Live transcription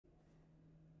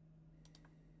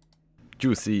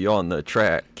Juicy on the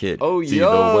track, kid. Oh, See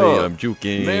yo. the way I'm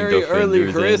juking. Merry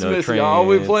early Christmas, y'all.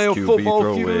 We playing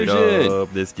football fusion. Oh,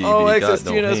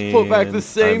 XSTNS put back the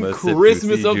same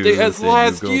Christmas update as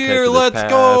last year. Let's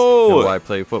go. I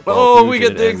play football oh, we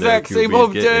get the exact same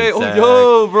update. Oh,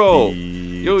 yo, bro.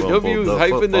 Yo, W's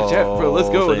hyping the chat, bro. Let's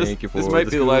go. This might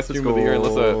be the last stream of the year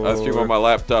unless I stream on my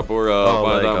laptop or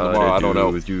find out tomorrow. I don't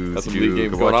know. That's some league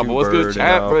games going on, but what's good,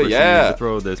 chat, bro? Yeah.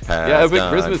 Yeah, epic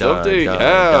Christmas update.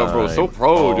 Yeah, bro. So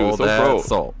pro, dude. So pro.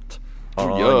 Salt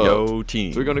on yo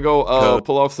team. So we're gonna go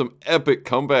pull off some epic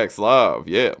comebacks live.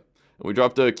 Yeah. And we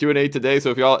dropped a Q&A today, so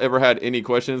if y'all ever had any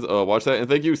questions, watch that. And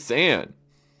thank you, San,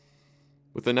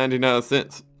 with the 99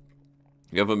 cents.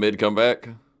 You have a mid comeback?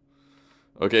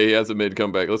 Okay, he has a mid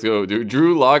comeback. Let's go, dude.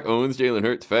 Drew Lock owns Jalen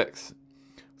Hurts. Facts.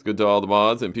 It's good to all the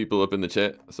mods and people up in the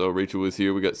chat. So Rachel was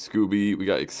here. We got Scooby. We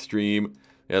got Extreme.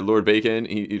 We had Lord Bacon.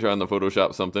 He trying to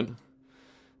Photoshop something.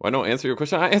 Why don't answer your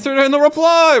question? I answered it in the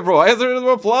reply, bro. I answered it in the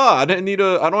reply. I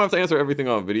don't have to answer everything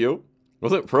on video.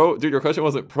 Wasn't pro, dude. Your question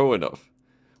wasn't pro enough.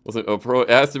 Wasn't a pro.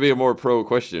 It has to be a more pro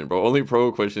question, bro. Only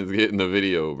pro questions get in the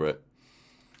video, bro.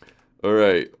 All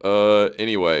right.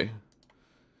 Anyway,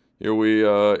 here we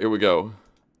go.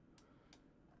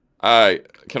 All right.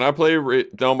 Can I play?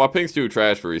 No, my ping's too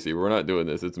trash for receiver. We're not doing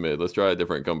this. It's mid. Let's try a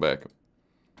different comeback.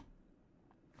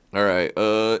 All right.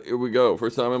 Here we go.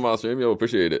 First time in my stream. Yo,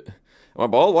 appreciate it. My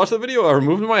ball, watch the video. I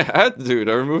removed my hat, dude.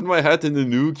 I removed my hat in the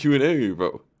new Q&A,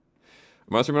 bro.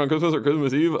 Am I streaming on Christmas or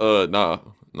Christmas Eve? Nah.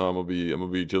 No, I'm gonna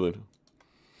be chilling.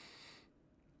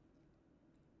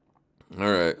 All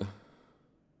right.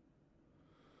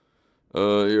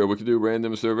 Yeah, we can do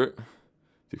random server.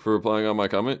 Thank you for replying on my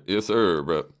comment. Yes, sir,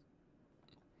 bro.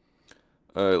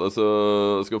 All right, let's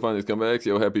go find these comebacks.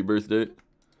 Yo, happy birthday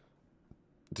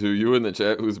to you in the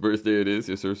chat whose birthday it is.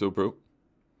 Yes, sir, so pro.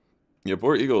 Yeah,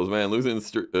 poor Eagles, man. Losing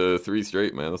 3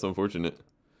 straight, man. That's unfortunate.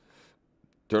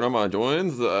 Turn on my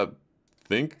joins. I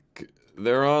think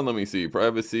they're on. Let me see.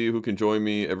 Privacy. Who can join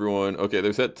me? Everyone. Okay,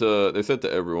 they're set to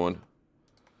everyone.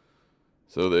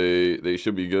 So they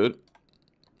should be good.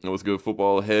 That was good.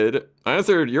 Football head. I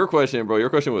answered your question, bro.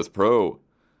 Your question was pro.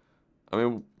 I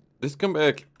mean, this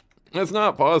comeback. That's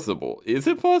not possible. Is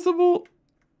it possible?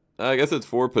 I guess it's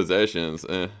 4 possessions.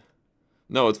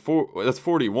 No, it's 4. That's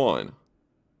 41.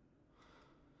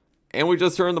 And we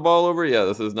just turned the ball over? Yeah,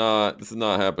 this is not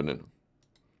happening.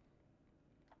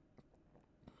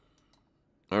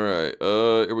 Alright,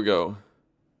 here we go.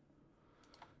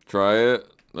 Try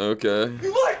it. Okay.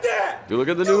 You like that? Dude, look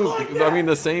at the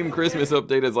the same Christmas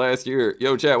update as last year.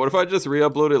 Yo, chat, what if I just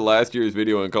re-uploaded last year's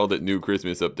video and called it New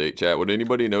Christmas Update, chat? Would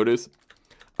anybody notice?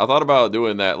 I thought about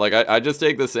doing that. Like, I just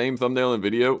take the same thumbnail and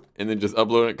video and then just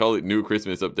upload it and call it New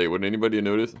Christmas Update. Would anybody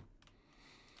notice?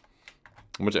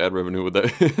 How much ad revenue would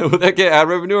that would that get ad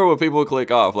revenue, or would people click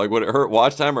off? Like, would it hurt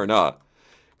watch time or not?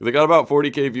 Because they got about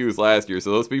 40K views last year,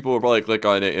 so those people will probably click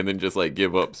on it and then just like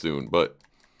give up soon. But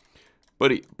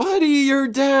buddy, you're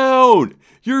down.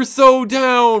 You're so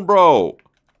down, bro.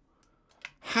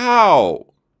 How?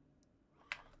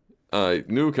 Alright,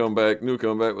 new comeback.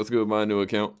 Let's go with my new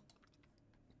account.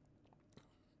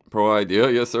 Pro idea,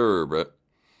 yes sir, bro.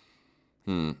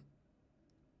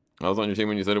 I was on your team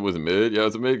when you said it was a mid. Yeah,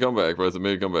 it's a mid comeback, bro. It's a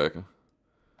mid comeback.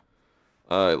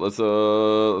 Alright, let's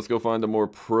go find a more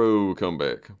pro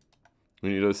comeback. We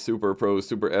need a super pro,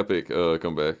 super epic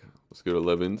comeback. Let's go to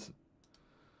 11s.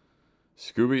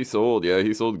 Scooby sold. Yeah,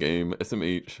 he sold game.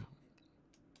 SMH.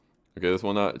 Okay, this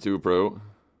one not too pro.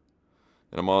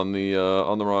 And I'm on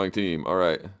the wrong team.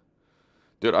 Alright.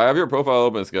 Dude, I have your profile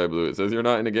open, Sky Blue. It says you're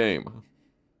not in a game.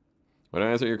 When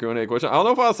I answer your Q&A question, I don't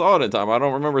know if I saw it in time. I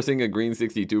don't remember seeing a green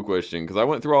 62 question because I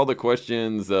went through all the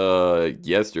questions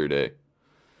yesterday,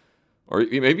 or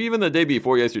maybe even the day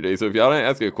before yesterday. So if y'all didn't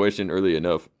ask a question early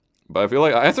enough, but I feel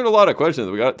like I answered a lot of questions.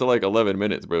 We got to like 11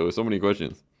 minutes, bro. So many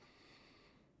questions.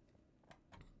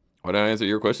 Why did I answer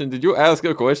your question? Did you ask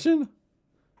a question?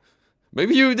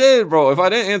 Maybe you did, bro. If I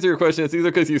didn't answer your question, it's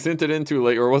either because you sent it in too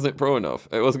late or wasn't pro enough.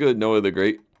 It was good, Noah the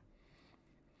Great.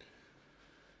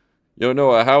 Yo,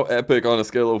 Noah, how epic on a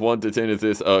scale of 1 to 10 is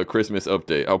this Christmas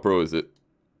update? How pro is it?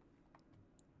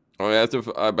 Oh, I asked if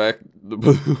I back the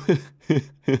blue.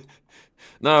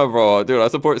 Nah, bro. Dude, I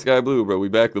support Sky Blue, bro. We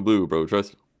back the blue, bro.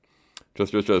 Trust.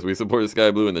 We support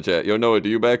Sky Blue in the chat. Yo, Noah, do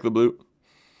you back the blue?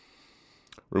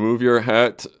 Remove your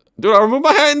hat. Dude, I removed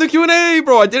my hat in the Q&A,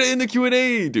 bro. I did it in the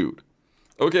Q&A, dude.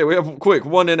 Okay, we have quick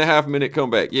 1.5 minute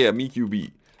comeback. Yeah, me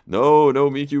QB. No,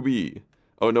 me QB.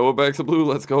 Oh, Noah backs the blue.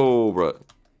 Let's go, bro.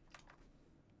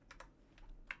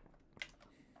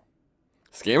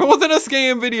 Scam? It wasn't a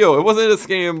scam video. It wasn't a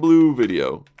scam blue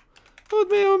video.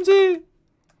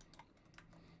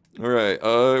 Alright,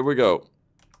 here we go.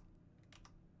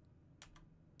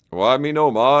 Why me no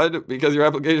mod? Because your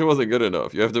application wasn't good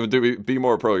enough. You have to be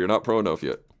more pro. You're not pro enough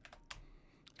yet.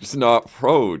 Just not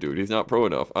pro, dude. He's not pro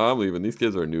enough. I'm leaving. These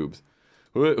kids are noobs.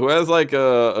 Who has like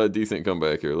a decent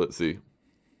comeback here? Let's see.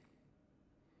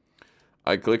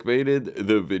 I clickbaited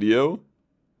the video.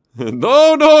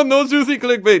 No juicy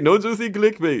clickbait. No juicy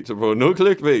clickbait, bro. No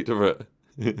clickbait, bro.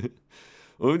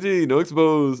 OG, no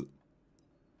expose.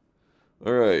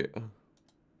 Alright.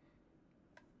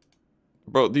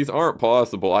 Bro, these aren't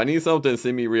possible. I need something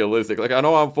semi-realistic. Like, I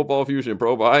know I'm Football Fusion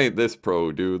Pro, but I ain't this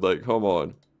pro, dude. Like, come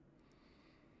on.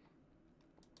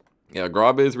 Yeah,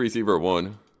 Grob is receiver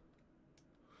 1.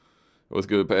 What's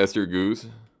good, Pastor Goose?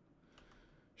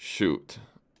 Shoot.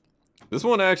 This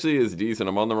one actually is decent.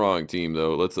 I'm on the wrong team,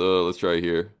 though. Let's try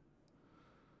here.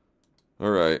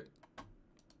 Alright.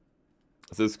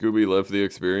 Says Scooby left the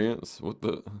experience? What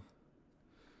the?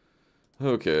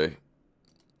 Okay.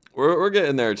 We're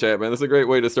getting there, chat, man. This is a great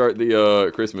way to start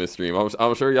the Christmas stream.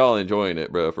 I'm sure y'all enjoying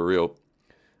it, bro, for real.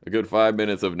 A good 5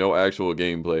 minutes of no actual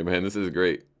gameplay, man. This is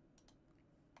great.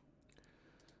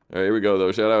 Alright, here we go,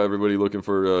 though. Shout out everybody looking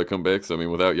for comebacks. I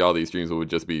mean, without y'all, these streams would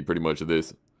just be pretty much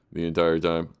this the entire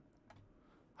time.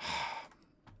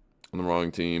 On the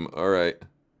wrong team. Alright.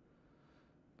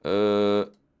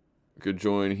 Could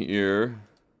join here.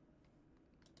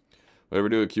 Ever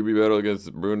do a QB battle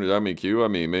against Bruno? I mean, Q? I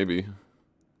mean, maybe.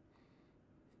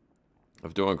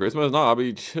 If doing Christmas? No, I'll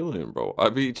be chilling, bro. I'll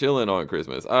be chilling on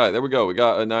Christmas. Alright, there we go. We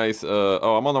got a nice,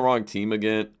 oh, I'm on the wrong team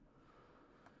again.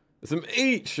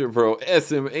 SMH, bro.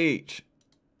 SMH.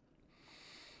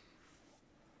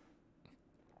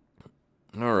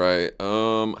 Alright,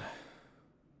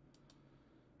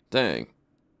 dang.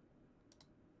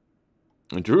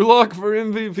 Drew Lock for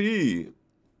MVP.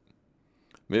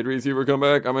 Mid receiver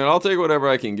comeback. I mean, I'll take whatever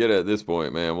I can get at this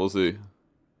point, man. We'll see.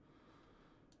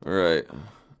 Alright.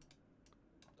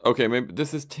 Okay, maybe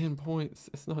this is 10 points.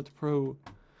 It's not pro.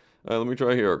 Let me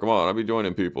try here. Come on, I'll be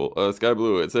joining people. Sky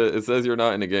Blue, it says you're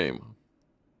not in the game.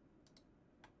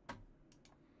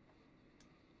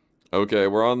 Okay,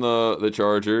 we're on the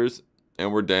Chargers,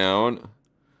 and we're down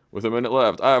with a minute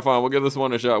left. Alright, fine. We'll give this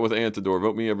one a shot with Antidor.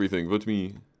 Vote me everything. Vote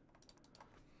me.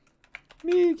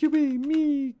 Me QB,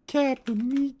 me cap,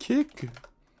 me kick.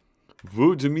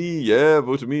 Vote to me, yeah.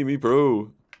 Vote to me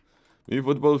pro. Me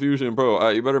Football Fusion Pro.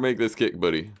 Alright, you better make this kick,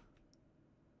 buddy.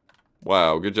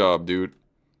 Wow, good job, dude.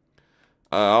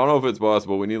 I don't know if it's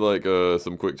possible. We need like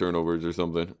some quick turnovers or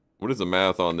something. What is the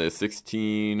math on this?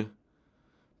 16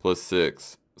 plus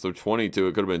 6. So 22.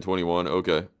 It could have been 21.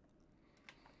 Okay.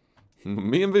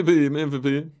 Me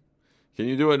MVP. Can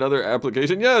you do another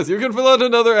application? Yes, you can fill out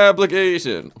another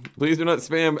application. Please do not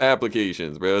spam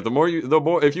applications, bro. The more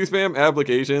if you spam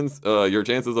applications, your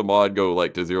chances of mod go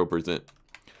like to 0%.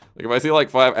 Like, if I see, like,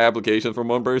 5 applications from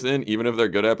one person, even if they're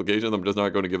good applications, I'm just not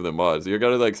going to give them mods. So you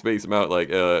gotta, like, space them out, like,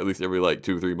 at least every, like,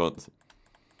 2-3 months.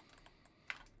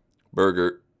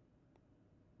 Burger.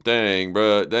 Dang,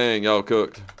 bruh. Dang, y'all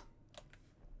cooked.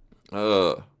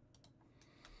 Yeah,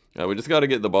 we just gotta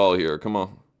get the ball here. Come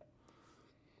on.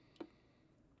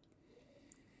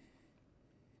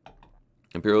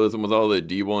 Imperialism with all the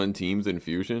D1 teams in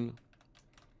Fusion?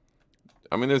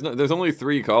 I mean, there's only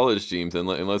 3 college teams,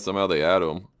 unless somehow they add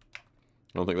them.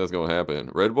 I don't think that's gonna happen.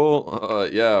 Red Bull?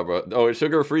 Yeah, bro. Oh, it's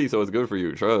sugar-free, so it's good for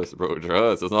you. Trust, bro.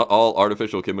 Trust. It's not all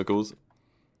artificial chemicals.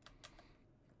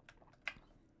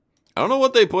 I don't know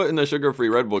what they put in the sugar-free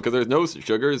Red Bull, because there's no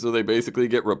sugar, so they basically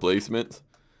get replacements.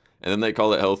 And then they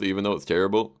call it healthy, even though it's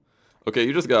terrible. Okay,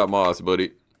 you just got moss,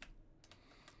 buddy.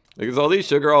 Because all these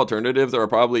sugar alternatives are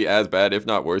probably as bad, if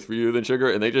not worse for you than sugar,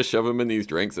 and they just shove them in these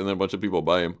drinks, and then a bunch of people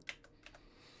buy them.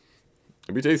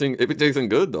 It'd be tasting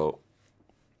good, though.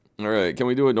 Alright, can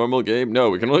we do a normal game?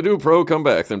 No, we can only do pro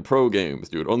comebacks and pro games,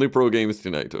 dude. Only pro games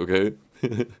tonight, okay?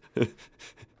 If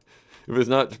it's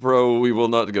not pro, we will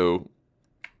not go.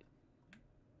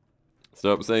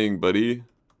 Stop saying buddy.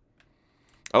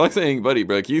 I like saying buddy,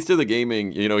 bro. Keys to the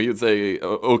gaming, you know, he would say,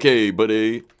 okay,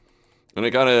 buddy. And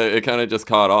it kind of just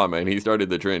caught on, man. He started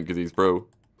the trend because he's pro.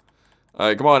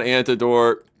 Alright, come on,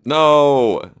 Antidor.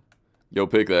 No! Yo,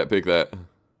 pick that.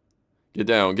 Get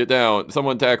down.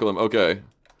 Someone tackle him. Okay.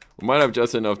 We might have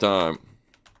just enough time.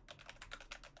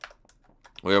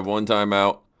 We have 1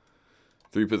 timeout.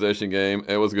 3 possession game.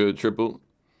 It was good. Triple.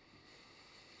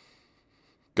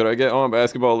 Could I get on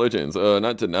Basketball Legends?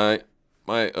 Not tonight.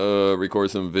 Might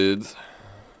record some vids.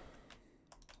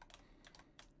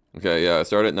 Okay, yeah, I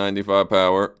start at 95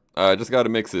 power. I just gotta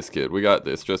mix this, kid. We got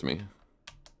this, trust me.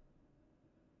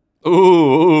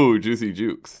 Ooh, juicy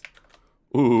jukes.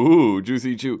 Ooh,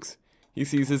 juicy jukes. He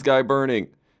sees this guy burning.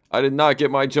 I did not get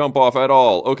my jump off at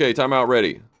all. Okay, timeout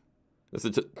ready.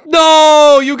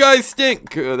 No, you guys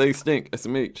stink. They stink.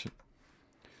 SMH.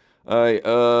 Alright,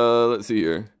 let's see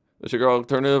here. The sugar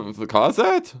alternative, the cause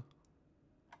that?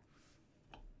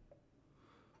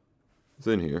 It's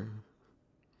in here.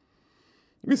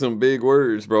 Give me some big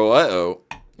words, bro. Uh-oh.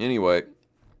 Anyway.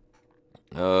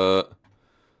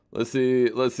 Let's see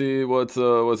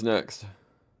what's next.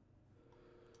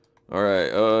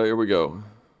 Alright, here we go.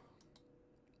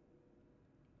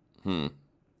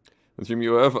 Stream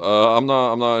UF? I'm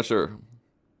not sure.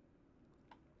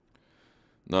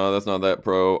 No, that's not that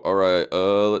pro. Alright,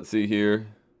 let's see here.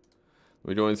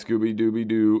 We join Scooby Dooby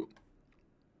Doo.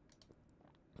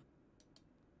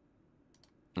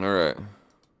 Alright.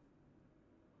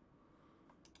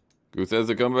 Goose has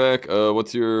a comeback.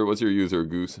 What's your user,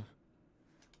 Goose?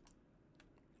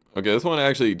 Okay, this one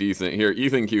actually decent. Here,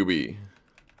 Ethan QB.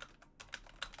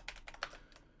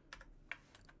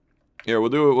 Here,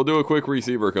 we'll do a quick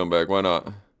receiver comeback. Why not?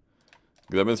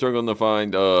 Because I've been struggling to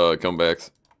find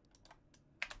comebacks.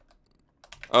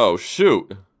 Oh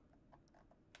shoot.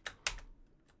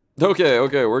 Okay,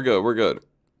 we're good.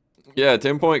 Yeah,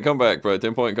 10-point comeback, bro.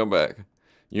 10-point comeback.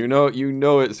 You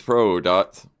know it's pro,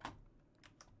 Dots.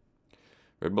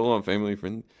 Red Bull on family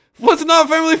friendly. What's not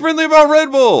family friendly about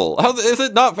Red Bull? How is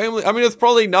it not family? I mean, it's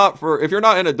probably not for, if you're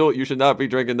not an adult, you should not be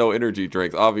drinking no energy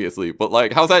drinks, obviously. But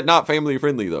like, how's that not family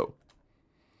friendly though?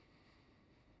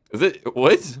 Is it,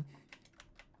 what?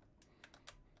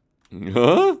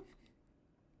 Huh?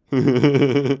 How's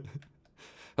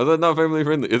that not family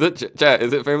friendly? Is it, chat,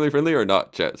 is it family friendly or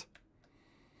not, chat?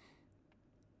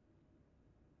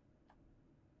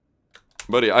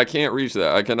 Buddy, I can't reach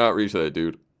that. I cannot reach that,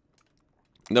 dude.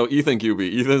 No, Ethan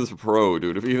QB. Ethan's pro,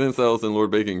 dude. If Ethan sells, then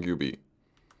Lord Bacon QB.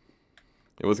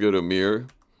 It was good, Amir.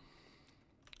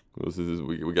 This is,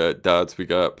 we got Dots. We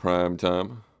got Prime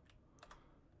Time.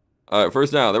 All right,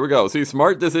 first down. There we go. See,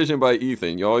 smart decision by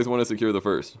Ethan. You always want to secure the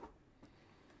first.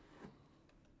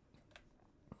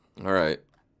 All right.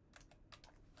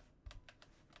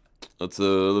 Let's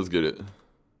get it.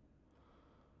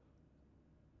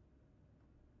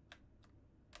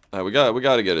 All right, we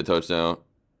got to get a touchdown.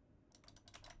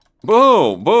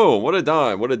 Boom, boom. What a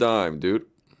dime, dude.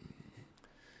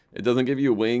 It doesn't give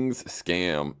you wings.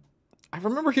 Scam. I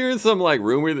remember hearing some like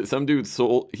rumor that some dude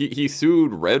he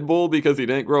sued Red Bull because he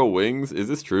didn't grow wings. Is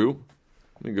this true?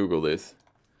 Let me Google this.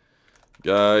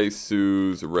 Guy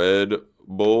sues Red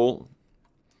Bull.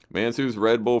 Man sues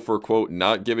Red Bull for, quote,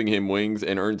 not giving him wings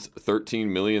and earns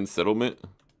 13 million settlement.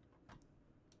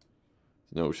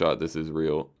 No shot this is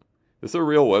real. This is a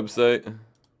real website.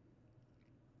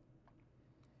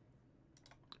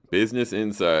 Business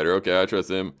Insider. Okay, I trust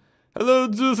him. Hello,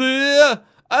 Juicy.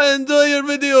 I enjoy your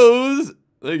videos.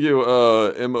 Thank you,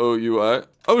 MOUI.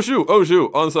 Oh, shoot.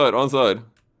 Onside.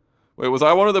 Wait, was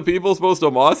I one of the people supposed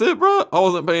to moss it, bro? I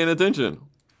wasn't paying attention.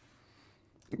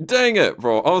 Dang it,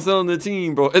 bro. I'm selling the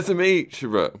team, bro. SMH,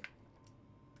 bro.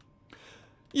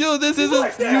 Yo, this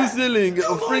isn't you selling,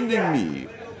 friending me.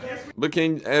 But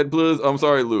can you add plus? I'm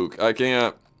sorry, Luke. I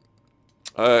cannot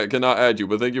add you,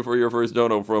 but thank you for your first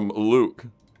dono from Luke.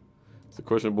 It's a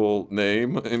questionable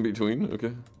name in between.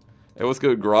 Okay. Hey, what's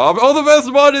good, Grob? Oh, the best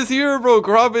mod is here, bro.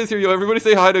 Grob is here. Yo, everybody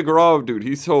say hi to Grob, dude.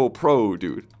 He's so pro,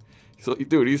 dude.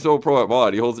 Dude, he's so pro at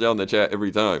mod. He holds down the chat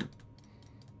every time.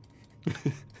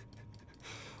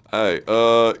 Alright,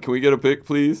 can we get a pick,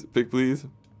 please? Pick, please.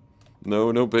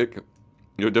 No pick.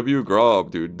 Yo, W Grob,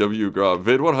 dude. W Grob.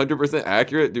 Vid 100%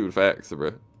 accurate? Dude, facts,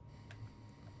 bro.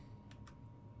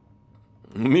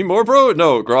 Me more pro?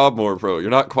 No, Grob more pro. You're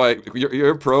not quite...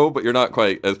 You're pro, but you're not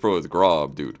quite as pro as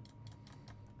Grob, dude.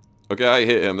 Okay, I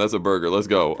hit him. That's a burger. Let's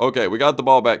go. Okay, we got the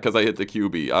ball back because I hit the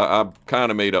QB. I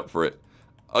kind of made up for it.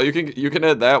 Oh, you can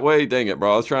head that way? Dang it,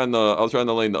 bro. I was trying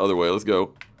to lane the other way. Let's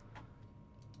go.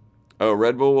 Oh,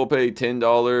 Red Bull will pay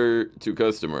 $10 to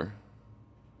customer.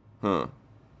 Huh.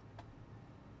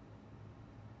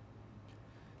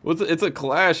 Well, it's a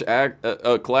class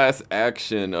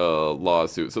action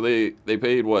lawsuit. So they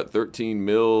paid what, 13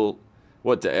 mil,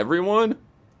 what, to everyone?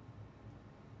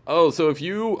 Oh, so if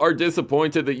you are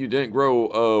disappointed that you didn't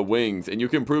grow wings and you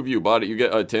can prove you bought it, you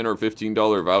get a $10 or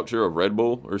 $15 voucher of Red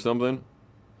Bull or something.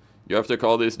 You have to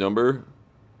call this number.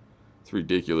 It's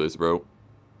ridiculous, bro.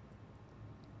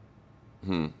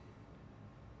 I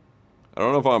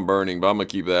don't know if I'm burning, but I'm gonna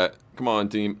keep that. Come on,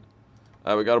 team.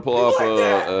 Alright, we gotta pull off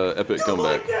a epic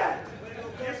comeback.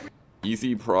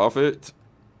 Easy profit.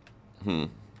 Okay,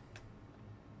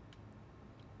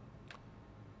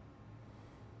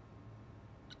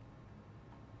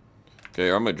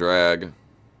 I'm gonna drag.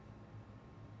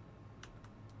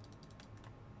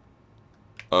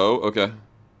 Oh, okay.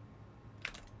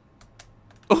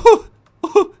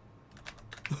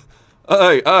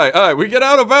 Hey, we get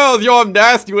out of bounds. Yo, I'm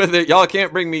nasty with it. Y'all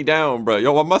can't bring me down, bro.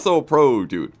 Yo, I'm so pro,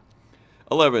 dude.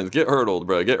 11s, get hurdled,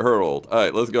 bro. Get hurdled. All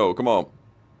right, let's go. Come on.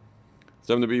 It's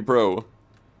time to be pro.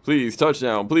 Please,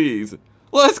 touchdown, please.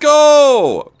 Let's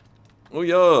go. Oh,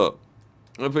 yeah.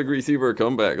 Epic receiver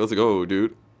comeback. Let's go,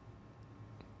 dude.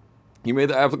 You made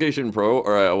the application pro?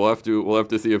 All right, we'll have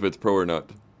to see if it's pro or not.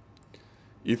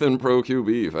 Ethan Pro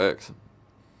QB, facts.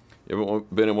 You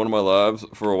haven't been in one of my lives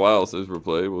for a while, says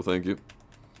Replay. Well, thank you.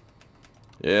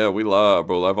 Yeah, we live,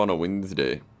 bro. Live on a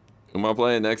Wednesday. Who am I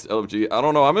playing next? LFG? I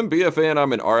don't know. I'm in BFA and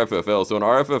I'm in RFFL. So in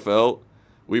RFFL,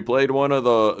 we played one of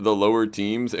the lower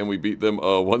teams and we beat them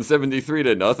 173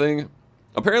 to nothing.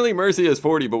 Apparently Mercy is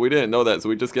 40, but we didn't know that, so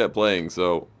we just kept playing.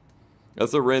 So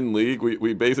that's a Ren League.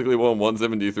 We basically won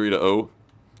 173 to 0.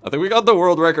 I think we got the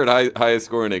world record highest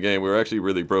score in a game. We were actually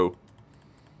really pro.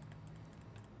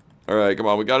 Alright, come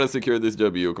on. We gotta secure this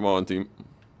W. Come on, team.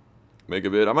 Make a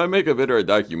vid. I might make a vid or a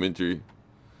documentary.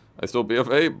 I still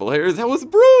BFA players. That was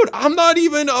brood. I'm not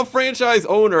even a franchise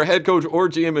owner, head coach, or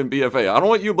GM in BFA. I don't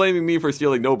want you blaming me for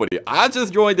stealing nobody. I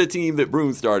just joined a team that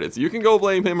Broom started, so you can go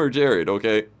blame him or Jared,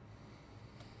 okay?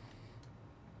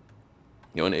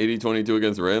 You want 80-22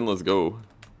 against Ren? Let's go.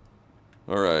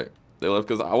 Alright. They left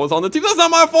because I was on the team. That's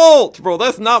not my fault, bro.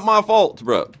 That's not my fault,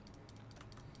 bro.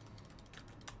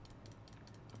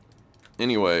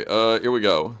 Anyway, here we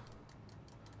go.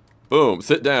 Boom.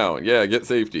 Sit down. Yeah, get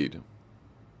safetied.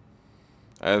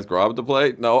 I asked Rob to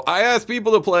play? No, I asked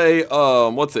people to play,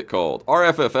 what's it called?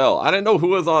 RFFL. I didn't know who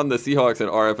was on the Seahawks in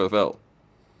RFFL.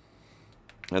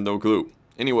 I had no clue.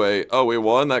 Anyway, oh, we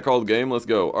won that called game. Let's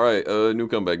go. All right, new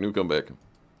comeback, new comeback.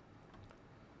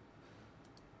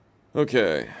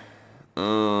 Okay.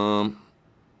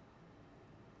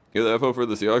 Get the FO for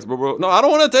the Seahawks, bro. No, I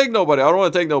don't want to take nobody. I don't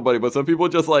want to take nobody. But some people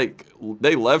just, like,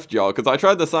 they left y'all. Because I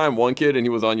tried to sign one kid, and he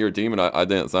was on your team, and I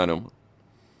didn't sign him.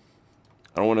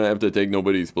 I don't want to have to take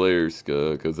nobody's players,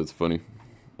 because it's funny.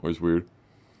 Or it's weird.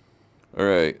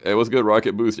 Alright. Hey, what's good?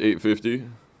 Rocket Boost 850.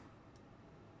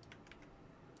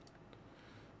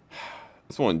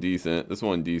 This one decent. This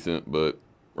one decent, but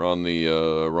we're on the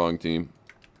wrong team.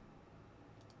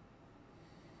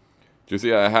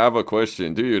 Juicy, I have a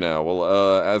question. Do you now?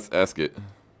 Well, ask it.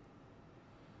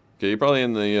 Okay, you're probably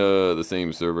in the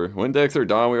same server. Windex or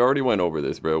Don? We already went over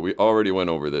this, bro. We already went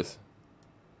over this.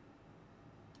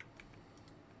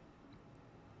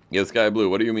 Yeah, Sky Blue.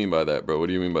 What do you mean by that, bro? What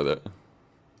do you mean by that?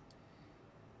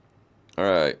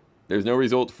 Alright. There's no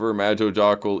result for Majo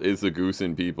Jockle is the goose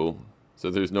and people. So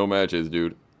there's no matches,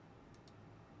 dude.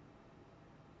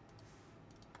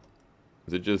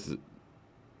 Is it just...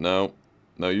 No.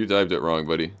 No, you typed it wrong,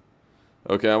 buddy.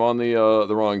 Okay, I'm on the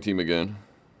wrong team again.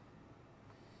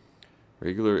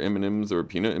 Regular M&Ms or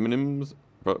peanut M&Ms?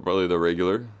 Probably the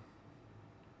regular.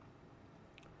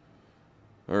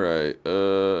 Alright,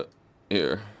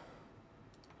 here.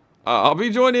 I'll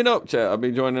be joining up, chat. I'll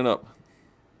be joining up.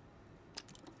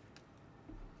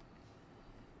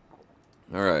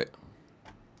 Alright.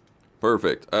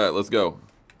 Perfect. Alright, let's go.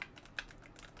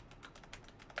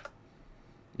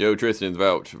 Yo, Tristan's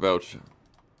vouch. Vouch.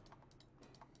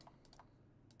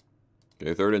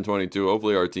 Okay, 3rd and 22.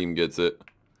 Hopefully our team gets it.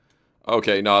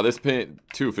 Okay, nah, this pin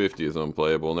 250 is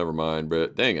unplayable. Never mind,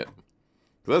 but dang it.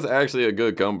 That's actually a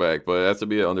good comeback, but it has to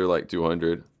be under like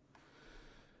 200.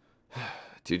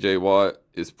 TJ Watt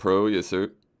is pro, yes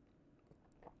sir.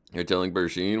 You're telling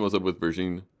Bersheen? What's up with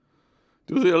Bersheen?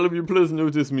 Do say I love you, please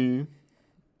notice me.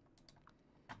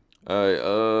 Alright,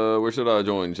 where should I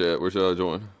join, chat? Where should I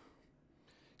join? Can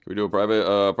we do a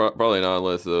private? Probably not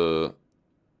unless,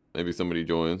 maybe somebody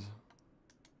joins.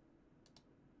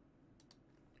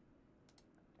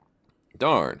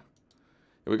 Darn.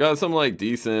 We got some, like,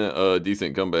 decent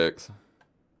comebacks.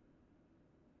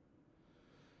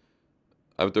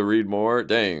 I have to read more?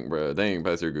 Dang, bro. Dang,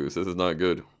 Pastor Goose. This is not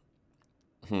good.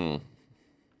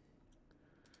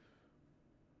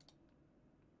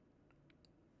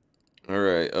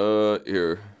 Alright,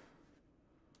 here.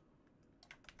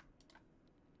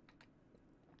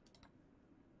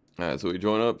 Alright, so we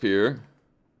join up here.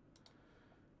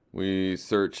 We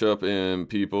search up in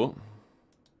people.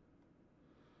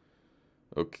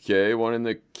 Okay, one in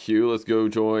the queue. Let's go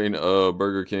join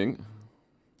Burger King.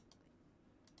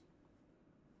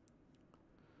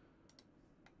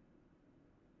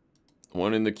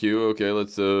 One in the queue. Okay,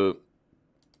 let's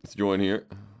join here.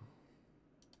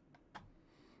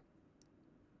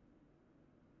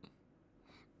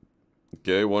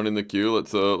 Okay, one in the queue.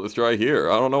 Let's try here.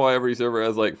 I don't know why every server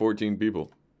has like 14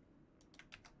 people.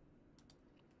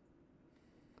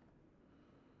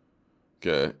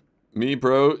 Okay. Me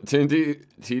pro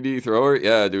TD thrower.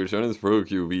 Yeah, dude, Shonen's pro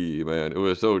QB, man. It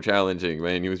was so challenging,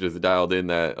 man. He was just dialed in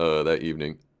that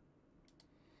evening.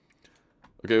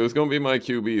 Okay, who's gonna be my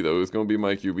QB though? Who's gonna be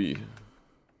my QB?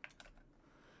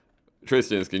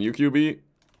 Tristan's, can you QB?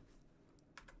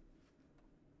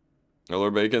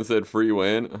 Lord Bacon said free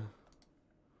win.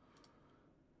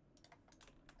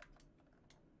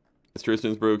 Is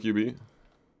Tristan's pro QB?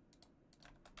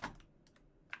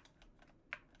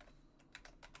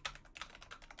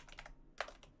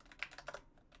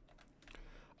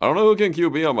 I don't know who can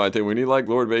QB on my team. We need like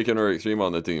Lord Bacon or Extreme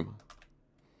on the team.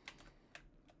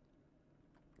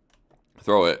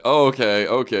 Throw it. Oh, okay,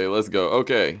 okay, let's go.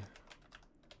 Okay.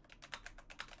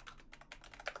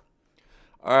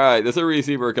 Alright, this is a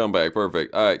receiver comeback.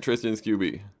 Perfect. Alright, Tristan's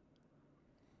QB.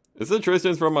 Is this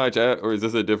Tristan's from my chat, or is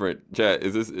this a different chat?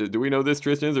 Is this, do we know this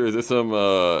Tristan's, or is this some,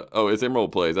 oh, it's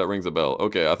Emerald Plays. That rings a bell.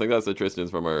 Okay, I think that's the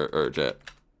Tristan's from our chat.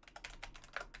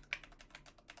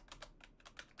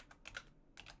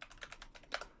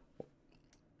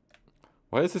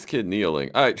 Why is this kid kneeling?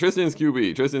 Alright, Tristan's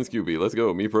QB. Tristan's QB. Let's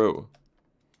go. Me pro.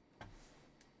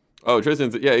 Oh,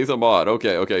 Tristan's, yeah, he's a mod.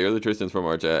 Okay, okay, you're the Tristan's from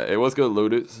our chat. Hey, what's good,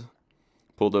 Lotus?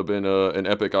 Pulled up in an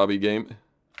epic hobby game.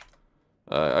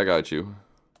 I got you.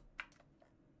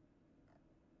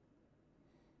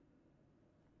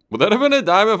 Would that have been a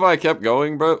dime if I kept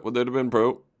going, bro? Would that have been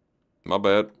pro? My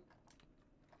bad.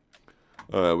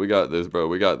 Alright, we got this, bro.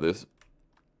 We got this.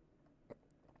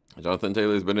 Jonathan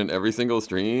Taylor's been in every single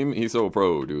stream. He's so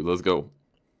pro, dude. Let's go.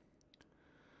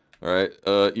 Alright,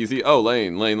 easy. Oh,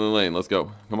 lane. Let's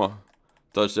go. Come on.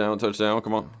 Touchdown.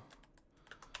 Come on.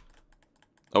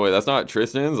 Oh wait, that's not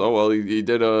Tristan's. Oh well, he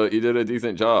did a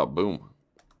decent job. Boom.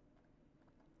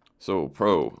 So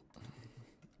pro.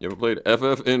 You haven't played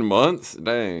FF in months?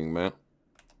 Dang, man.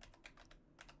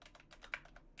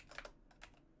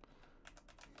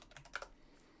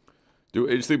 Do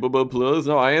HC Bubba Plus?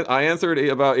 No, I answered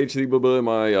about HC Bubba in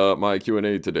my my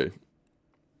Q&A today.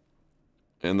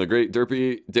 And the great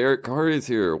derpy Derek Carr is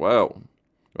here. Wow.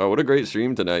 Wow, what a great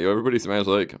stream tonight. Yo, everybody smash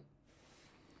like.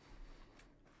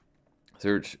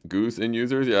 Search Goose in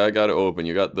users. Yeah, I got it open.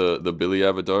 You got the Billy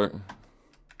avatar.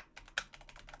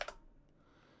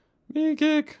 Me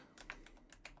kick.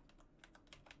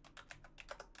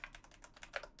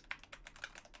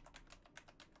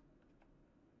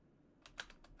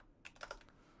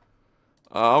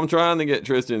 I'm trying to get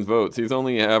Tristan's votes. He's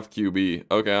only half QB.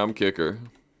 Okay, I'm kicker.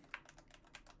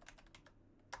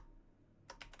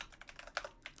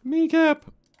 Me cap.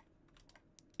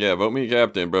 Yeah, vote me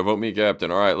captain, bro. Vote me captain.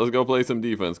 All right, let's go play some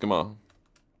defense. Come on.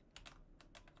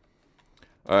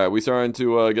 All right, we starting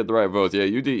to get the right votes. Yeah,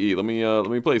 UDE.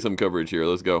 Let me play some coverage here.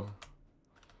 Let's go.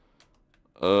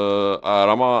 All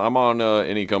right, I'm on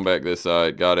any comeback this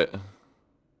side. Got it.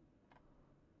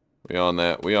 We on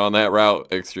that route.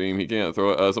 Extreme. He can't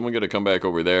throw it. Someone get a comeback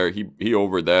over there. He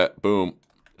overed that. Boom.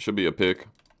 Should be a pick.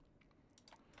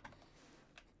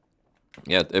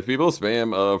 Yeah, if people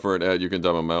spam for an ad, you can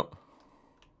dump them out.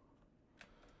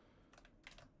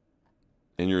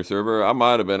 In your server? I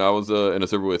might have been. I was in a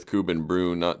server with Coob and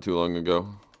Brune not too long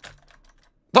ago.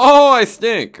 Oh, I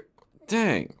stink!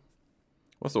 Dang.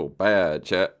 What's so bad,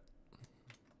 chat?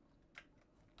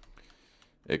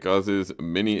 It causes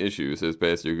many issues, says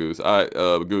Pastor Goose. Alright,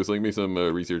 Goose, link me some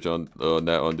research on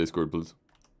that on Discord, please.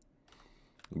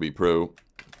 Be pro.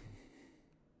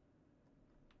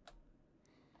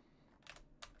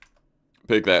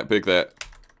 Pick that.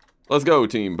 Let's go,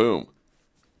 team. Boom.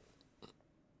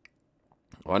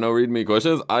 Why no read me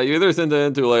questions? I either sent it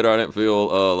in too late or I didn't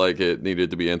feel like it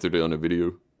needed to be answered on a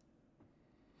video.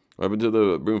 What happened to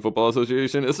the Broome Football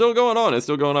Association? It's still going on. It's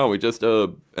still going on. We just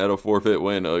had a forfeit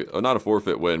win. Not a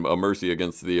forfeit win, a mercy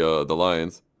against the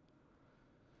Lions.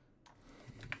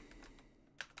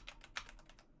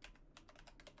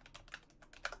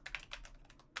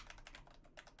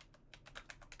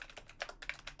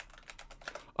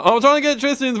 I'm trying to get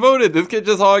Tristan's voted. This kid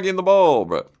just hogging the ball,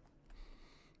 bro.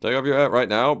 Take off your hat right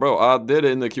now. Bro, I did it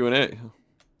in the Q&A.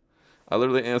 I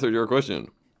literally answered your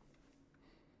question.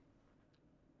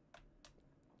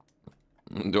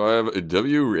 Do I have a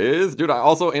W Riz? Dude, I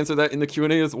also answered that in the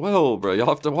Q&A as well, bro. Y'all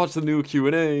have to watch the new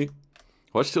Q&A.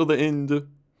 Watch till the end.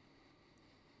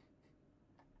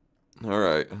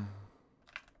 Alright.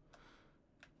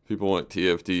 People want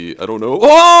TFT. I don't know.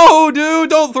 Oh, dude,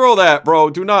 don't throw that,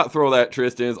 bro. Do not throw that,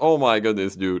 Tristan's. Oh my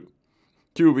goodness, dude.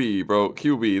 QB, bro.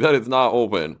 QB. That is not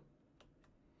open.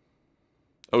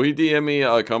 Oh, he DM'd me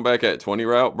a comeback at 20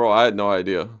 route? Bro, I had no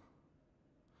idea.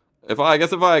 I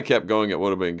guess if I had kept going, it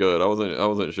would have been good. I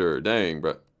wasn't sure. Dang,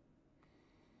 bro.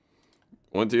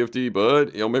 One TFT,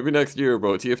 bud. Yo, maybe next year,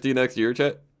 bro. TFT next year,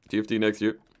 chat. TFT next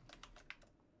year.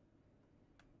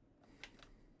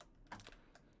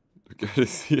 We gotta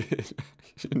see it.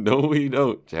 No, we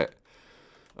don't, chat.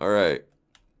 Alright.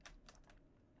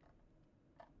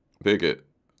 Pick it.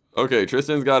 Okay,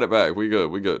 Tristan's got it back. We good,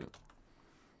 we good.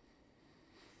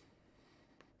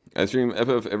 I stream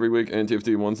FF every week and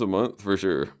TFT once a month for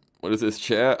sure. What is this,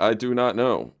 chat? I do not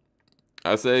know.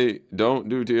 I say don't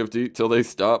do TFT till they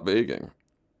stop begging.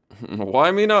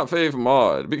 Why me not fave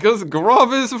mod? Because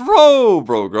Grov is pro,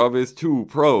 bro. Grov is too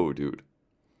pro, dude.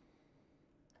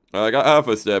 I got half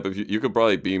a step. If you could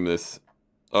probably beam this.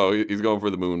 Oh, he's going for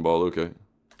the moon ball. Okay.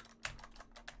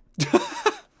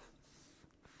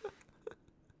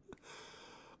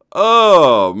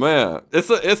 Oh man,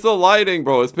 it's the lighting,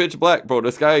 bro. It's pitch black, bro.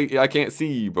 The sky, I can't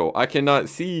see, bro. I cannot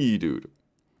see, dude.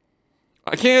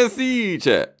 I can't see,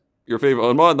 chat. Your favorite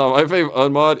unmod? No, my favorite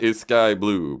unmod is Sky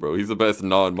Blue, bro. He's the best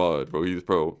non-mod, bro. He's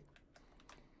pro.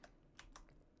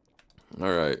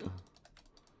 All right.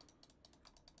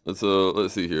 Let's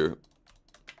see here.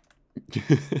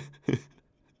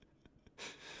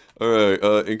 All right,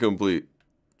 incomplete.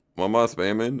 Mama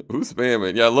spamming? Who's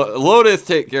spamming? Yeah, Lotus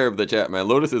take care of the chat, man.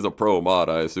 Lotus is a pro mod,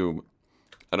 I assume.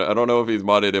 I don't know if he's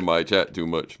modded in my chat too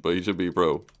much, but he should be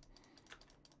pro.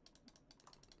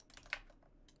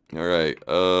 Alright,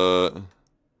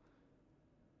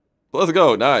 let's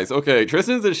go. Nice. Okay,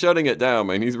 Tristan's is shutting it down,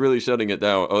 man. He's really shutting it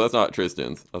down. Oh, that's not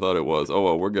Tristan's. I thought it was. Oh,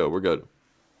 well, we're good. We're good.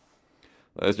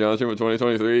 Last John stream of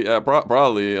 2023? Yeah,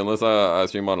 probably, unless I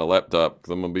stream on a laptop,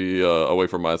 because I'm going to be away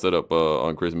from my setup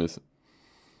on Christmas.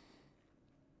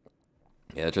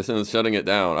 Yeah, Tristan's shutting it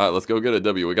down. All right, let's go get a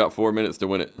W. We got 4 minutes to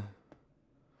win it.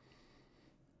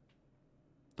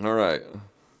 All right.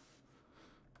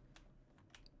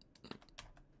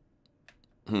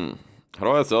 How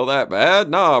do I sell that bad?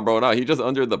 Nah, bro, nah. He just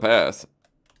undered the pass.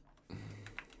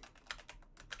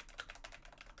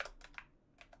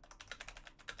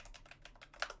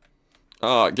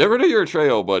 Get rid of your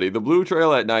trail, buddy. The blue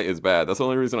trail at night is bad. That's the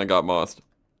only reason I got mossed.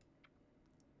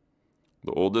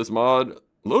 The oldest mod?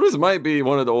 Lotus might be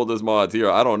one of the oldest mods here.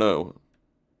 I don't know.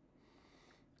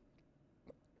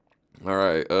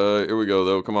 Alright, here we go,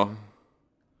 though. Come on.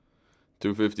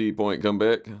 250 point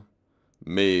comeback.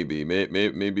 Maybe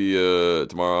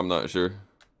tomorrow. I'm not sure.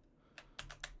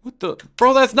 What the?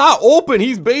 Bro, that's not open.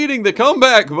 He's baiting the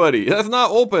comeback, buddy. That's not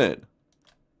open.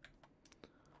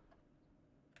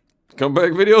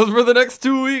 Comeback videos for the next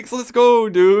 2 weeks. Let's go,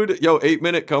 dude. Yo,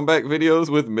 8-minute comeback videos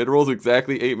with mid-rolls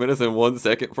exactly 8 minutes and 1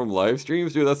 second from live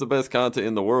streams. Dude, that's the best content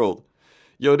in the world.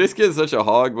 Yo, this kid's such a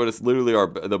hog, but it's literally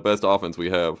the best offense we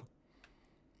have.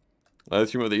 Last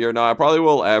stream of the year. Nah, I probably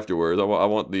will afterwards. I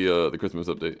want the Christmas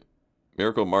update.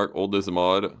 Miracle Mark, oldest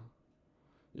mod.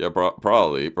 Yeah,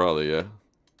 probably, yeah.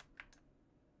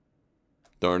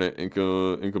 Darn it,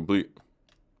 incomplete.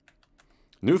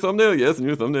 New thumbnail, yes,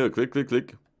 new thumbnail. Click, click,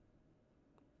 click.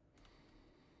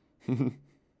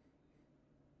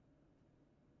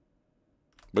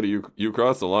 But you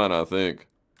crossed the line, I think.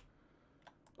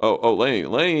 Oh,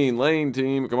 Lane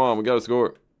team. Come on, we gotta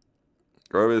score.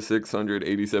 Garb is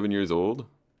 687 years old.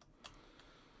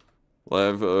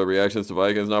 Live reactions to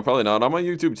Vikings. No, probably not. I'm on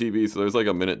YouTube TV, so there's like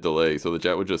a minute delay, so the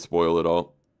chat would just spoil it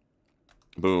all.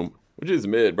 Boom. Which is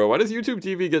mid, bro. Why does YouTube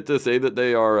TV get to say that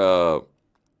they are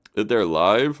that they're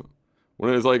live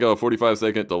when there's like a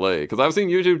 45-second delay? Because I've seen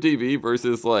YouTube TV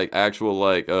versus like actual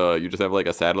like you just have like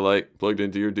a satellite plugged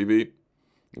into your TV,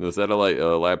 and the satellite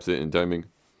laps it in timing.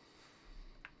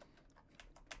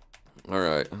 All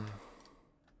right.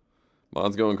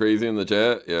 Mod's going crazy in the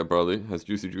chat. Yeah, probably. Has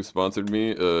Juicy Juice sponsored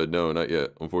me? No, not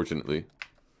yet, unfortunately.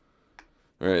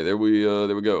 All right, there we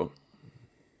go.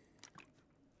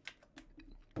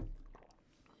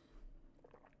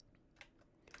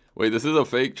 Wait, this is a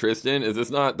fake Tristan? Is this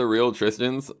not the real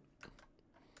Tristan's?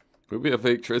 Could be a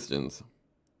fake Tristan's.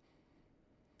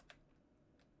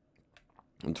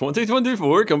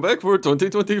 2024, come back for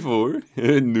 2024.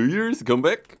 New Year's, come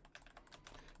back.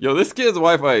 Yo, this kid's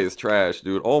Wi-Fi is trash,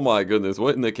 dude. Oh my goodness,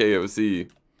 what in the KFC?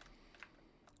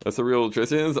 That's the real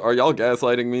Tristan's? Are y'all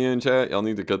gaslighting me in chat? Y'all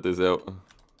need to cut this out.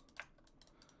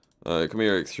 Come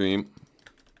here, Extreme.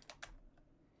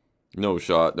 No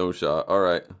shot, no shot.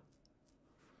 Alright.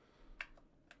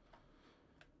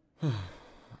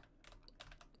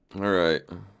 Alright.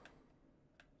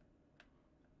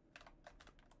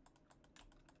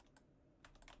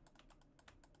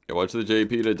 Yeah, watch the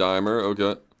JP to Dimer.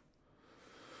 Okay.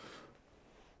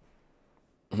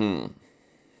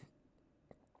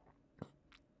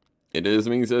 It is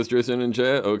me, says Tristan in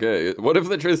chat. Okay. What if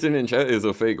the Tristan in chat is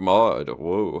a fake mod?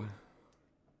 Whoa.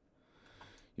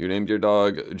 You named your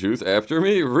dog Juice after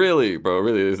me? Really, bro?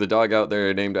 Really? There's a dog out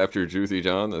there named after Juicy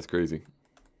John? That's crazy.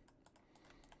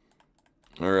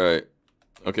 Alright.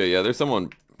 Okay, yeah, there's someone...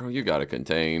 Bro, you gotta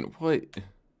contain. What?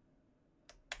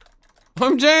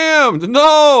 I'm jammed!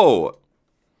 No!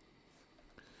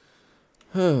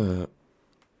 You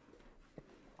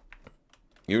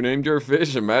named your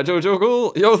fish Macho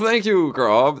Jokul? Yo, thank you,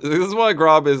 Grob. This is why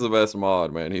Grob is the best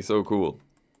mod, man. He's so cool.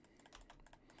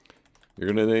 You're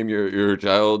gonna name your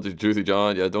child Juicy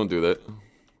John? Yeah, don't do that.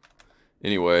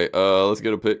 Anyway, let's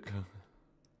get a pick.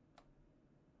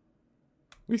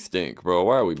 We stink, bro.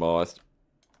 Why are we mossed?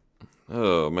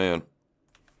 Oh, man.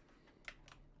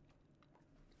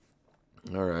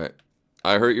 Alright.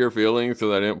 I hurt your feelings so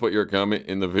that I didn't put your comment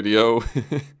in the video.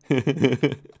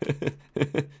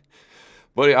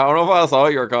 Buddy, I don't know if I saw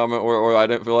your comment or I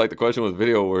didn't feel like the question was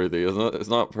video worthy. It's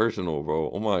not personal,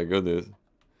 bro. Oh my goodness.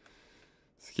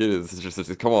 This kid is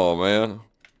just come on, man.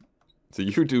 It's a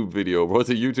YouTube video, bro. It's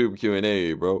a YouTube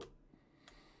Q&A, bro.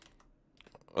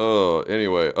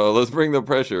 Anyway, let's bring the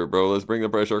pressure, bro. Let's bring the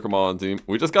pressure. Come on, team.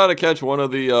 We just gotta catch one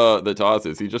of the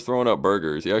tosses. He's just throwing up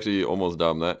burgers. He actually almost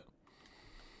dumped that.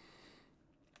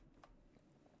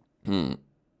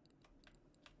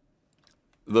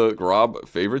 The Grob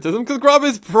favoritism? Because Grob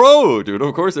is pro, dude.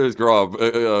 Of course there's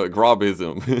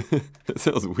Grobism. That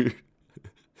sounds weird.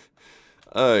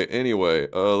 Alright, anyway,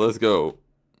 let's go.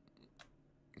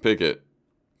 Pick it.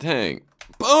 Dang.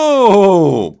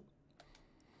 Boom!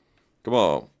 Come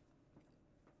on.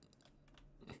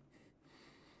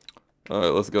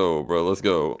 Alright, let's go, bro. Let's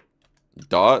go.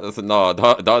 Dots? Nah,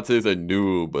 Dots is a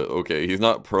noob, but okay. He's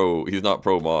not pro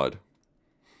mod.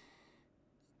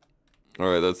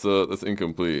 Alright, that's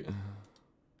incomplete.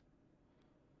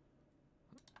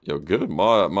 Yo, good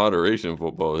moderation,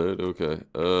 football head. Okay.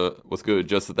 What's good?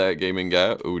 Just that gaming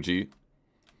guy, OG. He's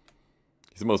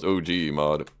the most OG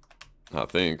mod, I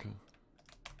think.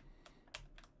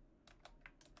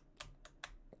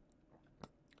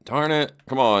 Darn it!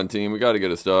 Come on, team. We got to get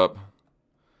a stop.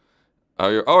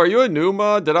 Are you a new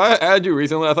mod? Did I add you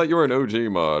recently? I thought you were an OG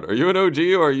mod. Are you an OG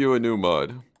or are you a new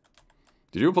mod?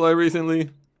 Did you play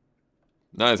recently?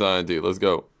 Nice, INT. Let's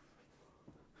go.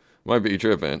 Might be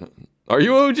tripping. Are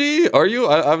you OG? Are you?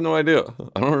 I have no idea.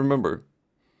 I don't remember.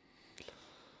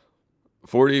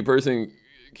 40-person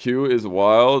queue is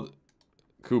wild.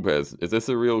 Coob has. Is this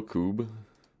a real Coob? Of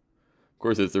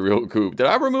course it's a real Coob. Did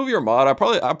I remove your mod?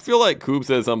 I feel like Coob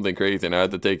said something crazy and I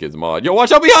had to take his mod. Yo,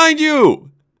 watch out behind you!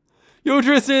 Yo,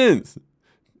 Tristan's!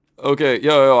 Okay,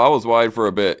 yo, I was wide for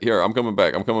a bit. Here, I'm coming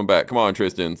back. Come on,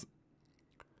 Tristan's.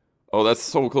 Oh, that's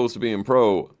so close to being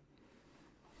pro.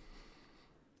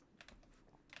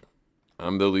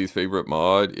 I'm the least favorite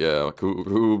mod. Yeah,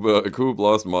 Coob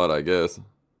lost mod, I guess.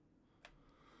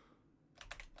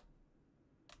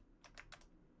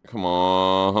 Come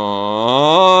on.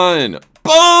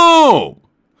 Boom!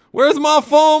 Where's my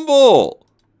fumble?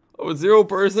 Oh, 0%,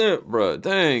 bruh.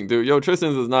 Dang, dude. Yo,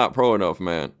 Tristan's is not pro enough,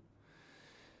 man.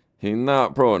 He's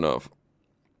not pro enough.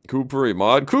 Coop free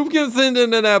mod. Coop can send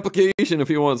in an application if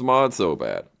he wants mod so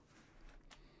bad.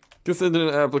 Can send in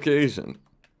an application.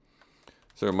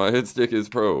 Sir, my hit stick is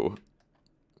pro.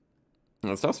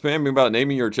 Now, stop spamming about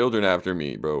naming your children after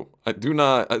me, bro. I do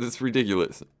not. It's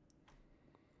ridiculous.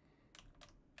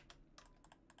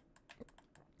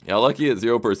 Yeah, lucky at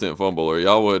 0% fumble, or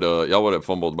y'all would have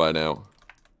fumbled by now.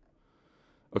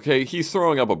 Okay, he's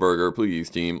throwing up a burger. Please,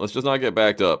 team. Let's just not get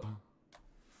backed up.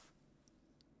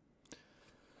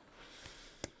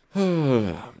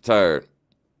 I'm tired.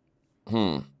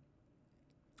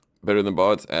 Better than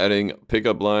bots adding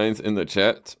pickup lines in the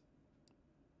chat.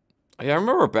 Yeah, I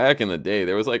remember back in the day,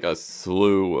 there was like a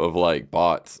slew of like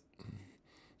bots.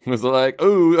 It was like,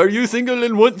 oh, are you single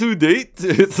and want to date?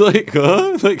 It's like,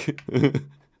 huh? Like,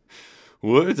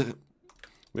 what?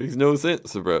 Makes no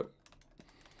sense, bro.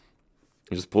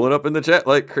 Just pulling up in the chat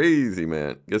like crazy,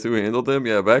 man. Guess who handled him?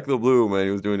 Yeah, back the blue, man.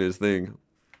 He was doing his thing.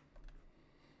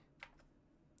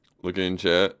 Look in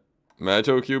chat.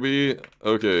 Macho QB?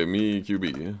 Okay, me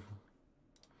QB.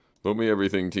 Vote me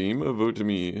everything, team. Vote to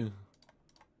me.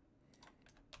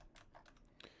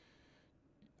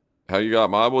 How you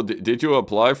got mod? Well, did you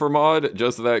apply for mod?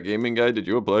 Just that gaming guy, did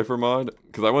you apply for mod?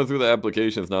 Because I went through the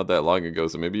applications not that long ago,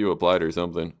 so maybe you applied or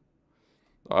something.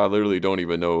 I literally don't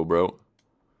even know, bro.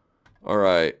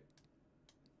 Alright.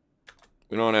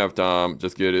 We don't have time.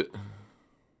 Just get it.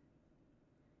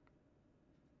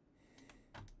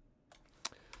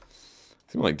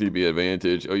 Seems like DB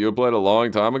advantage. Oh, you applied a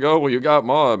long time ago? Well, you got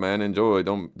mod, man. Enjoy.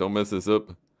 Don't mess this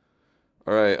up.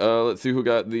 Alright, let's see who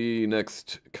got the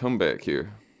next comeback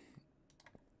here.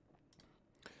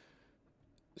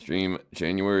 Stream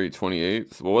January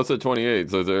 28th. Well, what's the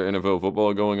 28th? So is there NFL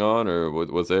football going on, or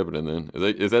what's happening then?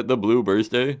 Is that the blue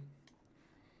birthday?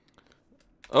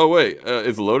 Oh wait,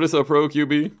 is Lotus a pro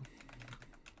QB?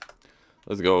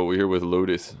 Let's go. We're here with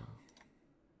Lotus.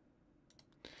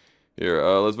 Here,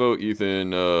 let's vote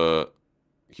Ethan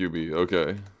QB.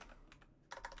 Okay.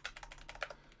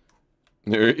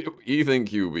 Ethan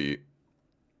QB.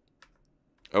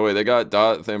 Oh wait, they got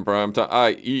Dots and Prime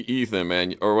Time. Ethan,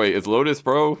 man. Or wait, is Lotus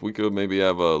Pro? We could maybe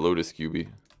have a Lotus QB. I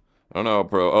don't know,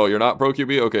 Pro. Oh, you're not Pro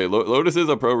QB? Okay, Lotus is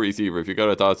a Pro receiver. If you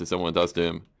gotta toss to someone, toss to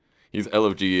him. He's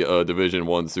LFG Division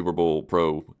 1 Super Bowl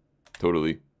Pro.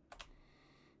 Totally.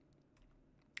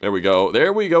 There we go.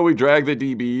 There we go. We drag the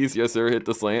DBs. Yes, sir. Hit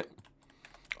the slant.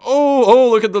 Oh,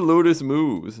 look at the Lotus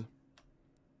moves.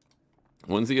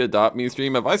 When's the Adopt Me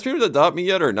stream? Have I streamed Adopt Me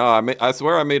yet or not? I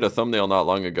swear I made a thumbnail not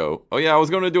long ago. Oh yeah, I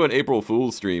was going to do an April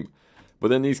Fool's stream. But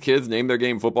then these kids named their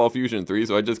game Football Fusion 3,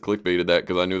 so I just clickbaited that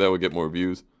because I knew that would get more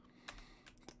views.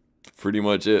 Pretty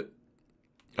much it.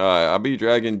 Alright, I'll be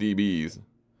dragging DBs.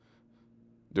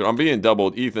 Dude, I'm being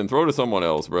doubled. Ethan, throw to someone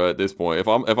else, bro, at this point. If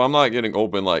I'm not getting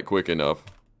open, like, quick enough.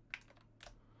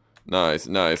 Nice,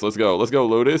 nice. Let's go. Let's go,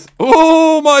 Lotus.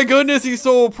 Oh, my goodness, he's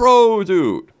so pro,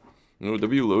 dude. No,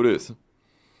 W Lotus.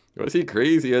 Why is he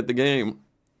crazy at the game?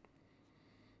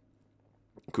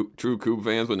 True Coob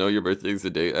fans would know your birthday's the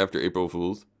day after April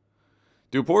Fool's.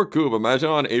 Dude, poor Coob. Imagine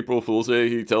on April Fool's Day,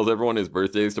 he tells everyone his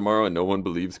birthday's tomorrow and no one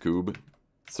believes Coob.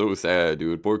 So sad,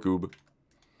 dude. Poor Coob.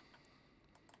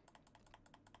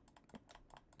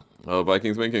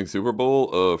 Vikings making Super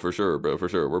Bowl? For sure, bro. For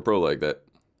sure. We're pro like that.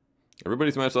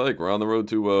 Everybody smash like. We're on the road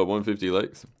to 150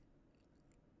 likes.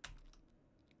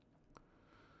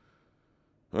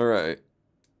 Alright.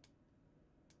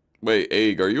 Wait,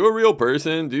 Egg, are you a real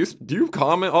person? Do you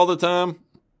comment all the time?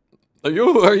 Are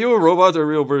you a robot or a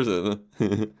real person?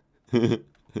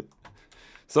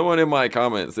 Someone in my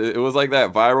comments, it was like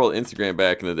that viral Instagram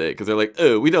back in the day, because they're like,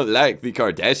 oh, we don't like the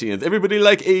Kardashians. Everybody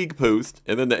like Egg post.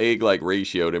 And then the Egg like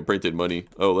ratioed and printed money.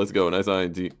 Oh, let's go. Nice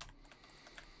INT. It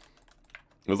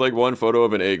was like one photo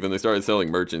of an egg, then they started selling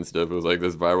merch and stuff. It was like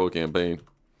this viral campaign.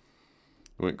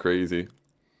 It went crazy.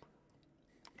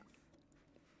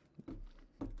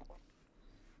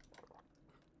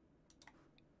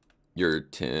 You're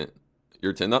 10.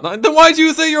 You're 10, not 9. Then why'd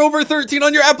you say you're over 13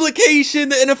 on your application?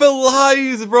 The NFL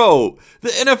lies, bro. The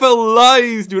NFL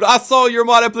lies, dude. I saw your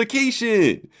mod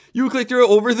application. You clicked you're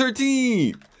over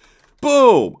 13.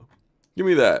 Boom. Give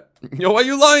me that. Yo, why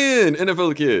you lying,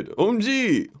 NFL kid?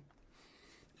 OMG.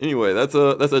 Anyway, that's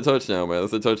a touchdown, man.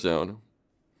 That's a touchdown.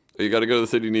 You gotta go to the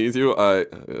city needs you.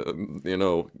 You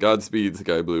know, Godspeed,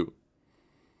 Sky Blue.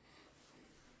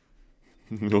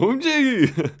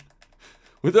 OMG.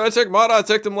 When did I check mod? I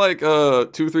checked him like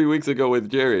 2-3 weeks ago with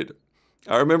Jared.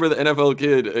 I remember the NFL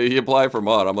kid. He applied for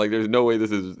mod. I'm like, there's no way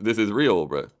this is real,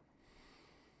 bro.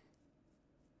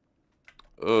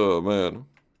 Oh man,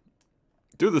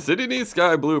 dude, the city needs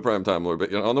Sky Blue primetime lord, but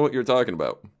I don't know what you're talking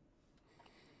about.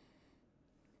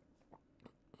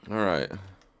 All right.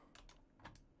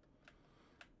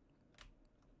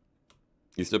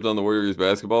 You stepped on the Warriors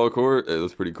basketball court. Hey,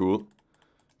 that's pretty cool.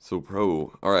 So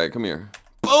pro. All right, come here.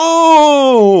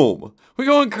 Boom! We're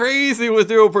going crazy with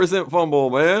 0% fumble,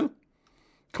 man.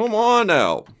 Come on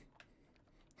now.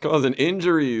 Causing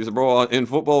injuries, bro, in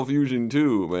Football Fusion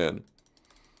 2, man.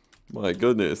 My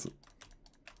goodness.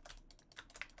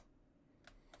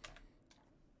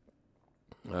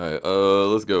 Alright,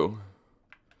 let's go.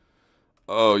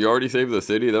 Oh, you already saved the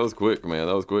city? That was quick, man.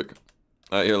 That was quick.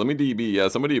 Alright, here, let me DB. Yeah,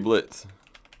 somebody blitz.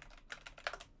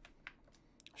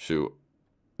 Shoot.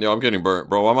 Yo, I'm getting burnt,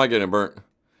 bro. Why am I getting burnt?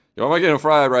 Yo, why am I getting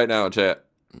fried right now, chat?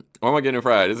 Why am I getting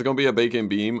fried? Is it going to be a bacon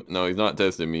beam? No, he's not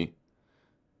testing me.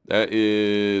 That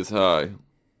is high.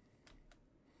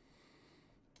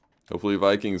 Hopefully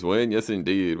Vikings win. Yes,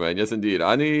 indeed, man. Yes, indeed.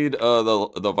 I need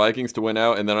the Vikings to win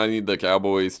out, and then I need the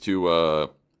Cowboys to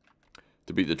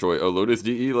beat Detroit. Oh, Lotus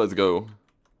DE, let's go.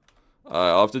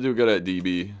 I'll have to do good at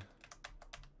DB.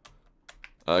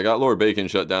 I got Lord Bacon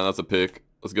shut down. That's a pick.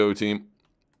 Let's go, team.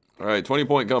 All right,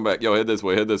 20-point comeback. Yo, head this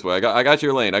way, head this way. I got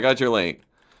your lane. I got your lane.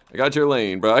 I got your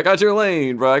lane, bro. I got your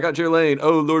lane, bro. I got your lane.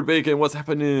 Oh, Lord Bacon, what's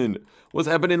happening? What's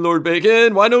happening, Lord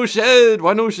Bacon? Why no shed?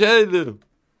 Why no shed?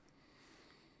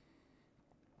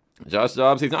 Josh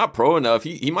Dobbs, he's not pro enough.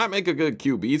 He might make a good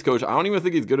QB's coach. I don't even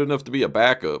think he's good enough to be a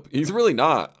backup. He's really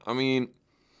not. I mean,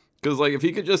 because, like, if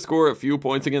he could just score a few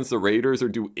points against the Raiders or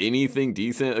do anything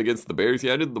decent against the Bears.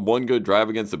 Yeah, I did the one good drive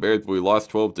against the Bears, but we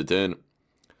lost 12-10.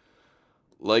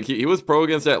 Like, he was pro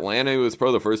against Atlanta. He was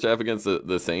pro the first half against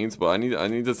the Saints, but I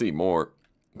need to see more.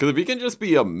 Because if he can just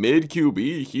be a mid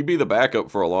QB, he'd be the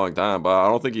backup for a long time. But I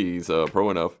don't think he's pro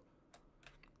enough.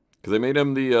 Because they made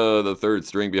him the third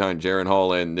string behind Jaren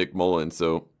Hall and Nick Mullins.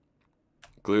 So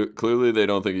clearly they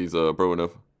don't think he's pro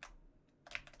enough.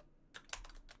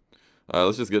 Alright,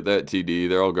 let's just get that TD.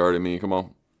 They're all guarding me. Come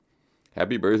on.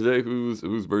 Happy birthday?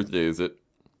 Whose birthday is it?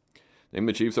 Name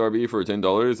the Chiefs RB for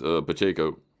 $10.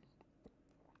 Pacheco.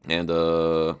 And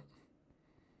who's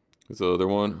the other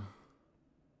one?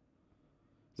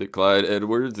 Is it Clyde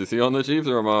Edwards? Is he on the Chiefs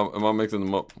or am I mixing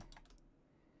them up?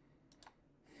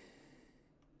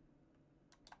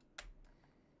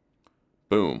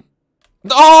 Boom.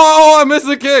 Oh, I missed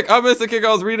the kick. I missed the kick.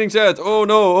 I was reading chats. Oh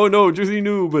no. Oh no. Juicy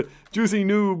noob. Juicy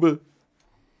noob.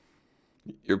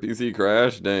 Your PC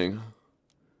crashed? Dang.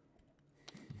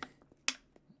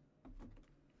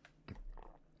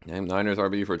 Name Niners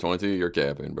RB for 20. You're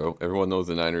capping, bro. Everyone knows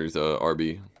the Niners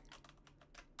RB.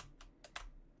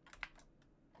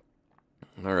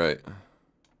 All right.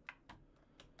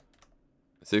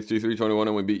 63-21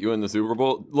 and we beat you in the Super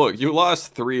Bowl. Look, you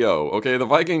lost 3-0. Okay, the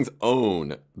Vikings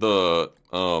own the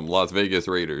Las Vegas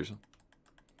Raiders.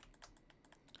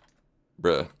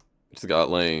 Bruh. Just got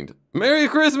laned. Merry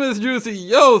Christmas, Juicy!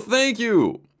 Yo, thank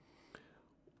you!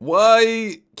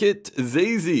 Why Kit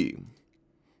Zazy?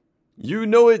 You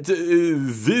know it,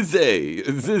 Zizay.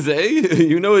 Zizay?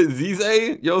 You know it,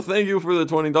 Zizay? Yo, thank you for the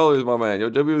 $20, my man. Yo,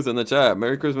 W's in the chat.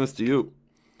 Merry Christmas to you.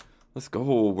 Let's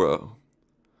go, bro.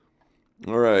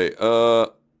 Alright, boom!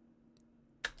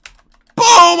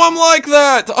 I'm like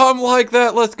that! I'm like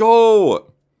that! Let's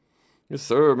go! Yes,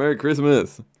 sir. Merry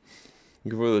Christmas.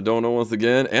 Looking for the donut once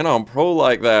again. And I'm pro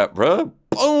like that, bruh.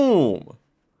 Boom!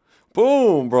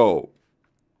 Boom, bro.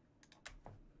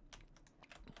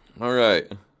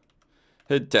 Alright.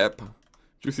 Head tap.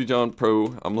 Juicy John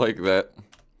Pro. I'm like that.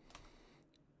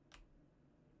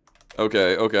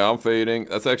 Okay, I'm fading.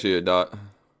 That's actually a dot.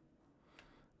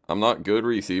 I'm not good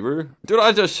receiver. Dude,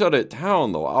 I just shut it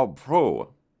down, though. I'm pro.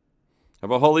 Have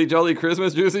a holly jolly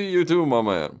Christmas, Juicy? You too, my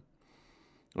man.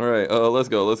 Alright, let's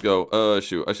go.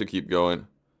 Shoot, I should keep going.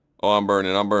 Oh, I'm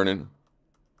burning.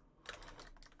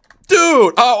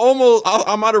 Dude,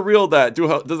 I might have reeled that.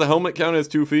 Does the helmet count as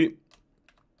 2 feet?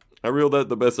 I reeled that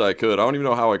the best I could. I don't even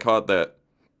know how I caught that.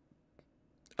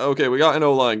 Okay, we got an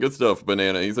O-line. Good stuff,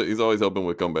 Banana. He's always helping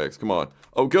with comebacks. Come on.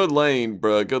 Oh, good lane,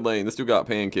 bruh. Good lane. This dude got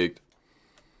pancaked.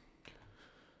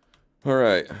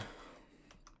 Alright.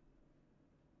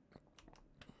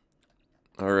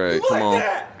 Alright, come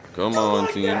on. Come on,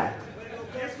 team.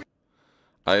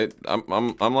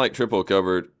 I'm like triple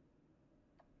covered.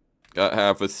 Got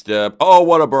half a step. Oh,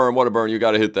 what a burn. What a burn. You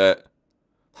gotta hit that.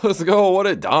 Let's go. What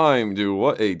a dime, dude.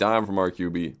 What a dime from our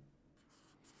QB.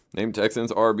 Name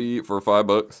Texans RB for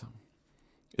 $5.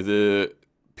 Is it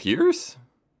Pierce?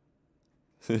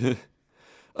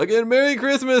 Again, Merry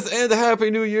Christmas and Happy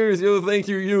New Year's. Yo, thank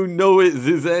you. You know it,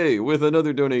 Zizay, with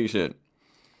another donation.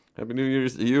 Happy New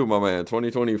Year's to you, my man.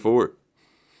 2024.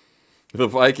 The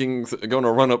Vikings are going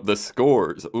to run up the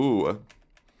scores. Ooh.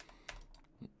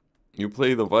 You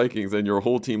play the Vikings and your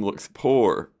whole team looks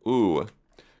poor. Ooh.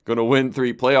 Gonna win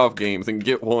 3 playoff games and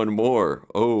get 1 more.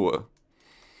 Oh.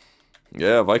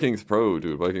 Yeah, Vikings Pro,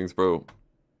 dude. Vikings Pro.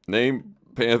 Name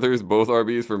Panthers both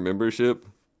RBs for membership.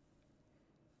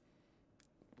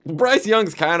 Bryce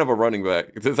Young's kind of a running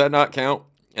back. Does that not count?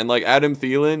 And like Adam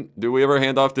Thielen, do we ever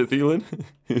hand off to Thielen?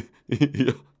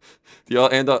 Do y'all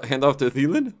hand off to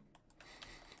Thielen?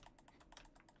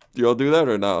 Do y'all do that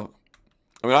or no?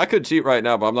 I mean, I could cheat right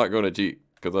now, but I'm not going to cheat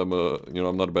because I'm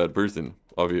I'm not a bad person,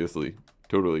 obviously.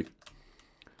 Totally.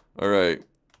 All right.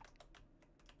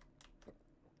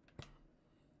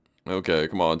 Okay,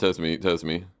 come on, test me.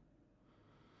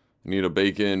 Need a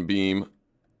bacon beam.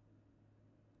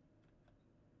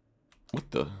 What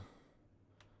the?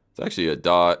 It's actually a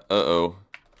dot. Uh-oh.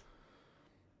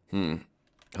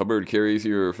 Hubbard carries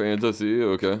your fantasy.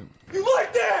 Okay. You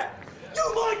like that?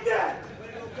 You like that?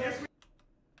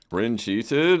 Rin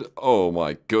cheated? Oh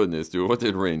my goodness, dude. What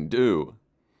did Rin do?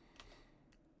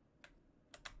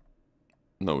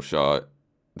 No shot.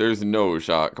 There's no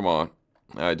shot. Come on.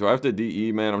 Alright, do I have to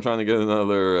DE, man? I'm trying to get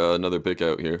another pick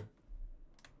out here.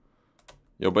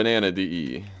 Yo, banana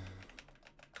DE.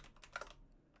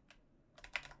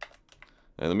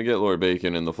 Hey, let me get Lord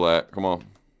Bacon in the flat. Come on.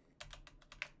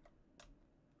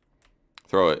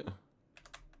 Throw it.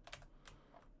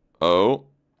 Oh.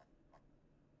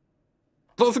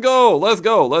 Let's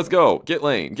go. Get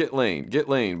lane,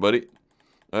 buddy.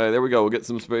 Alright, there we go. We'll get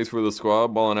some space for the squad.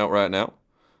 Balling out right now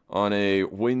on a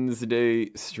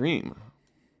Wednesday stream.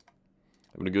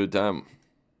 Having a good time.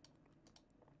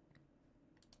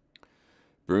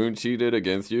 Brune cheated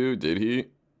against you, did he?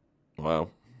 Wow.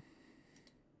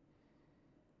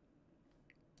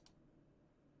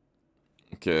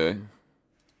 Okay.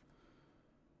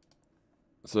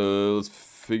 So let's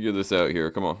figure this out here.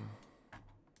 Come on.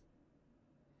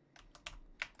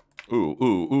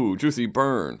 Ooh, juicy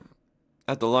burn.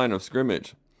 At the line of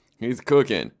scrimmage. He's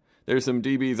cooking. There's some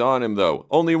DBs on him, though.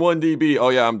 Only one DB. Oh,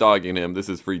 yeah, I'm dogging him. This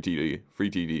is free TD. Free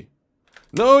TD.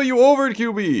 No, you overed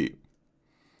QB.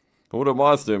 I would have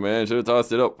lost him, man. Should have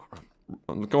tossed it up.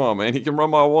 Come on, man. He can run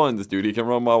my ones, dude. He can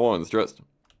run my ones. Trust.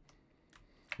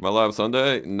 Am I live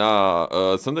Sunday?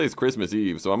 Nah. Sunday's Christmas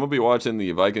Eve, so I'm going to be watching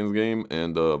the Vikings game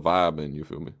and vibing. You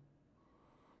feel me?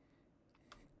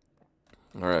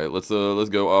 All right, let's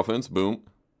go offense. Boom.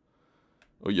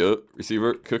 Oh yeah,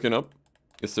 receiver cooking up.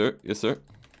 Yes sir. Yes sir.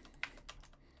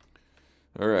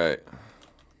 All right.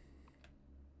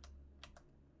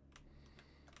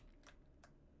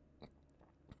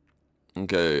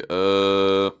 Okay.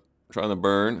 Trying to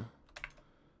burn.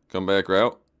 Come back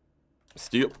route.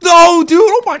 Steal. No, dude.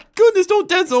 Oh my goodness! Don't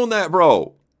dead zone that,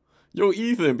 bro. Yo,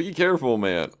 Ethan, be careful,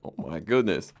 man. Oh my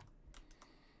goodness.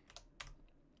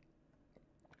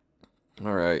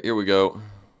 All right, here we go.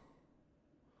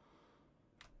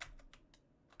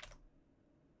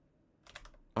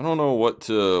 I don't know what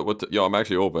to, yo, I'm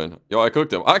actually open. Yo, I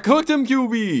cooked him. I cooked him,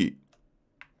 QB.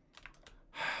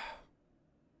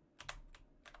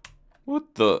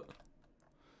 What the?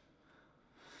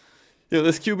 Yo,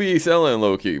 this QB selling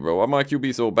low-key, bro. Why my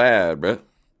QB so bad, bro?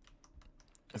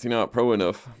 Is he not pro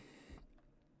enough?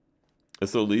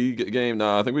 It's a league game?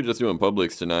 Nah, I think we're just doing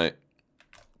Publix tonight.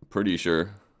 Pretty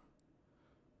sure.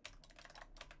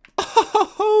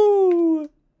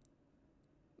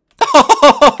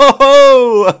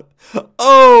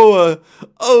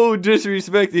 Oh,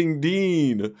 disrespecting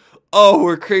Dean. Oh,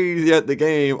 we're crazy at the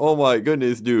game. Oh my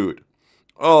goodness, dude.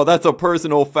 Oh, that's a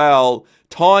personal foul.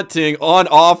 Taunting on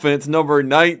offense, number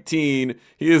 19.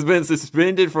 He has been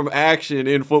suspended from action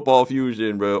in Football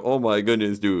Fusion, bro. Oh my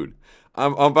goodness, dude.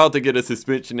 I'm about to get a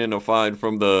suspension and a fine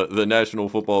from the National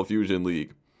Football Fusion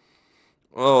League.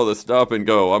 Oh, the stop and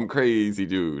go. I'm crazy,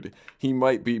 dude. He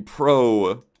might be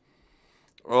pro.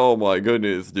 Oh my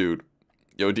goodness, dude.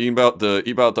 Yo, Dean about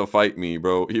to fight me,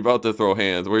 bro. He about to throw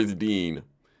hands. Where's Dean?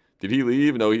 Did he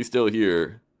leave? No, he's still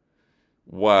here.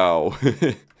 Wow.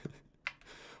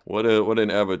 What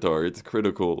an avatar. It's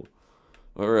critical.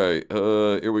 All right.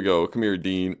 Here we go. Come here,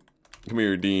 Dean. Come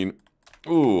here, Dean.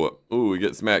 Ooh, we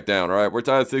get smacked down. All right, we're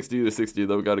tied 60-60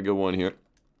 though. We got a good one here.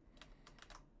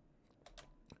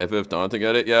 FF taunting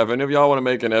at it. Yeah, if any of y'all want to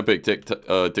make an epic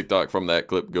TikTok from that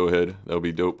clip, go ahead. That would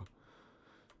be dope.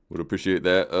 Would appreciate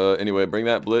that. Anyway, bring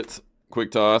that blitz.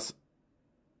 Quick toss.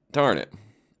 Darn it.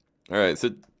 All right, so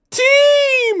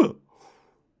team.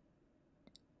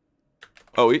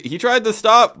 Oh, he tried to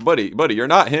stop. Buddy, you're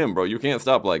not him, bro. You can't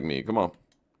stop like me. Come on.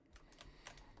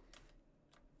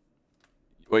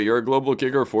 Wait, you're a global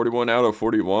kicker, 41 out of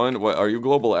 41? What, are you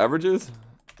global averages?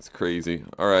 It's crazy.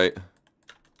 All right.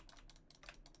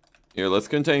 Here, let's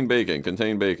contain bacon.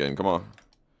 Contain bacon. Come on.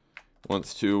 He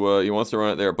wants to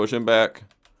run it there. Push him back.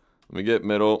 Let me get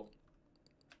middle.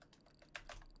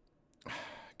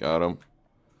 Got him.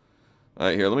 All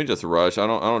right, here. Let me just rush. I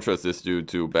don't trust this dude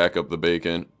to back up the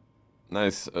bacon.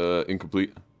 Nice.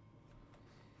 Incomplete.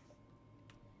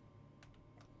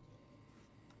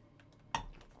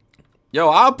 Yo,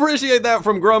 I appreciate that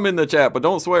from Grum in the chat, but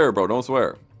don't swear, bro. Don't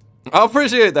swear. I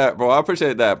appreciate that, bro. I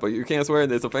appreciate that, but you can't swear.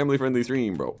 It's a family-friendly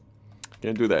stream, bro.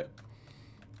 Can't do that.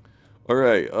 All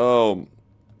right.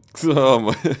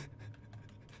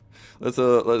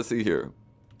 Let's see here.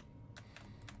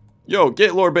 Yo,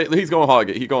 get Lord Bailey. He's gonna hog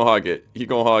it. He's gonna hog it. He's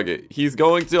gonna hog it. He's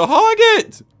going to hog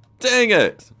it. Dang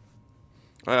it.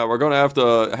 All right, we're gonna have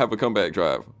to have a comeback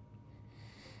drive.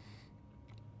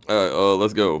 All right.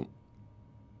 Let's go.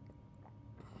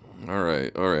 All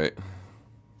right.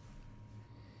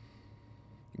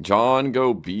 John,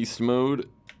 go beast mode.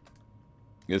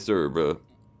 Yes, sir, bro.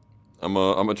 I'm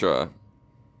gonna try.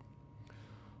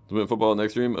 Win football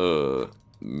next stream?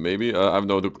 Maybe. I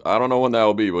don't know when that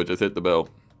will be, but just hit the bell.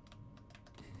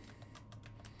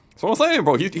 That's what I'm saying,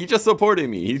 bro. He just supported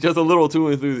me. He's just a little too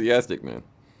enthusiastic, man.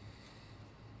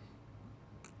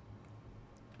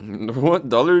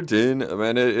 $1.10,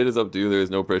 man. It is up to you. There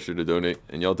is no pressure to donate,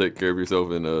 and y'all take care of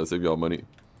yourself and save y'all money.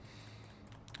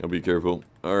 I'll be careful.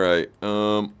 All right.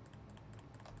 Boom.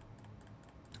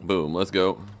 Let's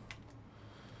go.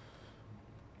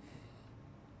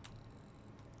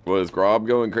 Was Grob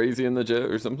going crazy in the jet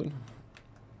or something?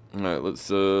 All right. Let's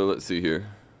see here.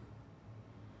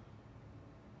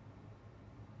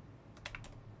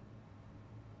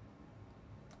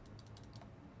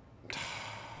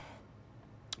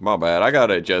 My bad. I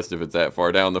gotta adjust if it's that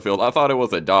far down the field. I thought it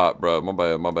was a dot, bro.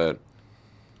 My bad.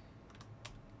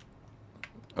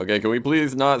 Okay, can we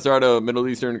please not start a Middle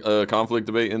Eastern conflict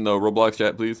debate in the Roblox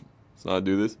chat, please? Let's not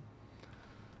do this.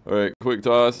 All right, quick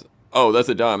toss. Oh, that's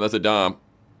a dime. That's a dime.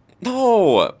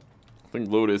 No! I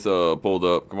think Lotus pulled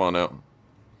up. Come on now.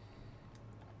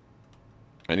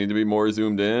 I need to be more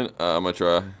zoomed in. I'm gonna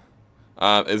try.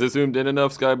 Is it zoomed in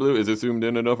enough, Sky Blue? Is it zoomed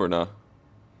in enough or not?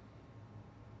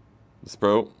 This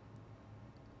pro.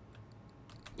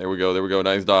 There we go. There we go.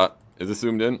 Nice dot. Is it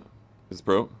zoomed in? Is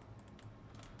pro?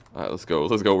 All right, let's go.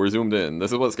 Let's go. We're zoomed in.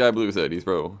 This is what Sky Blue said. He's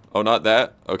pro. Oh, not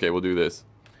that? Okay, we'll do this.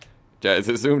 Chat, is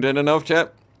it zoomed in enough,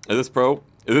 chat? Is this pro?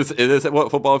 Is this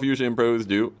what Football Fusion pros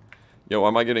do? Yo, why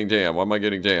am I getting jammed? Why am I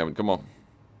getting jammed? Come on.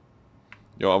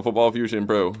 Yo, I'm Football Fusion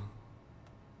pro.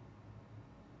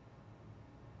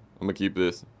 I'm gonna keep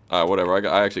this. Alright, whatever.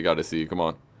 I actually got to see. Come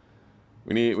on.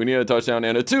 We need a touchdown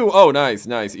and a 2. Oh, nice,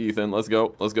 nice, Ethan. Let's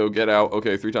go. Let's go. Get out.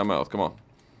 Okay, 3 timeouts. Come on.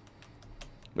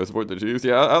 Go support the Chiefs.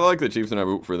 Yeah, I like the Chiefs and I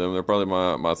root for them. They're probably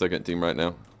my second team right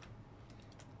now.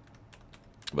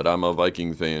 But I'm a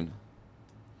Vikings fan.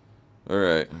 All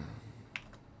right.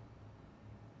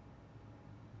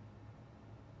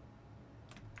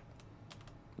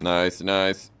 Nice,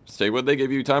 nice. Stay what they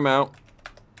give you. Timeout.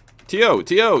 T.O.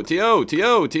 T.O. T.O.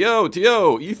 T.O. T.O.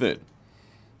 T.O. Ethan.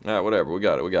 Alright, whatever. We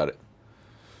got it. We got it.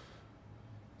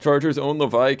 Chargers own the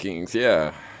Vikings.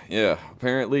 Yeah. Yeah.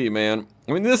 Apparently, man.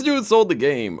 I mean, this dude sold the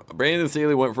game. Brandon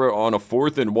Staley went for it on a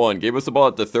 4th and 1. Gave us the ball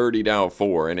at the 30 down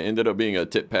 4. And it ended up being a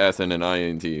tip pass and an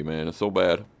INT, man. It's so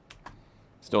bad.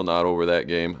 Still not over that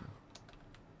game.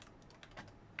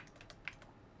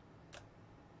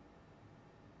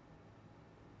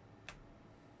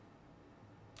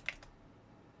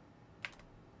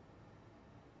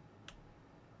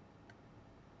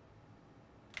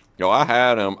 Yo, I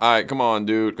had him. Alright, come on,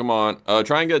 dude. Come on.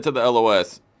 Try and get to the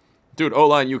LOS. Dude,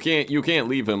 O-line, you can't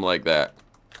leave him like that.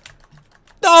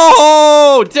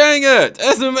 No! Dang it!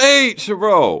 SMH,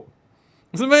 bro.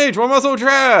 SMH, why am I so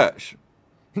trash?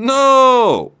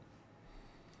 No!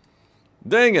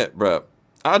 Dang it, bro.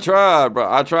 I tried,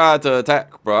 bro. I tried to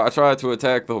attack, bro. I tried to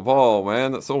attack the ball,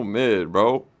 man. That's so mid,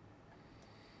 bro.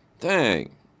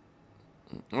 Dang.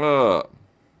 Tough.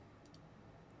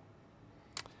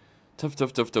 Tough,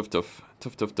 tough, tough, tough.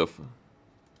 Tough, tough, tough.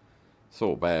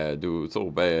 So bad, dude. So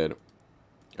bad.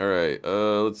 Alright,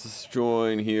 let's just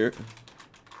join here.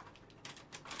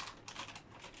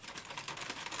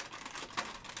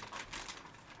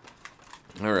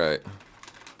 Alright.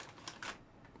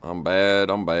 I'm bad,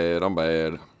 I'm bad, I'm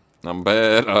bad. I'm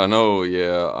bad, I know,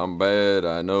 yeah. I'm bad,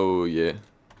 I know, yeah.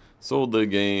 Sold the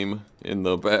game in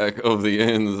the back of the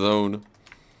end zone.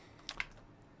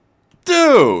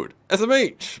 Dude!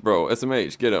 SMH, bro.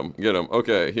 SMH. Get him. Get him.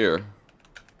 Okay, here.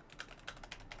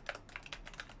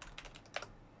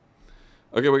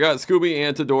 Okay, we got Scooby,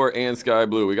 Antidor, and Sky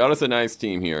Blue. We got us a nice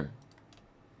team here.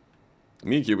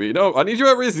 Me, QB. No, I need you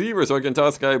at receiver so I can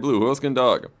toss Sky Blue. Who else can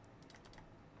dog?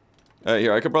 Alright,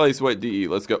 here. I could probably sweat DE.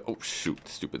 Let's go. Oh, shoot.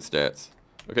 Stupid stats.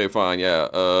 Okay, fine.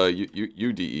 Yeah.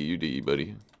 You DE,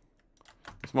 buddy.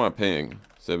 What's my ping?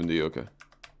 70. Okay.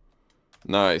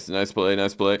 Nice. Nice play.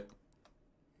 Nice play.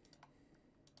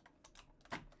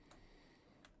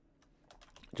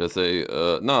 Just say,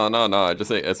 no. Just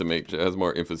say SMH. It has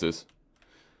more emphasis.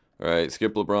 Alright,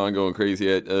 Skip LeBron going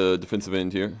crazy at defensive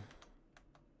end here.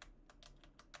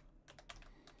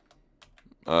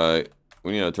 Alright,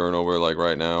 we need a turnover like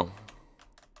right now.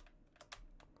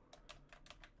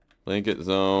 Blanket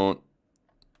zone.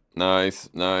 Nice,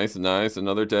 nice, nice.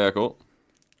 Another tackle.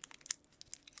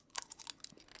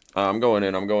 I'm going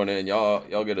in.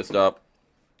 Y'all get a stop.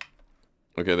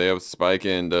 Okay, they have spike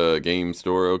and game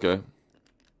store. Okay.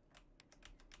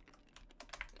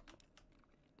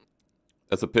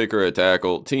 That's a pick or a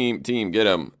tackle. Team, get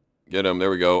him. Get him. There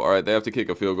we go. All right, they have to kick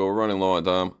a field goal. We're running low on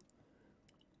time.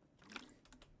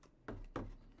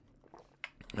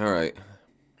 All right.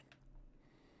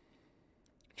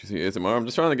 Did you see ASMR? I'm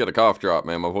just trying to get a cough drop,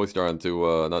 man. My voice starting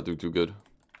to not do too good.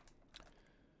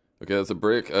 Okay, that's a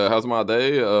brick. How's my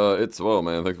day? It's well,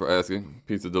 man. Thanks for asking.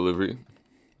 Pizza delivery.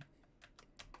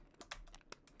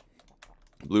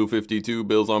 Blue 52.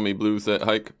 Bills on me. Blue set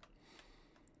hike.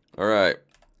 All right.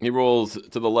 He rolls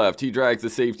to the left. He drags the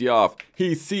safety off.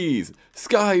 He sees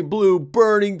Sky Blue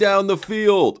burning down the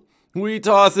field. We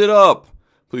toss it up.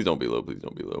 Please don't be low. Please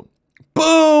don't be low.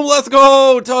 Boom! Let's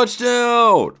go!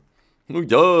 Touchdown!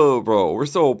 Duh, bro. We're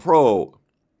so pro.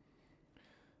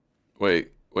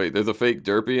 Wait. There's a fake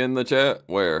Derpy in the chat?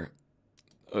 Where?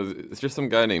 It's just some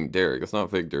guy named Derek. It's not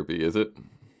fake Derpy, is it?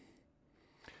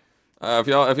 If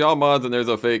y'all mods and there's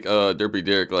a fake Derpy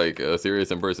Derek, like a serious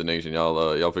impersonation,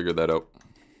 y'all figure that out.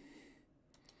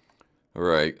 All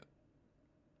right.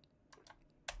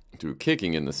 Dude,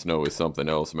 kicking in the snow is something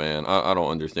else, man. I don't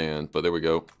understand, but there we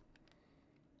go.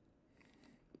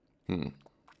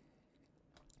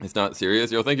 It's not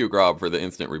serious. Yo, thank you, Grob, for the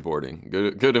instant reporting.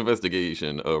 Good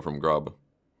investigation from Grob.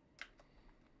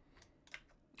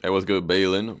 That was good,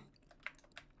 Balin.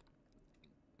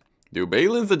 Dude,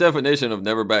 Balin's the definition of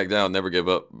never back down, never give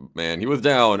up, man. He was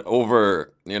down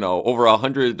over, you know, over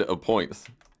 100 points.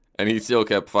 And he still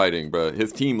kept fighting, bro.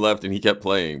 His team left and he kept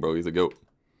playing, bro. He's a goat.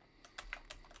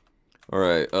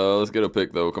 Alright, let's get a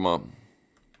pick, though. Come on.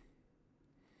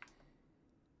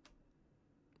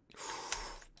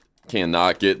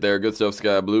 Cannot get there. Good stuff,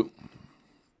 Sky Blue.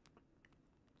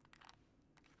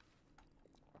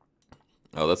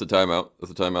 Oh, that's a timeout.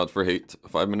 That's a timeout for hate. A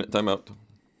 5-minute timeout.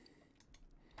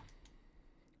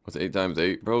 What's 8 times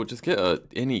 8? Bro, just get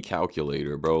any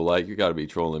calculator, bro. Like, you gotta be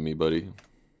trolling me, buddy.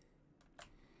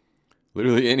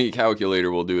 Literally any calculator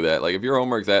will do that. Like, if your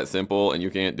homework's that simple and you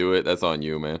can't do it, that's on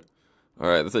you, man.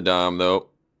 Alright, that's a dime, though.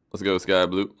 Let's go, Sky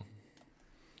Blue.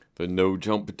 The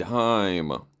no-jump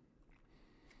dime.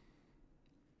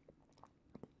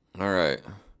 Alright.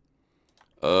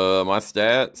 My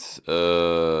stats.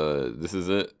 This is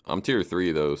it. I'm tier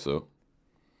 3, though, so.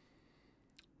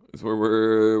 That's where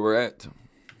we're at.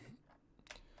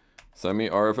 Send me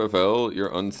RFFL.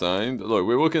 You're unsigned. Look,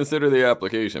 we will consider the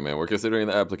application, man. We're considering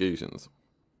the applications.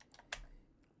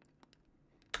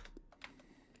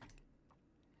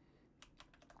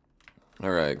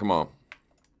 Alright, come on.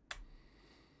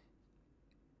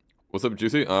 What's up,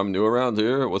 Juicy? I'm new around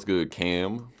here. What's good,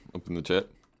 Cam? Up in the chat.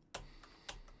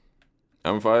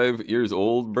 I'm 5 years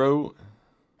old, bro.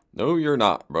 No, you're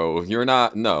not, bro. You're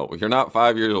not. No, you're not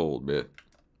 5 years old, bitch.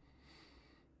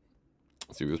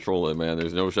 See, he was trolling, man.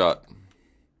 There's no shot.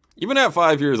 Even at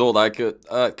 5 years old, I could.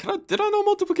 Did I know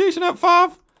multiplication at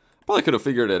 5? Probably could have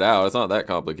figured it out. It's not that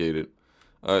complicated.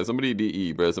 All right, somebody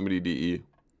DE, bro. Somebody DE.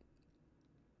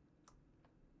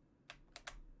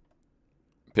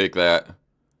 Pick that.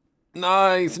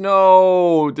 Nice.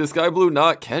 No. Did Sky Blue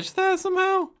not catch that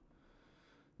somehow?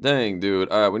 Dang, dude.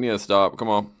 All right, we need to stop. Come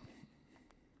on.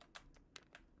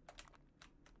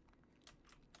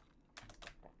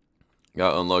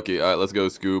 Got unlucky. All right, let's go,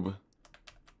 Scoob.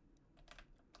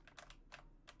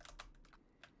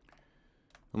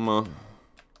 Come on.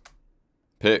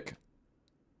 Pick.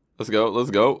 Let's go.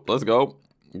 Let's go. Let's go.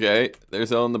 Okay, they're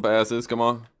selling the passes. Come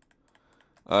on.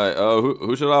 All right.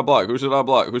 Who should I block? Who should I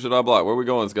block? Who should I block? Where we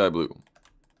going, Sky Blue?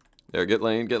 There, get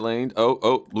laned, get laned.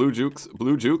 Oh, blue jukes,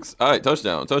 blue jukes. All right,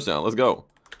 touchdown, touchdown. Let's go.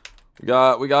 We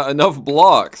got enough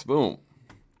blocks. Boom.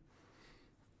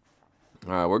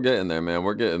 All right, we're getting there, man.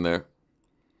 We're getting there.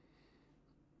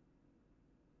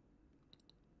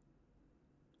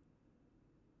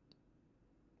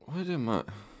 What am I? All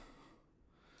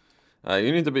right,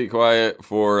 you need to be quiet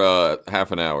for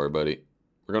half an hour, buddy.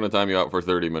 We're gonna time you out for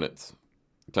 30 minutes.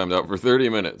 Timed out for 30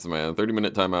 minutes, man.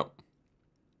 30-minute timeout.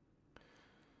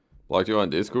 Blocked you on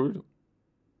Discord?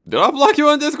 Did I block you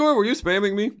on Discord? Were you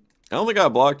spamming me? I don't think I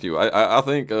blocked you. I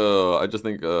think, I just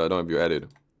think I don't have you added.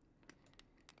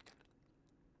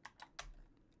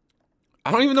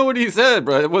 I don't even know what he said,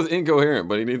 bro. It was incoherent,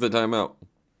 but he needs a timeout.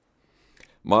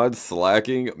 Mod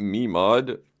slacking. Me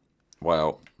mod.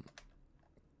 Wow.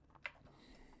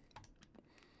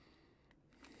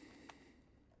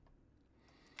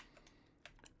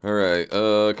 Alright,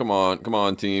 come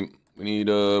on, team. We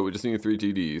just need 3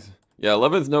 TDs. Yeah,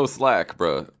 11's no slack,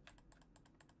 bruh.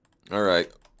 Alright.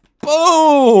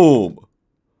 Boom!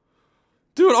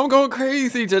 Dude, I'm going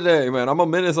crazy today, man. I'm a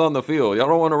menace on the field. Y'all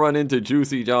don't want to run into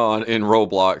Juicy John in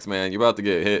Roblox, man. You about to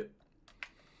get hit.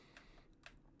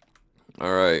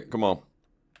 Alright, come on.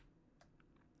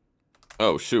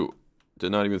 Oh, shoot.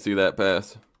 Did not even see that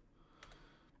pass.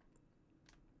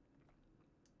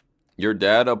 Your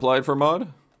dad applied for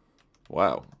mod?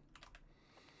 Wow.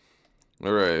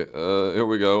 Alright, here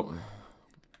we go.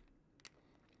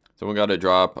 Someone got a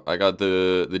drop. I got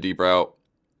the deep route.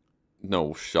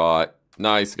 No shot.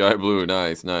 Nice, Sky Blue.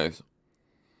 Nice, nice.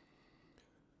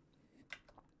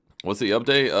 What's the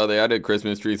update? They added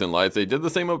Christmas trees and lights. They did the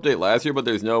same update last year, but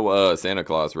there's no Santa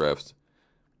Claus refs.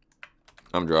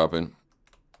 I'm dropping.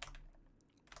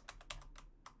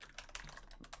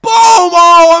 Boom!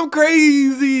 Oh, I'm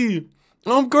crazy!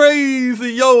 I'm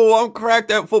crazy! Yo, I'm cracked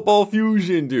at Football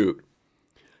Fusion, dude.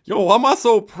 Yo, why am I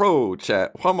so pro,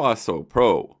 chat? Why am I so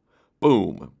pro?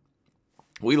 Boom.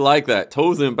 We like that.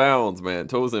 Toes in bounds, man.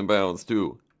 Toes in bounds,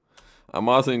 too. I'm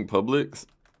mossing Publix.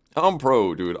 I'm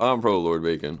pro, dude. I'm pro, Lord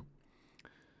Bacon.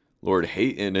 Lord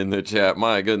Hating in the chat.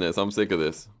 My goodness, I'm sick of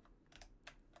this.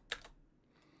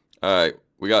 Alright,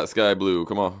 we got Sky Blue.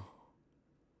 Come on.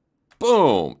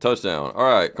 Boom! Touchdown.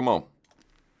 Alright, come on.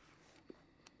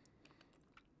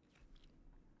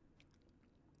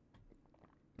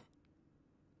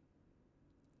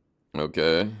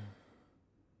 Okay.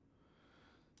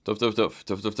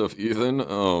 Tough, Ethan.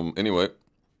 Anyway.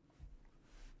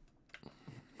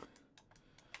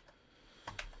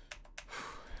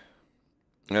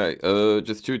 Alright,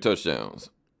 just 2 touchdowns.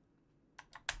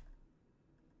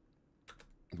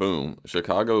 Boom.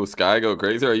 Chicago Sky go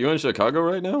crazy. Are you in Chicago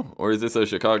right now? Or is this a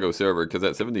Chicago server? Because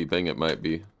at 70 ping it might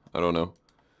be. I don't know.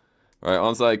 Alright,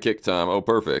 onside kick time. Oh,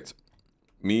 perfect.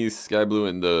 Me, Sky Blue,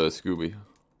 and Scooby.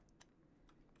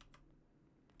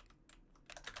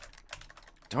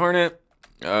 Darn it.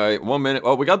 Alright, 1 minute.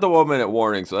 Oh, we got the 1 minute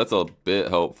warning, so that's a bit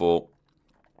helpful.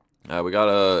 We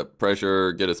gotta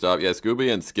pressure, get a stop. Yeah,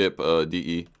 Scooby and Skip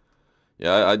DE.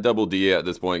 Yeah, I double DE at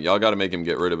this point. Y'all gotta make him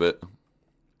get rid of it.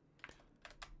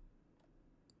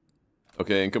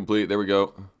 Okay, incomplete. There we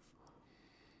go.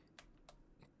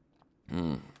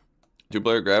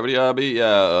 2-player gravity obby?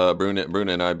 Yeah,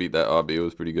 Bruna and I beat that obby. It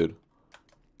was pretty good.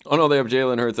 Oh no, they have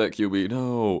Jalen Hurts at QB.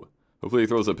 No. Hopefully he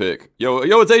throws a pick. Yo,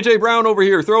 it's AJ Brown over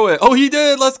here. Throw it. Oh, he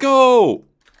did. Let's go.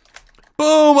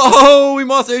 Boom. Oh, we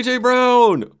lost AJ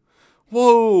Brown.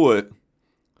 Whoa.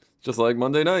 Just like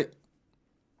Monday night.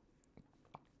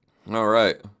 All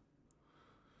right.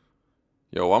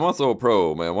 Yo, why am I so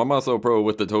pro, man? Why am I so pro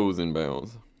with the toes in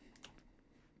bounds?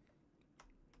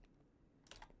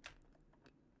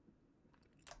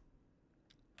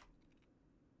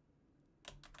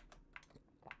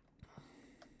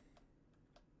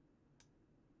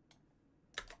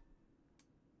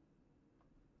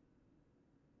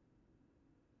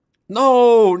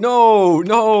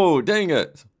 No, dang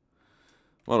it.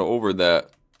 I want to over that.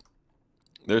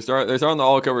 They're starting the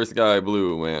all cover Sky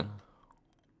Blue, man.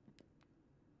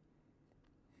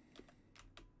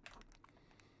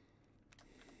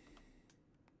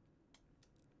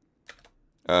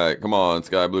 Alright, come on,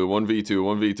 Sky Blue. 1v2,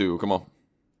 1v2, come on.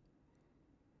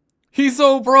 He's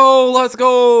so pro! Let's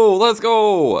go! Let's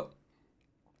go!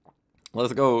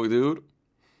 Let's go, dude.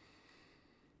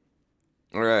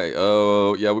 Alright,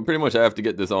 yeah, we pretty much have to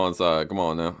get this onside. Come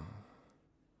on now.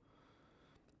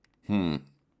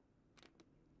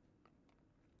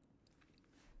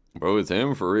 Bro, it's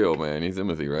him for real, man. He's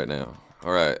Timothy right now.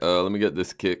 Alright, let me get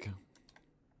this kick.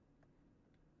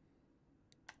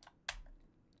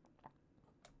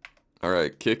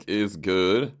 Alright, kick is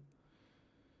good.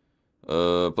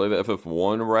 Play the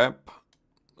FF1 rap.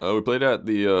 We played at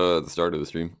the start of the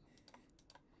stream.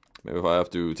 Maybe if I have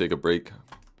to take a break.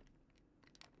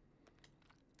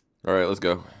 Alright, let's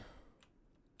go.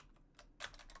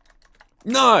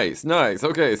 Nice, nice.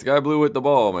 Okay, Sky Blue with the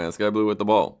ball, man. Sky Blue with the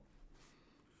ball.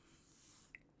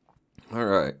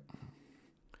 Alright.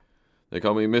 They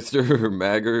call me Mr.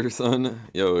 Magger, son.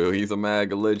 Yo, he's a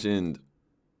mag legend.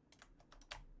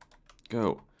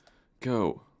 Go.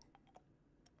 Go.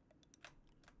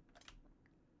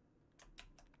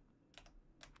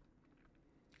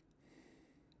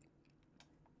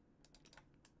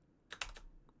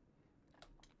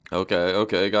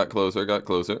 Okay, got closer, got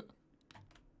closer.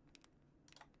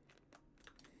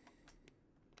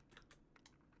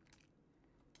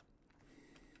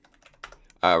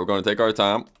 Alright, we're gonna take our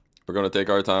time. We're gonna take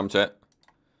our time, chat.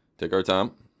 Take our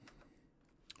time.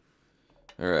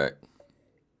 Alright.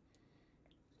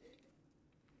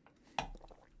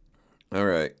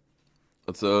 Alright.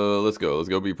 Let's go. Let's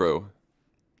go be pro.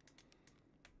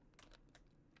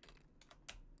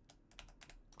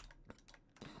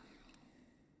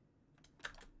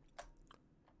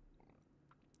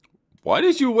 Why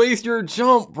did you waste your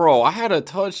jump, bro? I had a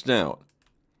touchdown.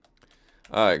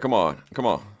 Alright, come on. Come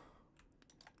on.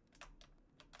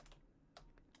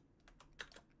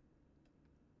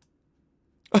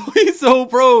 Oh, he's so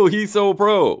pro. He's so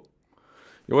pro.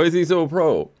 Why is he so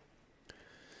pro?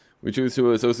 We choose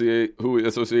to associate who we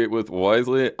associate with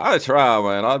wisely. I try,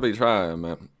 man. I'll be trying,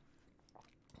 man.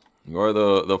 You are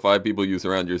the 5 people you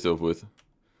surround yourself with.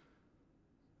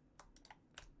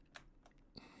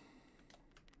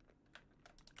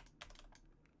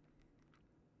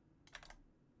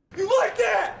 You like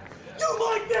that? You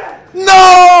like that?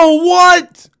 No!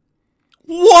 What?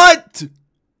 What?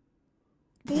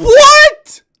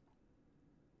 What?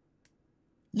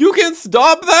 You can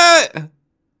stop that?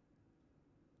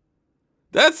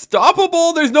 That's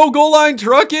stoppable? There's no goal line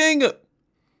trucking?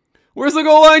 Where's the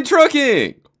goal line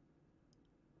trucking?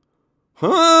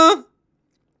 Huh?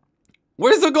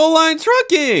 Where's the goal line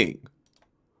trucking?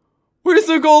 Where's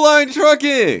the goal line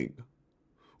trucking?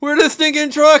 Where's the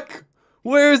stinking truck?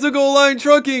 Where's the goal line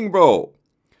trucking, bro?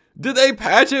 Did they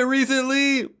patch it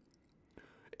recently?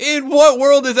 In what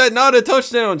world is that not a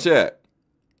touchdown, chat?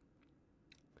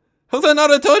 How's that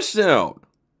not a touchdown?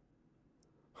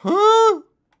 Huh?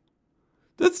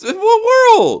 That's in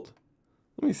what world?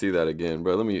 Let me see that again,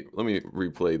 bro. Let me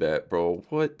replay that, bro.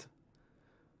 What?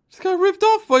 Just got ripped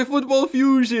off by Football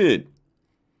Fusion.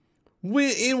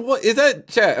 In what is that,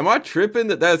 chat? Am I tripping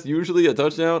that that's usually a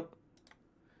touchdown?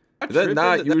 Is that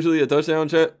not usually a touchdown,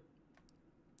 chat?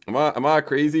 Am I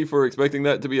crazy for expecting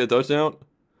that to be a touchdown?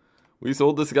 We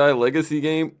sold this guy a legacy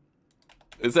game.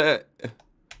 Is that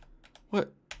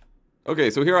what?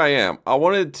 Okay, so here I am. I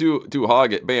wanted to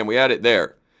hog it. Bam, we had it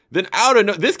there. Then out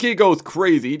of this kid goes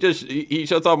crazy. He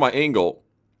shuts off my angle.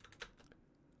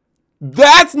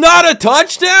 That's not a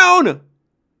touchdown.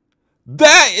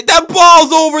 That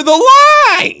ball's over the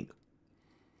line.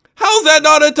 How's that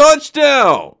not a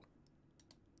touchdown?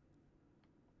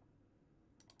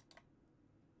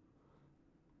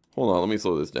 Hold on, let me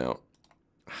slow this down.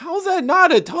 How's that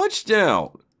not a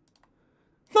touchdown?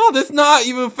 No, that's not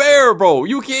even fair, bro.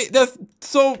 You can't, that's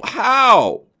so,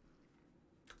 how?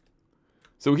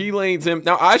 So he lanes him.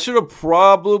 Now, I should have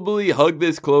probably hugged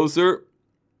this closer.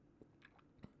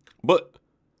 But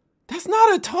that's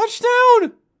not a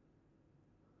touchdown.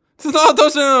 This is not a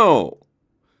touchdown.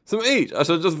 Some H. I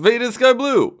should have just faded Sky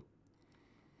Blue.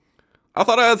 I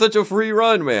thought I had such a free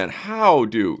run, man. How,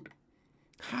 dude?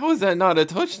 How is that not a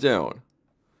touchdown?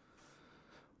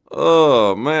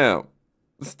 Oh, man.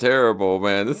 This is terrible,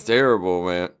 man. This is terrible,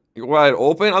 man. You're wide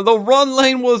open. The run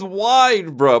lane was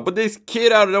wide, bro. But this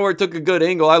kid out of nowhere took a good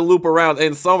angle. I loop around,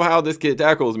 and somehow this kid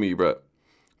tackles me, bro.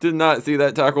 Did not see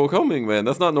that tackle coming, man.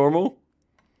 That's not normal.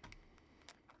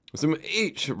 Some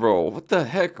H, bro. What the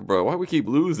heck, bro? Why we keep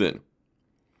losing?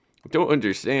 I don't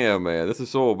understand, man. This is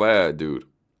so bad, dude.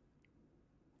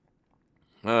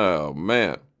 Oh,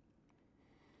 man.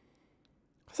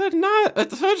 Is that not a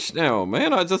touchdown,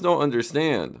 man? I just don't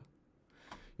understand.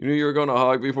 You knew you were going to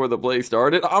hog before the play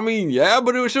started? I mean, yeah,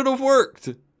 but it should have worked.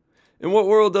 In what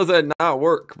world does that not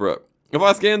work, bro? If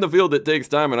I scan the field, it takes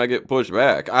time and I get pushed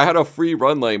back. I had a free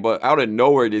run lane, but out of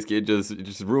nowhere, this kid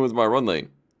just ruins my run lane.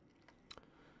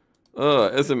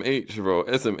 SMH, bro.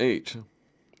 SMH.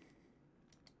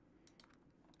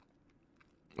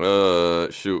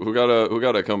 Shoot. Who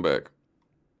got a comeback?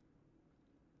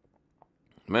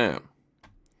 Man.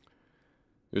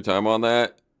 Your time on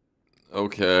that?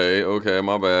 Okay,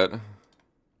 my bad.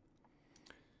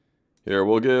 Here,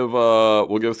 we'll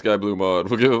give Sky Blue mod.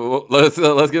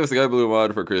 Let's give Sky Blue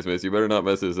mod for Christmas. You better not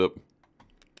mess this up.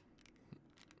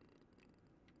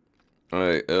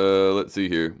 Alright, let's see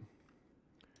here.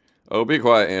 Oh, be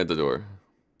quiet, Antidor.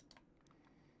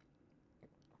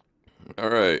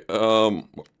 Alright,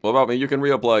 what about me? You can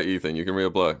reapply, Ethan. You can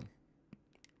reapply.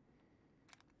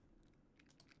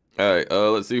 Alright,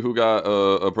 let's see who got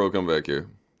a pro comeback here.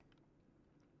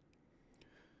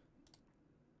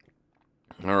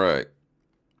 Alright.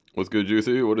 What's good,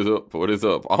 Juicy? What is up? What is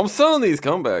up? I'm selling these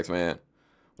comebacks, man.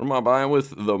 What am I buying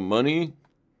with the money?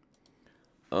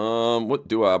 What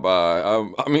do I buy?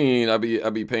 I mean, I'd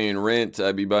be paying rent.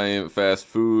 I'd be buying fast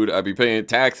food. I'd be paying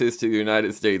taxes to the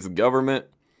United States government.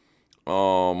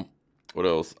 What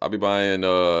else? I'll be buying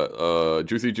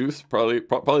juicy juice,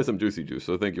 probably some juicy juice.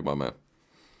 So thank you, my man.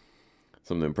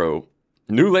 Something pro.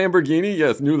 New Lamborghini,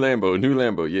 yes. New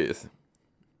Lambo, yes.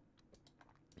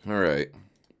 All right.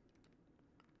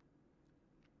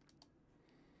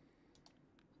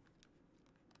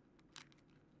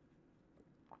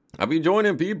 I be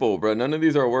joining people, bro. None of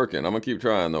these are working. I'm gonna keep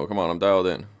trying though. Come on, I'm dialed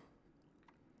in.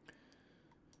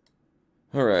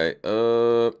 All right.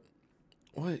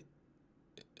 What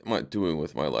am I doing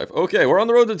with my life? Okay, we're on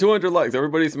the road to 200 likes.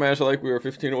 Everybody smash a like. We are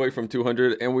 15 away from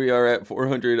 200, and we are at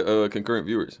 400 concurrent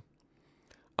viewers.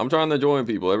 I'm trying to join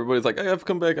people. Everybody's like, I have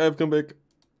come back. I have come back.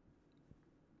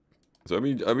 So I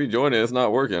be joining. It's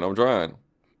not working. I'm trying.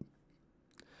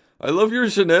 I love your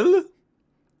Chanel.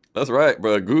 That's right,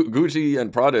 bro. Gucci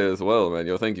and Prada as well, man.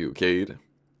 Yo, thank you, Cade.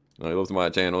 He loves my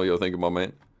channel. Yo, thank you, my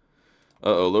man.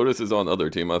 Uh-oh, Lotus is on the other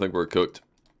team. I think we're cooked.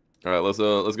 All right, let's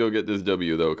go get this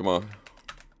W though. Come on.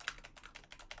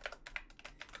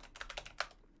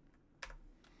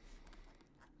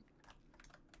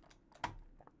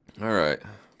 All right.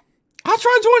 I'll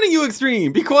try joining you,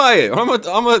 Extreme. Be quiet. I'm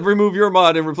gonna remove your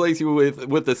mod and replace you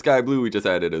with the Sky Blue we just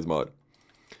added as mod.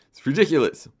 It's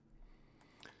ridiculous.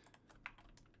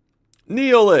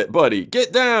 Kneel it, buddy.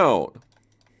 Get down.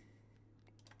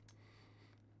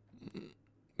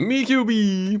 Me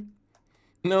QB.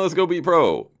 Now let's go be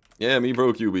pro. Yeah, me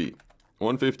pro QB.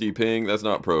 150 ping. That's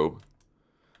not pro.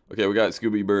 Okay, we got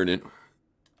Scooby burning.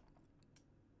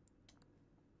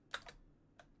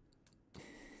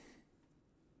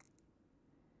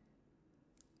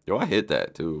 Yo, I hit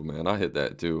that too, man. I hit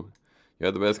that too. You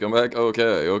had the best comeback?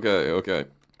 Okay.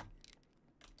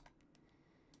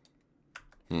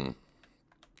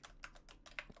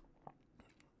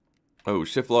 Oh,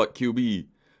 shift lock QB.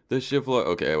 This shift lock.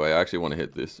 Okay, wait, I actually want to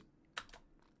hit this.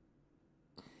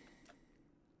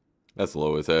 That's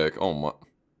low as heck. Oh my.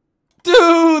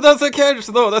 Dude, that's a catch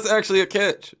though. That's actually a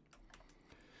catch.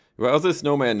 How's this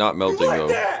snowman not melting though?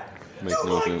 Makes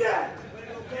no sense.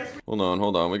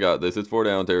 Hold on. We got this. It's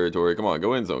 4-down territory. Come on,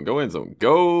 go in zone. Go in zone.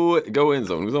 Go in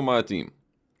zone. Who's on my team?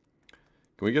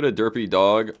 Can we get a derpy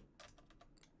dog?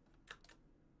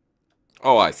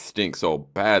 Oh, I stink so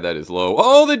bad. That is low.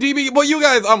 Oh, the DB. But you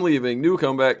guys, I'm leaving. New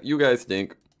comeback. You guys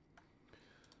stink.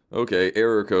 Okay,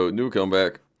 error code. New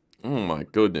comeback. Oh my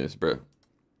goodness, bro.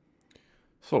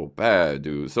 So bad,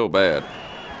 dude. So bad.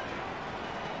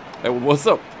 Hey, what's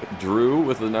up, Drew,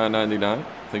 with the $9.99?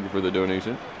 Thank you for the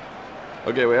donation.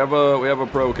 Okay, we have a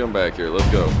pro comeback here.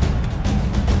 Let's go.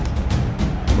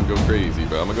 I'm gonna go crazy,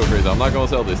 bro. I'm gonna go crazy. I'm not gonna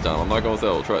sell this time. I'm not gonna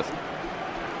sell. Trust.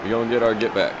 We gonna get our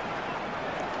get back.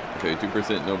 Okay,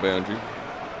 2% no boundary.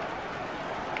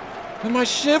 And my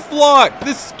shift lock.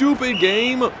 This stupid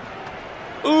game.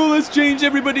 Oh, let's change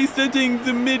everybody's settings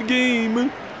in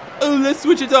mid-game. Oh, let's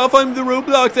switch it off. I'm the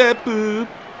Roblox app.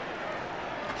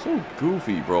 So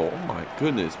goofy, bro. Oh my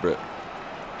goodness, bro.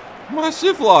 My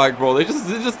shift lock, bro. They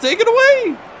just take it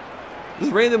away.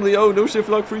 Just randomly. Oh, no shift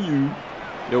lock for you.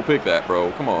 Yo, pick that,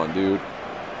 bro. Come on, dude.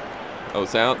 Oh,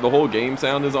 sound. The whole game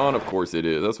sound is on. Of course it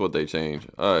is. That's what they change.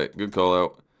 All right, good call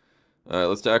out. All right,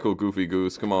 let's tackle Goofy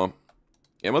Goose. Come on.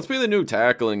 Yeah, it must be the new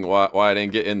tackling. Why I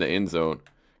didn't get in the end zone?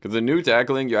 Because the new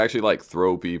tackling, you actually like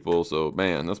throw people. So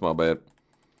man, that's my bad.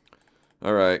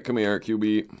 All right, come here,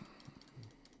 QB.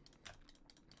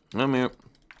 Come here.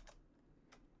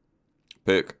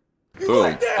 Pick.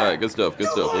 Boom. Alright, good stuff. Good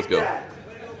stuff. Let's go.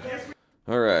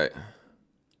 Alright.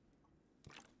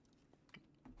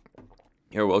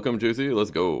 You're welcome, Juicy.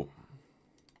 Let's go.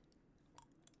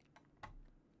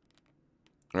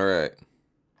 Alright.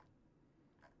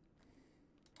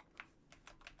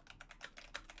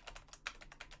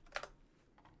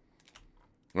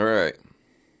 Alright.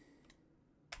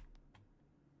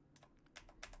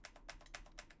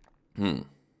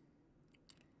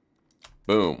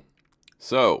 Boom.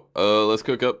 So, let's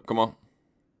cook up. Come on.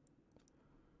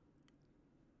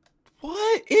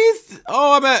 What is?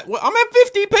 Oh, I'm at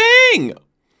 50 ping.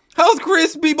 How's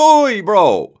Crispy Boy,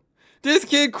 bro? This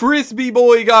kid Crispy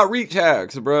Boy got reach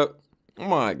hacks, bro. Oh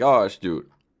my gosh, dude.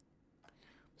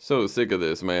 So sick of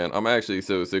this, man. I'm actually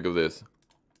so sick of this.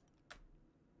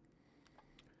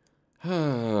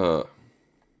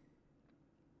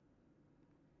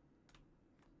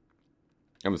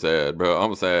 I'm sad, bro.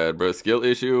 I'm sad, bro. Skill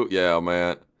issue? Yeah,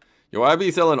 man. Yo, I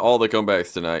be selling all the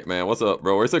comebacks tonight, man. What's up,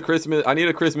 bro? Where's the Christmas? I need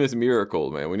a Christmas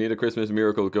miracle, man. We need a Christmas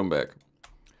miracle comeback.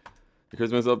 The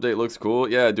Christmas update looks cool.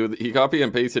 Yeah, dude. He copy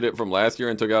and pasted it from last year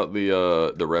and took out the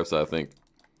refs, I think.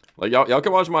 Like, y'all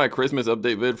can watch my Christmas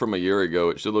update vid from a year ago.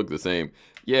 It should look the same.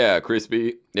 Yeah,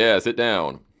 Crispy. Yeah, sit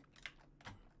down.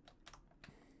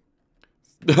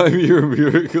 I'm your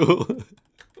miracle.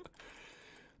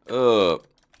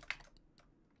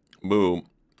 Boom.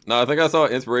 No, I think I saw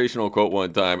an inspirational quote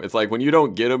one time. It's like, when you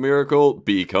don't get a miracle,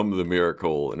 become the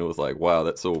miracle. And it was like, wow,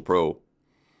 that's so pro.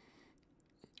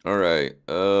 Alright.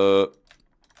 That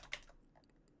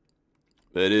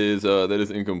is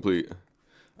incomplete.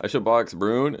 I should box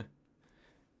Brune.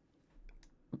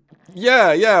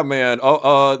 Yeah, man.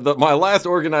 My last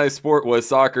organized sport was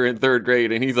soccer in 3rd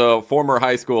grade, and he's a former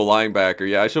high school linebacker.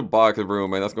 Yeah, I should box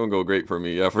Brune, man. That's gonna go great for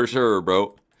me. Yeah, for sure,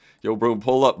 bro. Yo, bro,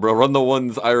 pull up, bro. Run the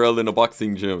ones IRL in a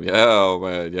boxing gym. Yeah,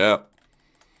 man. Yeah.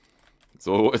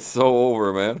 So it's so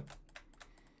over, man.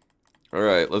 All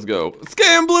right, let's go.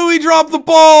 Scam Bluey dropped the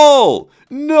ball.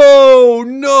 No.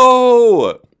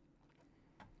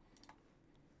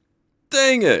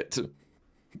 Dang it.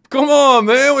 Come on,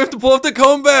 man. We have to pull off the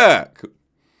comeback.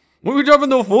 When we dropping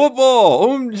the football?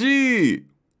 OMG.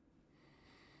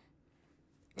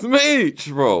 Some H,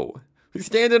 bro. We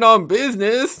standing on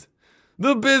business.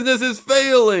 The business is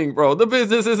failing, bro. The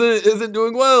business isn't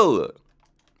doing well.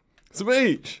 Some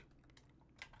H.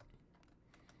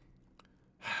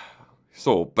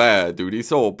 So bad, dude. He's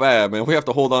so bad, man. We have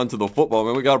to hold on to the football,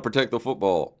 man. We gotta protect the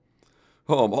football.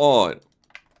 Come on.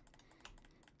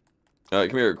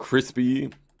 Alright, come here, Crispy.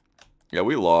 Yeah,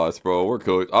 we lost, bro. We're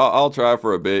cooked. I'll try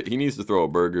for a bit. He needs to throw a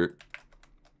burger.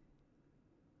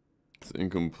 It's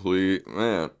incomplete.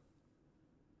 Man.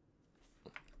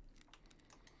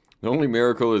 The only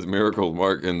miracle is Miracle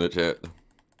Mark in the chat.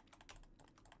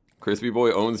 Crispy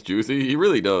Boy owns Juicy. He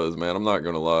really does, man. I'm not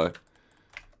gonna lie.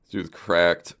 This dude's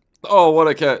cracked. Oh, what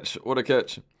a catch. What a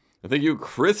catch. And thank you,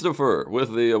 Christopher,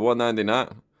 with the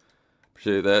 199.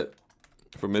 Appreciate that.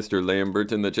 From Mr.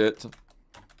 Lambert in the chat.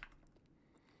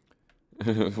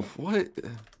 What?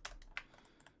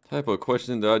 Type of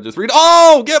question did I just read?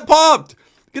 Oh, get popped!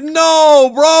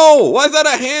 No, bro! Why is that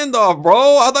a handoff,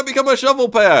 bro? How'd that become a shovel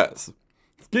pass?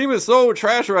 This game is so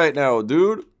trash right now,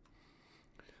 dude.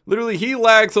 Literally, he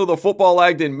lagged so the football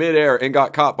lagged in midair and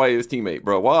got caught by his teammate,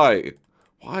 bro. Why?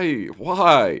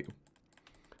 Why?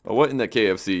 Oh, what in the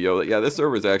KFC, yo? Yeah, this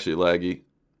server's actually laggy.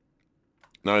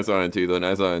 Nice INT, though.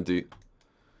 Nice INT.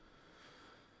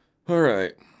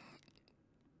 Alright.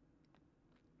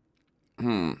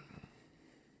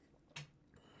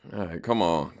 Alright, come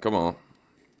on.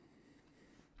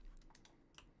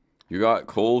 You got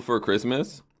coal for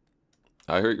Christmas?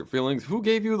 I hurt your feelings. Who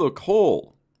gave you the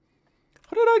coal?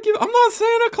 What did I give? I'm not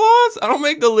Santa Claus. I don't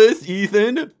make the list,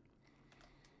 Ethan.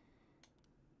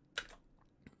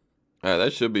 Alright,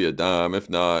 that should be a dime. If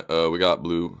not, we got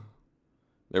blue.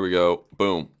 There we go.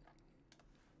 Boom.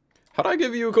 How'd I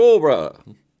give you coal,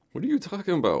 bruh? What are you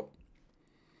talking about?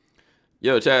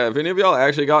 Yo, chat, have any of y'all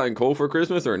actually gotten coal for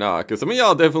Christmas or not? Because some of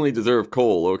y'all definitely deserve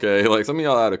coal, okay? Like, some of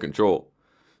y'all out of control.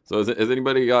 So, has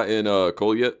anybody gotten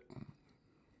coal yet?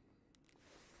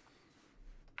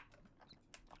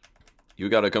 You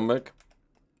got a comeback?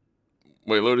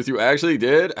 Wait, Lotus, you actually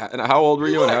did? And how old were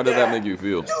you, and how did that make you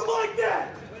feel? You like that?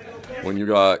 When you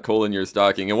got coal in your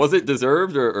stocking. And was it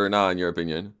deserved or not, in your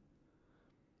opinion?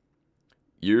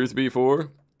 Years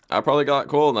before? I probably got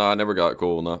coal. Nah, I never got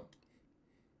coal, nah.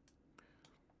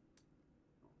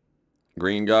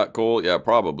 Green got coal? Yeah,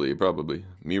 probably.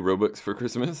 Me Robux for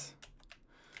Christmas?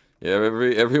 Yeah,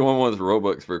 everyone wants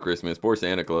Robux for Christmas. Poor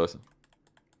Santa Claus.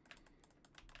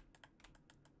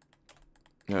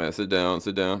 Alright, sit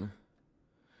down.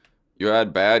 You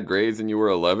had bad grades and you were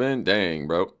 11? Dang,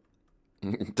 bro.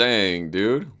 Dang,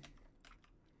 dude.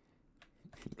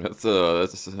 That's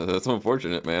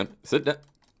unfortunate, man. Sit down.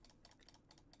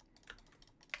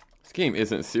 This game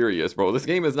isn't serious, bro. This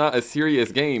game is not a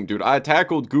serious game, dude. I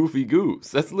tackled Goofy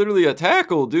Goose. That's literally a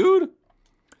tackle, dude.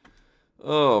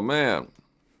 Oh, man.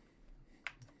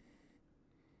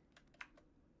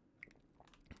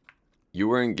 You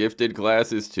were in gifted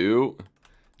classes, too?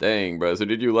 Dang, bro. So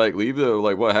did you, like, leave the...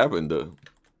 Like, what happened?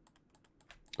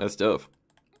 That's tough.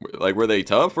 Like, were they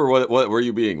tough, or what were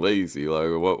you being lazy? Like,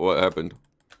 what happened?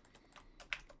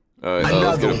 Alright,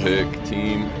 let's get a pick.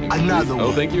 Team. Another one.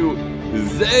 Oh, thank you,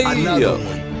 Zay. Another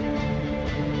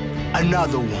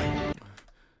one.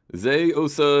 Zay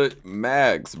Osa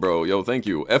Mags, bro. Yo, thank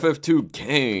you. FF2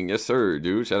 gang. Yes, sir,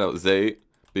 dude. Shout out Zay.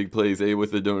 Big play Zay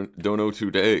with the dono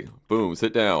today. Boom,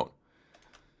 sit down.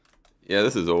 Yeah,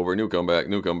 this is over. New comeback.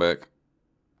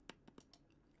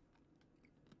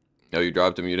 Oh, you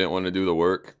dropped him. You didn't want to do the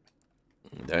work.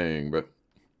 Dang, bro.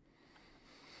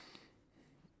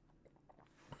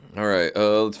 All right,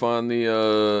 let's find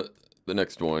the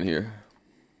next one here.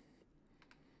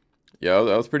 Yeah,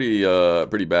 I was pretty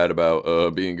bad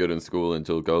about being good in school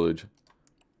until college.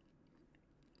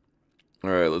 All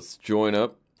right, let's join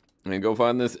up and go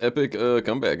find this epic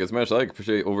comeback. It's smash like.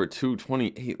 Appreciate over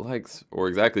 228 likes, or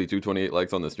exactly 228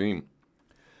 likes on the stream.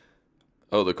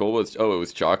 Oh, the coal was... Oh, it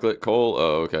was chocolate coal?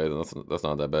 Oh, okay. That's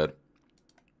not that bad.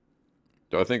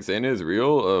 Do I think Santa is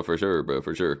real? For sure, bro.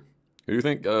 For sure. Who do you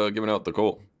think giving out the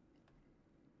coal?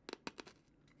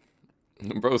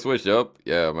 Bro, switched up.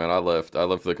 Yeah, man, I left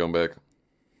the comeback.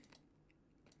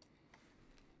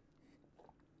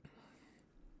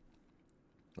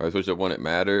 I switched up when it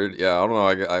mattered. Yeah, I don't know.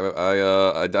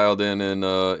 I dialed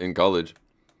in college.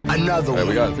 Another one.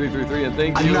 We got 333, and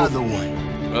thank you. Another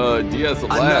one. DS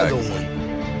Lags. Another one.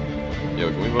 Yo,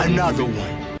 can we vote? Another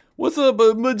one. What's up,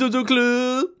 my JoJo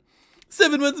Club?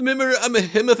 7 months member, I'm a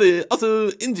Himothy,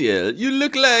 also India. You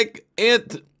look like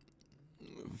Aunt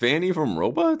Fanny from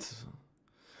Robots?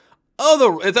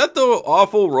 Oh, is that the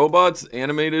awful Robots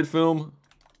animated film?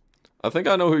 I think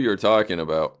I know who you're talking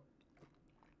about.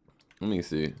 Let me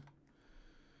see.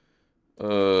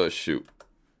 Shoot.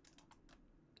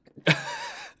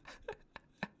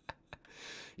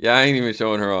 Yeah, I ain't even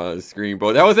showing her on the screen,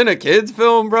 bro. That was in a kid's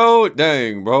film, bro?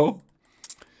 Dang, bro.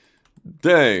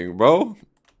 Dang, bro.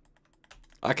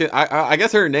 I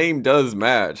guess her name does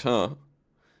match, huh?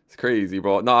 It's crazy,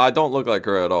 bro. No, I don't look like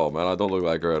her at all, man. I don't look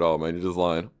like her at all, man. You're just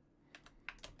lying.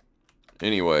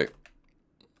 Anyway.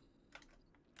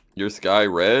 You're Sky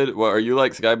Red? What, are you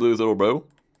like Sky Blue's little bro?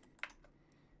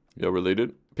 Y'all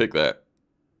related? Pick that.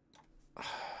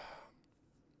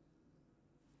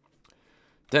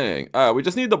 Dang. Alright, we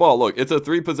just need the ball. Look, it's a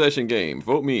 3-possession game.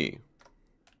 Vote me.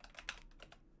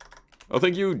 Oh,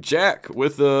 thank you, Jack,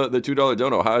 with the $2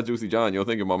 dono. Hi, Juicy John. Yo,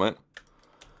 thank you, my man.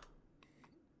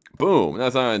 Boom.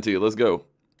 That's INT. Let's go.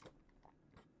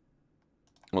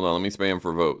 Hold on. Let me spam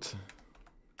for votes.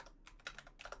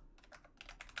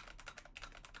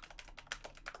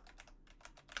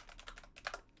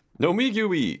 No me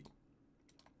QB.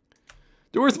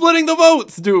 Dude, we're splitting the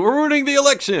votes, dude. We're ruining the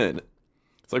election.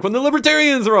 It's like when the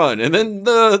Libertarians run, and then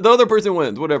the other person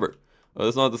wins. Whatever. Oh,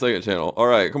 that's not the second channel. All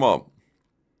right, come on.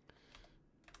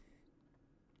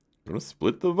 We're gonna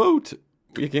split the vote.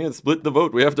 We can't split the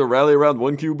vote. We have to rally around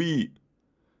one QB.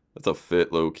 That's a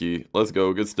fit, low key. Let's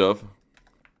go. Good stuff.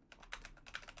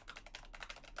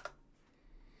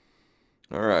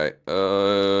 All right.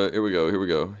 Here we go. Here we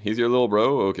go. He's your little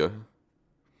bro. Okay.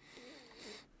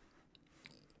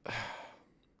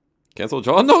 Cancel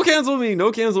John? No, cancel me!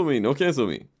 No, cancel me! No, cancel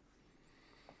me!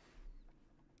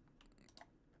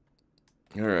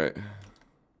 Alright.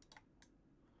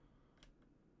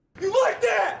 You like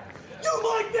that? You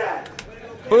like that?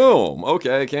 Boom!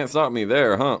 Okay, can't stop me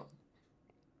there, huh?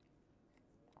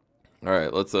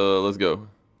 Alright, let's go.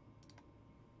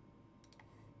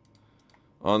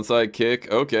 Onside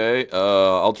kick, okay.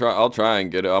 I'll try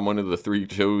and get it. I'm one of the 3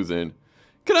 chosen.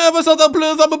 Can I have a shout out,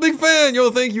 please? I'm a big fan!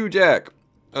 Yo, thank you, Jack.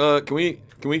 Can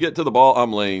we get to the ball?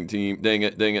 I'm laying, team. Dang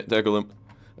it, tackle him.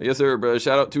 Yes, sir, bro.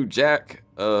 Shout out to Jack,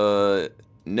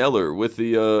 Neller with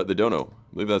the dono.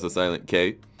 I believe that's a silent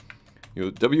K. You know,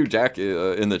 W Jack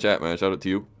in the chat, man. Shout out to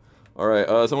you. All right,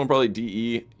 someone probably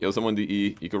DE. Yo, someone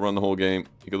DE. You could run the whole game.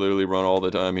 You could literally run all the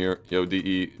time here. Yo,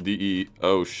 DE.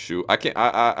 Oh shoot, I can't.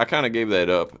 I kind of gave that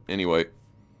up. Anyway,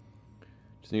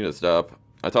 just need to stop.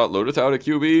 I taught Lotus how to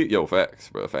QB. Yo, facts,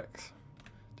 bro. Facts.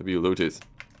 W Lotus.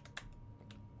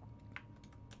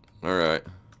 Alright.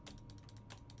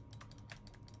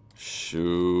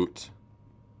 Shoot.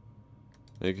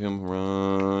 Make him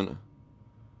run.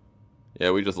 Yeah,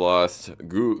 we just lost.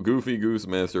 Goofy Goose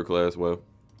Masterclass. Well.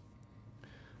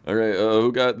 Alright,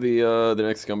 who got the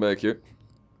next comeback here?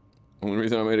 Only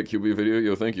reason I made a QB video.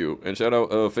 Yo, thank you. And shout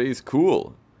out Face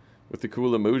Cool with the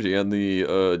cool emoji and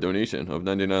the donation of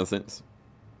 99 cents.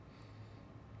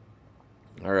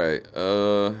 Alright,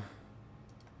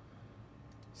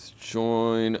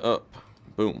 join up.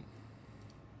 Boom.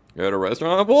 You're at a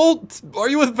restaurant? Well, are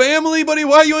you with family, buddy?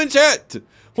 Why are you in chat?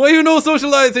 Why you no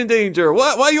socialize in danger?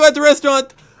 Why are you at the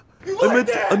restaurant?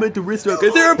 I'm at the restaurant.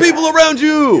 Because there are people around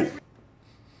you.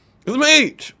 It's my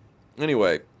H.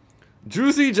 Anyway.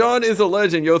 Juicy John is a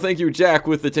legend. Yo, thank you, Jack,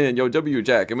 with the 10. Yo, W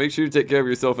Jack. And make sure you take care of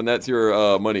yourself, and that's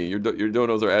your money. Your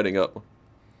donos are adding up.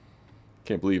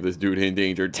 Can't believe this dude in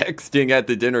danger. Texting at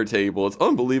the dinner table. It's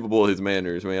unbelievable, his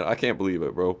manners, man. I can't believe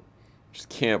it, bro. Just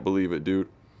can't believe it, dude.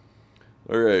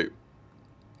 Alright.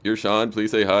 You're Sean. Please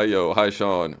say hi. Yo, hi,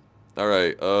 Sean.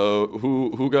 Alright.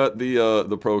 Who got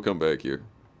the pro comeback here?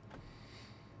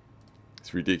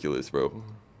 It's ridiculous, bro.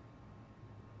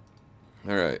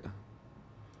 Alright.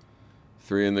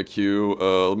 3 in the queue.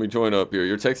 Let me join up here.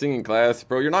 You're texting in class?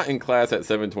 Bro, you're not in class at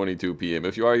 7:22 p.m.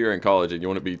 If you are, you're in college, and you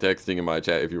want to be texting in my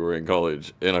chat if you were in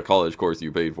college. In a college course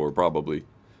you paid for, probably.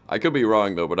 I could be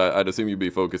wrong, though, but I'd assume you'd be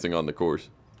focusing on the course.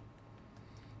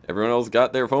 Everyone else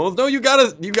got their phones? No, you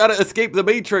gotta escape the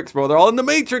Matrix, bro. They're all in the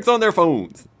Matrix on their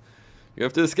phones. You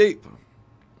have to escape.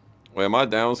 Wait, am I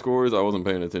down scores? I wasn't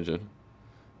paying attention.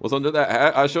 What's under that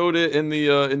hat? I showed it in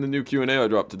the new Q&A I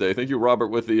dropped today. Thank you, Robert,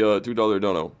 with the $2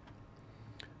 dono.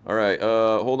 Alright,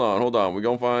 hold on. We're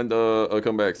gonna find a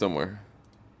comeback somewhere.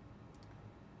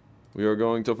 We are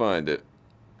going to find it.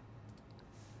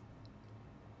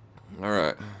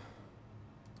 Alright.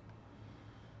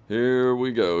 Here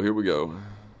we go.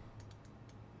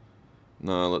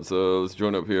 Nah, let's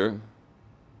join up here.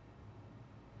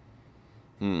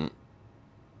 No.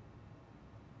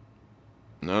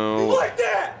 You like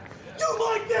that? You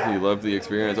like that? You love the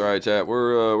experience. Alright, chat.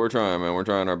 We're trying, man. We're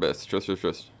trying our best. Trust.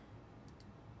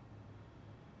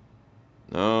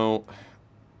 No.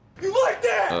 You like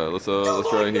that? Let's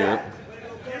try like here.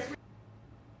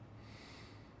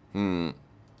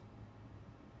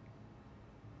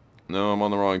 No, I'm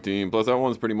on the wrong team. Plus, that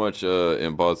one's pretty much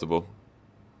impossible.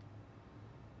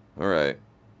 Alright.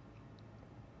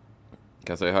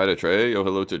 Can I say hi to Trey? Yo,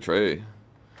 hello to Trey.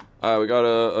 Alright, we got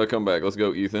a comeback. Let's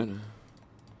go, Ethan.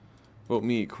 Vote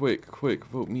me, quick,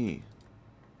 vote me.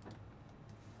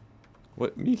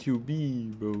 What? Me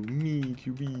QB, bro. Me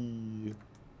QB.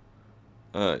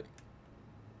 Alright.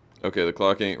 Okay, the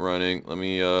clock ain't running. Let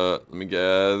me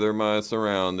gather my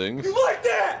surroundings. You like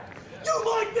that? You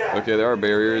like that? Okay, there are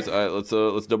barriers. Alright,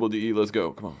 let's double DE. Let's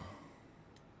go. Come on.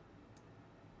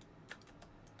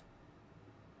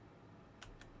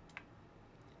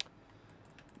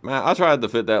 Man, I tried to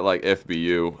fit that like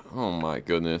FBU. Oh my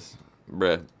goodness.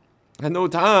 Bruh. I had no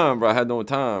time, bro.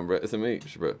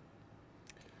 SMH, bro.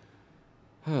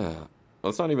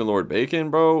 That's not even Lord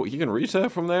Bacon, bro. You can reach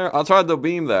that from there? I tried to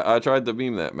beam that,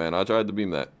 man. I tried to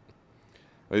beam that.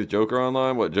 Wait, is Joker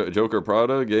online? What, Joker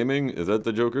Prada Gaming? Is that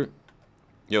the Joker?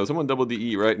 Yo, someone double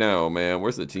DE right now, man.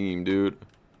 Where's the team, dude?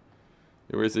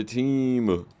 Where's the team?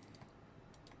 All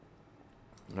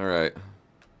right.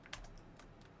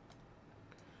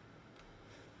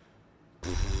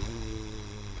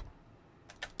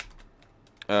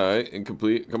 All right,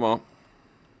 incomplete. Come on.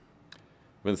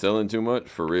 Been selling too much?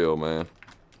 For real, man.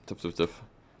 Tough.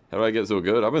 How do I get so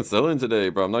good? I've been selling today,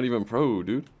 bro. I'm not even pro,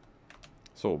 dude.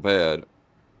 So bad.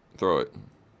 Throw it.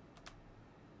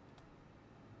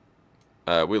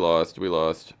 Alright, we lost.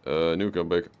 New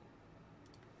comeback.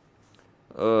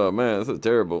 Oh, man, this is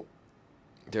terrible.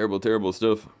 Terrible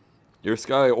stuff. Your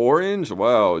sky orange?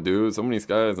 Wow, dude. So many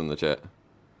skies in the chat.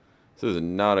 This is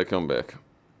not a comeback.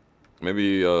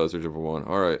 Maybe, searching for one.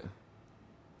 Alright.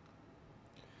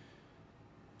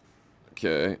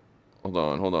 Okay. Hold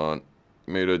on.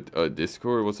 Made a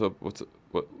Discord? What's up?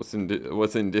 What's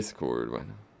in Discord,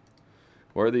 man?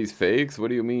 What are these fakes? What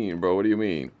do you mean, bro? What do you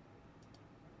mean?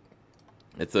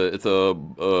 It's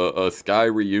a sky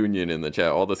reunion in the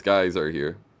chat. All the skies are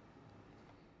here.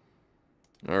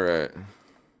 All right.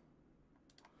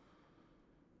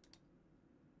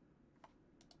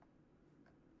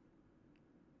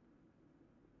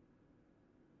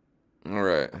 All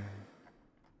right.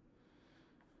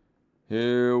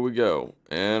 Here we go.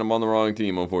 And I'm on the wrong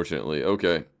team, unfortunately.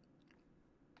 Okay.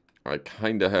 I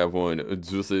kinda have one.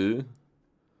 Juicy.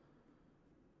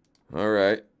 All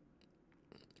right.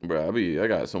 Bro, I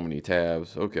got so many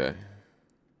tabs. Okay.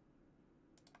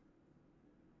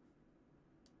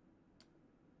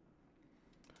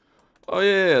 Oh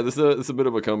yeah, this is a bit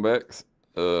of a comeback.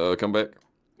 Comeback.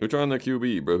 Who trying the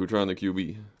QB, bro? Who trying the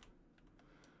QB?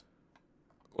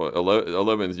 What,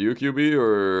 11's you QB,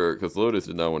 or because Lotus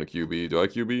did not want a QB? Do I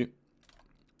QB?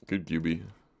 Good QB.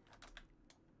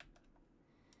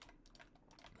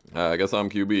 I guess I'm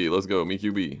QB. Let's go, me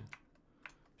QB.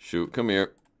 Shoot, come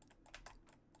here.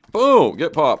 Boom!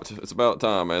 Get popped. It's about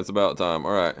time, man. It's about time.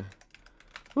 All right.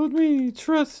 Let me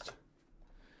trust.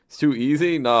 It's too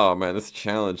easy? Nah, man. This is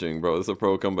challenging, bro. This is a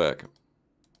pro comeback.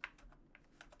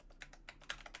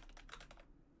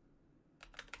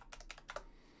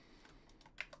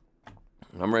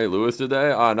 I'm Ray Lewis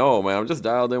today? I know, man. I'm just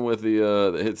dialed in with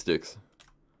the hit sticks.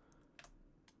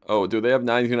 Oh, dude, they have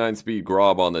 99 speed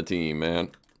Grob on the team,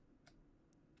 man.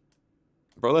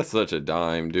 Bro, that's such a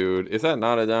dime, dude. Is that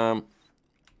not a dime?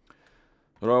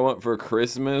 What do I want for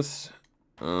Christmas?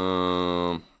 Good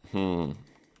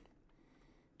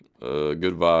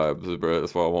vibes, bro.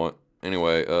 That's what I want.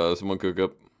 Anyway, someone cook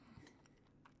up.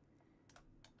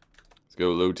 Let's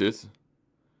go, Lotus.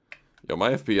 Yo,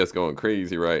 my FPS going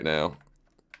crazy right now.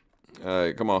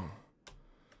 Alright, come on.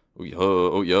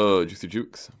 Oh yeah, Juicy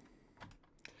Jukes.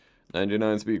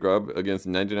 99 speed grab against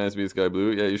 99 speed Sky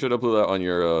Blue. Yeah, you should upload that on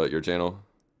your channel.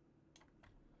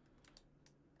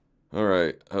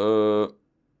 Alright,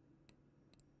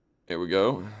 here we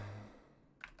go.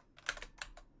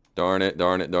 Darn it.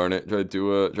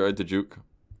 Tried to juke.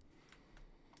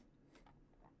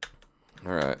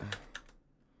 Alright.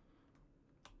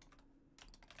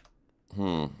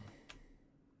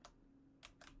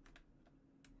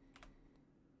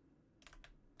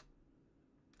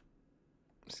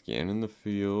 Scanning the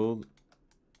field.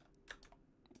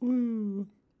 Woo.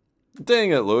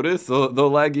 Dang it, Lotus. The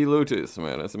laggy Lotus,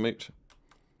 man. That's a mate.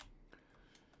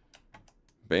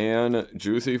 Ban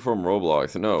Juicy from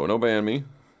Roblox. No ban me.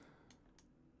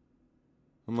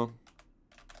 Come on.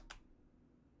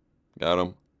 Got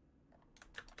him.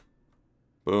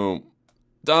 Boom.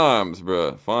 Dimes,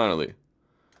 bruh. Finally.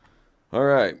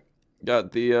 Alright.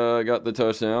 Got the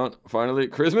touchdown. Finally.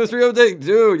 Christmas tree update?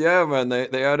 Dude, yeah, man.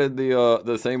 They added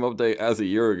the same update as a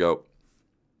year ago.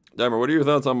 Dimer, what are your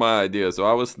thoughts on my idea? So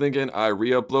I was thinking I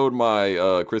re-upload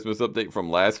my Christmas update from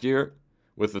last year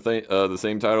with the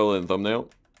same title and thumbnail.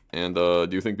 And do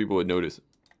you think people would notice?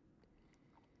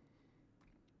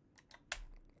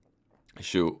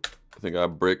 Shoot. I think I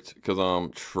bricked because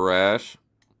I'm trash.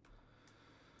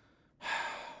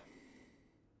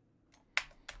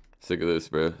 Sick of this,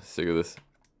 bro. Sick of this.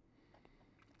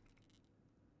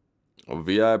 A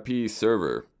VIP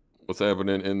server. What's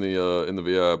happening in the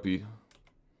VIP?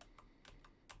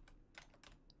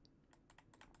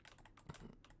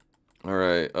 All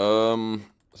right.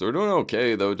 So we're doing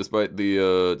okay though, despite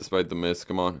the miss.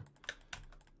 Come on.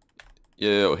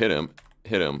 Yeah, hit him.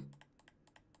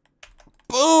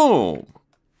 Boom.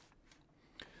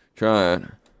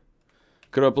 Trying.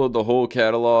 Could upload the whole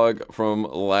catalog from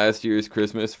last year's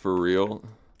Christmas for real.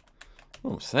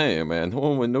 What I'm saying, man, no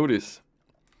one would notice.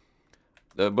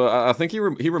 But I think he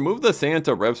removed the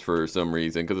Santa reps for some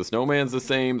reason, because the snowman's the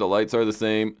same, the lights are the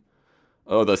same.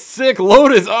 Oh, the sick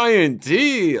Lotus INT.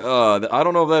 I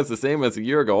don't know if that's the same as a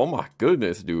year ago. Oh my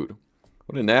goodness, dude.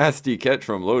 What a nasty catch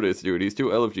from Lotus, dude. He's too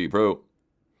LFG Pro.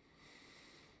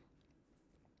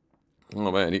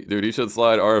 Oh man, dude, he should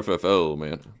slide RFFL,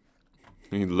 man.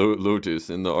 Lotus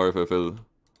in the RFFL.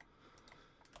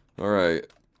 Alright.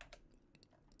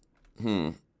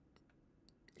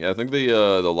 Yeah, I think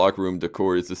the locker room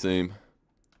decor is the same.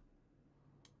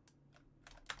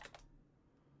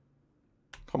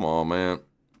 Come on, man.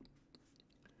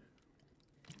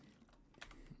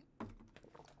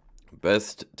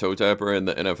 Best toe tapper in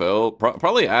the NFL?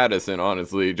 Probably Addison,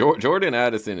 honestly. Jordan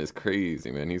Addison is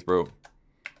crazy, man. He's broke.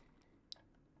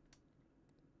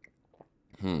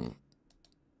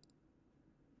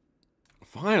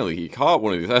 Finally, he caught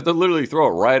one of these. I have to literally throw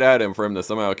it right at him for him to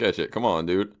somehow catch it. Come on,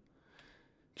 dude.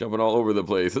 Jumping all over the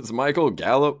place. It's Michael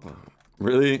Gallup.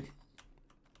 Really?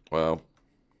 Wow.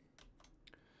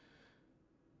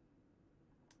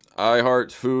 I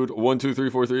heart food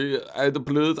 12343. I had to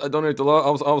please. I donate a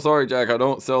lot. I'm sorry, Jack. I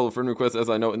don't sell friend requests as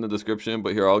I know in the description.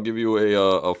 But here, I'll give you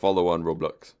a follow on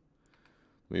Roblox.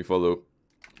 Let me follow.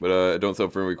 But I don't sell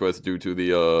friend requests due to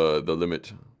the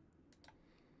limit.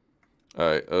 All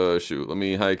right. Shoot. Let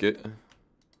me hike it.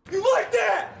 You like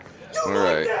that? You All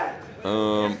like right.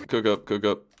 that? Cook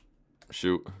up.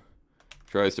 Shoot.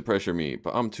 Tries to pressure me,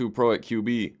 but I'm too pro at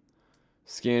QB.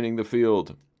 Scanning the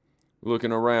field.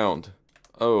 Looking around.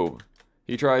 Oh,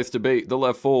 he tries to bait the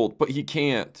left fold, but he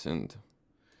can't. And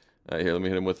all right, here, let me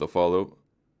hit him with the follow.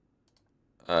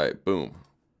 All right, boom.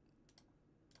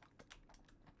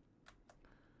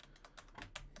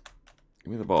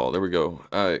 Give me the ball. There we go.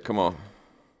 All right, come on.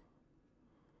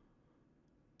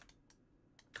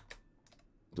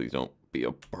 Please don't be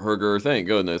a burger. Thank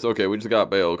goodness. Okay, we just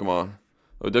got bail. Come on.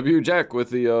 Oh, W Jack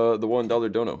with the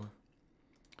 $1 dono.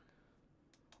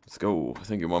 Let's go.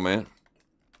 Thank you, my man.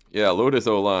 Yeah, Lotus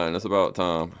O-line. That's about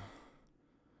time.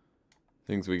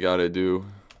 Things we gotta do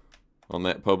on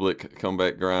that public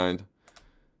comeback grind.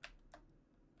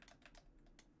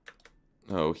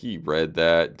 Oh, he read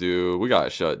that, dude. We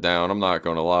got shut down. I'm not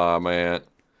gonna lie, man.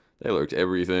 They lurked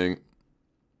everything.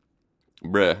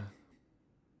 Bruh.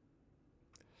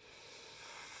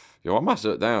 Yo, why am I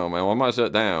shut down, man? Why am I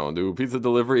shut down, dude? Pizza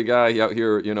delivery guy, he out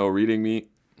here, you know, reading me.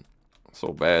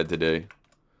 So bad today.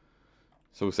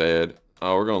 So sad.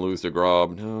 Oh, we're going to lose to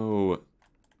Grob. No.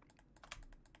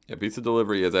 Yeah, pizza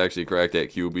delivery is actually cracked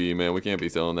at QB, man. We can't be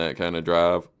selling that kind of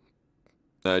drive.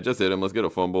 Just hit him. Let's get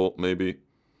a fumble, maybe.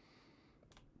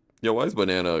 Yo, why is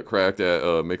Banana cracked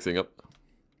at mixing up?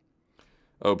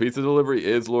 Oh, pizza delivery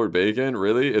is Lord Bacon?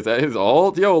 Really? Is that his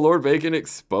alt? Yo, Lord Bacon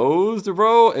exposed,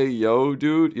 bro? Hey, yo,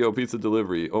 dude. Yo, pizza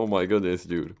delivery. Oh, my goodness,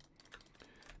 dude.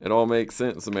 It all makes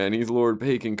sense, man. He's Lord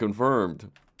Bacon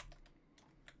confirmed.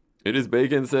 It is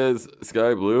Bacon says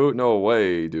sky blue? No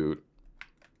way, dude.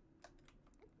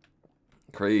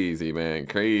 Crazy, man.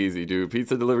 Crazy, dude.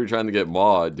 Pizza delivery trying to get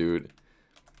mod, dude.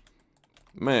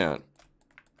 Man.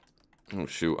 Oh,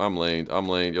 shoot. I'm lane.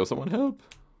 Yo, someone help.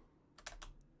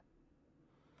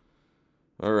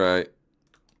 Alright.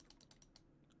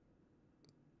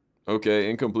 Okay,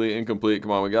 incomplete. Come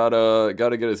on, we gotta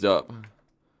get us up.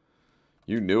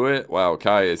 You knew it? Wow,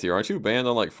 Kai is here. Aren't you banned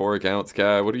on like 4 accounts,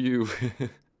 Kai? What are you...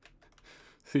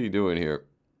 What's he doing here?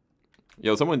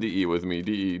 Yo, someone DE with me.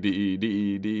 DE.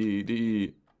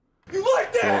 You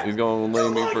like that? He's gonna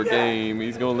lane me for game.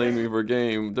 He's gonna lane me for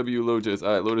game. W Lotus.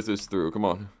 Alright, Lotus is through. Come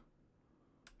on.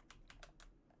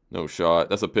 No shot.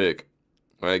 That's a pick.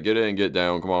 Alright, get in and get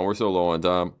down. Come on, we're so low on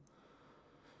time.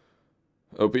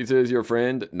 Oh, Pizza is your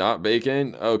friend, not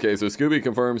Bacon? Okay, so Scooby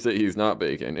confirms that he's not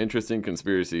Bacon. Interesting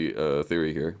conspiracy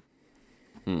theory here.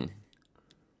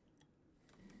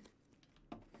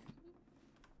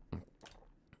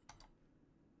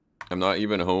 I'm not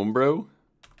even home, bro?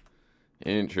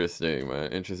 Interesting,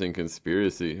 man. Interesting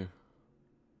conspiracy.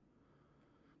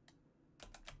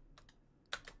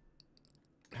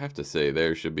 I have to say,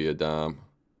 there should be a dime.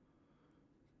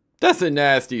 That's a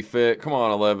nasty fit. Come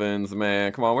on, 11s,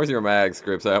 man. Come on, where's your mag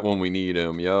scripts at when we need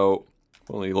them, yo?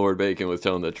 If only Lord Bacon was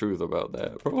telling the truth about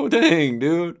that. Bro, dang,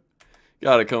 dude.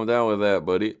 Gotta come down with that,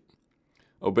 buddy.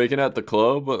 Oh, Bacon at the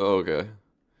club? Okay.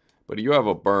 Buddy, you have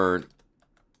a burn.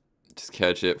 Just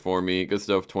catch it for me. Good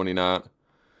stuff, 29.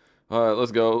 Alright,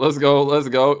 let's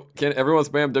go. Can everyone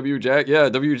spam W Jack? Yeah,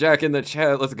 W Jack in the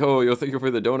chat. Let's go. Yo, thank you for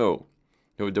the dono.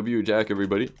 Yo, W Jack,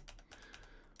 everybody.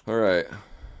 Alright.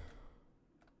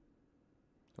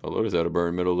 Oh, Lotus out of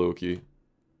burn middle, low key.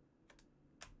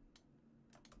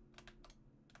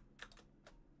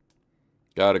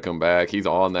 Gotta come back. He's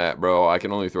on that, bro. I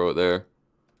can only throw it there.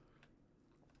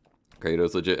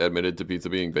 Kratos legit admitted to pizza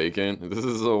being bacon. This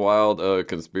is a wild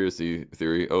conspiracy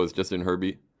theory. Oh, it's Justin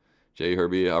Herbie. Jay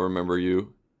Herbie, I remember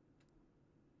you.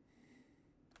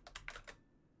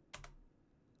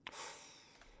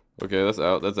 Okay, that's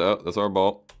out. That's out. That's our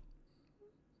ball.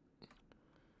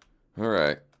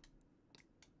 Alright.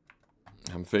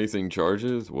 I'm facing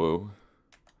charges? Whoa.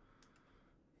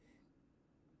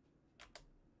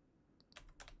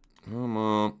 Come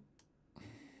on.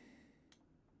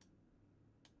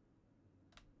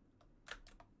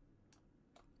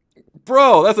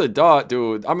 Bro, that's a dot,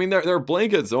 dude. I mean, they're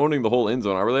blanket zoning the whole end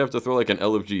zone. I really have to throw like an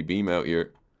LFG beam out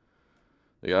here.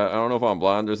 Like, I don't know if I'm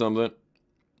blind or something.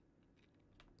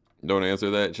 Don't answer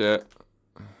that, chat.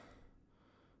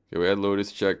 Okay, we had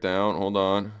Lotus check down. Hold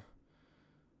on.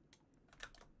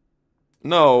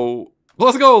 No.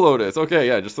 Let's go, Lotus. Okay,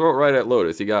 yeah, just throw it right at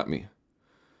Lotus. He got me.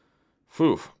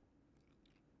 Phew.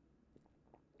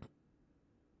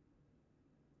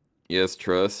 Yes,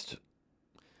 trust.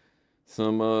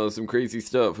 Some crazy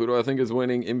stuff. Who do I think is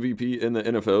winning MVP in the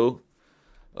NFL?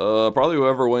 Probably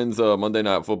whoever wins Monday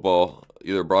Night Football.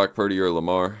 Either Brock Purdy or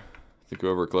Lamar. I think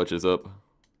whoever clutches up.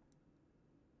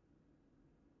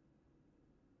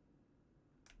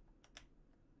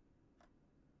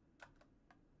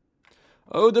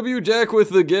 OW Jack with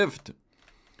the gift.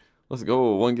 Let's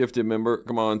go. One gifted member.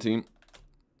 Come on, team.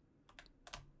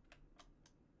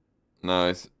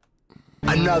 Nice.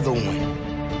 Another one.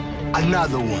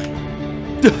 Another one.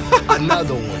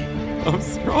 Another one. I'm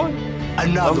strong.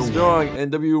 Another I'm strong.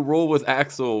 NW roll with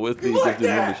Axel with the gifted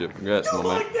membership. Congrats,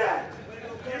 my man.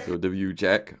 So W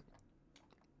Jack.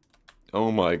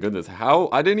 Oh my goodness. How?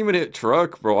 I didn't even hit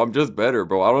truck, bro. I'm just better,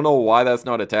 bro. I don't know why that's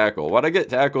not a tackle. Why'd I get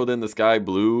tackled in the Sky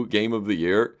Blue game of the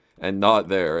year and not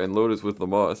there? And Lotus with the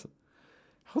Moss.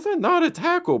 How's that not a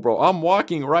tackle, bro? I'm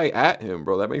walking right at him,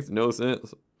 bro. That makes no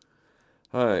sense.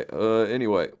 Alright,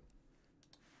 anyway.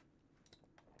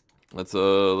 Let's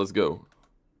go.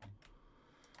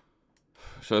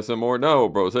 Should I send more? No,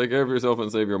 bro. Take care of yourself and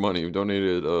save your money. You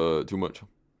donated, too much.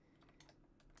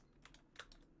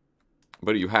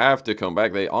 But you have to come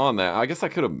back. They on that. I guess I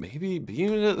could have maybe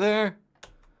beamed it there.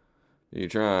 You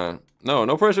trying? No,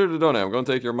 no pressure to donate. I'm gonna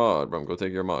take your mod, bro. I'm gonna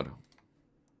take your mod.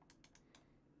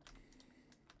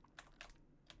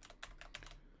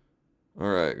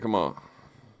 Alright, come on.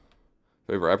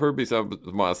 Favorite rapper besides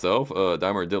myself?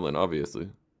 Dimer Dylan,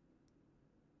 obviously.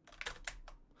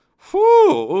 Whew!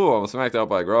 Ooh, I'm smacked out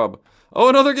by Grob. Oh,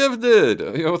 another gifted!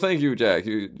 Yo, thank you, Jack.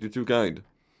 You're too kind.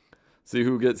 See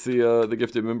who gets the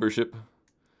gifted membership.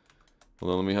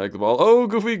 Hold on, let me hike the ball. Oh,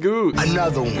 Goofy Goose!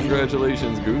 Another one.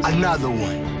 Congratulations, Goose. Another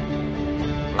one.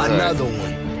 Right. Another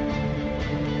one.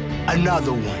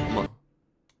 Another one.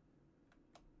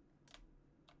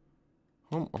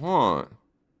 Come on. Come on.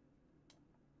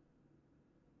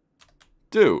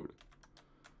 Dude.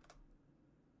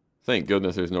 Thank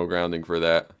goodness there's no grounding for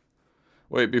that.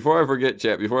 Wait, before I forget,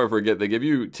 chat, before I forget, they give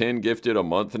you 10 gifted a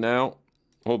month now?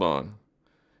 Hold on.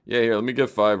 Yeah, here, let me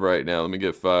get 5 right now. Let me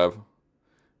get 5.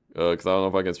 Because I don't know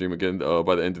if I can stream again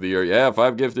by the end of the year. Yeah,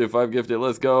 5 gifted, 5 gifted.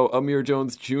 Let's go. Amir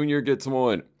Jones Jr. gets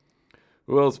 1.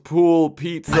 Who else? Pool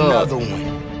Pizza. Another one.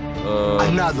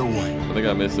 Another one. I think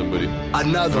I missed somebody.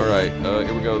 Another one. Alright,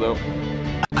 here we go, though.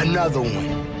 Another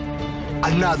one.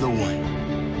 Another one.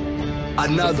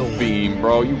 Another one. Beam,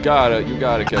 bro. You gotta catch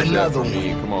that for Another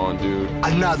me. Come on, dude.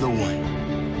 Another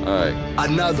one. Alright.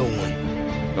 Another one.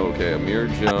 Okay, Amir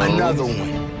Jones. Another one.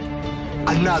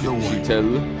 Another one.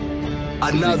 Cheetel.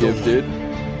 Another Gifted.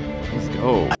 one. Let's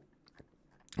go.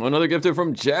 Another gifted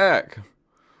from Jack.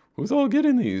 Who's all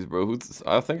getting these, bro? Who's?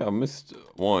 I think I missed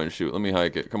one. Shoot, let me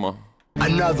hike it. Come on.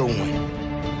 Another one.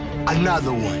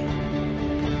 Another one.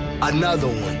 Another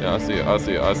one. Yeah, I see it. I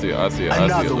see it. I see it. I see it. I see it,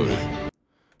 Another Lotus. one.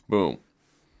 Boom.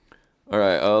 All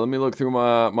right. Let me look through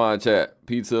my chat.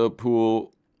 Pizza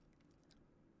pool.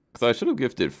 Cause I should have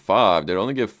gifted 5. Did I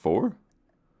only give 4?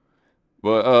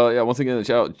 But yeah. Once again,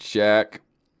 shout out Jack.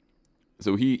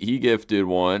 So he gifted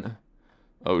 1.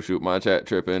 Oh shoot, my chat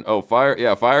tripping. Oh,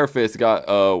 Fire Fist got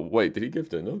wait, did he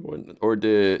gift another one? Or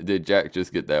did Jack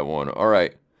just get that one?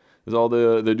 Alright. There's all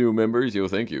the new members. Yo,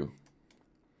 thank you.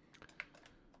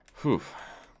 Whew.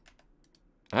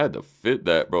 I had to fit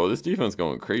that, bro. This defense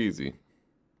going crazy.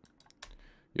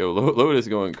 Yo, Lotus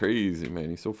going crazy,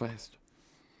 man. He's so fast.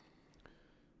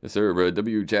 Yes, sir, bro.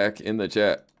 W Jack in the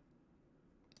chat.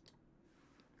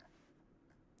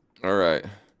 Alright.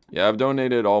 Yeah, I've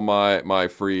donated all my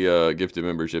free gifted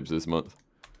memberships this month.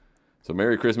 So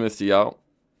Merry Christmas to y'all.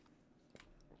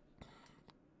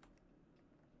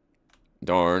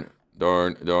 Darn,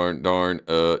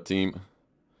 team.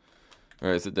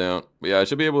 Alright, sit down. But yeah, I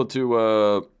should be able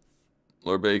to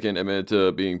Lord Bacon admit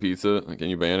to being pizza. Can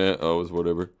you ban it? Oh, it's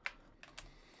whatever.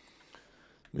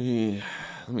 Let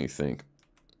me think.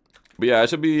 But yeah, I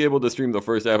should be able to stream the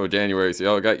first half of January, so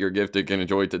y'all got your gift you can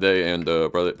enjoy today, and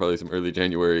probably some early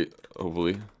January,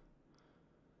 hopefully.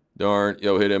 Darn.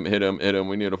 Yo, hit him.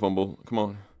 We need a fumble. Come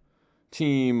on.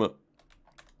 Team.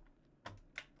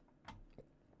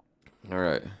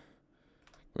 Alright.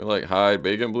 We like hide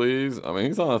Bacon, please. I mean,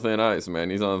 he's on thin ice, man.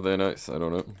 He's on thin ice. I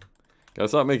don't know. Gotta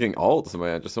stop making alts,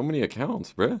 man. Just so many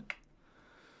accounts, bruh.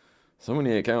 So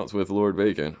many accounts with Lord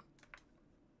Bacon.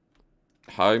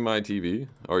 Hi, my TV.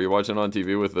 Oh, are you watching on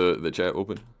TV with the chat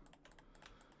open?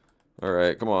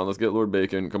 Alright, come on. Let's get Lord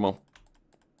Bacon. Come on.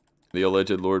 The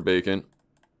alleged Lord Bacon.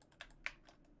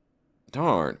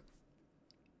 Darn.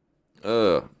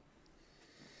 Who's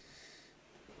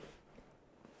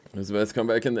the best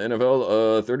comeback in the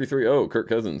NFL? 33-0, Kirk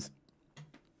Cousins.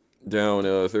 Down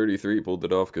 33, pulled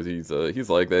it off because he's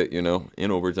like that, you know,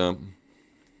 in overtime.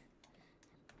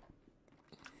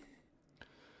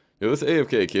 Yo, this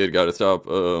AFK kid gotta stop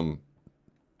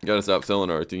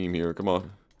selling our team here. Come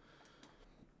on.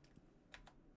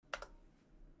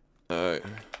 Alright.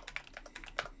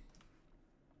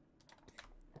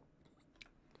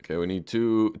 Okay, we need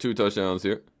two touchdowns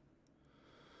here.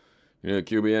 You need a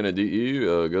QB and a DE.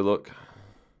 Good luck.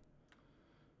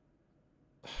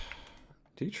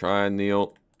 Do you try and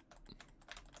kneel?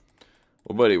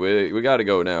 Well, buddy, we gotta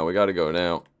go now. We gotta go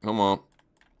now. Come on.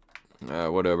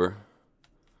 Whatever.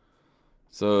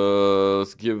 So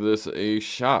let's give this a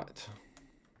shot.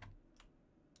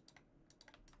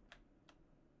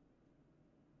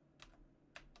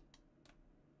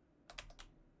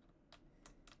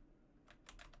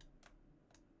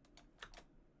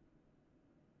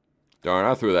 Darn,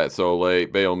 I threw that so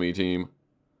late. Bail me, team.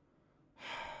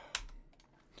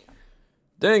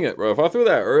 Dang it, bro. If I threw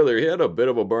that earlier, he had a bit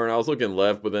of a burn. I was looking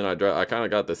left, but then I kind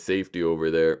of got the safety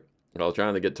over there. I was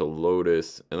trying to get to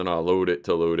Lotus, and then I load it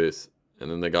to Lotus,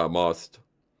 and then they got mossed.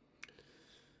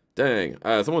 Dang.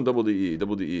 All right, someone double DE.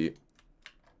 Double DE.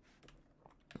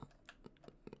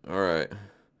 All right.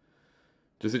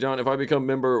 Jesse John, if I become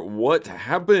member, what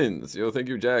happens? Yo, thank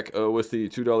you, Jack, with the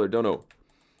 $2 dono.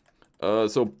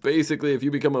 So basically, if you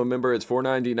become a member, it's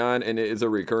 $4.99, and it is a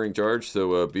recurring charge,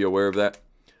 so be aware of that.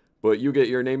 But you get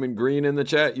your name in green in the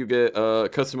chat. You get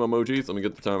custom emojis. Let me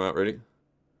get the timeout ready.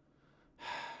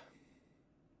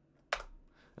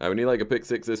 We need like a pick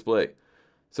 6 display.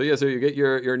 So yeah, so you get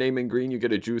your name in green. You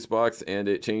get a juice box, and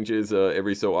it changes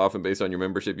every so often based on your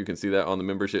membership. You can see that on the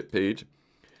membership page.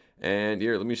 And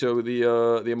here, let me show the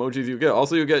emojis you get.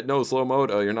 Also, you get no slow mode.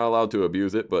 You're not allowed to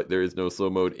abuse it, but there is no slow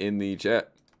mode in the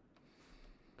chat.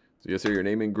 So yes, sir, your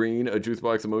name in green, a juice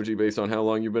box emoji based on how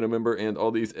long you've been a member, and all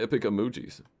these epic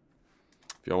emojis.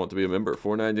 If y'all want to be a member,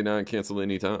 $4.99, cancel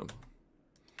anytime.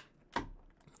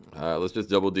 Let's just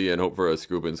double D and hope for a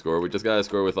scoop and score. We just got to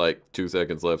score with like 2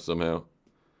 seconds left somehow.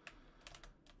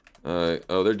 Alright,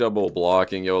 oh, they're double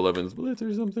blocking. Yo, 11's blitz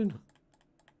or something.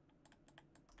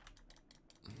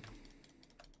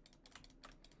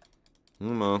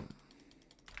 Come on.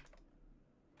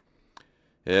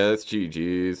 Yeah, that's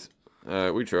GG's.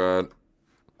 Alright, we tried.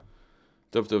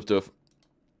 Tough.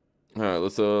 Alright,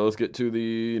 let's get to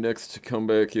the next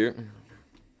comeback here.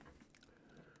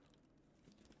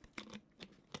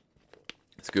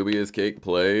 Scooby is cake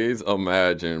plays.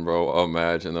 Imagine, bro.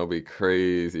 Imagine. That'll be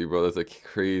crazy, bro. That's a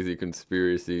crazy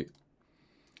conspiracy.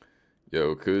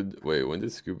 Yo, wait, when did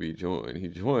Scooby join? He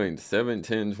joined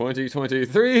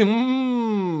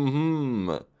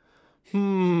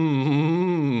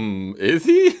 7/10/2023. Is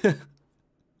he?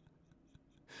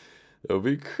 That'll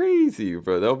be crazy,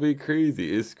 bro. That'll be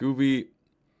crazy. Could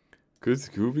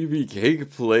Scooby be cake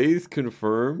plays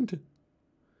confirmed?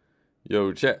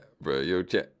 Yo, chat, bro. Yo,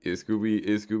 chat. Is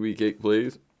Scooby cake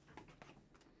plays?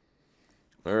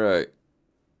 Alright.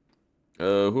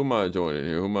 Who am I joining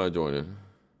here? You like that?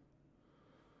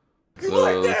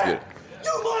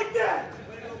 You like that?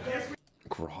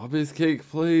 Grob is cake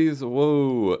plays?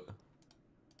 Whoa.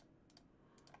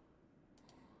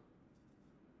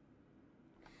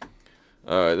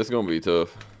 Alright, this is gonna be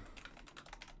tough.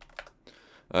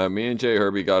 Me and Jay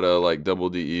Herbie got a like double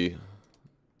DE.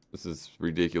 This is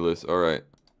ridiculous. Alright.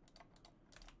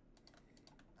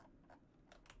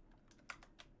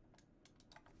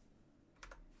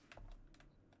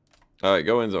 Alright,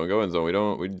 go end zone.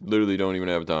 We literally don't even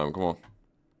have time. Come on.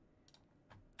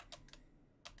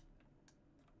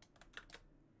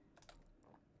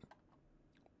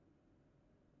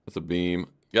 That's a beam.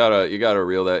 You gotta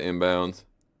reel that inbounds.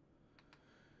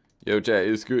 Yo, chat,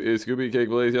 is Scooby cake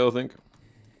plays, y'all think?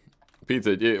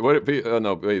 Pizza, yeah,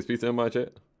 no, wait, is pizza in my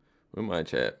chat? In my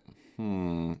chat.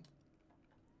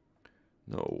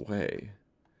 No way.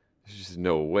 There's just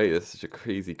no way. That's such a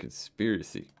crazy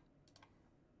conspiracy.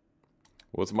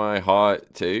 What's my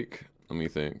hot take? Let me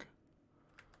think.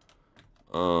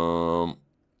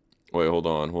 Wait, hold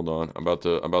on. I'm about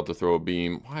to throw a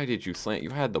beam. Why did you slant?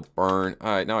 You had the burn. All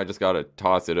right, now I just gotta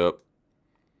toss it up.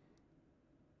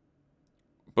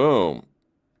 Boom.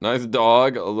 Nice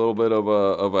dog. A little bit of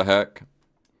a heck.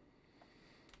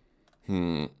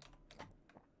 All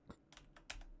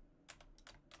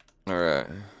right.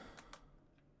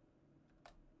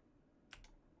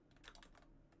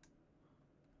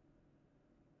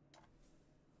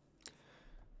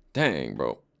 Dang,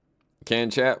 bro. Can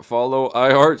chat follow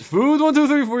iHeart Food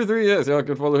 12343? Yes, y'all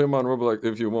can follow him on Roblox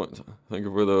if you want. Thank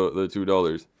you for the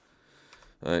 $2.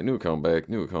 Alright, new comeback.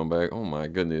 Oh my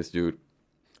goodness, dude.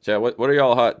 Chat, what are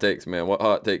y'all hot takes, man? What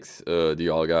hot takes do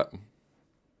y'all got?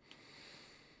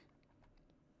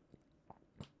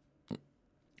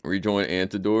 Rejoin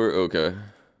Antidor? Okay.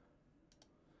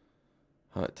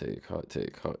 Hot take.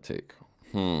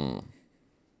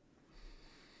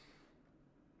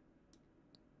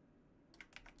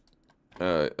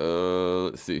 Alright,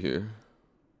 let's see here.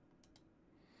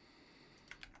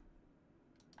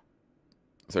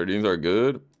 Sardines are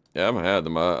good? Yeah, I haven't had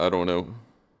them. I don't know.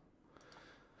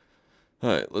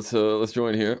 Alright, let's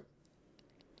join here.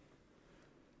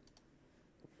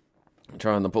 I'm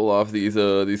trying to pull off these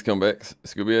comebacks.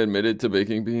 Scooby admitted to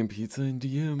baking bean pizza in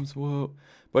DMs. Whoa.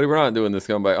 Buddy, we're not doing this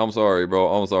comeback. I'm sorry, bro.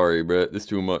 I'm sorry, Brett. It's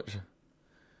too much.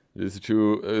 It's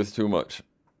too much.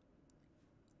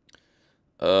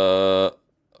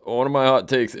 One of my hot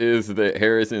takes is that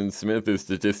Harrison Smith is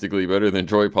statistically better than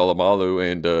Troy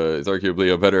Polamalu and is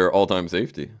arguably a better all-time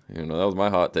safety. You know, that was my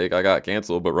hot take. I got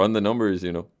canceled, but run the numbers,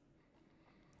 you know.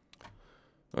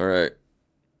 All right.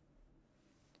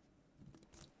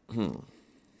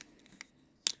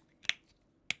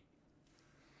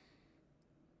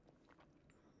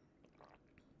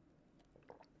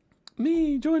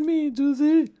 Join me,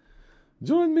 Juicy.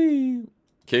 Join me.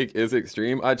 Cake is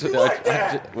extreme. Wait,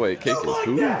 Cake is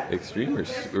who? Extreme or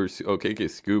oh, Cake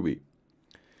is Scooby.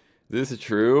 This is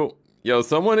true. Yo,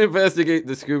 someone investigate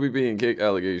the Scooby being Cake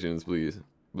allegations, please.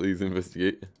 Please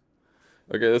investigate.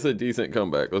 Okay, that's a decent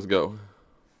comeback. Let's go.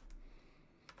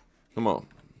 Come on.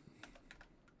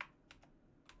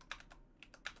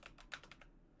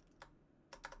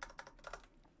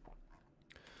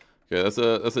 Okay, that's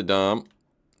a dom.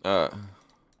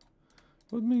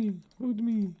 Hold me.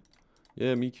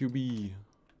 Yeah, me QB.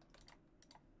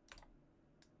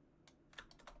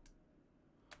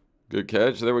 Good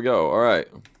catch. There we go. All right.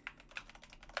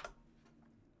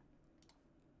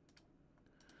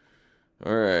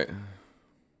 All right.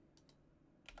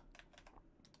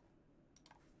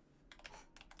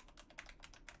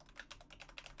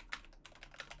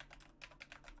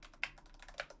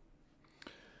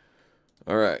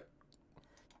 All right.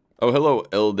 Oh, hello,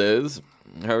 Eldez.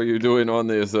 How are you doing on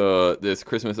this this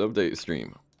Christmas update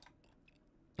stream?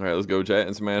 All right, let's go chat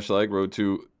and smash like. Road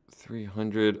to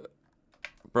 300.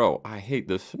 Bro, I hate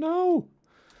the snow.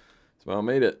 So I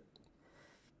made it.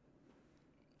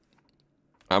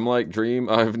 I'm like Dream.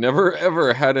 I've never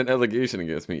ever had an allegation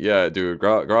against me. Yeah, dude.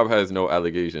 Grob has no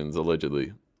allegations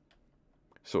allegedly.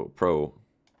 So pro.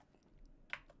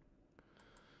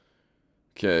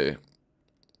 Okay.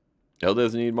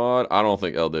 Eldez need mod? I don't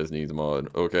think Eldez needs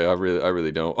mod. Okay, I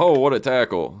really don't. Oh, what a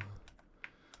tackle.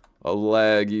 A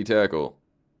laggy tackle.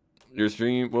 Your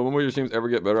stream, well, when will your streams ever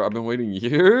get better? I've been waiting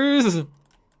years.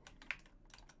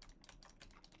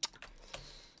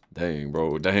 Dang,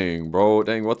 bro. Dang,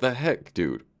 what the heck,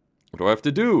 dude? What do I have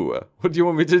to do? What do you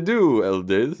want me to do,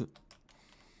 Eldez?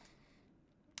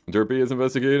 Derpy is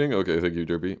investigating? Okay, thank you,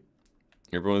 Derpy.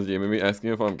 Everyone's DMing me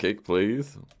asking if I'm Cake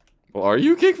Plays. Well, are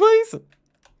you Cake Plays?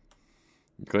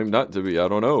 You claim not to be. I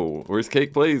don't know. Where's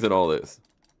Cake Plays in all this?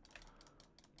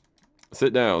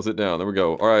 Sit down. There we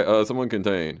go. All right, someone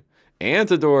contain.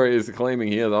 Antidor is claiming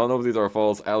he has. I don't know if these are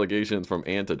false allegations from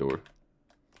Antidor.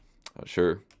 Not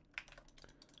sure.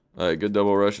 All right, good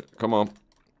double rush. Come on.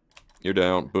 You're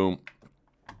down. Boom.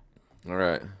 All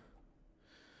right.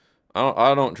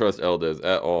 I don't trust Eldez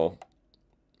at all.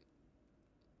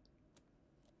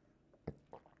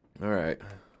 All right.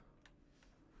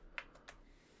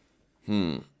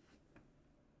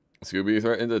 Scooby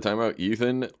threatened to time out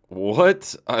Ethan.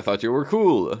 What? I thought you were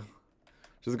cool.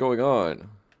 What's going on?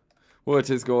 What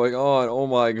is going on? Oh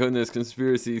my goodness,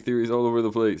 conspiracy theories all over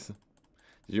the place.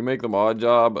 Did you make the mod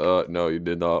job? No, you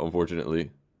did not,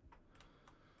 unfortunately.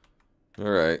 All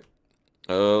right.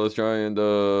 Let's try and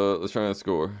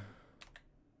score.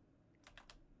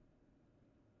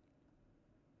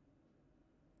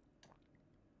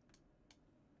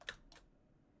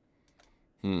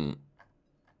 All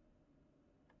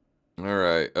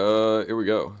right. Here we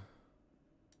go.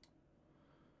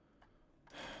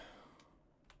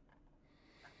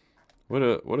 What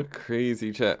a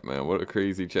crazy chat, man. What a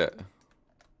crazy chat.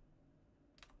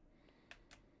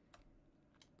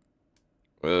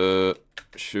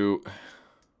 Shoot.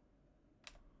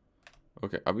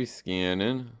 Okay, I'll be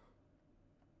scanning.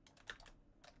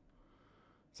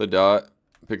 It's a dot.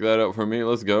 Pick that up for me.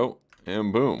 Let's go.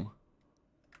 And boom.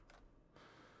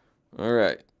 All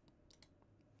right.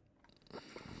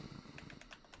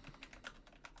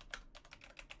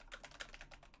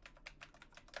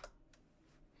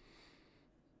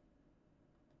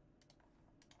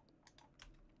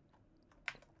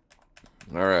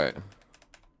 All right.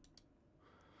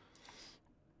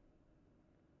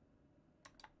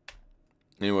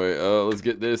 Anyway, let's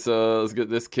get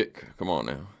this kick. Come on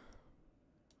now.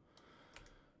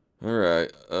 All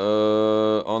right.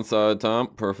 Onside time.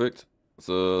 Perfect.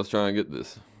 So let's try and get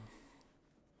this.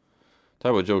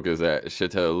 Type of joke is that?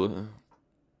 Shitel.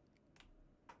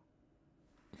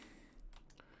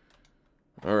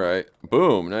 All right.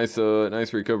 Boom. Nice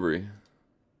nice recovery.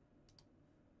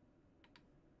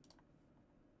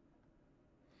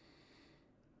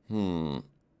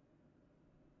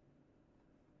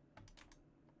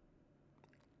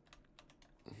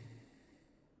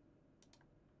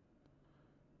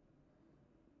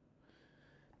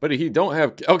 But he don't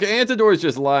have... Okay, Antidor's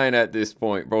just lying at this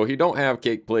point, bro. He don't have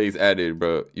cake plays added,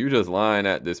 bro. You just lying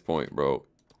at this point, bro.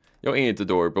 Yo,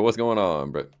 Antidor, but what's going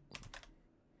on, bro?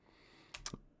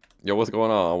 Yo, what's going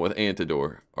on with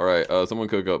Antidor? All right, someone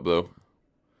cook up, though.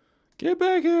 Get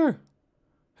back here.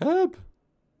 Help.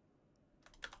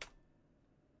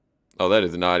 Oh, that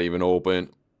is not even open.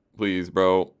 Please,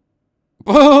 bro.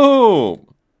 Boom! All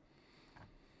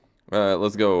right,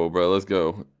 let's go, bro. Let's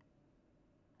go.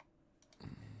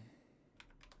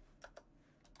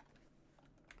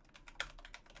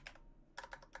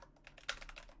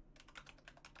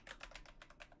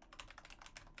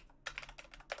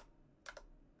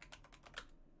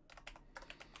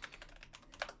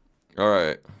 All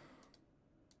right.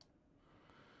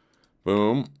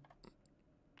 Boom.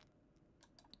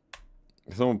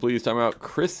 Someone please time out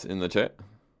Chris in the chat.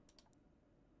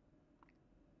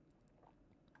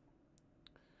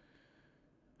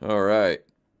 All right.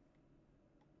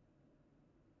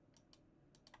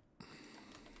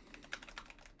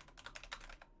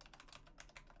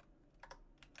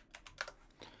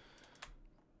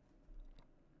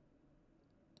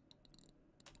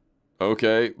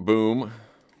 Okay, boom.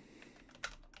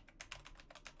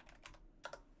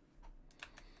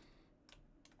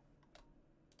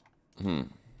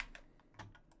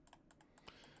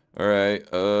 All right,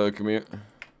 come here.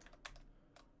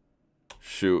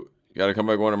 Shoot, you gotta come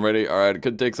back when I'm ready. All right, it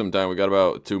could take some time. We got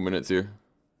about 2 minutes here.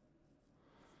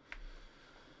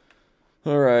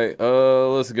 All right,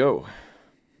 let's go.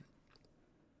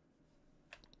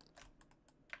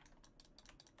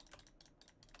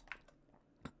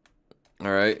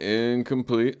 All right,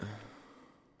 incomplete.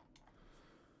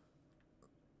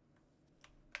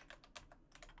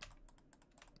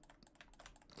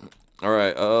 All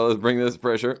right, let's bring this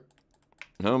pressure.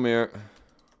 Home here.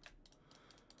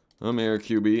 Home here,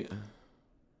 QB.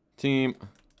 Team.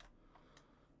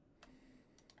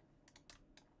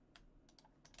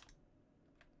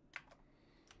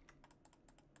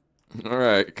 All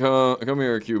right, come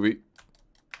here, QB.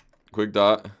 Quick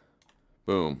dot.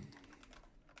 Boom.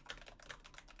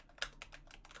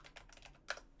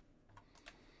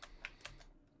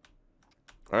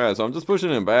 All right, so I'm just pushing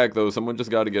him back, though. Someone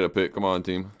just got to get a pick. Come on,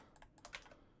 team.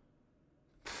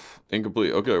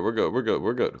 Incomplete. Okay, we're good. We're good.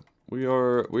 We're good. We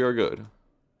are good.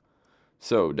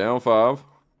 So down 5.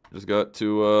 Just got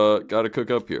to cook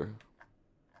up here.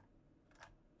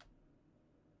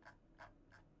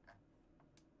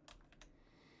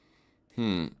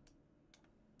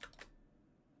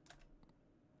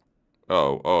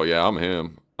 Oh yeah, I'm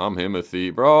him. I'm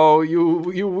Himothy. Bro,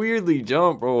 you weirdly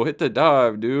jump, bro. Hit the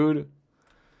dive, dude.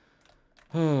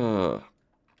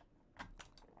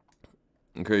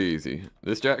 Crazy.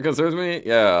 This chat concerns me?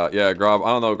 Yeah, Grob. I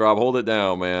don't know, Grob. Hold it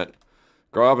down, man.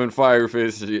 Grob and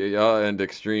Firefist and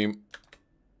Extreme.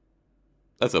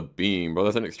 That's a beam, bro.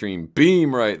 That's an extreme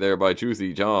beam right there by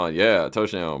Juicy John. Yeah,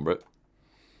 touchdown, bro.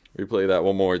 Replay that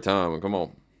one more time. Come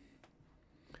on.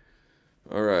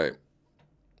 All right.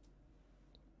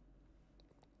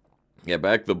 Yeah,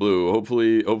 back the blue.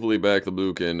 Hopefully back the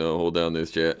blue can hold down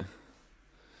this chat.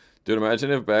 Dude, imagine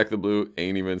if back the blue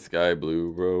ain't even sky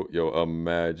blue, bro. Yo,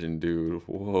 imagine, dude.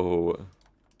 Whoa.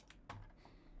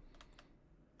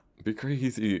 Be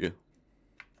crazy.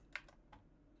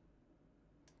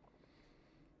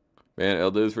 Ban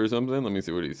Eldez for something? Let me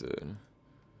see what he said.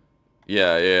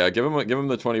 Yeah. Give him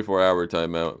the 24-hour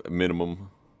timeout minimum.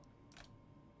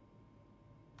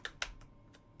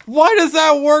 Why does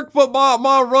that work? But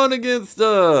my run against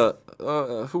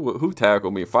who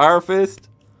tackled me? Fire Fist?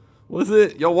 Was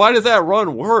it? Yo, why does that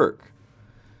run work?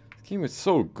 This game is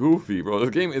so goofy, bro. This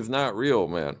game is not real,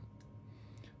 man.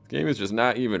 This game is just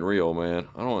not even real, man.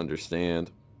 I don't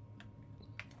understand.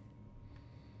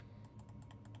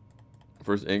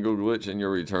 First angle glitch in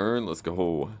your return. Let's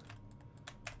go.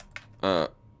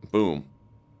 Boom.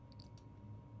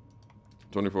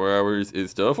 24 hours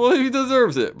is tough. Well, he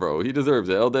deserves it, bro. He deserves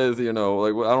it. Eldez, you know,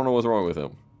 like, I don't know what's wrong with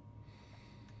him.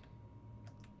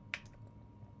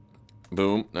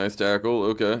 Boom. Nice tackle.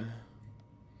 Okay.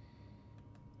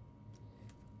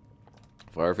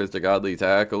 Fire Fist, a godly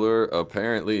tackler.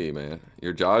 Apparently, man.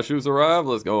 Your Josh who's arrived?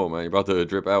 Let's go, man. You're about to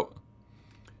drip out.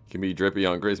 Can be drippy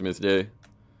on Christmas Day.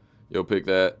 You'll pick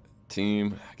that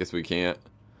team. I guess we can't.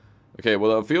 Okay,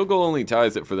 well, a field goal only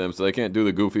ties it for them, so they can't do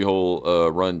the goofy whole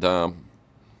run time.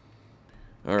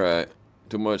 Alright.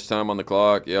 Too much time on the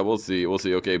clock. Yeah, we'll see. We'll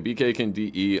see. Okay, BK can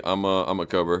DE. I'm a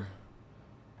cover.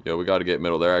 Yo, we got to get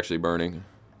middle. They're actually burning.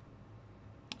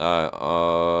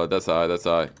 That's high. That's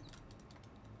high.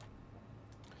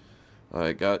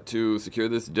 I got to secure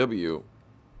this W.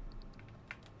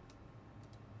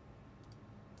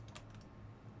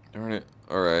 Darn it.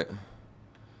 Alright.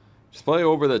 Just play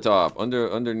over the top.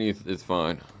 Underneath is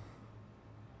fine.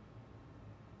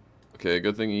 Okay,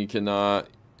 good thing he cannot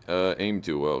aim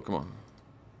too well. Come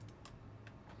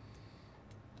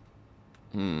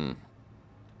on.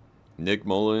 Nick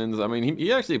Mullins. I mean,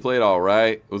 he actually played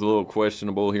alright. It was a little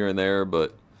questionable here and there,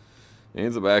 but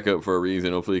he's a backup for a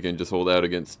reason. Hopefully he can just hold out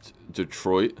against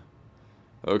Detroit.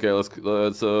 Okay, let's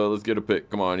get a pick.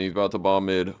 Come on, he's about to ball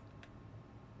mid.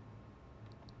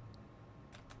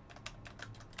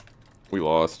 We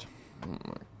lost. Oh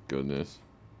my goodness.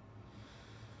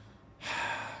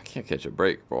 I can't catch a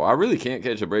break, bro. I really can't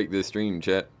catch a break this stream,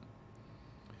 chat.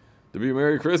 To be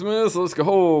Merry Christmas. Let's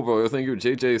go, bro. Thank you,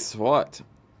 JJ SWAT.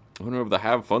 I wonder if the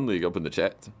Have Fun League up in the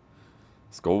chat.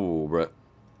 Let's go, bro.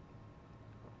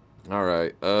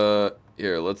 Alright.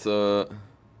 Here, let's go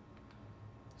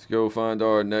find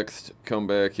our next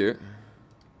comeback here.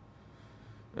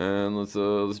 And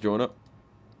let's join up.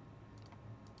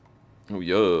 Oh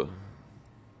yeah.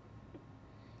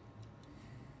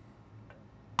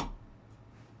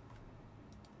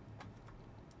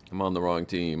 I'm on the wrong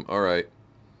team. Alright.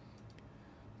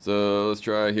 So let's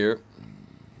try here.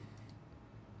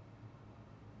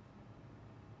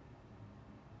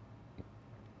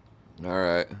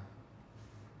 Alright.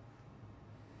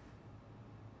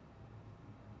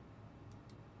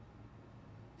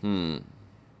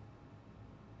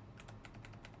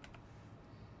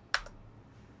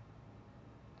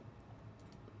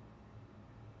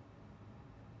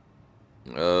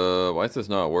 Why is this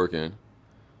not working?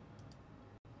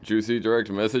 Juicy direct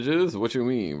messages? What you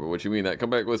mean? What you mean? That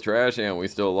comeback was trash and we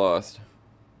still lost.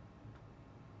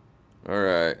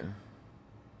 Alright.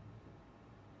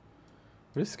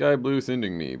 What is Sky Blue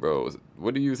sending me, bro?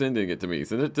 What are you sending it to me?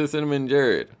 Send it to Cinnamon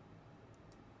Jared.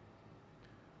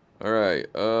 Alright,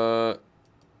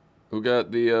 who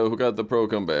got the pro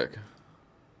comeback?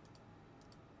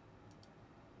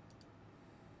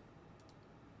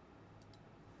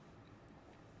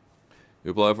 You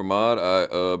apply for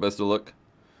mod? Best of luck.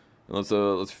 And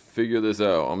let's figure this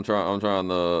out. I'm trying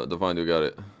to find who got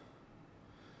it.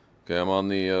 Okay, I'm on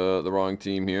the wrong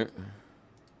team here.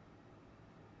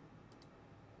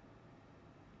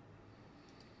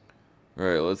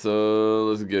 Alright,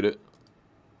 let's get it.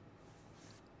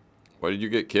 Why did you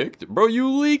get kicked? Bro, you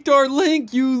leaked our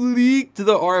link! You leaked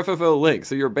the RFFL link,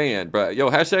 so you're banned, bro. Yo,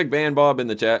 hashtag ban Bob in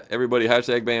the chat. Everybody,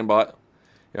 hashtag ban bot.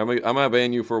 Yeah, I'm gonna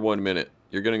ban you for 1 minute.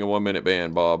 You're getting a 1 minute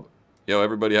ban, Bob. Yo,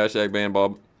 everybody, hashtag ban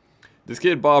Bob. This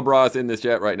kid Bob Ross in this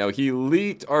chat right now, he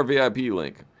leaked our VIP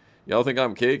link. Y'all think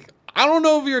I'm cake? I don't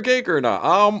know if you're cake or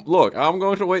not. Look, I'm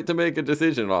going to wait to make a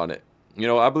decision on it. You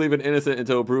know, I believe in innocent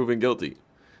until proven guilty.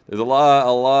 There's a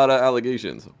lot of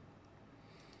allegations.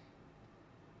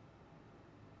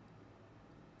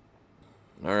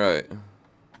 Alright.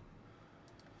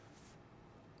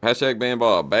 Hashtag ban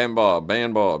Bob, ban Bob,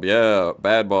 ban Bob. Yeah,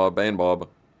 bad Bob, ban Bob.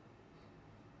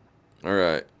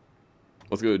 Alright.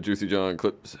 Let's go to Juicy John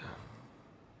clips.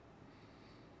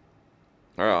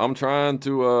 Alright, I'm trying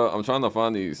to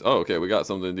find these. Oh, okay, we got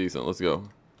something decent. Let's go.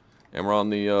 And we're on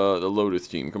the Lotus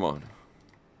team. Come on.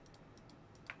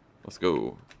 Let's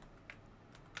go.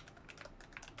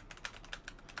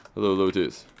 Hello,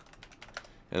 Lotus.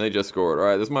 And they just scored.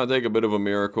 Alright, this might take a bit of a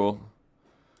miracle.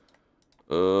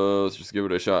 Let's just give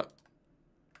it a shot.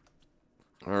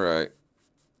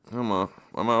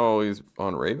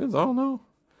 on Ravens? I don't know.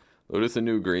 Lotus a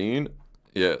new green?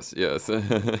 Yes, yes.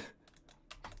 Have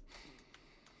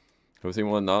we seen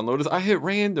one non-Lotus? I hit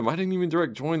random. I didn't even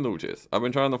direct join Lotus. I've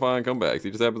been trying to find comebacks.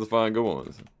 He just happens to find good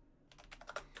ones.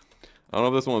 I don't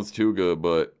know if this one's too good,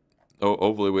 but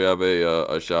hopefully we have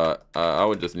a shot. I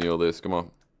would just kneel this. Come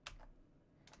on.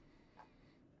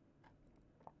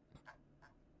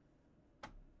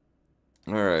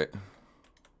 All right.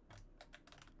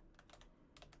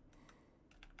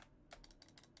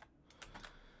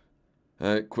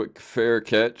 All right, quick fair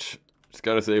catch. Just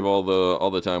gotta save all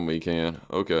the time we can.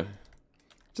 Okay.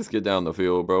 Just get down the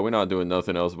field, bro. We're not doing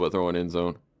nothing else but throwing end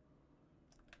zone.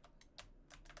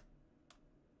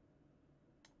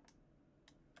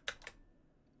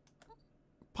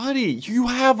 Buddy, you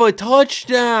have a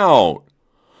touchdown.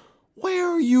 Where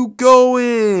are you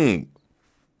going?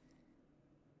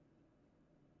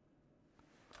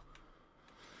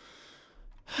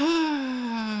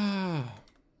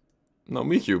 No,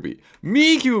 me QB.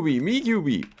 Me QB. Me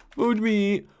QB. Vote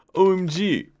me.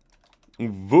 OMG.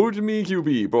 Vote me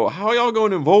QB. Bro, how y'all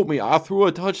going to vote me? I threw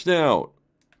a touchdown.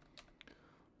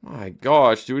 My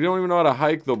gosh, dude. We don't even know how to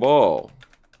hike the ball.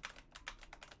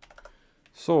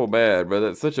 So bad, bro.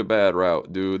 That's such a bad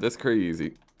route, dude. That's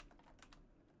crazy.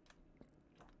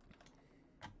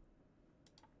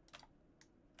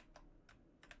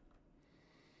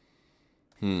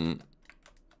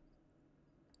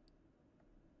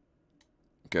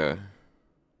 Okay.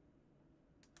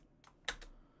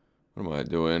 What am I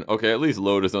doing? Okay, at least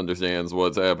Lotus understands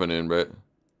what's happening, but...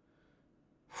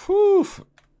 Whew.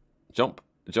 Jump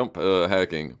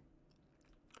hacking.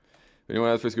 Anyone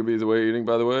ask for Scooby's away eating,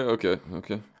 by the way? Okay.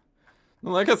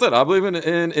 Well, like I said, I believe in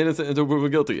innocent until proven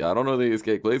guilty. I don't know the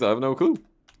escape place. I have no clue.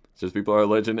 It's just people are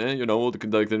alleged and, you know, we'll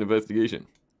conduct an investigation.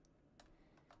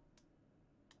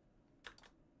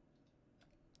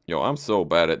 Yo, I'm so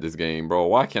bad at this game, bro.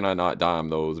 Why can I not dime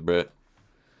those, bro?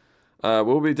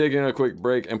 We'll be taking a quick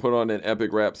break and put on an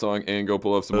epic rap song and go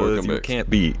pull up some more comebacks. You can't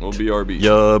beat. We'll BRB.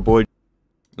 Yeah, boy.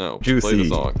 No, Juicy. play the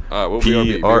song. We'll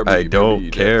BRB. I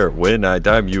don't care. When I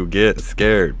dime, you get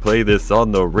scared. Play this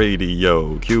on the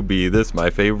radio. QB, this my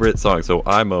favorite song, so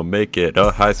I'ma make it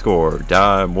a high score.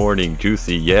 Dime warning,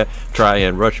 Juicy, yeah. Try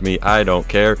and rush me, I don't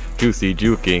care. Juicy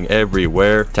juking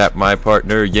everywhere. Tap my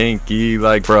partner, Yankee,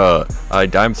 like bruh. I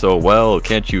dime so well,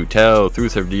 can't you tell? Through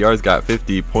 70 yards, got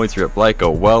 50 points, rip like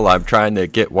a well. I'm trying to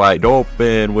get wide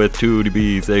open with 2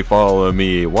 DBs. They follow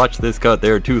me. Watch this cut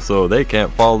there too, so they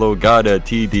can't follow. Got a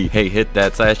TD. Hey, hit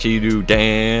that slashy do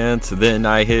dance. Then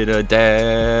I hit a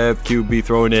dab. QB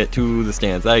throwing it to the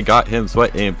stands. I got him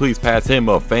sweating. Please pass him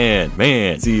a fan.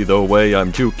 Man, see the way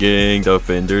I'm juking.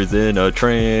 Defenders in a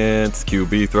trance.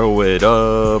 QB throw it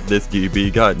up. This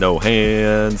DB got no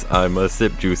hands. I'ma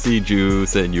sip juicy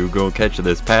juice and you gon' catch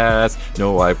this pass.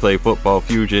 No, I play football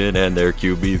fusion and their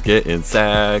QB's getting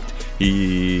sacked.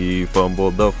 He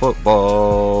fumbled the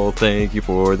football. Thank you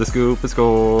for the scoop and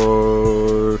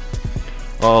score.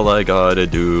 All I gotta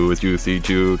do is juicy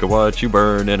juke and watch you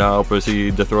burn, and I'll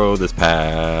proceed to throw this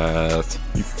pass.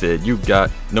 He said you got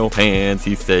no hands,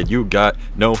 he said you got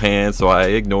no hands, so I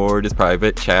ignored his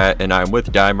private chat, and I'm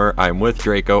with Dimer, I'm with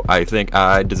Draco, I think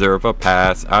I deserve a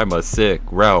pass. I'm a sick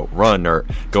route runner,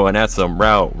 going at some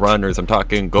route runners, I'm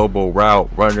talking global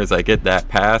route runners. I get that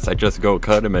pass, I just go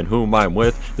cut him, and whom I'm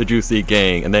with, the Juicy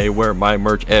Gang, and they wear my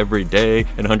merch every day,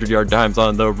 and 100-yard dimes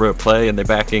on the replay, and they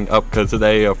backing up cause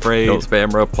they afraid. Don't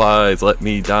spam replies, let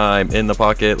me dime in the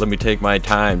pocket, let me take my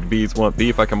time. Bees want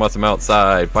beef, I can bust them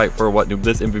outside. Fight for what new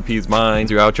this MVP's mine.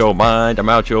 You're out your mind, I'm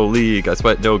out your league. I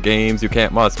sweat no games, you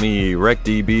can't moss me. Wreck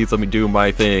DBs, let me do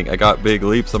my thing. I got big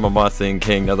leaps, I'm a mossing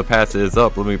king. Now the pass is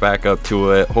up, let me back up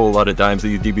to it. Whole lot of dimes,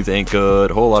 these DBs ain't good.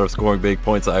 Whole lot of scoring big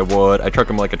points, I would. I truck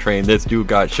him like a train, this dude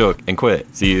got shook and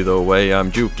quit. See the way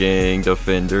I'm juking,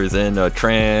 defenders in a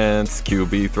trance.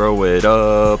 QB throw it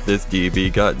up, this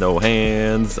DB got no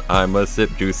hands. I'ma sip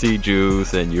juicy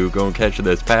juice and you gon' catch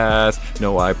this pass.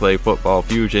 No, I play football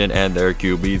fusion and their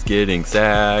QB's getting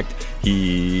sacked.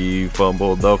 He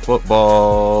fumbled the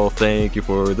football. Thank you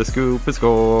for the scoop and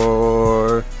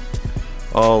score.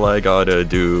 All I gotta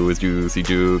do is juicy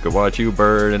juke and watch you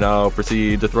burn, and I'll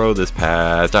proceed to throw this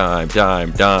pass. Dime,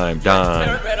 dime, dime,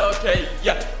 dime. Okay,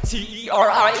 yeah,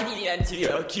 TERINENT,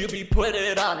 QB put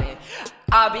it on it.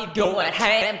 I be going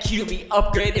ham, QB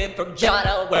upgraded from John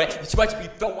away. The sweats be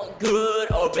throwing good,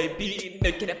 oh baby,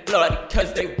 making it bloody.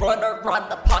 Cause they run around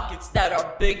the pockets that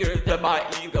are bigger than my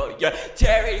ego. Yeah,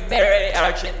 Terry Mary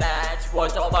action match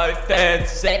was all my fans.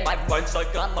 Say my mind's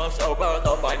like almost over,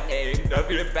 though my name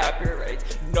never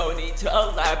evaporates. no need to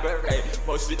elaborate.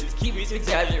 Most of these Kiwis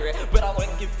exaggerate, but I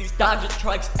wouldn't give these dimes and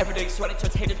trunks. Everyday sweating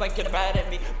towards haters might get mad at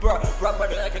me. Bro, run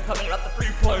money like I'm coming out the 3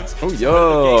 points. Oh,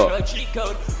 yo.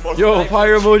 Yo,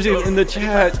 fire emojis in the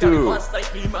chat, dude.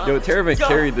 Yo, Terravant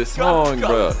carried this song,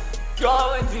 bro.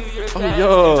 Go and do your dance.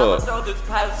 yo. I'ma throw this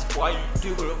pass while you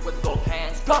do it with both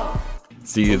hands. Go!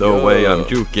 See the way I'm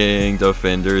juking,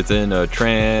 defenders in a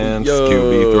trance. Yo.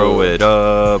 QB throw it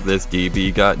up, this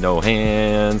DB got no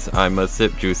hands. I'ma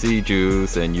sip juicy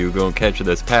juice and you gon' catch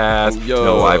this pass. Yo.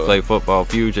 No, I play football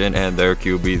fusion and their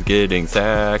QB's getting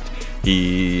sacked.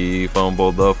 He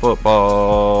fumbled the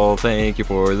football, thank you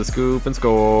for the scoop and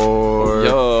score.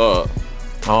 Yo.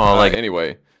 Oh, like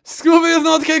Anyway. Scooby is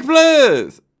not kick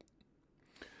plays!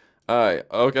 Alright,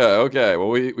 okay.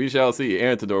 Well, we shall see.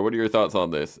 Antidor, what are your thoughts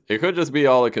on this? It could just be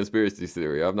all a conspiracy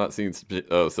theory. I've not seen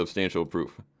substantial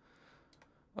proof.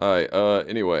 Alright,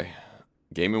 anyway.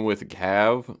 Gaming with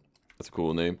Cav. That's a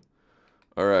cool name.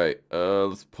 Alright,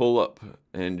 let's pull up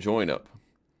and join up.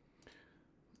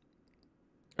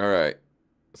 Alright,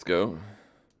 let's go.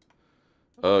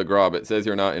 Grob, it says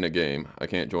you're not in a game. I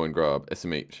can't join Grob.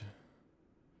 SMH.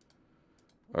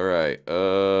 Alright,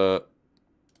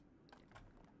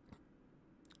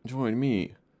 Join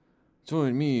me,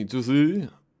 Juicy.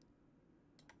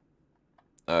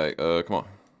 Alright, come on.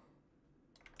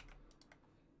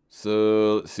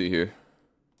 So, let's see here.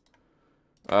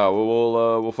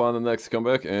 We'll find the next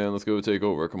comeback and let's go take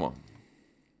over. Come on.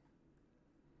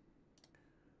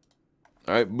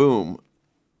 Alright, boom.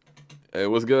 Hey,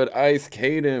 what's good? Ice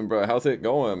Caden, bro. How's it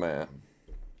going, man?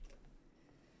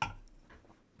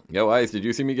 Yo, Ice, did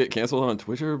you see me get canceled on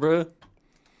Twitter, bro?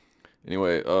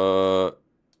 Anyway,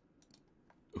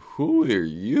 who are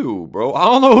you, bro? I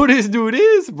don't know who this dude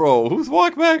is, bro. Who's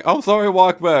Walkback? I'm sorry,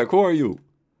 Walkback. Who are you?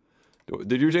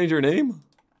 Did you change your name?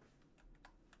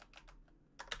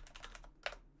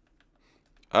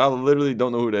 I literally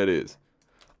don't know who that is.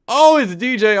 Oh, it's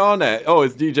DJ on that. Oh,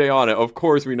 it's DJ on it. Of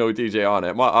course we know DJ on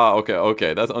it.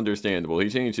 Okay. That's understandable. He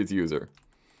changed his user.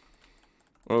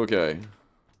 Okay.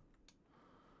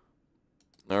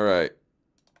 All right.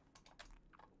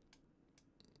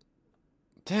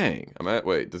 Dang.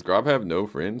 Wait, does Grob have no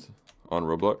friends on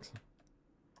Roblox?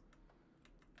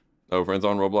 No friends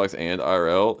on Roblox and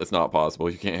IRL? It's not possible.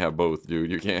 You can't have both,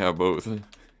 dude. You can't have both.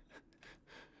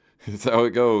 It's how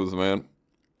it goes, man.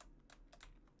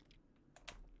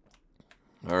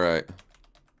 Alright.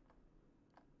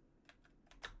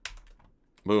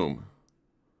 Boom.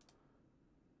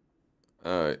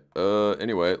 Alright.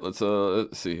 Anyway, let's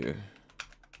see here.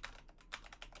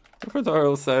 My friends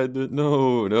IRL said that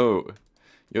no.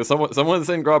 Yo, someone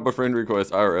send Grob a friend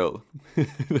request IRL.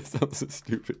 That sounds so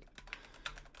stupid.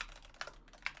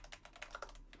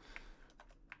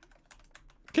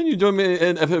 Can you join me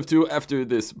in FF2 after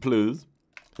this, please?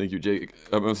 Thank you, Jake.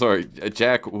 I'm sorry,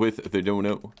 Jack with the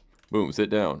dono. Boom, sit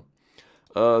down.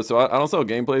 So I don't sell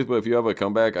gameplays, but if you have a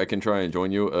comeback, I can try and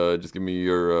join you. Just give me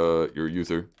your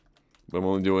user. I'm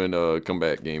only doing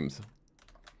comeback games.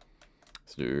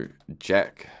 Mr.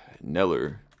 Jack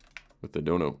Neller with the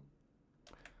dono.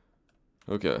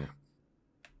 Okay.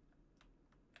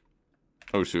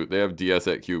 Oh shoot, they have DS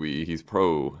at QB. He's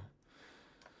pro.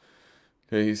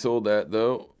 Okay, he sold that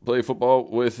though. Play football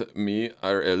with me,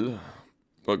 IRL.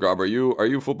 What, Grob, are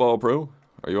you football pro?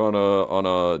 Are you on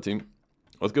a team?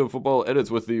 Let's go football edits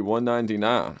with the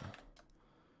 199.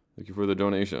 Thank you for the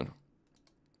donation.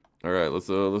 All right, let's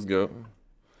go.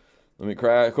 Let me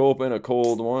crack open a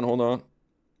cold one. Hold on.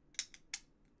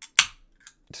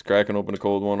 Just cracking open a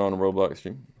cold one on a Roblox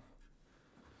stream.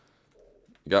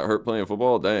 You got hurt playing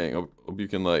football? Dang. Hope you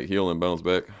can like heal and bounce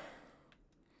back.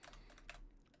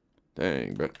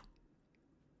 Dang, bro.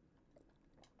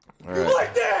 All right. You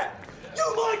like that?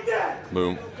 You like that?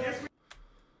 Boom.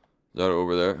 Is that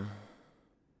over there?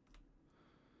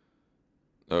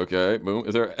 Okay, boom.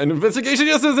 Is there an investigation?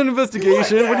 Yes, there's an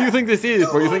investigation. What do you think this is?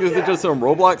 Bro, you think this is just some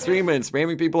Roblox stream and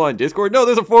spamming people on Discord? No,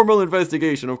 there's a formal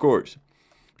investigation, of course.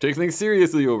 Take things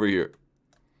seriously over here.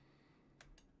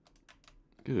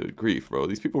 Good grief, bro.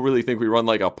 These people really think we run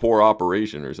like a poor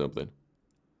operation or something.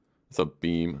 It's a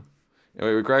beam.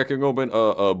 Anyway, we're cracking open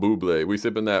a buble. We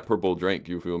sipping that purple drink,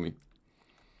 you feel me?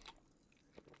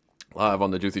 Live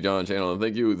on the Juicy John channel. And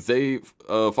thank you, Zay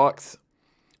Fox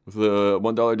with the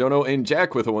 $1 dono and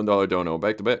Jack with a $1 dono.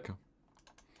 Back to back.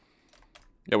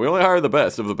 Yeah, we only hire the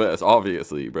best of the best,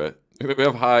 obviously, but we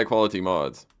have high quality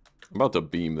mods. I'm about to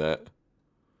beam that.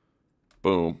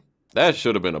 Boom. That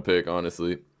should have been a pick,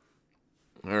 honestly.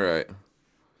 Alright.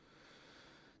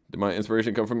 Did my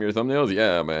inspiration come from your thumbnails?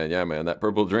 Yeah, man. That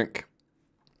purple drink.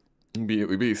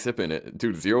 We'd be sipping it.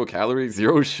 Dude, 0 calories,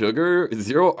 0 sugar,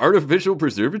 0 artificial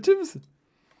preservatives?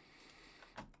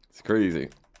 It's crazy.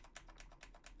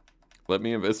 Let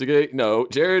me investigate? No,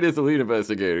 Jared is the lead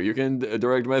investigator. You can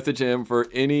direct message him for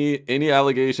any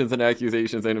allegations and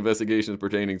accusations and investigations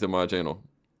pertaining to my channel.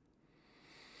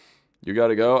 You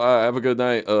gotta go. All right, have a good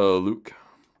night, Luke.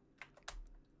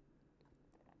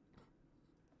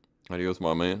 Adios,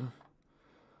 my man.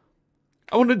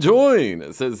 I want to join.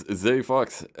 It says Zay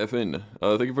Fox FN.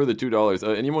 Thank you for the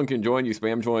 $2. Anyone can join. You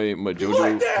spam join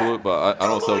Majojo Pullet, but I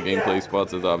don't sell gameplay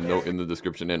spots, as I've noted in the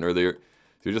description and earlier.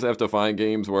 So you just have to find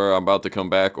games where I'm about to come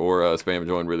back or spam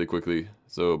join really quickly.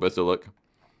 So best of luck.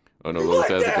 Oh no,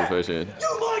 Lotus has a confession.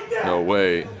 No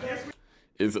way.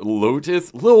 Is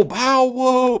Lotus Lil Bow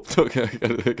Wow? Okay,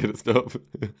 I gotta stop.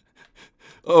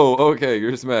 Oh, okay,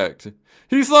 you're smacked.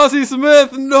 He's Saucy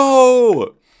Smith.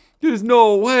 No. There's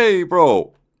no way,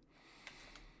 bro.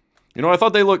 You know, I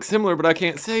thought they looked similar, but I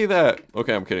can't say that.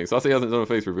 Okay, I'm kidding. Saucy hasn't done a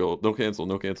face reveal. No cancel,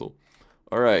 no cancel.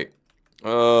 All right.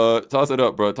 Toss it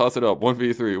up, bro. Toss it up.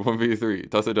 1v3, 1v3.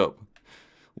 Toss it up.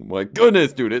 Oh my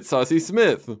goodness, dude. It's Saucy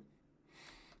Smith.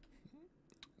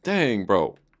 Dang,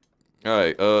 bro. All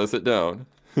right, sit down.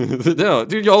 Sit down.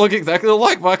 Dude, y'all look exactly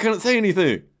alike, but I couldn't say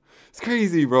anything. It's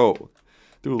crazy, bro.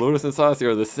 Dude, Lotus and Saucy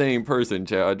are the same person,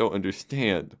 chat. I don't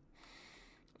understand.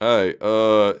 Alright,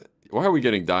 why are we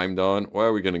getting dimed on? Why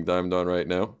are we getting dimed on right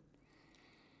now?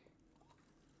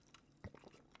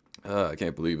 I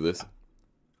can't believe this.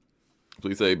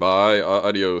 Please say bye.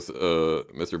 Adios,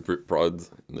 Mr.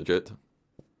 Prods in the chat.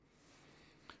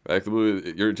 Back to Blue,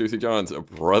 you're Juicy John's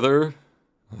brother?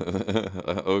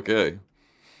 Okay.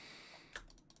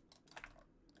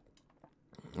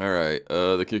 Alright,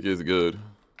 the kick is good.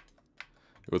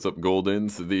 What's up,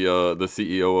 Goldens, the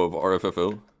CEO of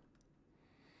RFFL?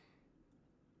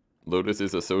 Lotus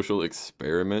is a social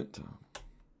experiment.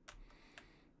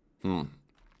 Yeah,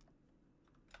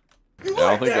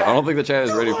 I don't think the chat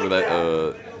is ready for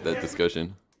that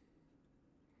discussion.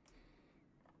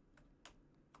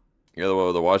 Yeah,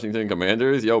 the Washington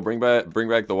Commanders. Yo, bring back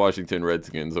the Washington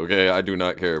Redskins. Okay, I do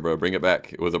not care, bro. Bring it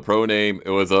back. It was a pro name.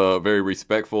 It was a very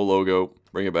respectful logo.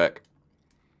 Bring it back.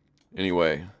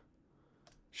 Anyway,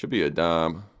 should be a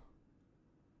dime.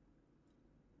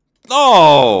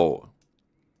 Oh.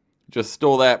 Just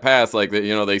stole that pass like that,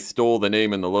 you know, they stole the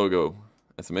name and the logo.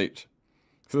 SMH.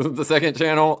 This is the second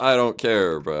channel? I don't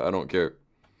care, bro. I don't care.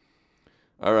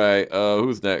 Alright,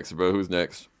 who's next, bro? Who's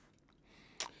next?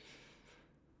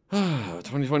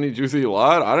 2020 Juicy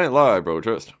lied? I didn't lie, bro.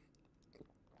 Trust.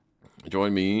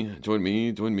 Join me,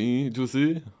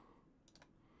 Juicy.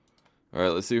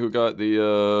 Alright, let's see who got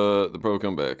the pro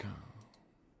comeback.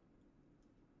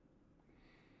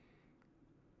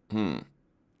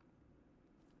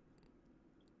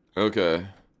 Okay.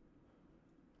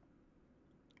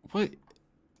 What?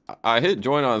 I hit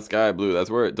join on Sky Blue. That's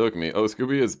where it took me. Oh,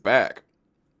 Scooby is back.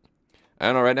 I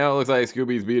don't know. Right now it looks like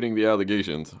Scooby's beating the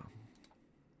allegations.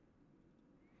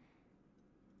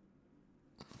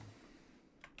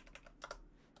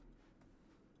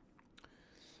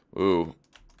 Ooh.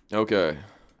 Okay.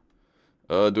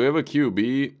 Do we have a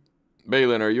QB?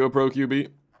 Balin, are you a pro QB?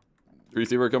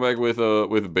 Receiver come back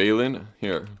with Balin.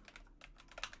 Here.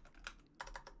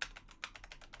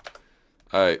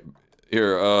 Alright,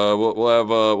 here, we'll have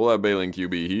Balin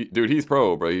QB. Dude, he's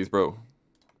pro, bro. He's pro.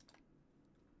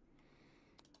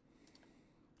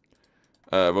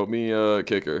 Vote me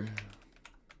kicker.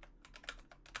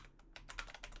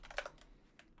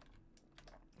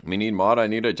 We need mod. I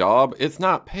need a job. It's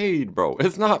not paid, bro.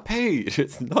 It's not paid.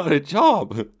 It's not a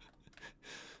job.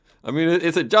 I mean,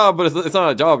 it's a job, but it's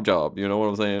not a job. You know what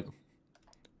I'm saying?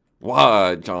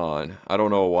 Why, John? I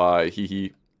don't know why.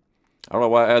 Hee. I don't know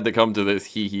why I had to come to this.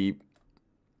 Hee.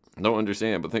 I don't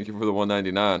understand, but thank you for the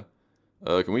 199.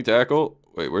 Can we tackle?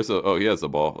 Wait, where's the... Oh, he has the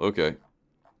ball. Okay.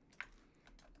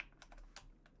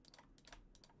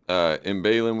 In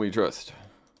Balin we trust.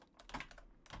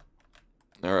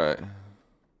 Alright.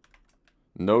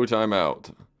 No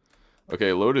timeout.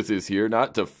 Okay, Lotus is here.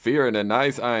 Not to fear and a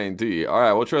nice INT.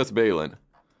 Alright, we'll trust Balin.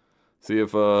 See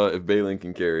if Balin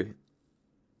can carry.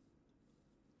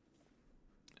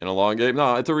 In a long game?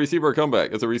 No, it's a receiver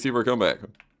comeback. It's a receiver comeback.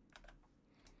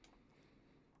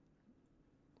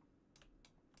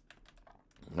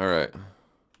 Alright.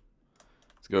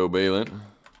 Let's go, Balin.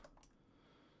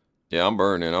 Yeah, I'm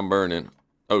burning.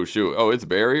 Oh, shoot. Oh, it's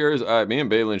barriers? Alright, me and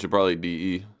Balin should probably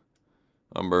DE.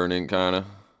 I'm burning, kinda.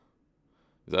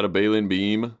 Is that a Balin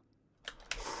beam?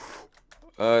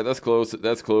 Alright, that's close.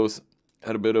 That's close.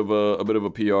 Had a bit of a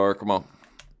PR. Come on.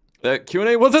 That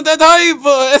Q&A wasn't that type!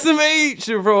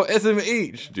 SMH, bro!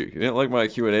 SMH! Dude, you didn't like my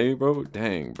Q&A, bro?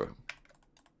 Dang, bro.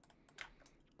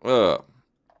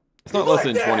 It's not less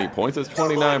than 20 points. It's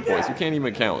 29 points. You can't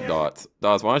even count, Dots.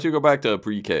 Dots, why don't you go back to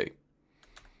pre-K,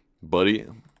 buddy?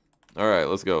 All right,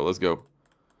 let's go. Let's go.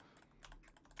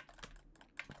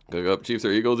 Pick up Chiefs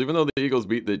or Eagles. Even though the Eagles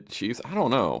beat the Chiefs, I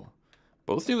don't know.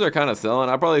 Both teams are kind of selling.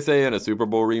 I'd probably say in a Super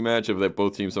Bowl rematch, if they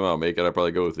both teams somehow make it, I'd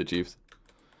probably go with the Chiefs.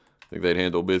 I think they'd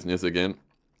handle business again.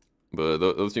 But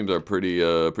those teams are pretty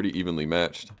evenly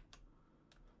matched.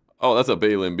 Oh, that's a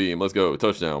Balin beam. Let's go.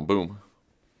 Touchdown. Boom.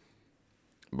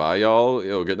 Bye, y'all.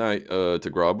 Yo, good night to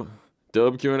Grub.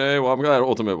 Dub Q&A. Well, I'm glad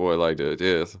Ultimate Boy liked it.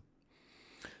 Yes.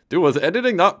 Dude, was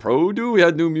editing not pro, dude? We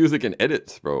had new music and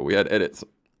edits, bro. We had edits.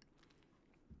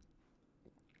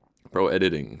 Pro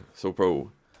editing. So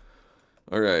pro.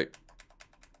 All right.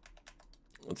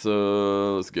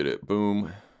 Let's get it.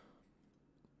 Boom.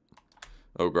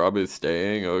 Oh, Grub is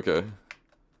staying. Okay.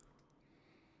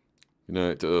 Good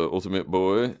night to Ultimate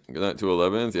Boy. Good night to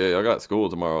 11s. Yeah, I got school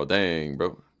tomorrow. Dang,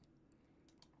 bro.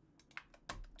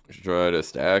 Should try to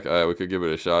stack. Alright, we could give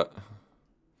it a shot.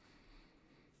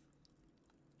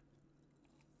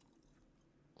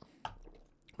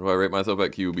 Do I rate myself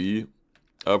at QB?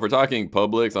 If we're talking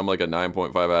Publix, I'm like a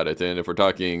 9.5 out of 10. If we're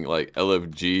talking like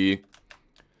LFG,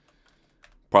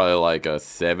 probably like a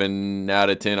 7 out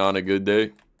of 10 on a good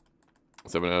day.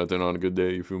 7 out of 10 on a good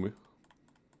day, you feel me?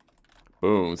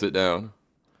 Boom, sit down.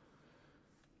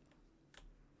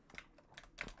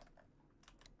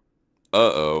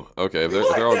 Uh-oh. Okay, if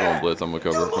they're all going blitz, I'm gonna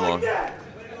cover. Come on.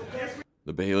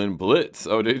 The Balin blitz.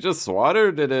 Oh, did he just swat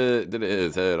or did it hit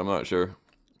his head? I'm not sure.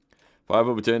 5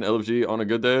 over 10 LFG on a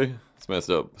good day. It's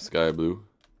messed up. Sky blue.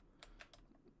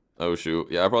 Oh, shoot.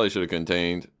 Yeah, I probably should have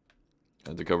contained.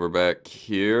 Had to cover back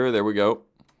here. There we go.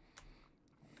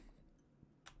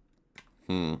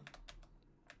 Here,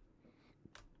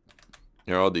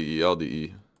 I'll DE. I'll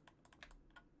DE.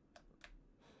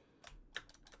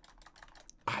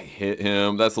 I hit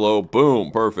him. That's low.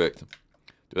 Boom. Perfect.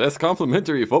 Dude, that's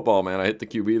complimentary football, man. I hit the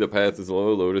QB. The pass is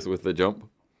low. Lotus with the jump.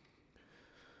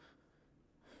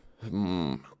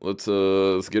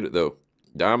 Let's get it though.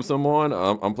 Dime someone.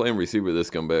 I'm playing receiver this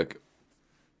comeback.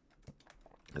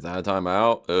 Is that a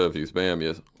timeout? If you spam,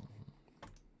 yes.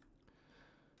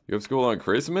 You have school on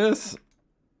Christmas?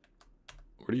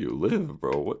 Where do you live,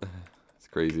 bro? What? It's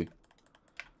crazy.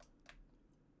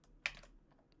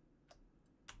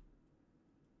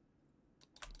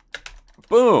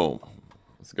 Boom.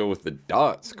 Let's go with the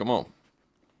dots. Come on.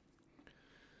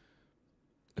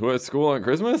 Who has school on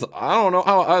Christmas? I don't know.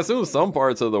 I assume some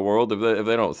parts of the world if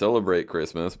they don't celebrate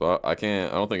Christmas, but I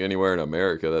don't think anywhere in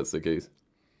America that's the case.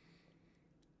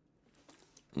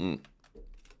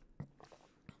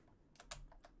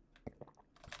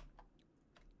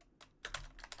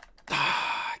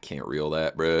 I can't reel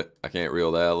that, bruh. I can't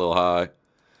reel that. A little high.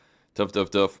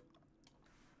 Tough.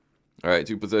 All right,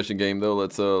 2-possession game though.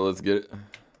 Let's get it.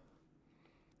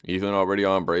 Ethan already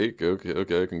on break.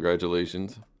 Okay.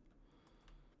 Congratulations.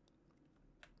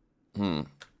 You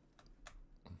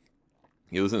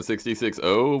losing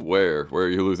 66-0? Where are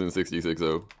you losing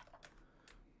 66-0?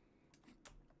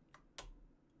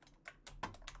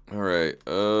 All right.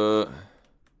 Well,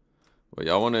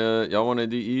 y'all wanna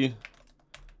DE? I'm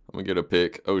gonna get a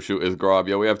pick. Oh shoot, it's Grob.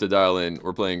 Yeah, we have to dial in.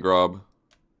 We're playing Grob.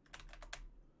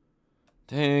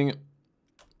 Dang.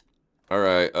 All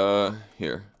right.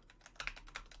 Here.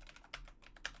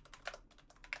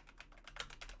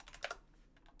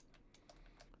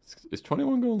 Is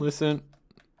 21 going to listen?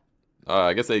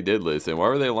 I guess they did listen. Why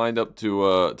were they lined up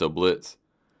to blitz?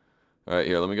 All right,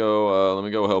 here. Let me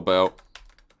go help out.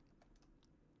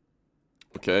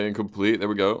 Okay, incomplete. There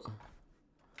we go.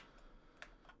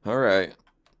 All right.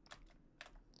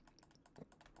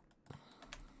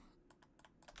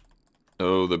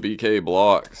 Oh, the BK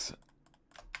blocks.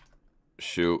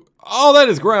 Shoot. Oh, that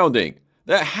is grounding.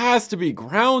 That has to be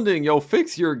grounding. Yo,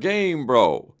 fix your game,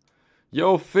 bro.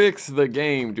 Yo, fix the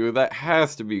game, dude. That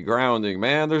has to be grounding,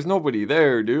 man. There's nobody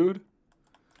there, dude.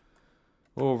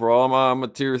 Overall, I'm a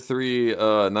tier 3,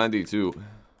 92.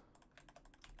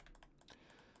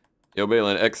 Yo,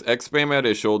 Balin, X spam at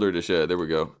his shoulder to shed. There we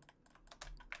go.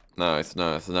 Nice.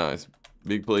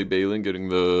 Big play, Balin, getting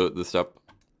the step.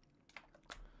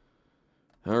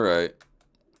 All right.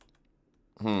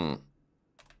 The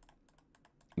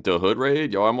hood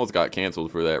raid? Yo, I almost got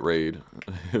canceled for that raid.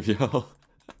 If y'all...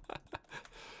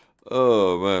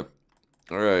 Oh, man.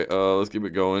 All right, let's keep it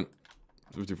going.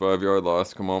 55-yard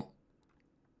loss. Come on.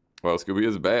 Wow, Scooby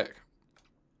is back.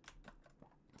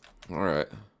 All right.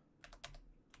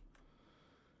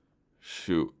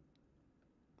 Shoot.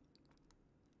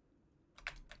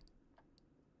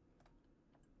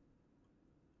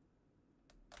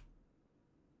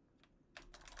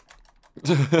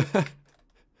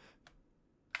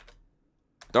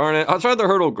 Darn it. I tried the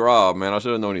hurdle grob, man. I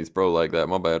should have known he's pro like that.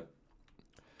 My bad.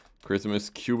 Christmas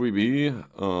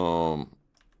QBB.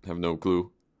 Have no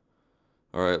clue.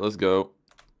 Alright, let's go.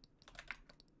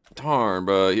 Darn,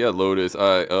 bro. He had Lotus.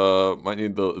 I might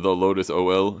need the Lotus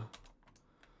OL.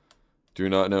 Do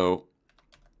not know.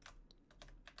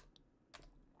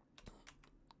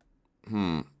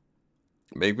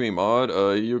 Make me mod.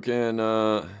 You can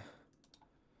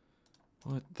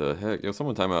what the heck? Yo,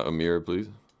 someone time out Amir, please.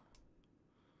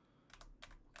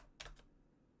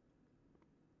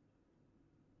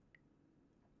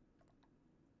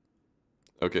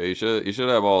 Okay, you should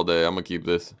have all day. I'm gonna keep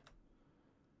this.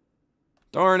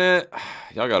 Darn it.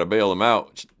 Y'all gotta bail him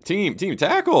out. Team,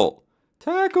 tackle!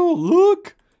 Tackle,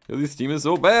 look! Yo, this team is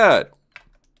so bad.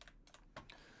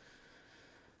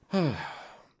 I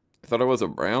thought I was a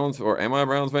Browns, or am I a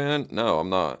Browns fan? No, I'm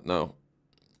not, no.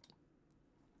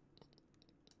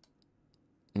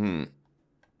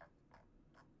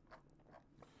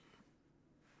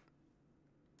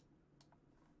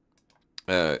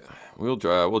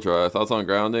 We'll try. Thoughts on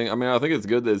grounding? I mean, I think it's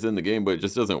good that it's in the game, but it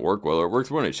just doesn't work well. Or it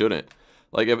works when it shouldn't.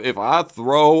 Like, if I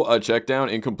throw a check down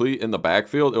incomplete in the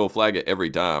backfield, it'll flag it every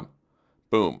time.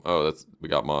 Boom. Oh, we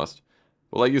got mossed.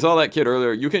 But like you saw that kid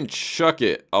earlier, you can chuck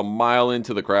it a mile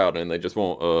into the crowd and they just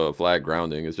won't flag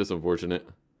grounding. It's just unfortunate.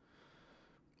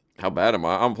 How bad am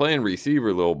I? I'm playing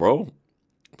receiver, little bro.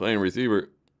 Playing receiver.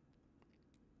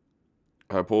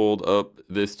 I pulled up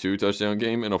this 2-touchdown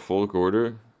game in a full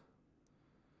quarter.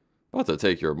 About to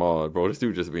take your mod, bro. This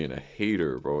dude just being a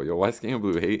hater, bro. Yo, why Scam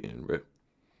Blue hating, bro?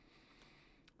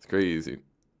 It's crazy. Am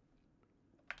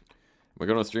I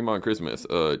gonna stream on Christmas?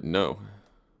 No.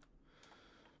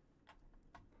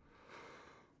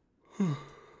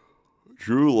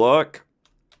 Drew Luck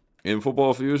in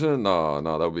Football Fusion? No,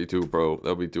 that would be too pro.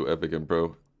 That would be too epic and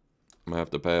pro. I'm gonna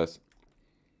have to pass.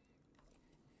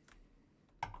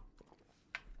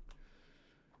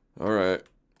 Alright.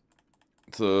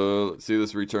 So, let's see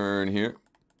this return here.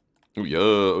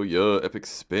 Oh yeah, epic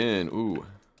spin. Ooh.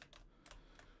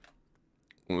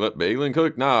 Let Balin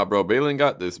cook? Nah, bro, Balin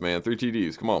got this, man. 3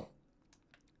 TDs, come on.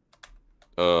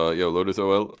 Yo, Lotus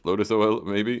OL,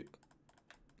 maybe?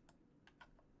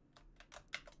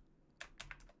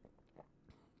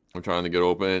 I'm trying to get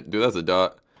open. Dude, that's a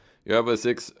dot. You have a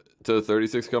 6 to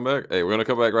 36 comeback? Hey, we're gonna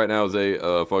come back right now as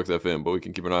a Fox FM, but we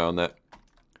can keep an eye on that.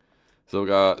 Still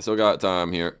got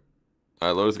time here.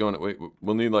 Alright, Lotus going. Wait,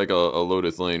 we'll need like a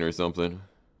Lotus lane or something.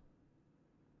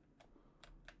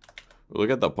 Look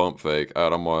at the pump fake.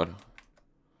 Alright, I'm wide.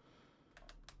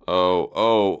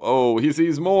 Oh, he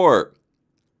sees more.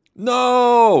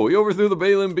 No! He overthrew the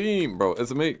Balin beam, bro.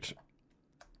 SMH.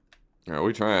 Alright,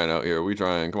 we trying out here. We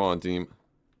trying. Come on, team.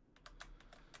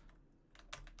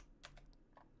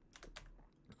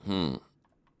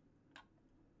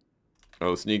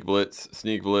 Oh, sneak blitz.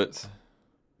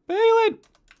 Balin!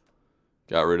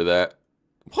 Got rid of that.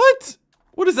 What?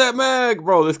 What is that mag?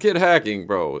 Bro, this kid hacking,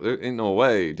 bro. There ain't no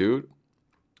way, dude.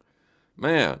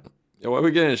 Man. Yo, why are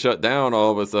we getting shut down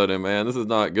all of a sudden, man? This is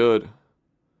not good.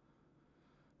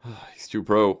 He's too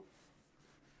pro.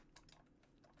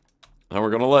 And we're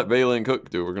gonna let Balin cook,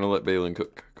 dude. We're gonna let Balin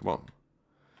cook. Come on.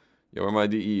 Yo, where my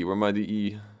DE? Where my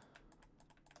DE?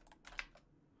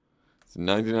 It's a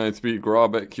 99 speed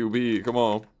grab at QB. Come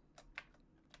on.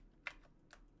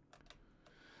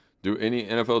 Do any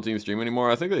NFL teams stream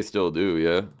anymore? I think they still do,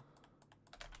 yeah.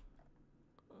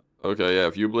 Okay, yeah,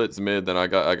 if you blitz mid, then I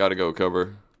gotta go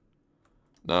cover.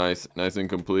 Nice and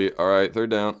complete. Alright, 3rd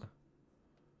down.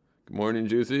 Good morning,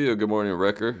 Juicy, or good morning,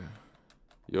 Wrecker.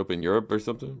 You up in Europe or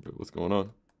something? What's going on?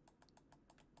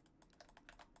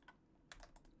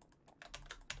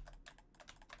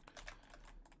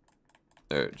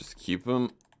 There, just keep him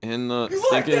in the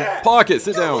stinking pocket.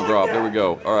 Sit down, Grob. There we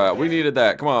go. All right, we needed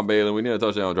that. Come on, Balin. We need a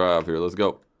touchdown drive here. Let's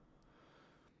go.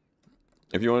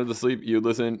 If you wanted to sleep, you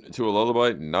listen to a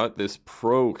lullaby. Not this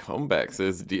pro comeback,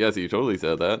 says DS. You totally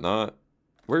said that. Not.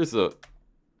 Where's the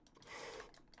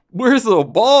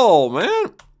ball,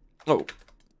 man? Oh,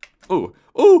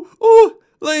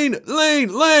 lane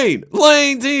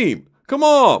team. Come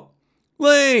on,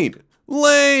 lane.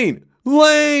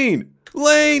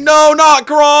 No, not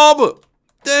Grob.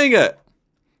 Dang it.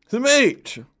 Some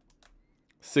H.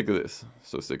 Sick of this.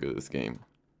 So sick of this game.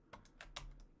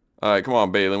 Alright, come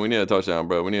on, Balin. We need a touchdown,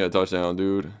 bro. We need a touchdown,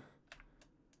 dude.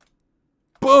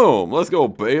 Boom. Let's go,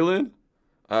 Balin.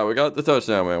 Alright, we got the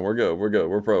touchdown, man. We're good.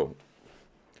 We're pro.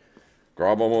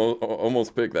 Grob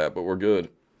almost picked that, but we're good.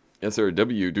 Yes, sir.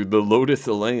 W, dude. The Lotus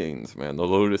lanes, man. The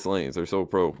Lotus lanes. They're so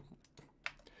pro.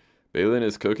 Balin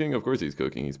is cooking? Of course he's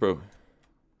cooking. He's pro.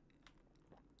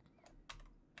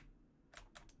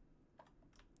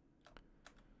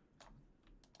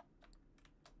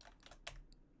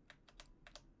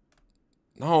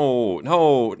 No,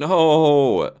 no,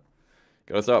 no.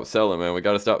 Gotta stop selling, man. We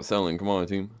gotta stop selling. Come on,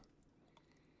 team.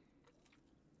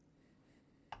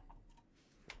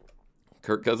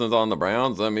 Kirk Cousins on the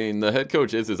Browns. I mean, the head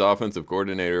coach is his offensive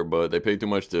coordinator, but they pay too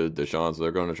much to Deshaun, so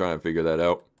they're going to try and figure that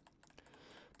out.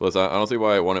 Plus, I don't see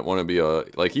why I wouldn't want to be a...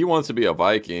 Like, he wants to be a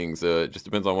Vikings. It just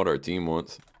depends on what our team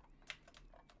wants.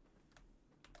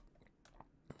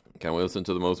 Can we listen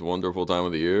to the most wonderful time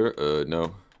of the year?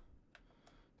 No.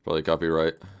 Probably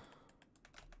copyright.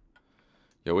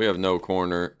 Yeah, we have no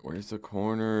corner. Where's the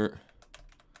corner?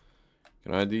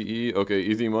 Can I DE? Okay,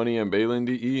 Easy Money and Balin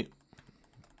DE.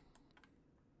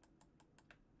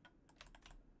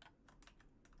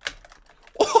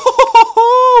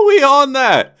 We on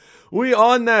that. We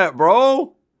on that,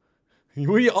 bro.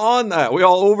 We on that. We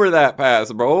all over that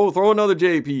pass, bro. Throw another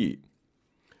JP.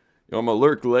 Yo, I'm a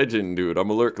lurk legend, dude. I'm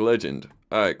a lurk legend.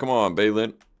 All right, come on,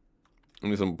 Balin. I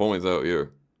need some points out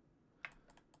here.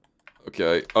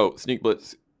 Okay. Oh, sneak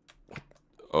blitz.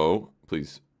 Oh,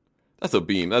 please. That's a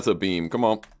beam. That's a beam. Come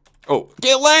on. Oh,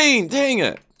 get lane. Dang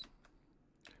it.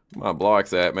 Where my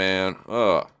blocks at, man?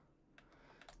 Ugh.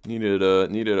 Needed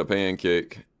a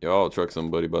pancake. Yo, I'll truck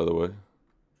somebody, by the way.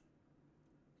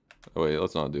 Oh, wait,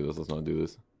 let's not do this. Let's not do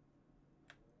this.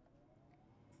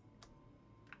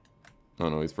 Oh,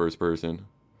 no, he's first person.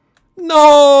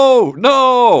 No!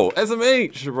 No!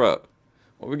 SMH, bro.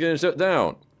 Why are we getting shut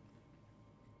down?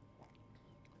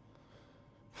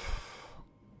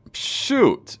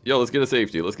 Shoot! Yo, let's get a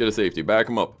safety. Let's get a safety. Back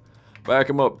him up.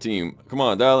 Back him up, team. Come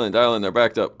on, dial in, dial in. They're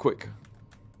backed up. Quick.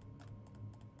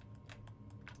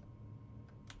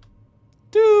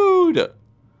 Dude!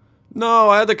 No,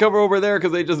 I had to cover over there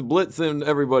because they just blitzing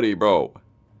everybody, bro.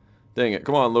 Dang it.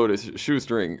 Come on, Lotus.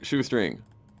 Shoestring. Shoestring.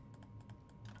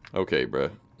 Okay,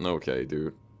 bruh. Okay,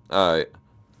 dude. Alright.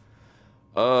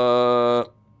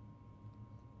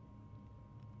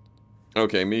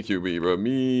 Okay, me QB, bro.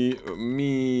 Me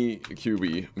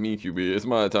QB. Me QB. It's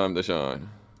my time to shine.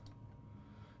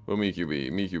 Well, me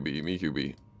QB. Me QB. Me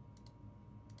QB.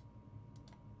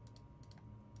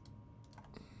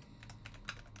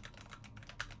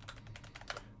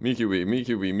 Me QB, me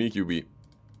QB, me QB.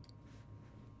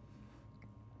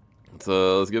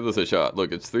 Let's give this a shot.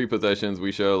 Look, it's 3 possessions.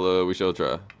 We shall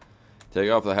try.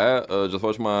 Take off the hat. Just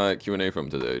watch my Q&A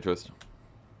from today, Trist.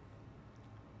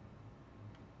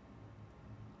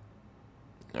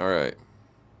 All right.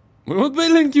 What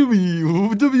Baylin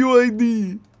QB?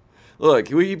 WID. Look,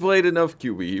 he played enough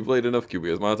QB. He played enough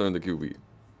QB. It's my turn to QB.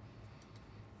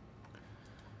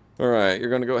 All right,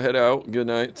 you're gonna go head out. Good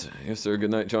night, yes sir.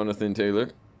 Good night, Jonathan Taylor.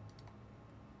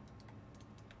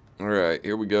 All right,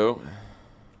 here we go.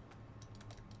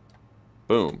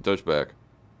 Boom, touchback.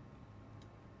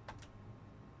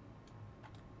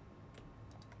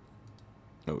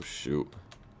 Oh, shoot.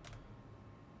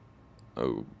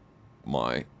 Oh,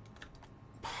 my.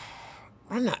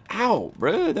 Run that out,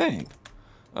 bruh, dang.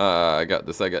 I got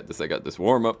this, I got this, I got this.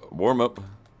 Warm up, warm up. Of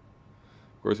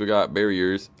course, we got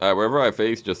barriers. Wherever I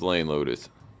face, just lane Lotus.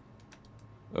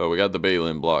 Oh, we got the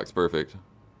Balin blocks, perfect.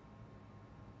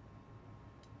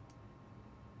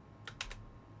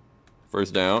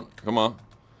 First down. Come on.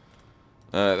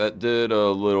 That did a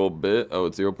little bit. Oh,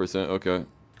 it's 0%. Okay.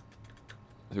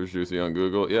 Here's Juicy on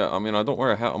Google. Yeah, I mean, I don't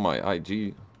wear a hat on my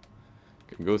IG.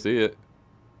 Can go see it.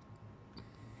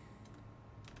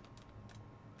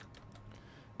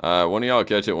 One of y'all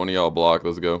catch it. One of y'all block.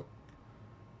 Let's go.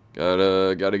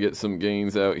 Gotta get some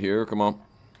gains out here. Come on.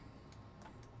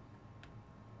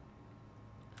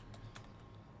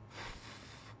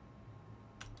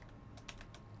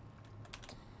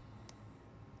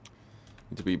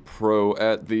 To be pro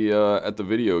at the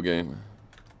video game.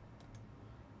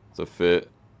 It's a fit.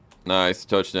 Nice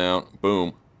touchdown.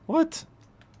 Boom. What?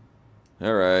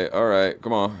 All right.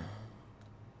 Come on.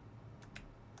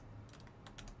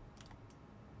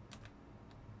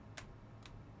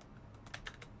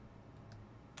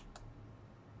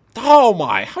 Oh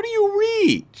my! How do you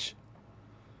reach?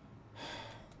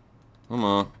 Come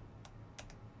on.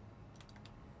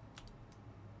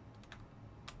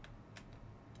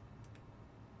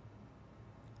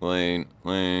 Lane.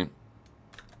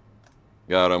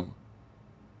 Got him.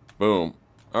 Boom.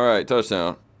 All right,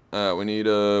 touchdown. We need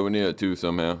a 2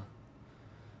 somehow.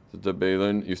 Is it the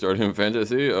Balin? You started in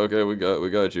fantasy? Okay, we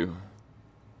got you.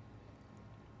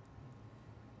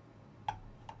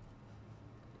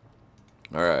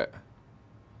 All right.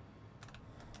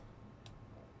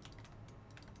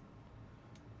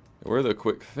 Where are the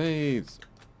quick fades?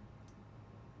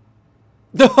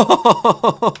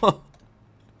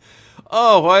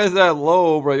 Oh, why is that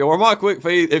low, bro? Or my quick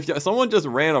fade. If someone just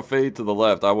ran a fade to the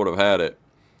left, I would have had it.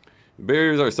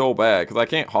 Barriers are so bad because I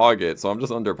can't hog it, so I'm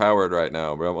just underpowered right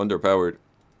now, bro. I'm underpowered.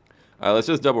 Alright, let's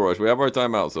just double rush. We have our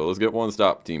timeout, so let's get one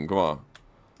stop, team. Come on.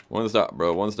 One stop,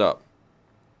 bro. One stop.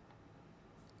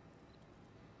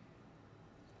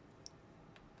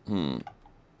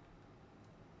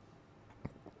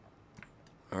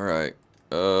 Alright.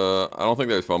 I don't think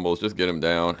there's fumbles. Just get him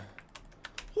down.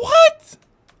 What?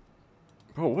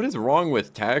 Bro, what is wrong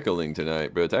with tackling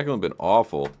tonight, bro? Tackling been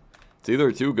awful. It's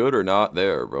either too good or not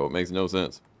there, bro. It makes no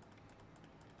sense.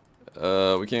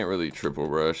 We can't really triple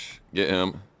rush. Get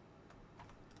him.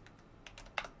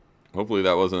 Hopefully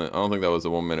that wasn't... I don't think that was a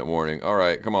 1 minute warning.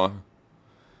 Alright, come on.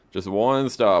 Just one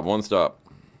stop. One stop.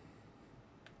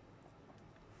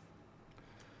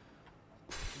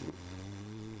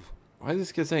 Why is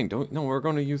this kid saying, don't... No, we're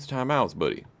going to use timeouts,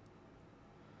 buddy.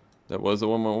 That was a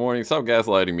 1 minute warning. Stop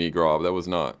gaslighting me, Grob. That was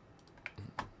not.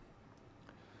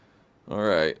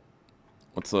 Alright.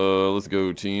 Let's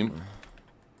go, team.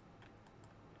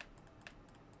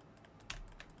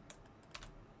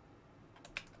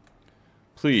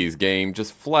 Please, game,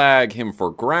 just flag him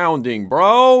for grounding,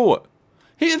 bro!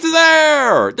 He's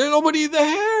there! There's nobody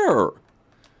there!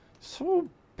 So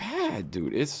bad,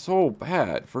 dude. It's so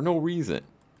bad for no reason.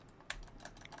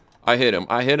 I hit him.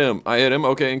 I hit him. I hit him.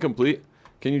 Okay, incomplete.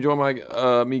 Can you join my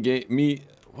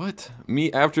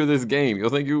me after this game? Yo,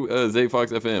 thank you,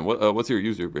 ZayFoxFN. What's your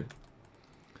user, bro?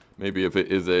 Maybe if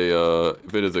it is a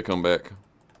comeback.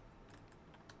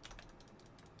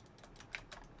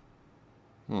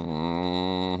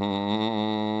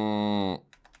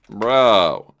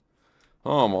 Bro.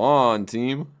 Come on,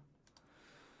 team.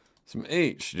 Some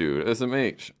H, dude.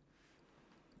 SMH.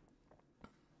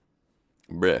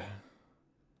 Bruh.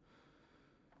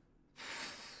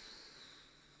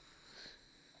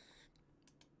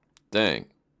 Dang.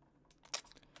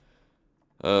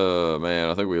 Oh, man.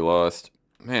 I think we lost.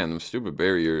 Man, them stupid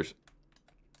barriers.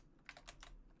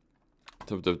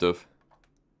 Tough.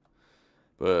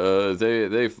 But,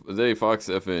 they Fox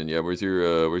FN. Yeah, where's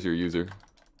your user?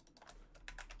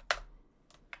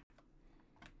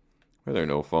 Why are there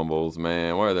no fumbles,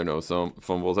 man? Why are there no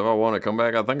fumbles? If I want to come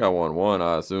back, I think I won one,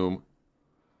 I assume.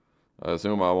 I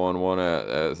won one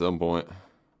at some point.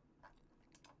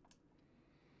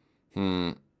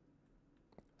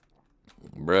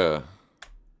 Bruh.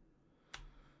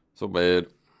 So bad.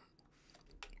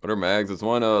 What are mags? It's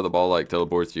one, the ball, like,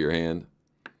 teleports to your hand.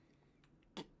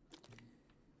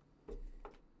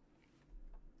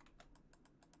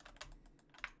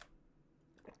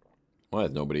 Why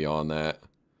is nobody on that?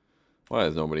 Why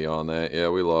is nobody on that? Yeah,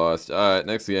 we lost. Alright,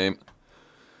 next game.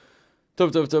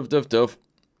 Tough.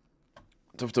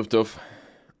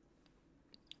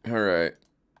 Alright.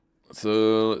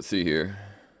 So, let's see here.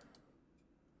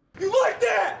 You like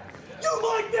that? You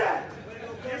like that?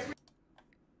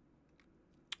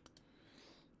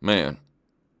 Man.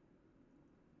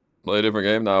 Play a different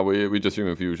game? Nah, we just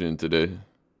stream Fusion today.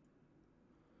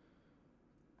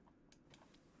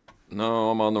 No,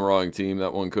 I'm on the wrong team.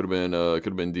 That one could have been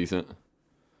decent.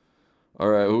 All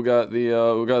right, who got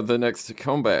the next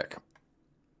comeback?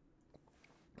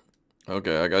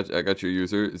 Okay, I got your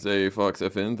user,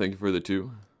 ZayFoxFN. Thank you for the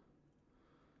 2.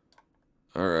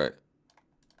 All right.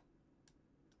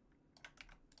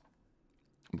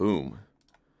 Boom.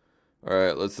 All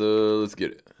right, let's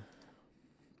get it.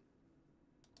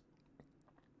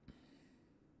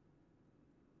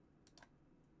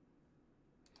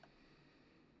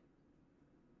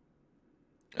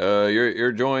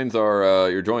 Your joins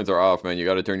are off, man. You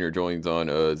got to turn your joins on.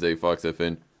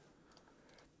 ZayFoxFN.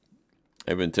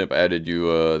 Evan Temp added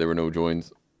you. There were no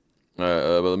joins.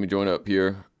 But let me join up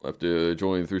here. I have to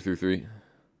join 333.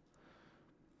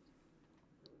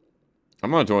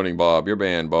 I'm not joining Bob. You're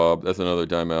banned, Bob. That's another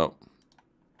timeout.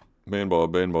 Ban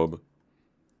Bob. Alright,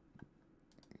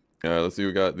 let's see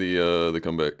who got the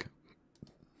comeback.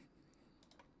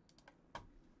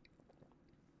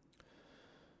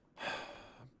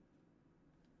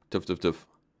 Tough.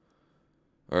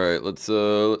 Alright, let's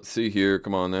see here.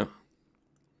 Come on now.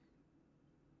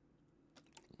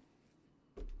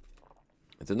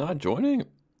 Is it not joining?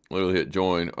 Literally hit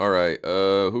join. Alright,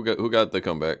 who got the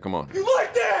comeback? Come on. You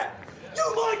like that?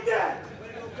 You like that?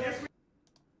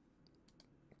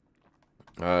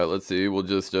 Alright, let's see. We'll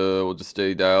just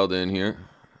stay dialed in here.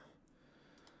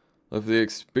 Love the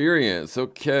experience.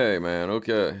 Okay, man.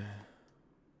 Okay.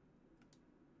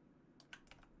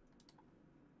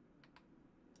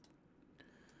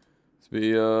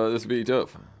 This be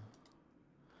tough.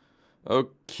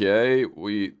 Okay,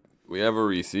 we have a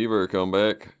receiver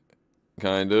comeback,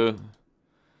 kinda.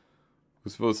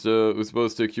 Who's supposed to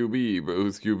QB, but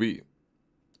who's QB?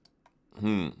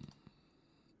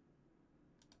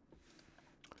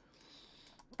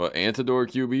 But Antidor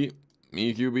QB?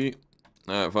 Me QB?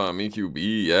 Alright, fine. Me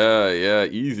QB. Yeah.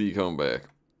 Easy comeback.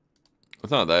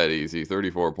 It's not that easy.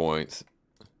 34 points.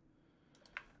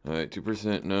 Alright,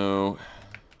 2% no.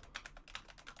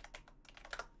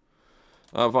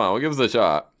 Fine. We'll give us a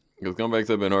shot. Because comebacks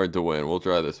have been hard to win. We'll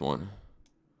try this one.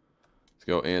 Let's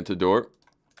go Antidor.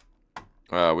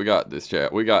 We got this,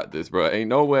 chat. We got this, bro. Ain't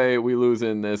no way we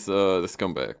losing this this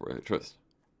comeback, bro. Trust.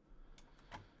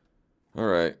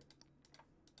 Alright.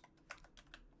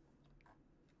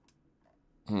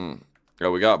 Yeah,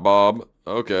 we got Bob.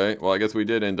 Okay. Well, I guess we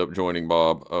did end up joining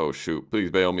Bob. Oh, shoot.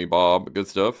 Please bail me, Bob. Good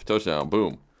stuff. Touchdown.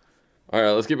 Boom.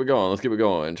 Alright, let's keep it going. Let's keep it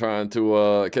going. Trying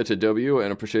to catch a W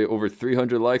and appreciate over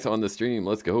 300 likes on the stream.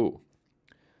 Let's go.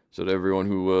 Shout out to everyone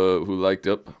who liked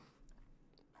up.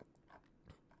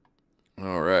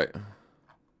 Alright.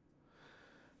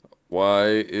 Why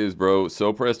is bro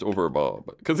so pressed over Bob?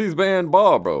 Because he's banned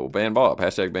Bob, bro. Ban Bob.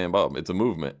 Hashtag ban Bob. It's a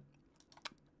movement.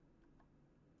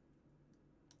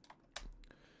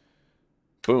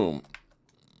 Boom.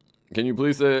 Can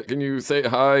you say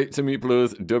hi to me,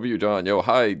 please? W John. Yo,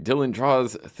 hi. Dylan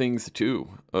draws things too.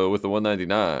 With the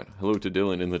 199. Hello to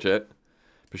Dylan in the chat.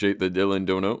 Appreciate the Dylan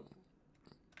dono.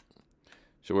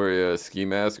 Should wear a ski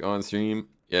mask on stream.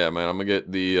 Yeah, man, I'm gonna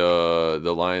get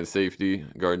the Lions safety,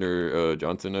 Gardner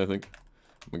Johnson, I think.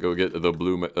 I'm gonna go get the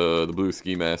blue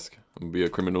ski mask. I'm gonna be a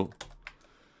criminal.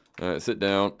 Alright, sit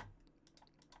down.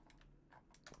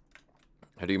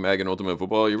 How do you mag in Ultimate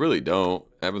Football? You really don't.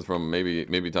 Happens from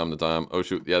maybe time to time. Oh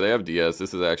shoot, yeah, they have DS.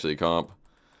 This is actually comp.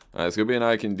 Alright, it's gonna be an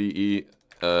Icon DE.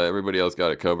 Everybody else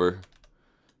got it covered.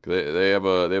 They have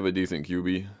a decent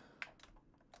QB.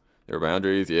 Their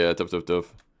boundaries, yeah, tough.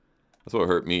 That's what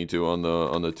hurt me too on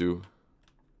the 2.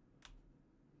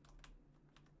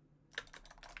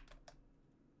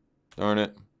 Darn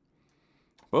it.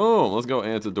 Boom, let's go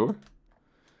Antidor.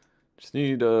 Just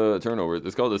need turnover.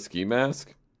 It's called a ski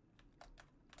mask.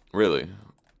 Really?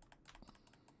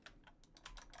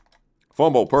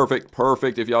 Fumble,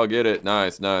 perfect if y'all get it.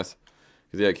 Nice. Because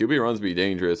yeah, QB runs be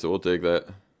dangerous, so we'll take that.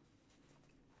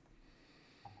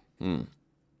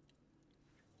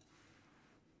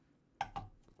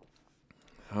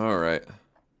 Alright.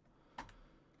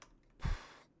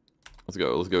 Let's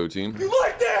go, team. You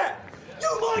like that?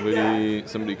 You like that?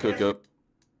 Somebody cook up.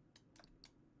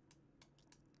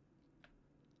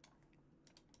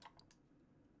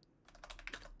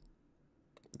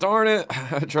 Darn it!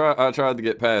 I tried to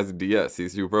get past DS.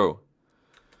 He's too pro.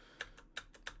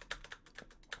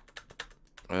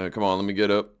 Come on, let me get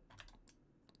up.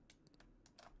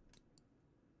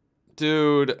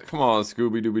 Dude, come on,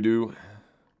 Scooby-Dooby-Doo.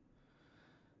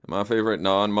 My favorite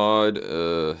non-mod.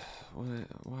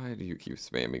 Why do you keep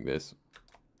spamming this?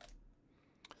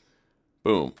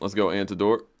 Boom. Let's go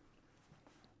Antidor.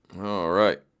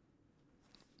 Alright.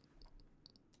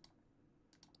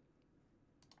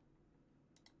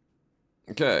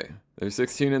 Okay. There's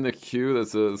 16 in the queue.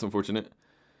 That's unfortunate.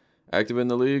 Active in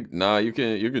the league? Nah, you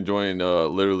can join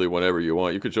literally whenever you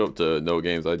want. You can show up to no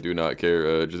games. I do not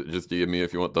care. Just DM me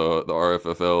if you want the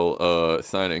RFFL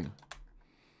signing.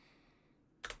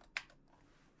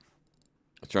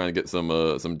 Trying to get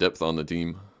some depth on the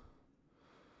team.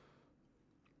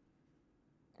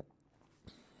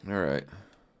 All right.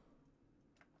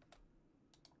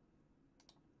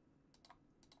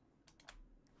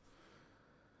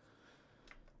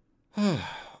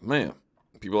 Man,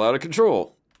 people out of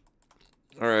control.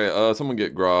 All right, someone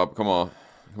get Grob. Come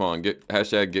on, get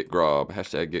hashtag get Grob.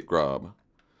 Hashtag get Grob.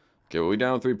 Okay, well, we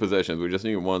down 3 possessions. We just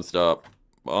need 1 stop.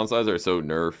 Onsides are so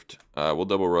nerfed. We'll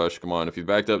double rush. Come on, if he's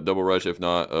backed up, double rush. If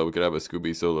not, we could have a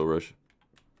Scooby solo rush.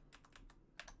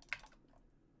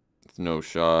 It's no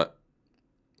shot.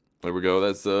 There we go.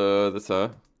 That's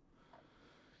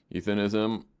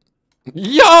Ethanism.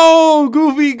 Yo,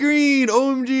 Goofy Green.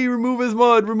 OMG, remove his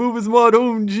mod.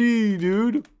 OMG,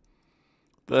 dude.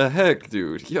 The heck,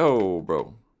 dude. Yo,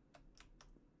 bro.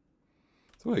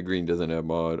 That's why Green doesn't have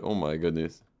mod. Oh my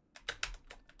goodness.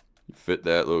 You fit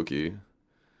that low key.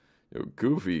 Yo,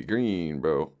 Goofy Green,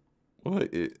 bro.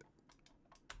 What it?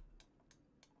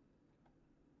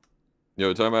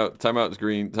 Yo, timeout's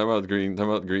green. Timeout's green.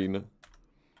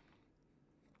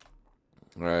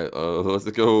 Alright,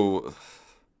 let's go.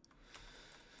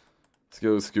 Let's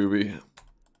go, Scooby.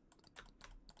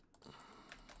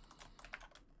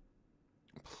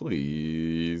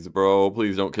 Please, bro.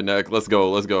 Please don't connect. Let's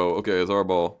go. Okay, it's our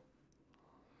ball.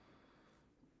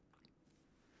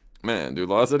 Man, dude,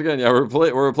 lost it again. Yeah,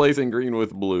 we're replacing green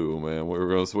with blue, man. We're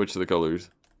gonna switch the colors.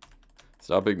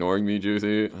 Stop ignoring me,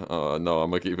 Juicy. No,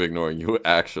 I'm gonna keep ignoring you,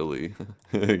 actually.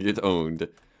 Get owned.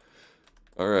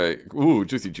 Alright. Ooh,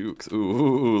 Juicy Jukes.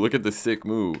 Ooh, look at the sick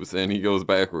moves. And he goes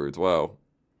backwards. Wow.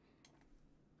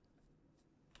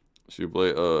 Should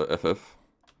we play FF?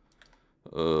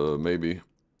 Maybe.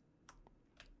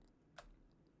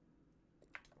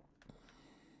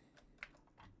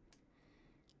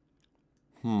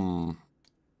 Boom.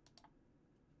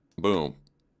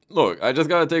 Look, I just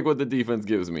gotta take what the defense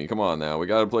gives me. Come on now. We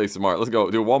gotta play smart. Let's go.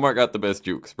 Dude, Walmart got the best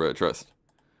jukes, bro. Trust.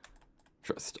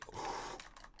 Trust.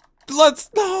 Let's...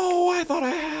 No! I thought I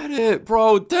had it,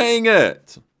 bro. Dang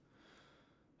it.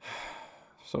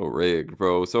 So rigged,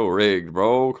 bro. So rigged,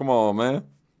 bro. Come on, man.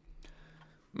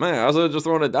 Man, I was just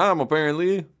throwing a dime,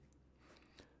 apparently.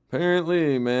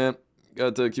 Apparently, man.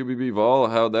 Got to QBB Vol.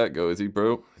 How'd that go? Is he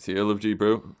pro? Is he LFG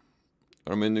pro?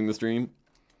 I'm ending the stream.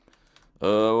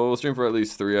 Well, we'll stream for at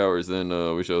least 3 hours, then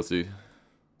we shall see.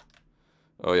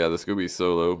 Oh yeah, the Scooby's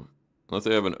solo. Unless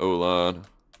they have an O-line.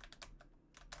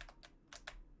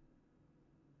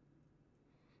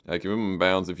 I keep him in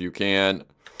bounds if you can.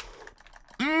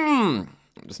 I'm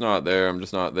just not there. I'm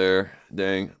just not there.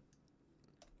 Dang.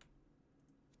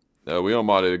 We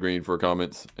unmodded green for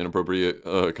comments. Inappropriate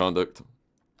conduct.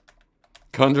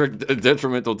 Conduct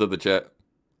detrimental to the chat.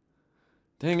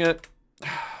 Dang it.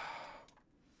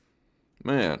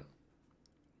 Man.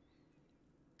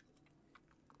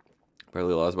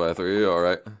 Barely lost by 3.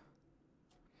 Alright.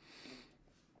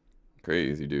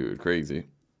 Crazy, dude. Crazy.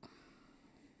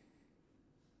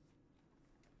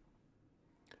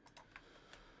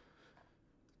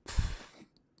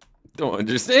 Don't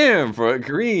understand, bro.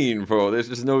 Green, bro. There's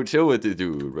just no chill with the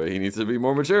dude, bro. He needs to be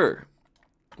more mature.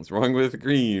 What's wrong with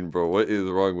green, bro? What is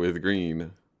wrong with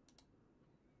green?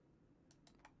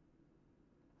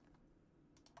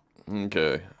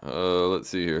 Okay. Let's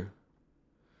see here.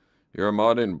 You're a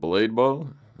mod in Blade Ball?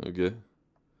 Okay.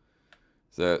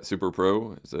 Is that Super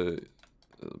Pro? Is that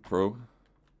Pro?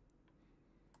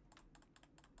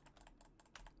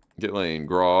 Get lane.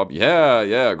 Grob.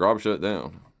 Yeah, Grob shut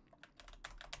down.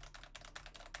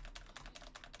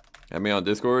 Have me on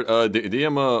Discord.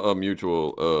 DM a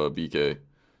mutual BK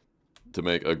to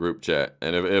make a group chat.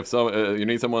 And if some you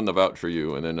need someone to vouch for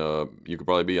you, and then you could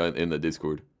probably be in the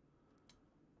Discord.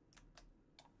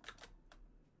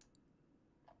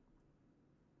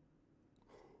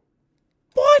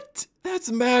 What? That's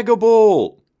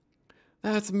Magable.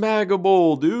 That's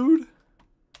Magable, dude.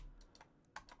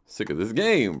 Sick of this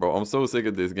game, bro. I'm so sick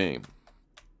of this game.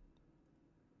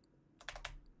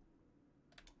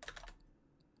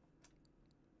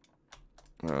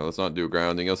 Alright, let's not do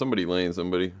grounding. Oh, somebody lane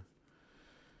somebody.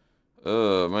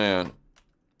 Man.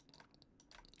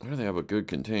 Where do they have a good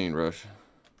contain rush?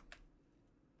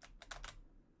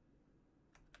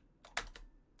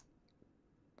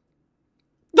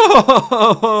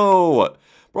 No!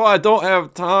 Bro, I don't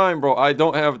have time, bro. I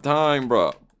don't have time,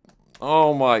 bro.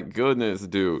 Oh my goodness,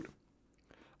 dude.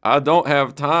 I don't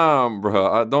have time,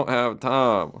 bro. I don't have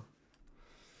time.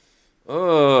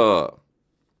 Where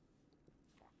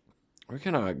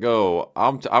can I go?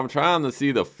 I'm trying to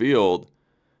see the field.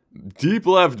 Deep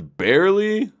left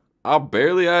barely? I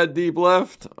barely had deep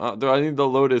left. Do I need the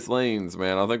Lotus lanes,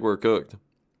 man? I think we're cooked.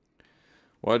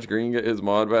 Watch Green get his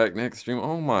mod back next stream.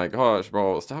 Oh my gosh,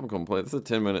 bro. Stop complaining. This is a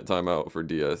 10-minute timeout for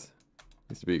DS.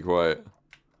 Needs to be quiet.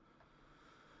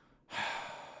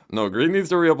 No, Green needs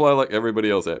to reapply like everybody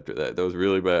else after that. That was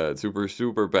really bad. Super,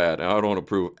 super bad. And I don't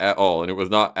approve at all. And it was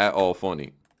not at all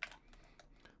funny.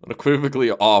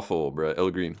 Unequivocally awful, bro. El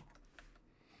Green.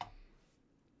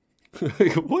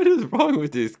 What is wrong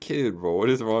with this kid, bro?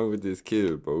 What is wrong with this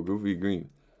kid, bro? Goofy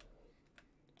Green.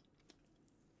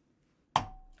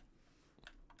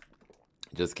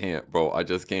 Just can't, bro. I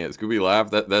just can't. Scooby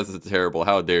laugh. That's terrible.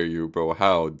 How dare you, bro?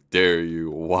 How dare you?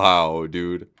 Wow,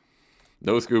 dude.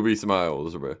 No Scooby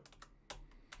smiles, bro.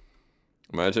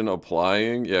 Imagine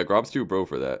applying. Yeah, Grob's too bro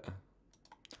for that.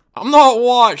 I'm not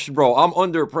washed, bro. I'm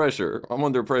under pressure. I'm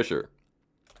under pressure.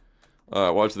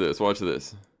 Alright, watch this. Watch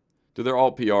this. Dude, they're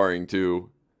all PRing too.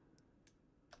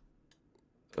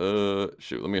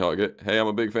 Shoot, let me hog it. Hey, I'm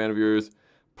a big fan of yours.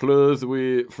 Please,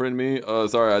 friend me.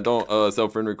 Sorry, I don't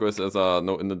self-friend requests as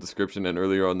note in the description and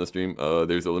earlier on the stream.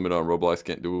 There's a limit on Roblox.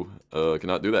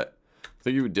 Cannot do that.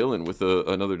 Thank you, Dylan, with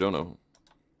another dono.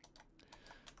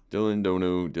 Dylan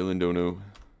Dono. There's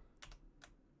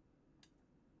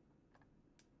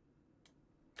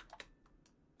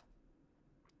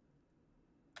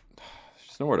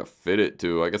nowhere to fit it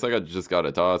to. I guess I just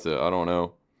gotta toss it. I don't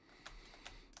know.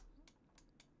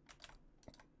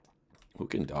 Who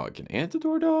can dog? Can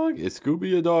Antidor dog? Is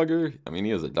Scooby a dogger? I mean,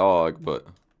 he is a dog, but...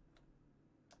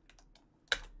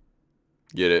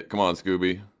 Get it. Come on,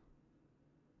 Scooby.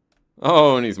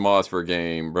 Oh, and he's Moss for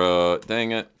game, bruh.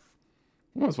 Dang it.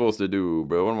 What am I supposed to do,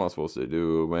 bro? What am I supposed to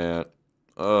do, man?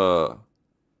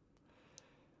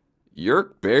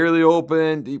 Yerk barely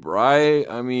open, deep right.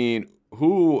 I mean,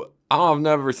 who? I've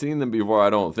never seen them before, I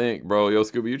don't think, bro. Yo,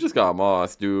 Scooby, you just got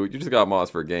Moss, dude. You just got Moss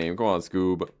for a game. Come on,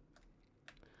 Scoob.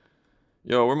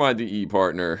 Yo, we're my DE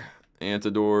partner.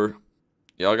 Antidor.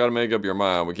 Y'all gotta make up your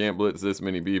mind. We can't blitz this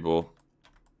many people.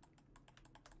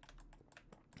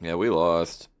 Yeah, we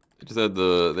lost. They just had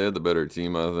they had the better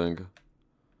team, I think.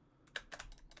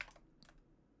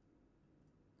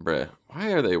 Bruh,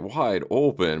 why are they wide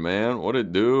open, man? What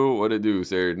it do? What it do,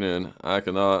 Sheridan? I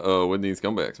cannot win these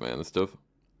comebacks, man. This stuff.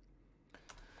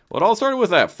 Well, it all started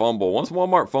with that fumble. Once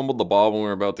Walmart fumbled the ball when we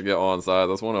were about to get onside,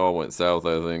 that's when it all went south,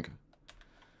 I think.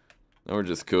 Now we're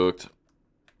just cooked.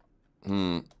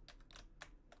 No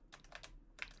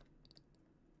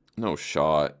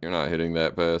shot. You're not hitting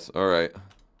that pass. Alright.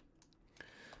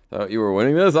 Thought you were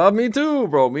winning this? Me too,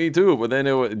 bro. Me too. But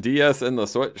then DS and the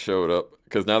Sweat showed up.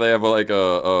 Because now they have like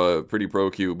a pretty pro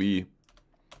QB.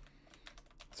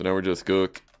 So now we're just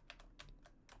cooked.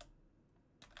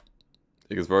 I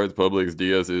think as far as Publix,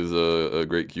 DS is a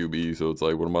great QB. So it's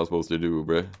like, what am I supposed to do,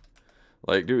 bruh?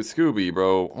 Like, dude, Scooby,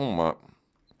 bro. Oh my.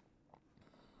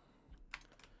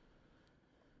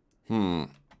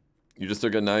 You just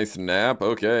took a nice nap?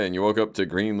 Okay, and you woke up to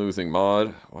Green losing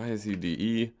mod. Why is he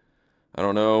DE? I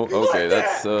don't know. Okay,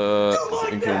 that's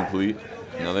incomplete.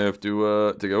 Now they have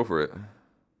to go for it.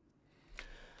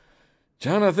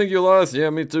 John, I think you lost. Yeah,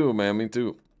 me too, man. Me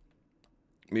too.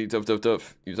 Me tough.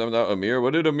 You talking about Amir?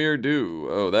 What did Amir do?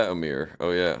 Oh, that Amir.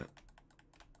 Oh, yeah.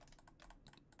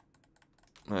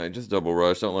 Alright, just double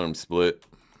rush. Don't let him split.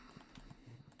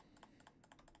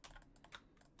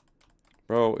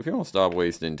 Bro, if you don't stop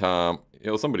wasting time.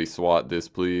 Yo, somebody swat this,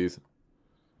 please.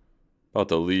 About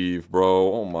to leave,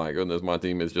 bro. Oh, my goodness. My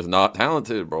team is just not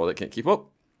talented, bro. They can't keep up.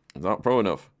 It's not pro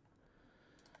enough.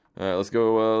 All right, let's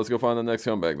go find the next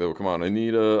comeback though. Come on, I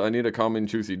need a common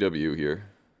juicy W here.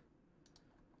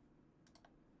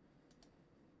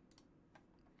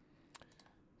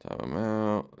 Time him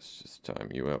out. Let's just time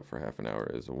you out for half an hour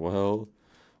as well.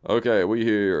 Okay, we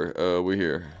here. We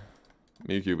here.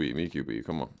 Me QB.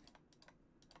 Come on.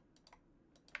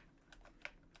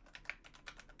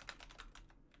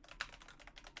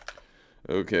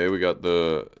 Okay, we got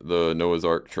the Noah's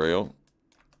Ark trail.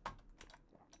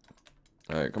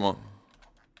 Alright, come on.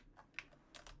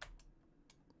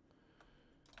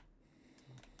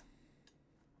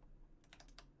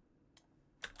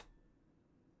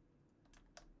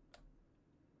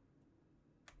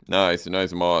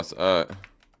 Nice Moss. Alright.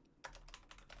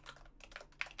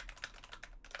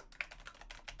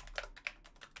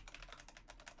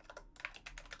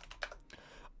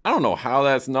 I don't know how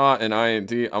that's not an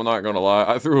INT. I'm not gonna lie.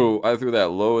 I threw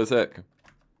that low as heck.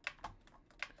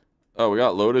 Oh, we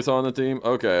got Lotus on the team?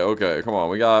 Okay. Come on.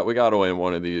 We gotta win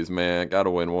one of these, man.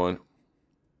 Gotta win one.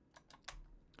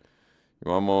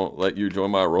 I'm gonna let you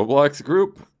join my Roblox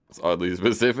group. It's oddly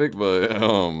specific, but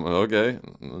okay.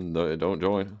 Don't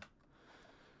join.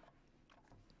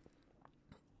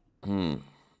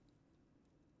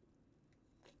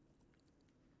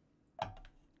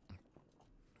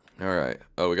 Alright.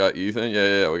 Oh, we got Ethan?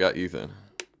 Yeah, we got Ethan.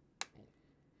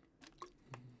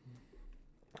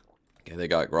 Okay, they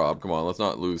got Grob. Come on, let's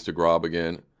not lose to Grob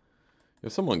again.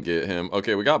 If someone get him.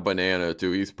 Okay, we got Banana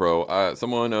too. He's pro.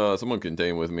 Someone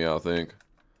contain with me, I think.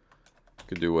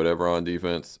 Could do whatever on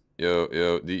defense.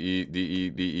 Yo, DE.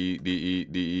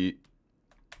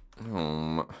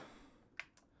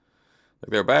 Like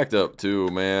they're backed up too,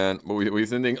 man. But we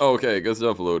sending. Oh, okay, good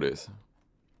stuff, Lotus.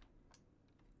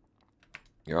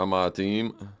 You're on my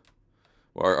team.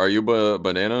 Are you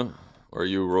Banana? Or are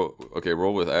you okay,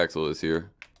 roll with Axel is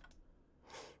here.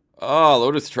 Ah,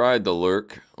 Lotus tried the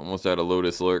lurk. Almost had a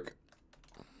Lotus lurk.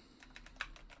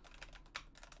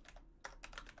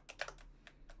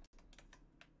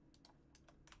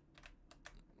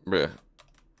 Bruh.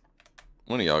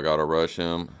 One of y'all gotta rush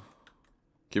him.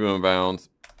 Keep him in bounds.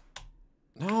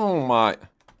 Oh my.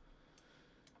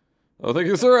 Oh, thank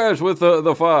you, Suraj, with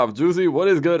the 5. Juicy, what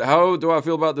is good? How do I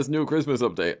feel about this new Christmas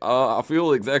update? I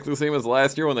feel exactly the same as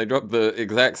last year when they dropped the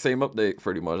exact same update,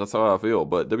 pretty much. That's how I feel.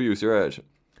 But W Suraj,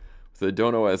 the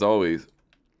dono as always.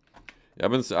 Yeah,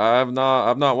 I've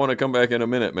not won a comeback in a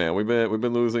minute, man. We've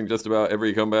been losing just about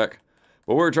every comeback,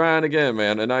 but we're trying again,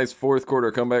 man. A nice fourth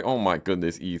quarter comeback. Oh my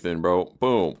goodness, Ethan, bro,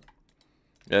 boom.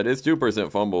 Yeah, it is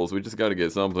 2% fumbles. We just got to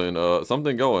get something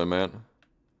going, man.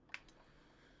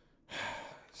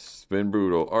 It's been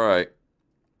brutal. All right,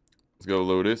 let's go,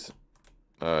 Lotus.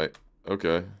 All right,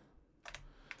 okay.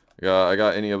 I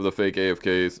got any of the fake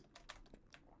AFKs.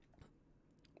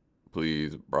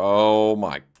 Please, bro.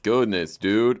 My goodness,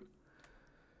 dude.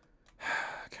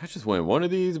 Can I just win one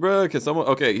of these, bro? Can someone?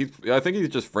 Okay, I think he's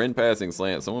just friend passing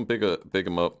slant. Someone pick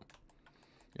him up.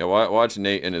 Yeah, watch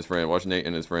Nate and his friend. Watch Nate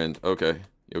and his friend. Okay,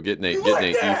 yo, get Nate. Get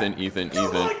Nate. Ethan.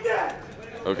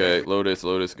 Okay,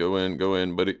 Lotus, go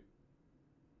in, buddy.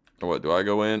 Or what? Do I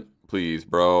go in? Please,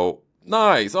 bro.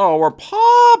 Nice. Oh, we're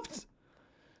popped.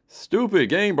 Stupid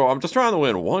game, bro. I'm just trying to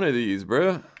win one of these,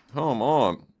 bro. Come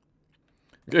on.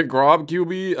 Get Grob,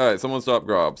 QB. All right, someone stop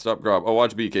Grob. Stop Grob. Oh,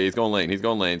 watch BK. He's going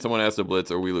lane. Someone has to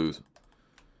blitz or we lose.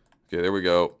 Okay, there we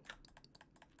go.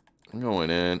 I'm going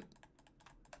in.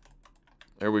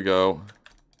 There we go.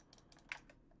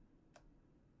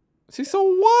 See, so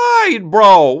wide,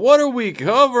 bro. What are we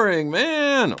covering,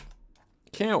 man?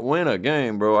 Can't win a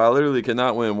game, bro. I literally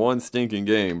cannot win one stinking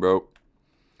game, bro.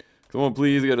 Come on,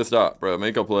 please get a stop, bro.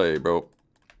 Make a play, bro.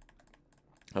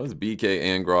 That was BK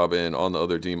and Grob in on the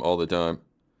other team all the time.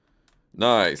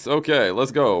 Nice. Okay,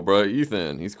 let's go, bro.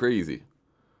 Ethan, he's crazy.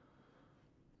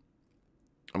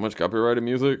 How much copyrighted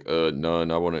music?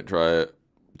 None. I wouldn't try it.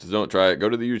 Just don't try it. Go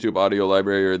to the YouTube audio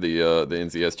library or the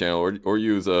NCS channel, or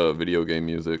use video game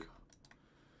music.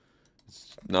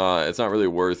 Nah, it's not really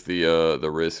worth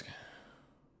the risk.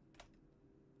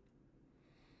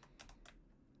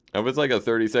 If it's like a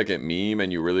 30-second meme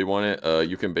and you really want it,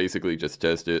 you can basically just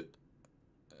test it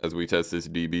as we test this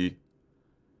DB.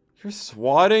 You're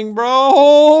swatting,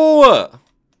 bro!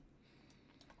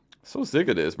 So sick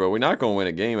of this, bro. We're not gonna win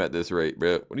a game at this rate,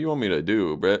 bro. What do you want me to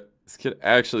do, bro? This kid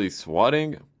actually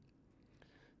swatting? This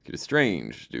kid is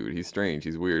strange, dude. He's strange.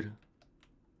 He's weird.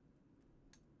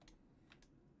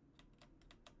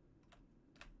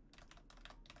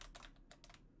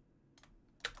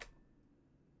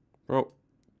 Bro,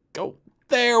 go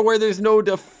there where there's no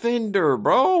defender,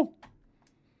 bro.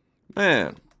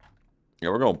 Man. Yeah,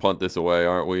 we're gonna punt this away,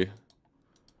 aren't we?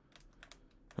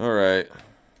 All right.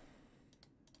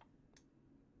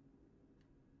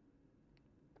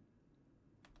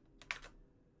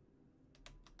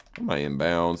 Am I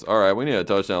inbounds? All right, we need a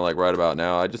touchdown like right about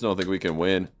now. I just don't think we can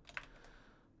win.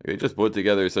 They just put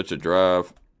together such a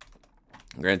drive.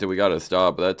 Granted, we got to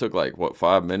stop, but that took like, what,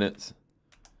 5 minutes?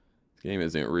 This game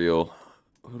isn't real.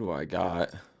 Who do I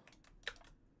got?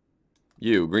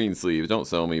 You, green sleeves. Don't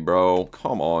sell me, bro.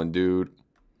 Come on, dude.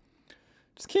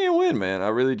 Just can't win, man. I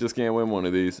really just can't win one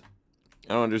of these.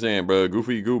 I don't understand, bro.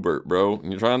 Goofy Goobert, bro.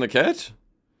 You trying to catch?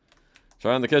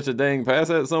 Trying to catch a dang pass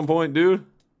at some point, dude?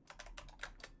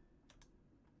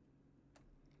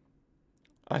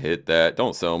 I hit that.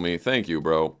 Don't sell me. Thank you,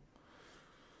 bro.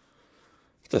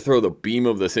 To throw the beam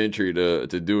of the century to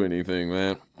do anything,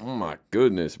 man. Oh my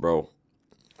goodness, bro.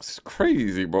 It's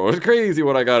crazy, bro. It's crazy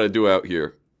what I gotta do out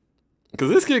here. Because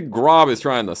this kid Grob is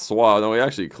trying to swat. No, he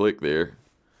actually clicked there.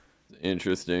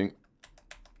 Interesting.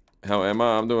 How am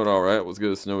I? I'm doing alright. What's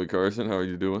good, Snowy Carson? How are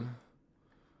you doing?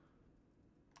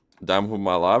 Dime of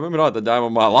my life? Maybe not the dime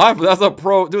of my life, but that's a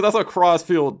pro. Dude, that's a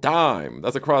crossfield dime.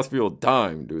 That's a crossfield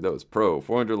dime, dude. That was pro.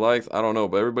 400 likes? I don't know,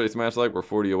 but everybody smash like. We're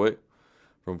 40 away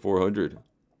from 400.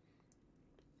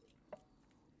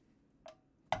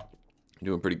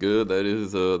 Doing pretty good. That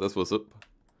is, that's what's up.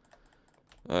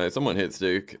 Alright, someone hit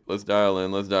stick. Let's dial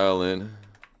in. Let's dial in.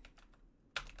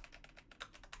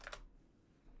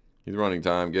 He's running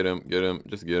time. Get him. Get him.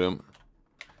 Just get him.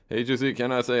 Hey, Juicy,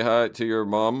 can I say hi to your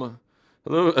mom?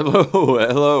 Hello, hello,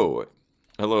 hello,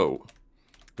 hello.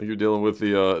 I think you're dealing with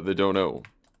the don't know.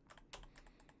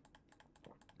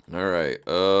 All right,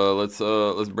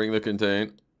 let's bring the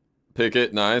contain. Pick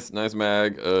it, nice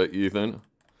mag, Ethan.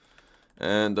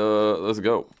 And let's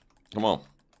go. Come on.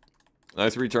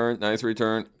 Nice return,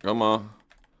 Come on,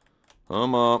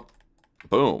 come on.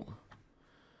 Boom.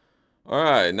 All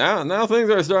right, now things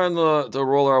are starting to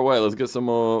roll our way. Let's get some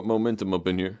momentum up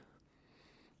in here.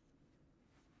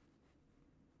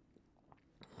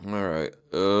 All right.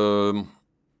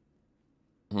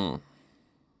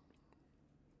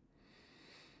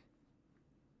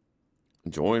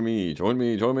 Join me.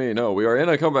 No, we are in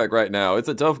a comeback right now. It's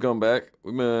a tough comeback.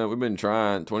 We've been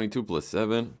trying 22 plus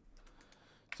 7.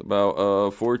 It's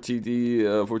about 4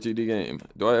 TD game.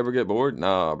 Do I ever get bored?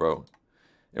 Nah, bro.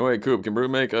 Anyway, Coop, can Brew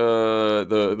make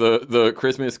the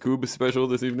Christmas Coop special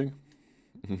this evening?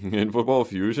 In Football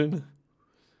Fusion?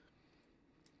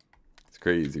 It's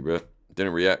crazy, bro.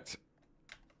 Didn't react.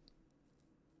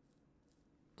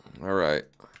 All right.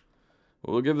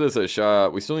 We'll give this a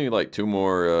shot. We still need like two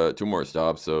more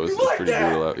stops, so it's pretty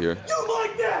brutal out here. You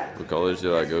like that? What college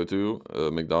did I go to?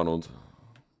 McDonald's.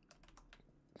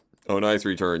 Oh, nice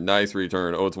return. Nice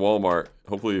return. Oh, it's Walmart.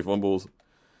 Hopefully he fumbles.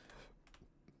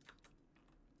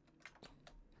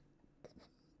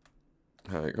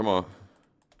 All right, come on.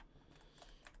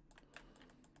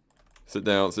 Sit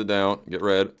down, get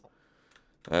red.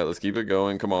 All right, let's keep it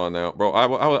going. Come on now. Bro,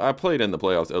 I played in the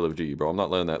playoffs LFG, bro. I'm not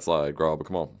letting that slide, Grob.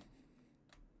 Come on.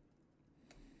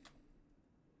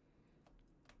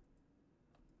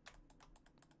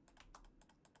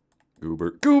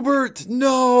 Goobert,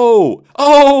 no!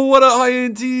 Oh, what a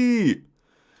INT!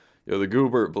 Yo, the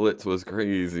Goobert blitz was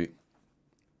crazy.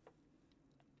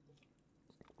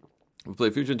 We play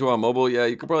Fusion 2 on mobile. Yeah,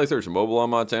 you could probably search mobile on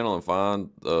my channel and find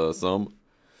some.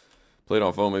 Played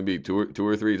on phone maybe two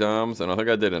or three times, and I think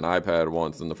I did an iPad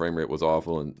once, and the frame rate was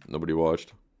awful, and nobody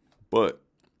watched. But,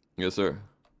 yes, sir.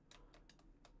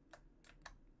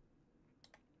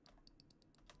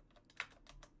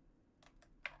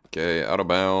 Okay, out of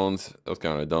bounds. That was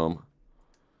kind of dumb.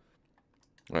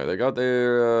 All right, they got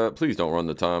their... please don't run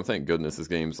the time. Thank goodness this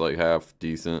game's like half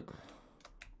decent.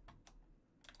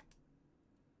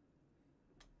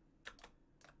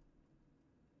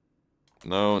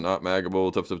 No, not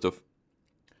maggable. Tough.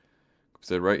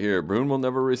 Said right here, Brune will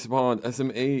never respond.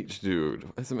 SMH,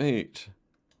 dude. SMH.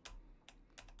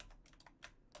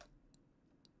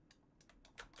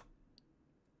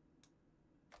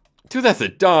 Dude, that's a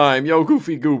dime. Yo,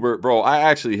 Goofy Goobert, bro. I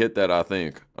actually hit that, I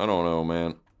think. I don't know,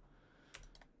 man.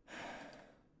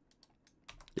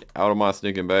 Get out of my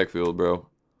stinking backfield, bro.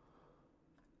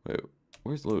 Wait,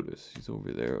 where's Lotus? He's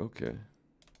over there. Okay.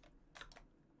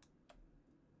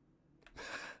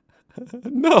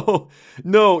 No.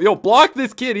 Yo, block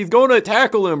this kid. He's going to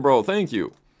tackle him, bro. Thank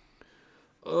you.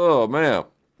 Oh, man.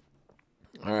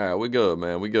 All right, we good,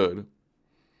 man. We good.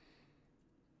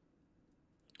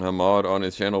 A mod on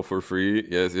his channel for free.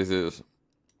 Yes.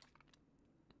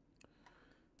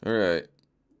 All right.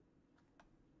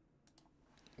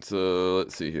 So,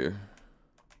 let's see here.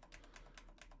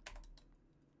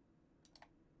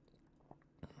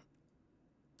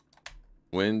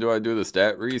 When do I do the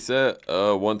stat reset?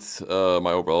 Once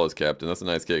my overall is captain. That's a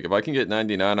nice kick. If I can get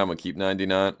 99, I'm gonna keep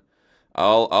 99.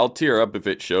 I'll tier up if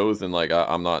it shows and like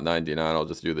I'm not 99. I'll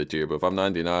just do the tier. But if I'm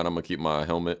 99, I'm gonna keep my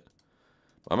helmet.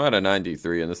 I'm at a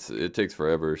 93, and it takes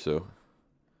forever. So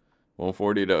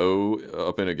 140 to 0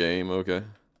 up in a game. Okay.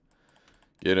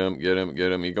 Get him.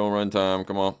 He gonna run time.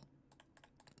 Come on.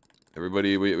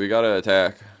 Everybody, we gotta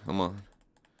attack. Come on.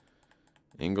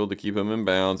 Angle to keep him in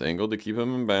bounds.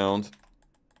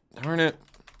 Darn it.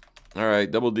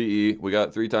 Alright, double DE. We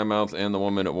got 3 timeouts and the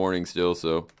 1 minute warning still,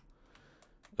 so.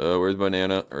 Where's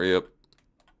Banana? Hurry up.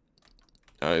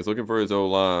 Alright, he's looking for his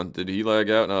O-line. Did he lag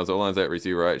out? No, his O-line's at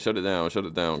receiver. Right, shut it down.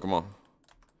 Come on.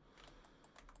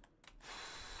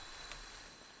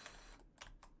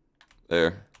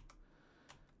 There.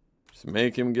 Just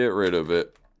make him get rid of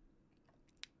it.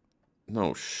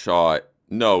 No shot.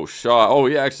 Oh,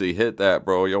 he actually hit that,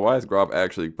 bro. Yo, why is Grob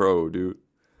actually pro, dude?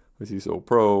 Why is he so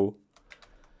pro?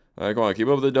 Alright, come on. Keep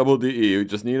up the double DE. We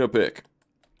just need a pick.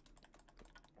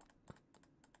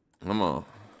 Come on.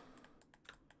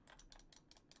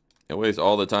 He'll waste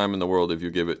all the time in the world if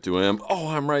you give it to him. Oh,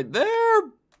 I'm right there.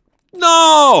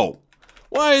 No!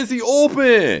 Why is he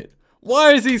open?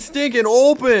 Why is he stinking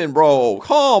open, bro?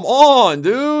 Come on,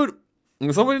 dude.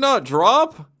 Can somebody not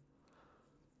drop?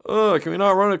 Can we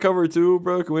not run a cover 2,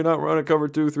 bro? Can we not run a cover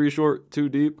 2, 3 short, 2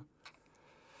 deep?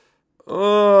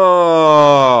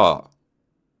 Gonna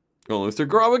lose to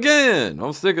Grob again.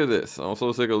 I'm sick of this. I'm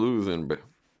so sick of losing, bro.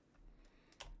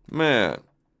 Man.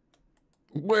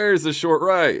 Where's the short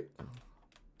right?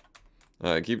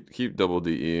 Alright, keep double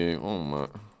DEing. Oh my.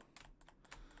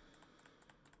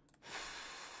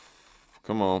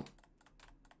 Come on.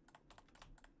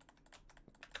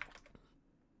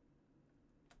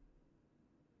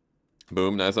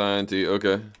 Boom, nice INT.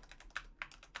 Okay.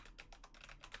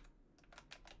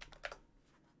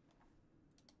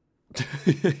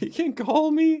 He can't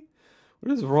call me?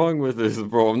 What is wrong with this,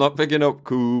 bro? I'm not picking up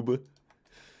Coob.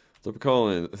 Stop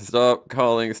calling. Stop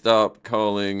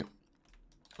calling.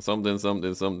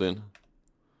 Something.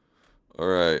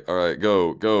 Alright,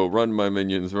 go. Run, my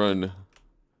minions, run.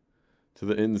 To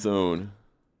the end zone.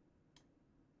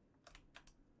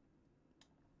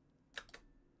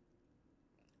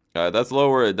 Alright, that's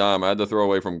lower a dime. I had to throw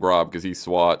away from Grob because he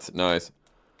swats. Nice.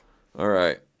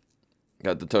 Alright.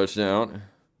 Got the touchdown.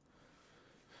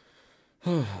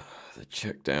 The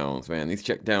check downs, man. These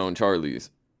check down Charlies.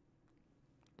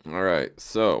 Alright,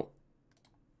 so.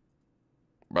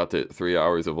 About to hit 3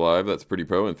 hours of live. That's pretty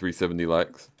pro and 370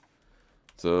 likes.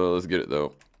 So let's get it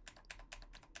though.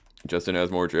 Justin has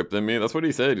more drip than me. That's what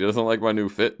he said. He doesn't like my new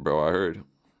fit, bro. I heard.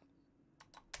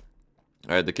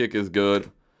 Alright, the kick is good.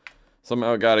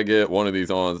 Somehow gotta get one of these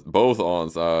on, both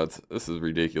onsides. This is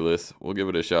ridiculous. We'll give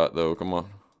it a shot though. Come on.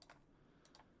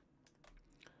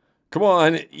 Come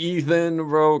on, Ethan,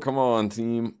 bro. Come on,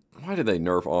 team. Why did they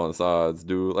nerf onsides,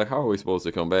 dude? Like, how are we supposed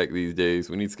to come back these days?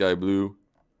 We need sky blue.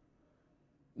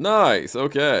 Nice.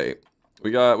 Okay.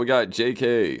 We got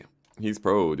JK. He's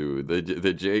pro, dude. The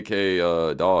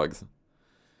JK dogs.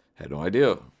 Had no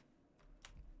idea.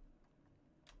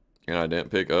 And I didn't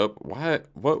pick up.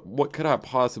 What could I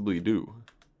possibly do?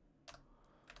 I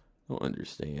don't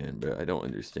understand, bro. I don't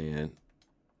understand.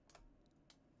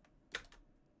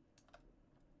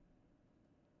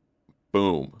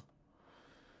 Boom.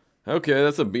 Okay,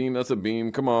 that's a beam. That's a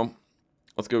beam. Come on.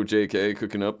 Let's go, JK.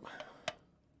 Cooking up.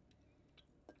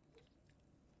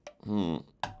 Or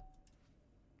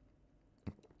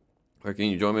can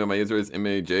you join me on my user? It's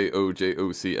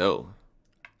MAJOJOCL.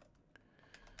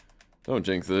 Don't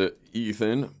jinx it,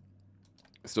 Ethan.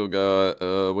 Still got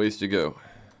ways to go.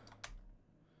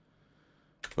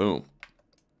 Boom.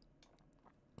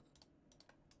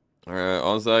 Alright,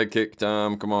 onside kick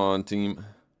time. Come on, team.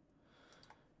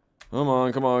 Come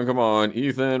on, come on, come on.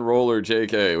 Ethan, Roller,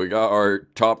 JK. We got our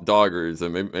top doggers,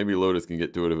 and maybe Lotus can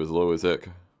get to it if it's low as heck.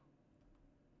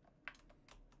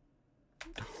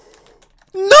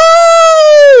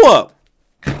 No!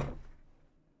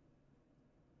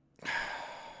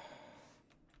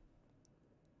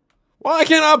 Why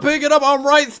can't I pick it up? I'm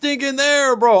right stinking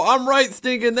there, bro. I'm right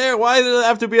stinking there. Why does it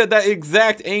have to be at that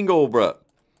exact angle, bro?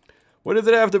 Why does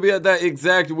it have to be at that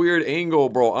exact weird angle,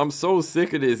 bro? I'm so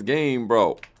sick of this game,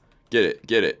 bro. Get it,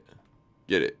 get it.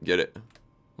 Get it, get it.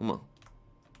 Come on.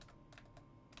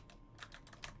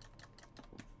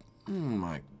 Oh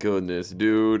my goodness,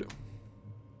 dude.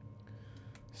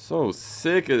 So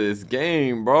sick of this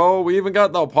game, bro. We even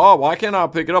got the pop. Why can't I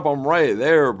pick it up? I'm right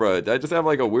there, bro. Did I just have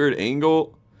like a weird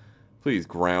angle? Please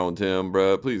ground him,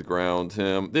 bro. Please ground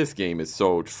him. This game is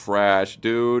so trash,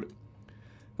 dude.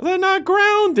 They're not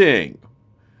grounding.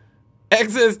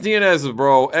 XSTNS,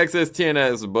 bro.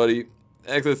 XSTNS, buddy.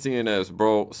 XSTNS,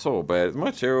 bro. So bad. Is my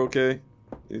chair okay?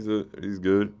 He's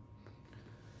good.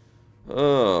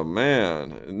 Oh,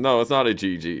 man. No, it's not a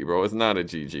GG, bro. It's not a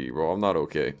GG, bro. I'm not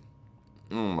okay.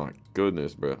 Oh, my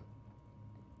goodness, bro.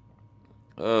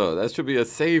 That should be a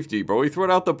safety, bro. He threw it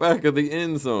out the back of the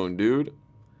end zone, dude.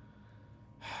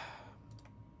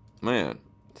 Man,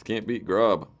 just can't beat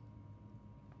Grub.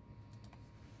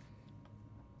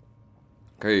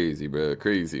 Crazy, bro.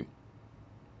 Crazy.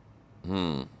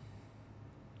 On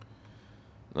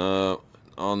the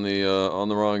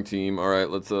wrong team. All right,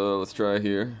 let's try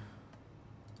here.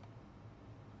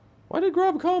 Why did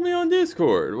Grub call me on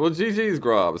Discord? Well, GG's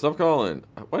Grub. Stop calling.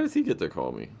 Why does he get to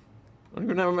call me? I don't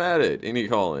even have him added. Any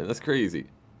calling? That's crazy.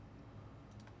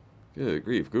 Good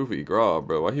grief, Goofy Grub,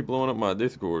 bro. Why he blowing up my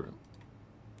Discord?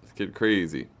 This kid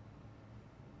crazy.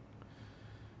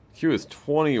 Q is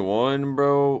 21,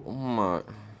 bro. Oh my.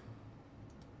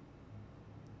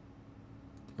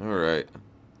 All right.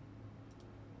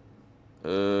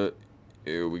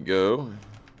 Here we go.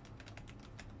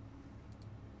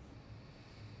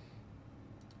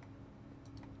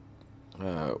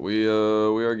 We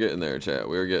are getting there, chat.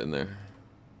 We are getting there.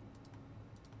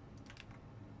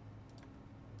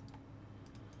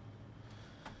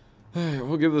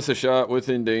 We'll give this a shot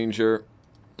within danger.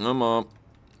 Come on.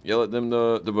 Yell at them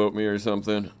to vote me or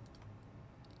something.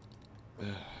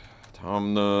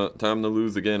 Time to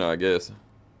lose again, I guess.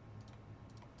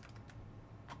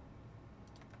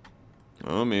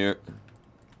 I'm here.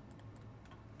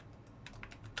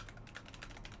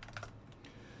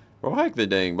 Bro, hack the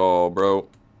dang ball, bro.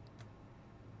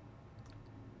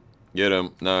 Get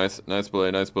him. Nice. Nice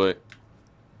play. Nice play.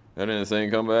 That an insane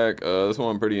comeback. This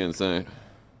one pretty insane.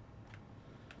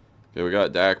 Okay, we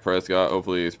got Dak Prescott.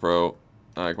 Hopefully he's pro.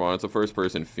 Alright, come on. It's a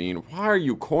first-person fiend. Why are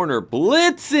you corner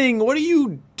blitzing? What are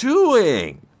you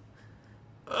doing?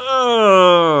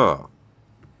 Ugh.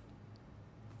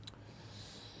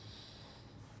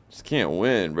 Just can't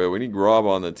win, bro. We need Grob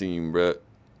on the team, bro.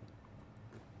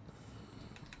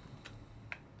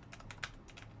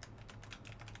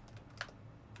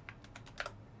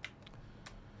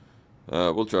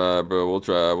 We'll try, bro. We'll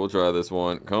try. We'll try this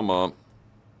one. Come on.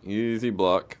 Easy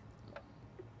block.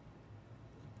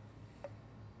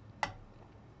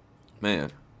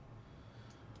 Man.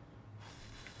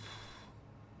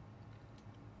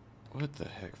 What the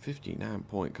heck?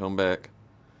 59-point comeback.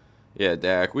 Yeah,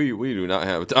 Dak, we do not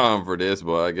have time for this,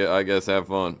 but I guess have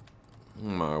fun. Oh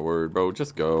my word, bro.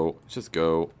 Just go. Just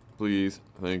go. Please.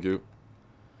 Thank you.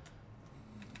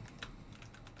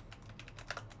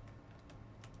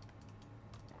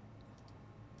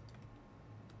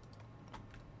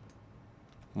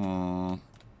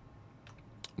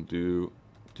 Do.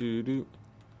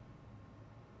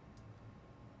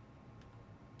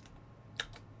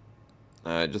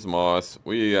 Alright, just Moss.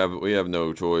 We have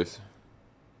no choice.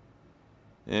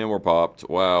 And we're popped.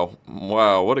 Wow.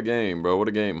 Wow, what a game, bro. What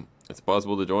a game. It's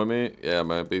possible to join me? Yeah,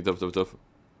 man. Be tough, tough, tough.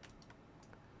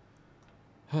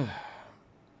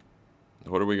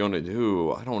 What are we going to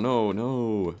do? I don't know.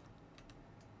 No.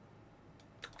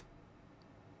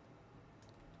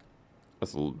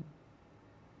 That's a little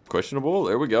questionable.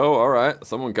 There we go. All right.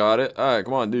 Someone got it. All right.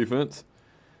 Come on, defense.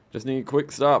 Just need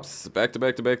quick stops. Back to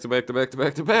back to back to back to back to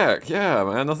back to back. Yeah,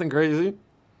 man. Nothing crazy.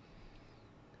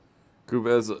 Coop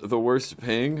has the worst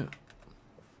ping.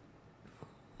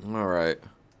 All right.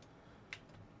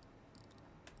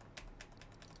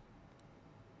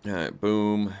 All right.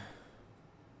 Boom.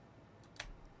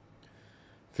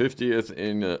 50th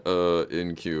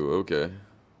in queue. Okay.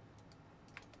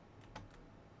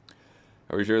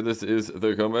 Are we sure this is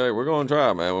the comeback? We're going to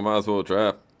try, man. We might as well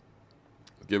try.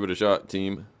 Give it a shot,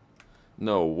 team.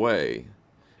 No way.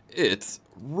 It's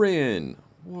Rin.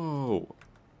 Whoa.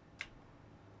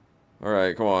 All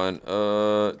right, come on.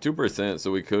 2%,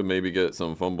 so we could maybe get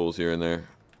some fumbles here and there.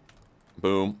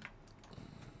 Boom.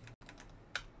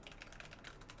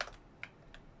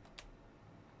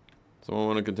 Someone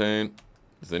want to contain?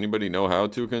 Does anybody know how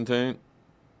to contain?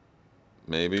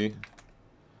 Maybe.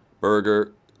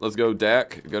 Burger. Let's go,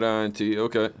 Dak. Good INT.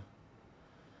 Okay.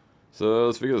 So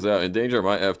let's figure this out. In danger,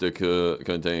 might have to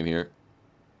contain here.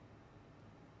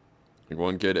 Like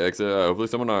one kid exit. Hopefully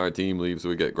someone on our team leaves so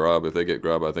we get Grob. If they get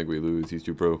Grob, I think we lose. He's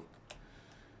too pro.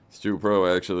 He's too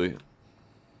pro, actually.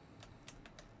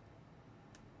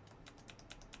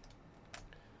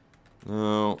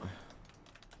 No.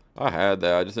 I had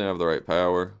that. I just didn't have the right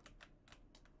power.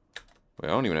 Wait,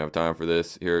 I don't even have time for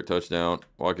this. Here, touchdown.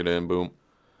 Walk it in. Boom.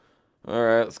 All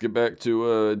right, let's get back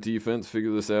to defense.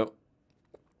 Figure this out.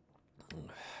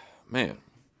 Man.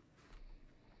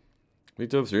 Be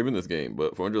tough streaming this game,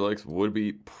 but 400 likes would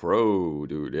be pro,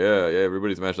 dude. Yeah,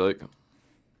 everybody smash like.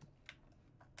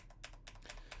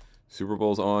 Super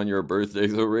Bowl's on your birthday,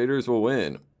 so Raiders will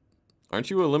win.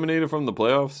 Aren't you eliminated from the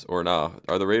playoffs? Or nah?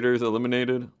 Are the Raiders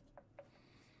eliminated?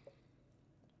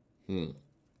 I'm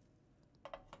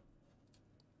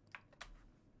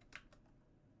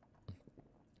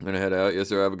gonna head out. Yes,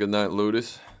 sir. Have a good night,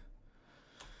 Lotus.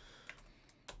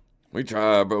 We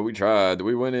tried, bro. We tried. Did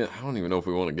we win it? I don't even know if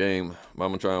we won a game. But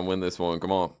I'm gonna try and win this one.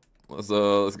 Come on. Let's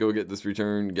go get this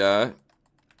return guy.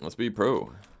 Let's be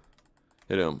pro.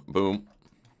 Hit him. Boom.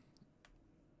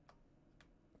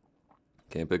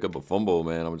 Can't pick up a fumble,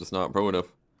 man. I'm just not pro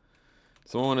enough.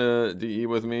 Someone DE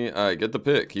with me. Alright, get the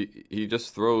pick. He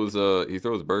just throws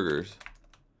burgers.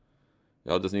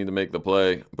 Y'all just need to make the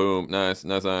play. Boom. Nice.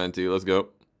 Nice INT. Let's go.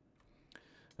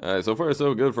 Alright, so far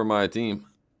so good for my team.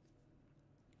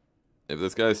 If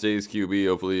this guy stays QB,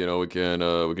 hopefully, you know, we can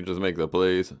just make the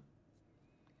plays.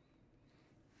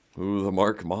 Ooh, the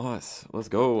Mark Moss. Let's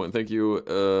go. And thank you,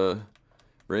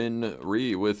 Bryn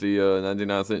Ree with the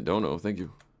 99-cent dono. Thank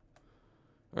you.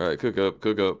 Alright, cook up.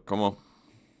 Come on.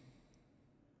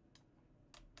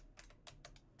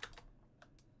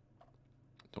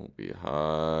 Don't be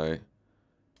high.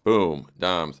 Boom.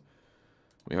 Dimes.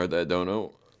 We heard that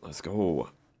dono. Let's go.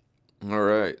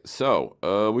 Alright, so,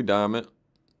 we dime it.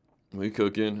 We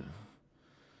cooking.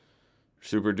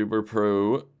 Super duper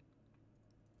pro.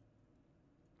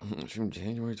 From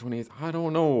January 28th. I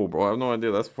don't know, bro. I have no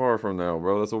idea. That's far from now,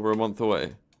 bro. That's over a month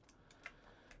away.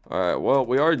 Alright, well,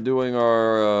 we are doing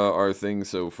our thing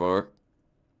so far.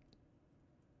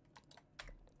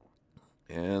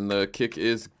 And the kick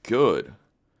is good.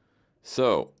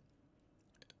 So,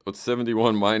 what's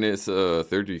 71 minus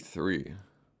 33?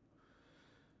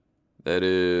 That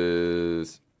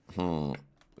is...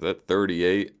 Is that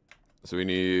 38? So we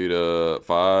need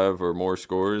 5 or more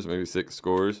scores, maybe 6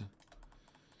 scores.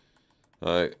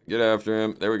 Alright, get after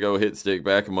him. There we go. Hit stick,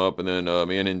 back him up, and then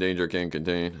man in danger can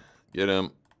contain. Get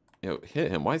him. Yo,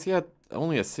 hit him. Why is he at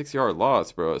only a 6-yard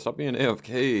loss, bro? Stop being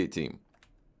AFK, team.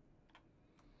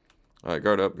 Alright,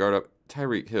 guard up, guard up.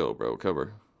 Tyreek Hill, bro.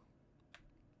 Cover.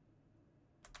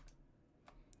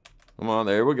 Come on,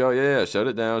 there we go. Yeah, shut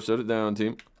it down,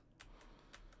 team.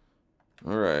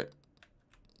 Alright.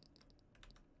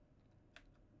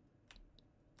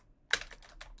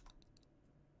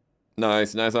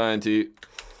 Nice INT.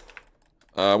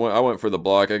 I went for the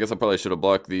block. I guess I probably should have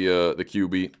blocked the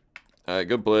QB. All right,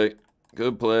 good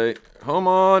play. Come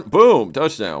on, boom,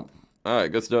 touchdown. All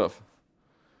right, good stuff.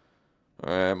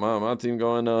 All right, my team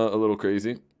going a little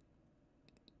crazy.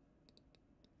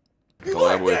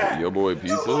 Collab with Yo Boy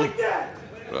Pizza.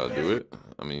 Would I do it?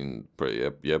 I mean,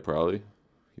 yeah, probably.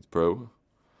 He's pro.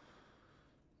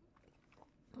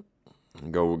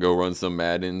 Go run some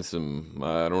Madden, some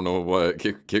I don't know what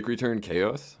kick return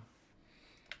chaos.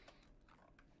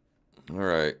 All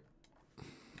right.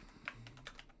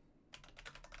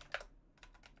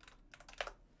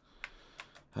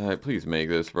 Alright, please make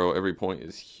this, bro. Every point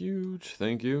is huge.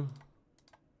 Thank you.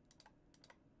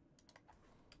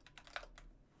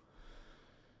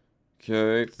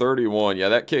 Okay, 31. Yeah,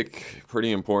 that kick,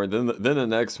 pretty important. Then the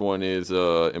next one is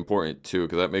important, too,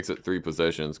 because that makes it 3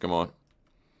 possessions. Come on.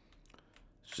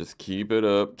 Just keep it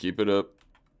up. Keep it up.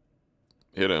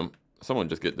 Hit him. Someone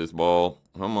just get this ball.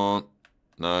 Come on.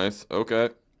 Nice. Okay.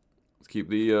 Let's keep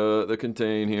the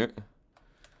contain here.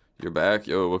 You're back.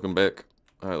 Yo, welcome back.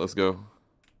 Alright, let's go.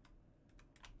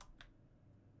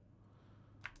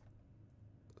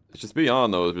 Just be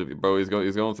on those, bro. He's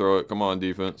going to throw it. Come on,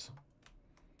 defense.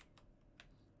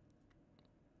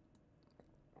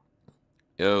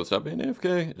 Yo, stop being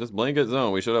AFK. Just blanket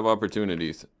zone. We should have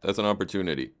opportunities. That's an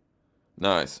opportunity.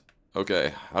 Nice.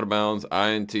 Okay. Out of bounds.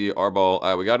 INT. Our ball. All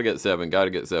right, we got to get 7. Got to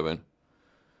get 7.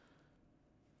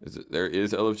 There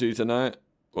is LFG tonight?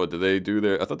 What, do they do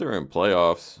their... I thought they were in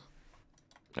playoffs.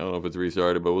 I don't know if it's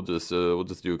restarted, but we'll just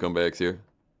do comebacks here.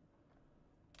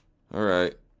 All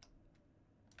right.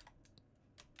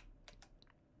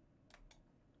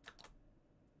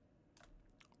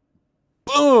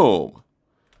 Boom!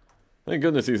 Thank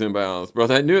goodness he's in bounds. Bro,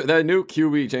 that new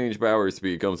QB change power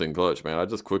speed comes in clutch, man. I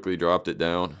just quickly dropped it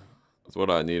down. That's what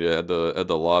I needed. I had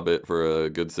to lob it for a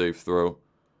good safe throw.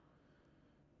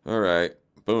 Alright.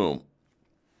 Boom.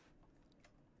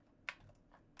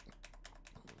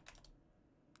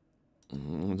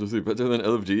 Just better than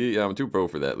LFG? Yeah, I'm too pro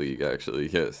for that league, actually.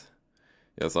 Yes.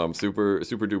 Yes, I'm super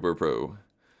duper pro.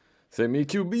 Say me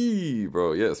QB,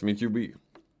 bro. Yes, me QB.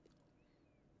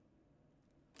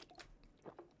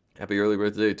 Happy early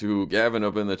birthday to Gavin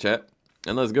up in the chat.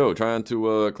 And let's go. Trying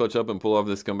to clutch up and pull off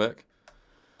this comeback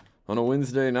on a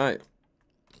Wednesday night.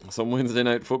 Some Wednesday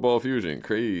night football fusion.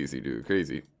 Crazy, dude.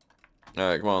 Crazy.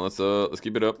 Alright, come on. Let's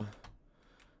keep it up.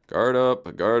 Guard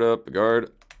up. Guard up.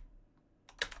 Guard.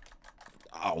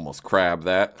 I almost crabbed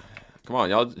that. Come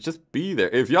on, y'all. Just be there.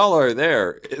 If y'all are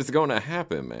there, it's going to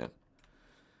happen, man.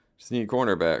 Just need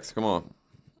cornerbacks. Come on.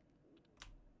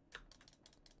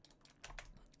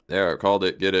 There, called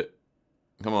it. Get it.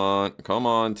 Come on. Come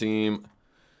on, team.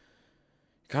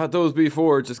 Got those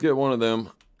before. Just get one of them.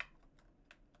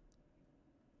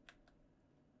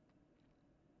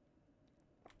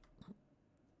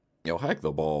 Yo, hike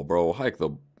the ball, bro. Hike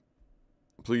the...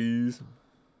 Please.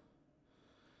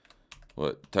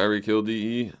 What? Tyree kill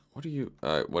DE? What are you...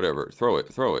 Alright, whatever. Throw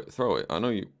it. Throw it. Throw it. I know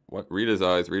you... What? Read his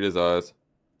eyes. Read his eyes.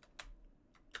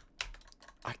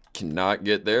 I cannot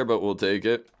get there, but we'll take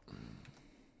it.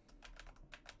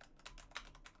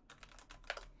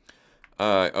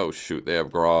 Oh shoot, they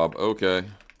have Grob. Okay.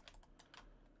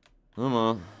 Come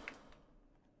on.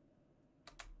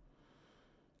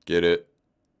 Get it.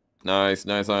 Nice,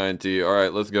 nice INT.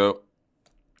 Alright, let's go.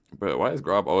 But why is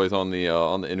Grob always on the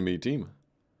enemy team?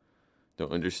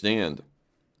 Don't understand.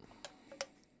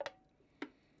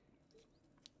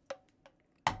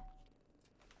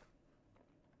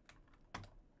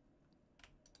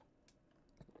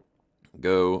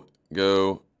 Go,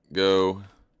 go, go.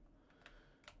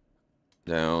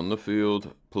 Down the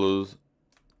field, please.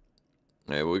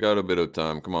 Hey, we got a bit of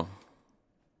time. Come on.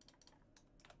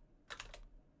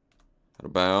 Out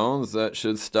of bounds. That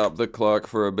should stop the clock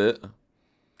for a bit.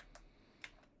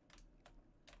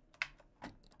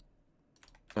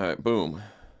 Alright, boom.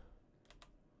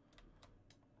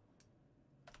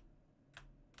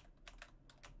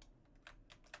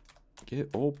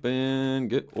 Get open.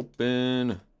 Get open.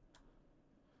 Here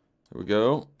we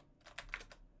go.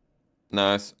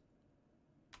 Nice.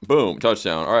 Boom,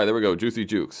 touchdown. All right, there we go. Juicy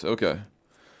Jukes. Okay.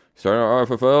 Starting our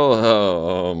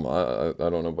RFFL. I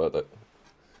don't know about that.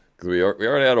 Because we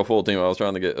already had a full team. I was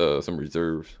trying to get some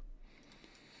reserves.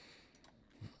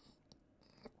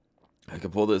 I can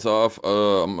pull this off.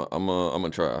 I'm gonna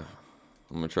try. I'm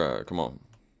gonna try. Come on.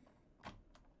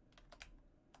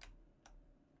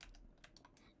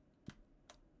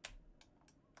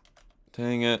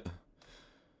 Dang it.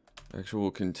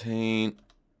 Actual contain.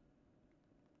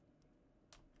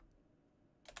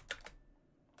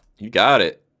 You got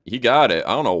it. He got it. I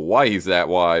don't know why he's that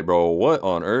wide, bro. What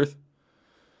on earth?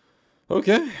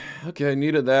 Okay. Okay,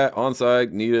 needed that.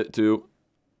 Onside. Need it too.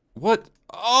 What?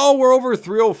 Oh, we're over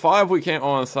 305. We can't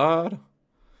onside.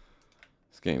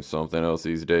 This game's something else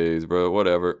these days, bro.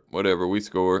 Whatever. Whatever. We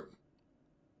score.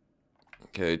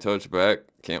 Okay, touchback.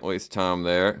 Can't waste time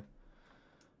there.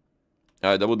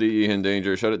 Alright, double DE in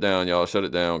danger. Shut it down, y'all. Shut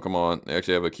it down. Come on. They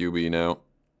actually have a QB now.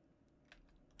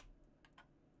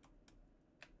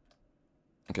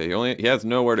 Okay, he has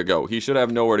nowhere to go. He should have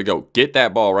nowhere to go. Get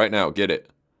that ball right now. Get it.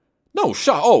 No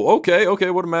shot. Oh, okay. Okay,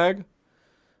 what a mag.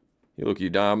 You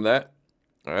dime that.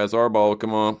 All right, that's our ball.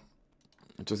 Come on.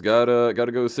 Just gotta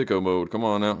go sicko mode. Come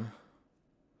on now.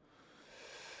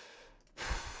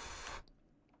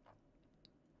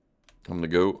 I'm the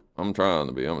GOAT. I'm trying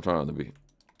to be. I'm trying to be.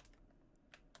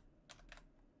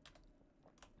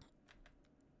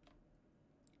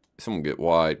 Someone get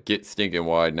wide. Get stinking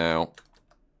wide now.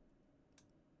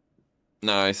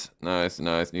 Nice, nice,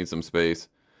 nice. Need some space.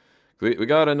 We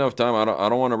got enough time. I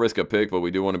don't want to risk a pick, but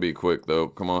we do want to be quick though.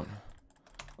 Come on.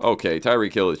 Okay,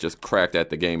 Tyreek Hill is just cracked at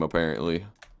the game apparently.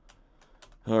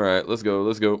 All right, let's go.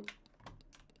 Let's go.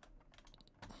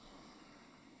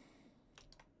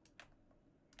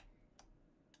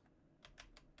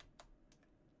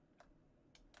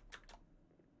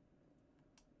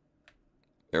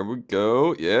 There we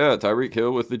go. Yeah, Tyreek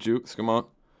Hill with the jukes. Come on.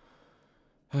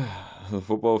 The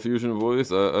football fusion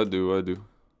voice. I do.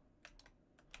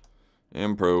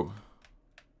 And pro.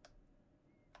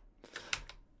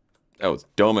 That was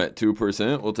dumb at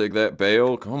 2%. We'll take that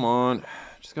bail. Come on.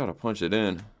 Just gotta punch it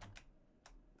in.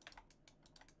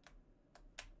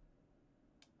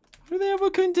 Why do they have a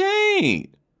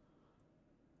contain?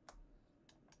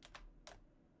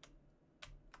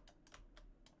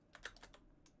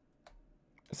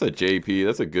 That's a JP.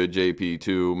 That's a good JP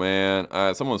too, man.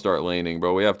 Someone start laning,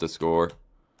 bro. We have to score.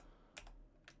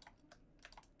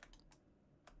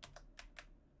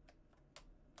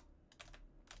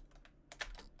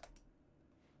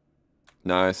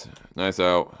 Nice. Nice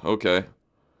out. Okay.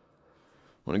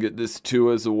 Want to get this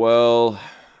 2 as well.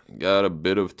 Got a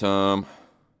bit of time.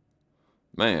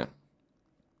 Man.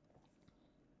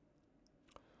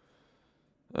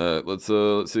 Let's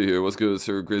see here. What's good,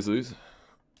 Sir Grizzlies?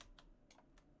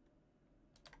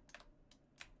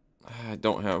 I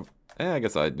don't have... I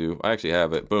guess I do. I actually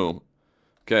have it. Boom.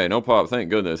 Okay, no pop. Thank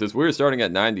goodness. It's weird starting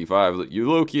at 95. You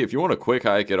low-key, if you want to quick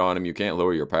hike it on him, you can't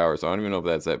lower your power. So I don't even know if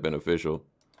that's that beneficial.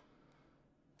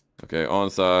 Okay,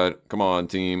 onside. Come on,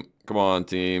 team. Come on,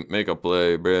 team. Make a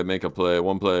play, bruh. Make a play.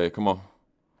 One play. Come on.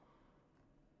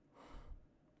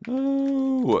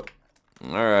 No.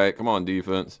 Alright, come on,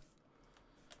 defense.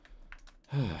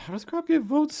 How does Crop get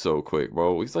votes so quick,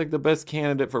 bro? He's like the best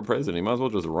candidate for president. He might as well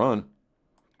just run.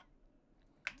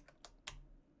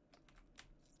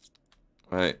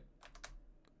 Alright.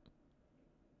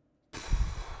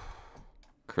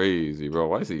 Crazy, bro.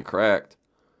 Why is he cracked?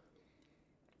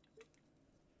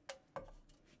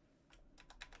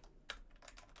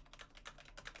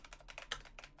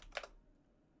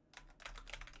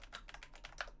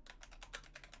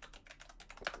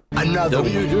 Another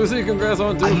W one. Juicy, congrats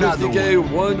on 250K,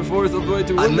 1/4 of the way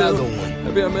to 1 Another million. one.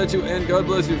 Happy I met you, and God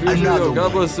bless your future. Another Yo, God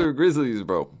one. bless Sir Grizzlies,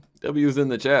 bro. W's in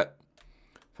the chat.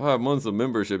 5 months of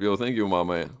membership, yo. Thank you, my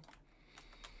man.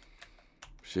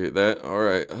 Appreciate that. All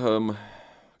right,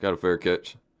 got a fair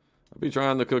catch. I'll be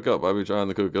trying to cook up.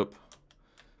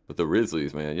 But the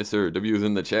Grizzlies, man, yes sir. W's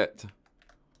in the chat.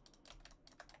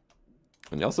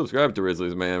 And y'all subscribe to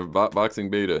Grizzlies, man. Boxing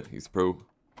beta, he's pro.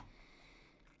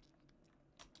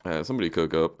 Somebody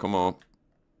cook up. Come on.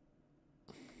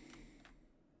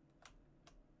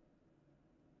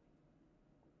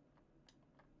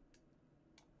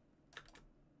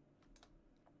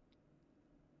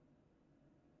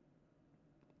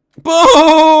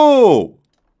 Boom!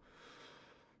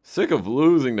 Sick of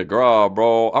losing to Gra,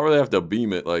 bro. I really have to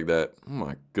beam it like that. Oh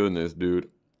my goodness, dude.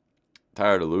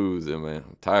 Tired of losing, man.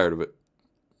 I'm tired of it.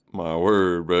 My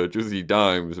word, bro. Juicy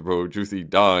dimes, bro. Juicy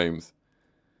dimes.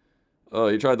 Oh,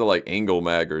 he tried to like angle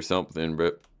mag or something,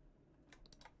 bro.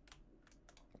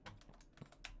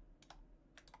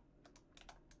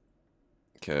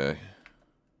 Okay.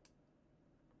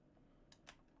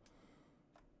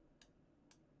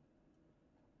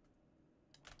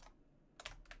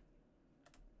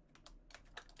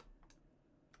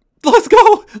 Let's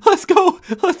go! Let's go!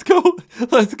 Let's go!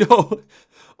 Let's go!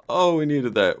 Oh, we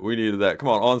needed that. We needed that. Come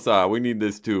on, onside. We need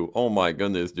this too. Oh my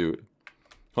goodness, dude.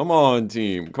 Come on,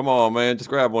 team. Come on, man. Just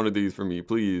grab one of these for me,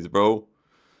 please, bro.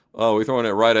 Oh, we're throwing it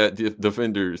right at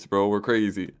defenders, bro. We're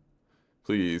crazy.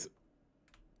 Please.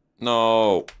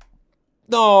 No.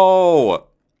 No!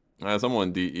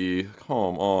 Someone DE.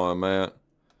 Come on, man.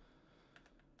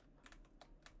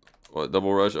 What,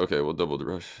 double rush? Okay, we'll double the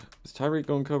rush. Is Tyreek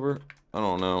gonna cover? I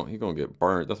don't know. He gonna get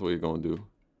burnt. That's what he's gonna do.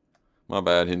 My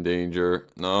bad, in danger.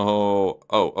 No.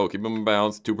 Oh, keep him in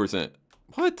bounds. 2%.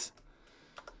 What?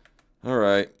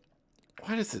 Alright.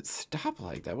 Why does it stop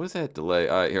like that? What's that delay?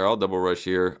 Alright, here, I'll double rush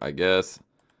here, I guess.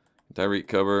 Tyreek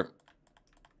cover.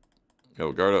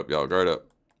 Yo, guard up, y'all. Guard up.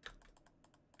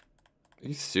 Are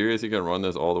you serious? You can run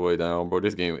this all the way down? Bro,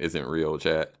 this game isn't real,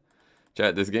 chat.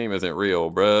 Chat, this game isn't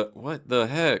real, bruh. What the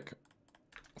heck?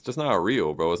 It's just not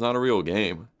real, bro. It's not a real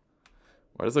game.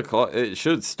 Why does the clock? It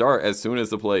should start as soon as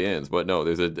the play ends, but no,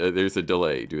 there's a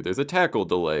delay, dude. There's a tackle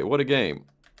delay. What a game.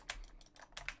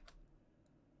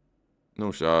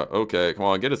 No shot. Okay, come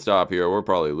on, get a stop here. We're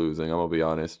probably losing. I'm gonna be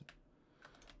honest.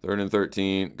 3rd and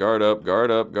 13. Guard up, guard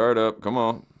up, guard up. Come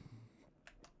on.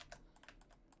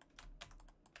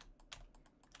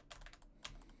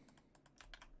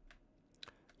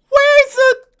 Where's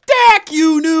the Dak,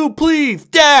 you knew, please?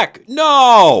 Dak,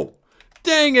 no!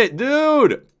 Dang it,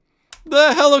 dude!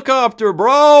 The helicopter,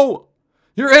 bro!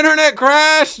 Your internet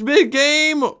crashed big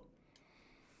game!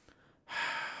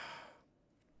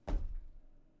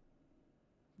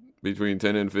 Between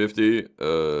 10 and 50,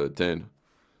 10. 10,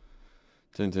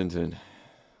 10, 10.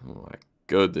 Oh my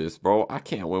goodness, bro. I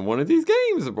can't win one of these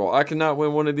games, bro. I cannot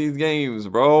win one of these games,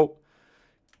 bro.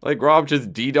 Like, Rob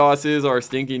just DDoSes our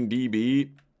stinking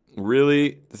DB.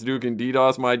 Really? This dude can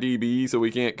DDoS my DB so we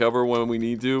can't cover when we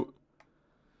need to?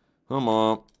 Come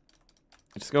on.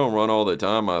 Just gonna run all the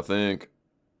time, I think.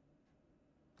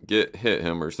 Hit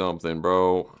him or something,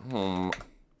 bro.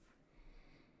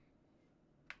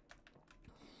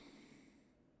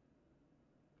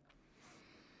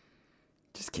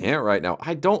 Just can't right now.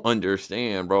 I don't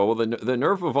understand, bro. Well, the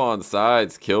nerf of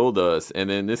onside killed us, and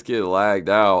then this kid lagged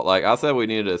out. Like, I said we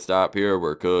needed to stop here.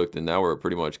 We're cooked, and now we're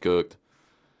pretty much cooked.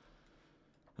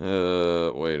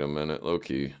 Wait a minute.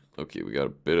 Low-key. Okay, we got a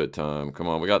bit of time. Come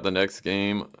on, we got the next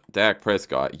game. Dak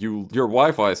Prescott. Your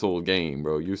Wi-Fi sold game,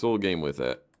 bro. You sold game with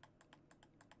that.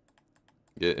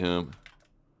 Get him.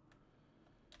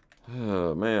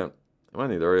 Oh, man. I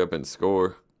might need to hurry up and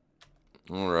score.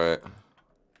 Alright.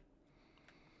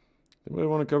 Anybody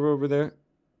want to cover over there?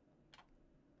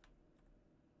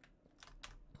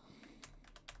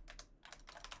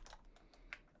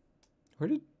 Where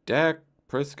did Dak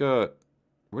Prescott...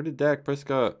 Where did Dak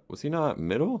Prescott... Was he not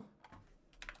middle?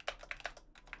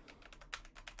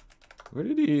 Where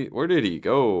did he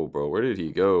go, bro? Where did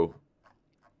he go?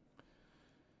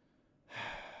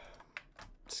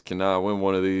 Just cannot win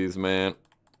one of these, man.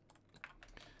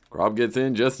 Grob gets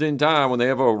in just in time when they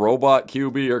have a robot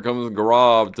QB. Here comes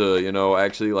Grob to, you know,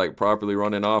 actually, like, properly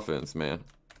run an offense, man.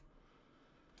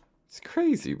 It's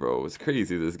crazy, bro. It's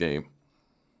crazy, this game.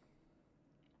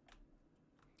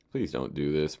 Please don't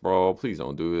do this, bro. Please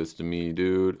don't do this to me,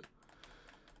 dude.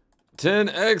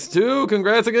 10x2.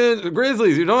 Congrats again,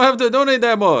 Grizzlies. You don't have to donate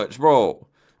that much, bro.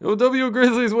 Yo, W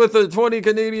Grizzlies with the 20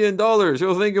 Canadian dollars.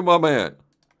 Yo, thank you, my man.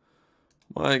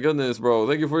 My goodness, bro.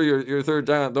 Thank you for your third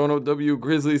giant dono, W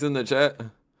Grizzlies, in the chat.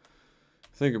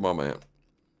 Thank you, my man.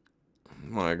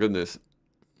 My goodness.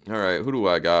 All right, who do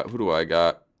I got? Who do I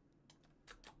got?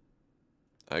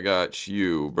 I got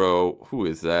you, bro. Who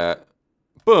is that?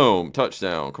 Boom.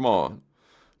 Touchdown. Come on.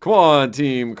 Come on,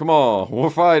 team. Come on. We're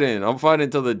fighting. I'm fighting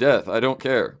to the death. I don't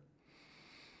care.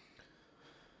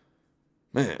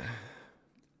 Man.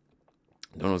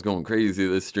 Dono's going crazy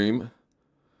this stream.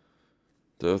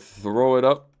 To throw it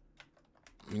up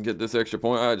and get this extra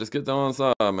point. All right, just get the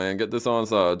onside, man. Get this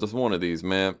onside. Just one of these,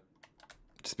 man.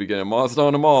 Just be getting mossed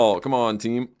on them all. Come on,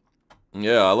 team.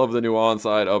 Yeah, I love the new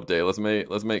onside update. Let's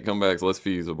make comebacks less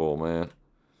feasible, man.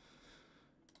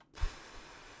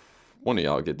 One of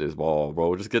y'all get this ball,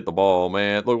 bro. Just get the ball,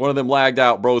 man. Look, one of them lagged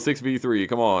out, bro. 6v3.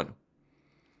 Come on.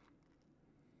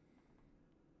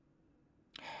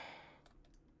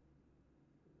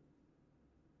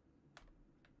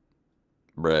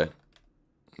 Bruh.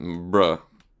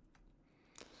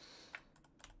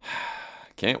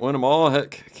 Can't win them all.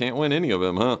 Heck, can't win any of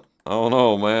them, huh? I don't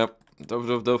know, man.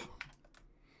 Duff.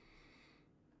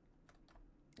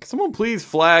 Can someone please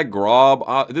flag Grob?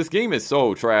 This game is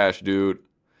so trash, dude.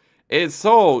 It's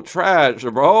so trash,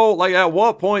 bro. Like, at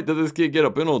what point did this kid get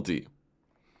a penalty?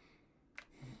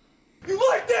 You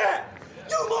like that?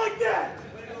 You like that?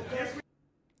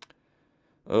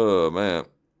 Oh, man.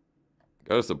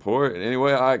 Gotta support in any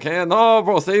way I can. No,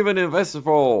 bro, save an investor,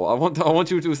 bro. I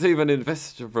want you to save an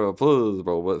investor, bro, please,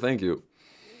 bro. But thank you.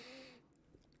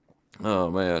 Oh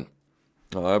man,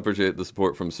 I appreciate the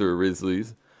support from Sir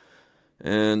Risley's.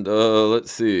 And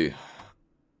let's see.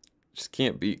 Just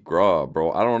can't beat Grob,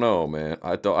 bro. I don't know, man.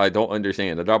 I don't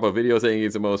understand. I drop a video saying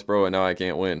he's the most pro, and now I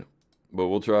can't win. But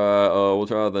we'll try. We'll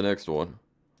try the next one.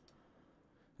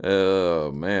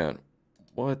 Oh man.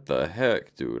 What the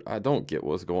heck, dude? I don't get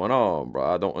what's going on,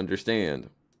 bro. I don't understand.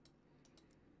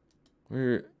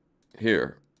 We're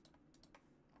here.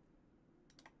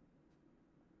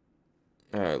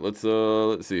 All right, let's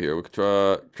see here. We could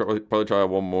probably try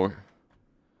one more.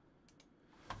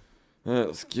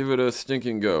 Let's give it a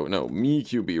stinking go. No, me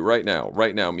QB right now,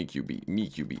 me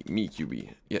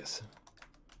QB. Yes.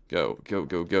 Go.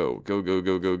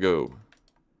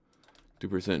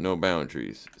 2% no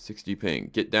boundaries. 60 ping.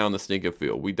 Get down the stinking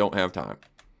field. We don't have time.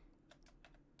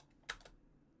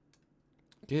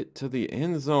 Get to the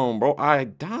end zone, bro. I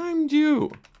dimed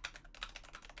you.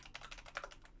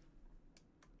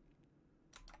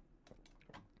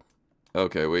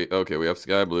 Okay, we have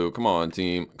sky blue. Come on,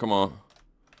 team. Come on.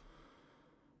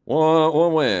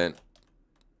 One win.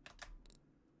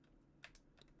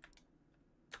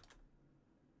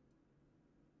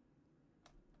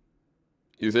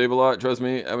 You save a lot, trust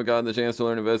me. I haven't gotten the chance to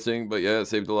learn investing, but yeah, it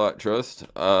saved a lot, trust.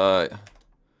 Sorry,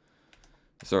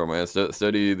 man.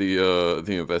 Study the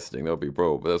investing. That'll be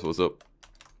pro, but that's what's up.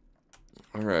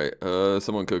 All right,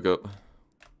 someone cook up.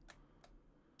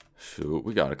 Shoot,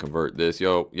 we gotta convert this.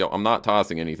 Yo, I'm not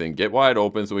tossing anything. Get wide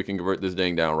open so we can convert this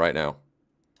dang down right now.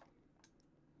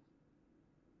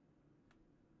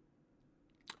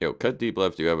 Yo, cut deep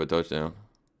left. You have a touchdown.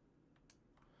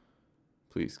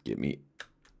 Please get me.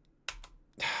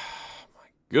 My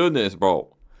goodness,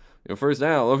 bro. Yo, first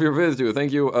down. Love your vids, dude.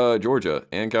 Thank you, Georgia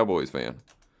and Cowboys fan.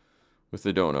 With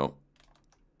the dono.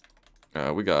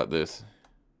 We got this.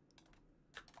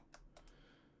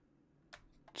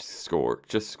 Just score.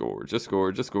 Just score. Just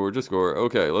score. Just score. Just score.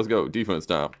 Okay, let's go. Defense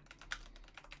time.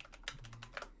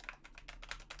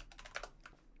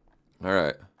 All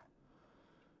right.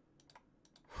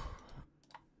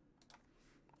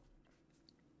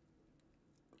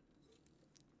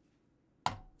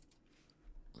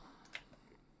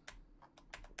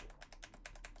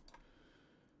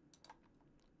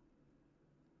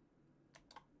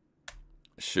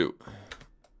 Shoot.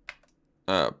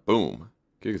 Boom.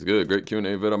 Kick is good. Great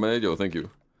Q&A vid I made. Yo, thank you.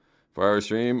 Fire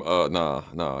stream? Nah.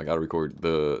 I gotta record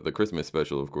the Christmas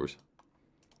special, of course.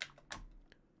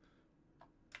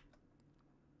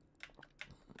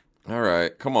 All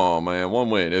right, come on, man. One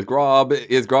win. Is Grob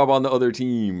on the other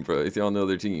team, bro? Is he on the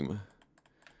other team?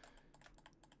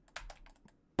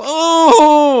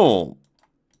 Boom!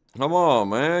 Come on,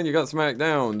 man. You got smacked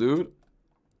down, dude.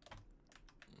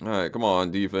 All right, come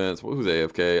on, defense. Who's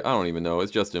AFK? I don't even know.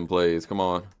 It's just in plays. Come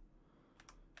on.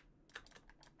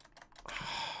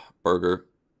 Burger.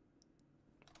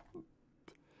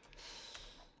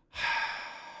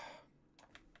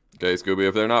 Okay, Scooby.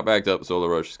 If they're not backed up, solo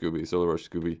rush, Scooby. Solo rush,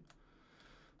 Scooby.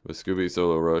 With Scooby,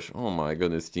 solo rush. Oh my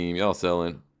goodness, team. Y'all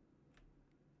selling.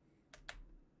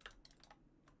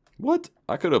 What?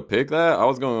 I could have picked that. I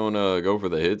was going to go for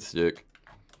the hit stick.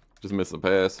 Just missed the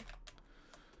pass.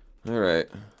 All right.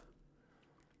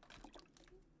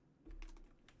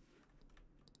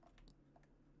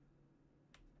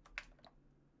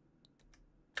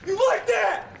 You like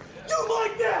that? You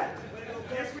like that?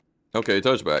 Okay,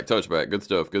 touchback. Good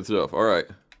stuff. All right.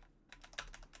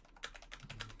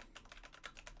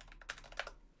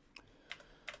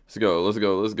 Let's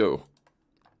go.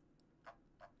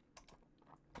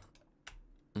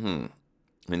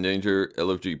 Endanger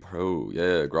LFG Pro.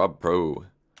 Yeah, Grob Pro.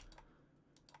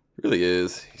 Really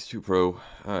is. He's too pro.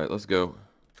 All right, let's go.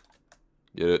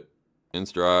 Get it. In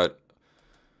stride.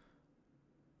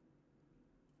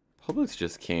 Publix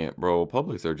just can't, bro.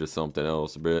 Publix are just something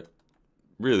else, but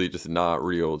really just not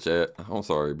real, chat. I'm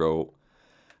sorry, bro.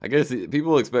 I guess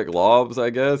people expect lobs, I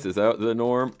guess. Is that the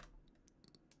norm?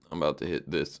 I'm about to hit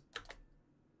this.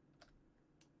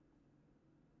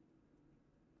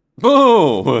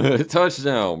 Boom!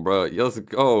 Touchdown, bro. Let's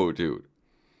go, dude.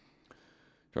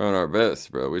 Trying our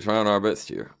best, bro. We're trying our best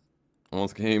here.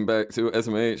 Almost came back to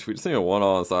SMH. We just need a one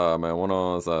on side, man. One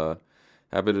on side.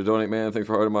 Happy to donate, man. Thanks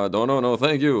for hearting my dono. No,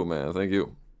 thank you, man. Thank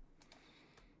you.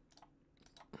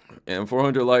 And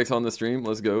 400 likes on the stream.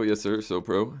 Let's go. Yes, sir. So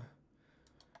pro.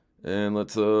 And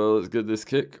let's get this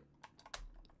kick.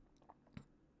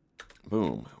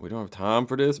 Boom. We don't have time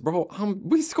for this, bro.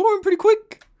 We scoring pretty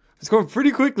quick. We scoring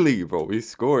pretty quickly, bro. We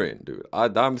scoring, dude.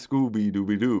 I'm Scooby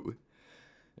Dooby Doo.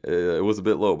 It was a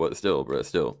bit low, but still, bro.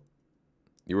 Still.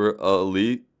 You were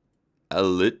elite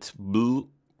blue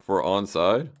for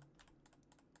onside.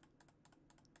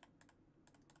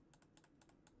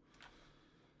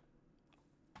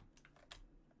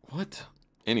 What?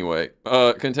 Anyway,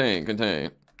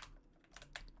 contain.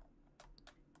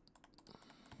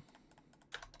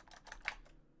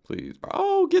 Please, bro.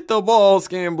 Oh, get the ball,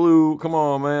 Scan Blue. Come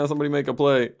on, man. Somebody make a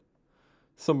play.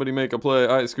 All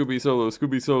right,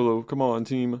 Scooby solo. Come on,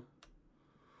 team.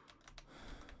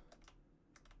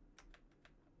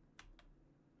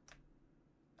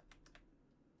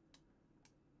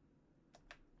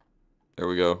 There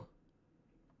we go.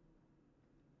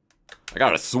 I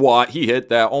got a swat. He hit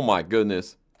that. Oh my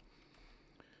goodness.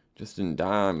 Just in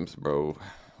dimes, bro.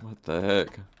 What the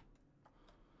heck?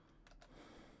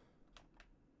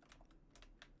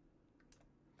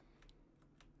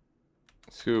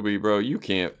 Scooby, bro, you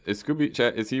can't. Is Scooby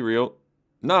chat? Is he real?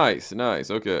 Nice,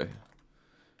 nice. Okay.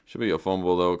 Should be a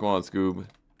fumble though. Come on, Scoob.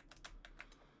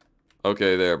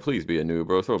 Okay, there. Please be a noob,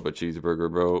 bro. Throw up a cheeseburger,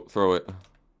 bro. Throw it.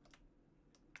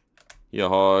 He a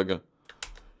hog.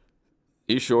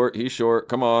 He's short. He's short.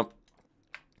 Come on.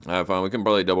 Alright, fine. We can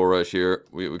probably double rush here.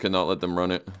 We cannot let them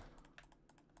run it.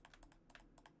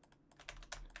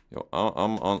 Yo,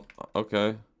 I'm on. Okay.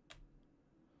 Let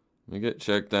me get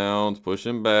check downs. Push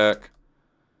him back.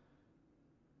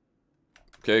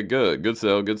 Okay, good. Good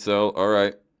sell. Good sell.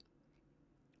 Alright.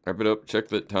 Wrap it up. Check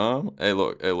the time. Hey,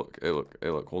 look. Hey, look. Hey, look. Hey,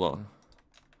 look. Hold on.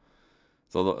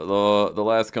 So the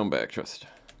last comeback. Trust.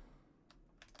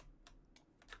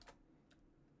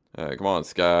 Alright, come on,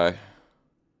 Sky.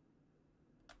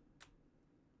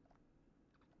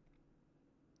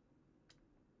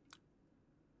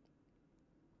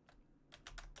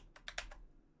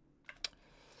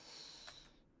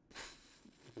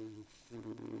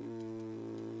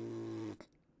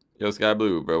 Yo, Sky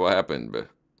Blue, bro. What happened, bro?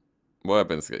 What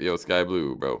happened, Yo, Sky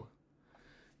Blue, bro?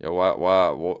 Yo,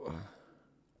 why?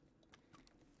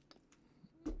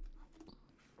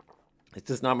 It's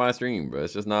just not my stream, bro.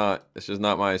 It's just not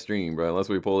my stream, bro. Unless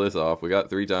we pull this off. We got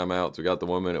 3 timeouts. We got the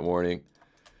 1-minute warning.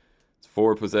 It's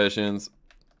 4 possessions.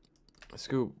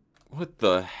 Scoop, what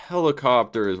the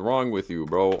helicopter is wrong with you,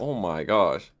 bro? Oh my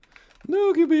gosh.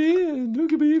 No could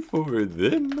be for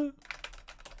them.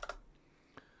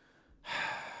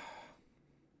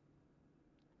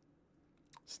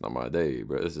 It's not my day,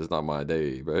 bro. It's just not my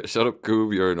day, bro. Shut up,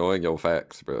 Coob. You're annoying. Yo,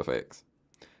 facts, bro. Facts.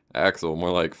 Axel, more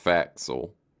like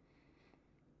Faxel.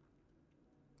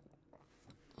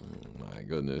 Oh my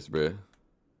goodness, bro.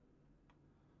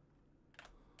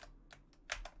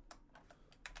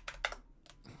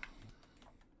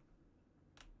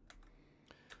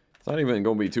 It's not even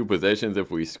going to be 2 possessions if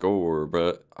we score,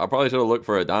 but I probably should have looked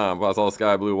for a dime. But I saw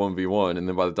Sky Blue 1v1, and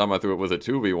then by the time I threw it was a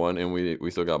 2v1, and we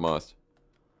still got mossed.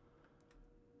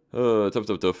 Tough.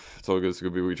 It's all good,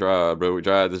 Scooby. We tried, bro. We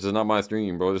tried. This is not my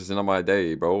stream, bro. This is not my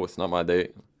day, bro. It's not my day.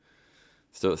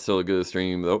 Still a good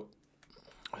stream, though.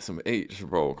 Some H,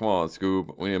 bro. Come on,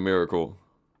 Scoob. We need a miracle.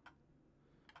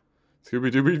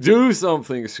 Scooby-Dooby, do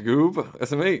something, Scoob.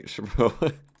 SMH, bro.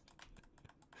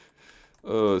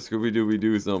 Scooby-Dooby,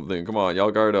 do something. Come on,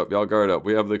 y'all guard up. Y'all guard up.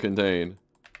 We have the contain.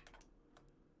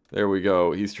 There we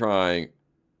go. He's trying.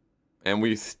 And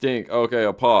we stink. Okay,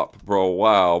 a pop, bro.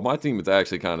 Wow. My team is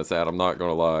actually kind of sad. I'm not going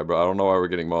to lie, bro. I don't know why we're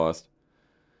getting mossed.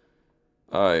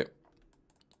 Alright.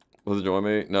 Was it join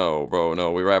me? No, bro.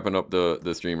 No, we're wrapping up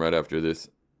the stream right after this.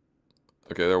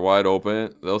 Okay, they're wide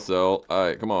open. They'll sell.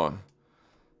 Alright, come on.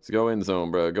 Let's go in zone,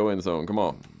 bro. Go in zone. Come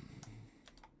on.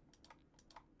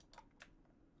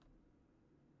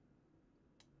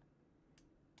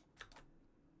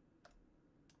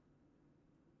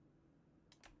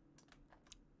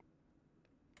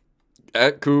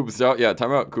 At Coob, so yeah,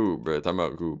 timeout Coob, bro.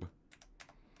 Timeout Coob.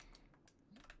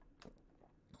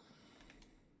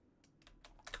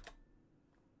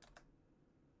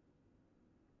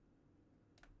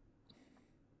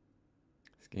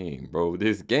 This game, bro.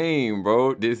 This game,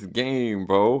 bro. This game,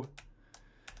 bro.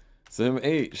 Some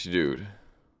H, dude.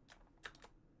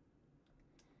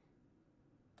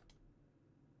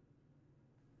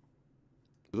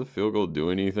 Does the field goal do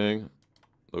anything?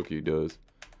 Loki does.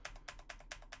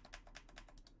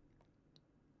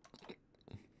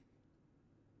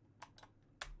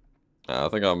 I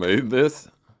think I made this.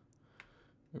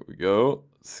 There we go.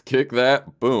 Let's kick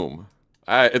that. Boom.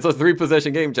 Alright, it's a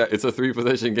 3-possession game, chat. It's a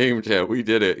 3-possession game, chat. We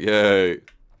did it. Yay.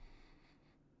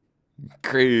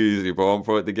 Crazy, bro. I'm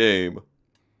for the game.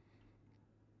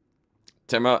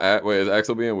 Timeout at. Wait, is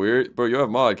Axel being weird? Bro, you have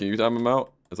mod. Can you time him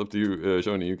out? It's up to you,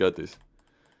 Shoney. You got this.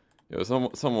 Yo,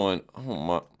 someone. Oh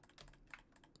my.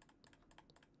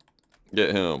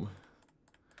 Get him.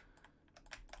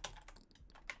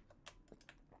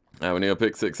 We need a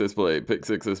pick 6 display. Pick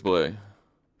 6 display.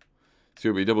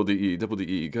 Scooby, double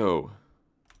DE, go.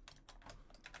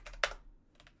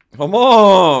 Come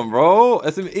on, bro.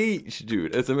 SMH,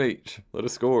 dude. SMH. Let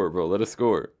us score, bro. Let us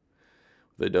score.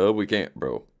 They dub, we can't,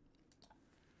 bro.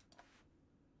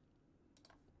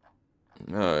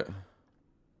 Alright.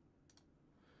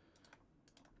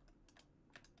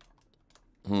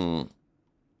 You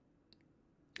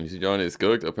see John is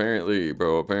cooked? Apparently,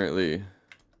 bro. Apparently.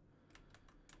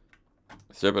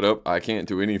 Step it up. I can't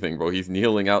do anything, bro. He's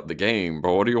kneeling out the game,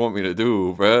 bro. What do you want me to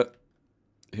do, bro?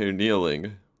 You're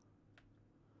kneeling.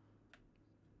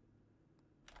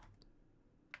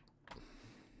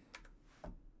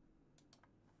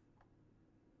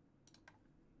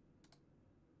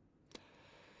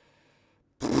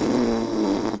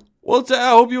 Well, chat, I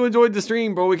hope you enjoyed the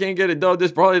stream, bro. We can't get it done. This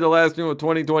is probably the last stream of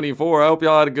 2024. I hope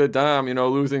y'all had a good time, you know,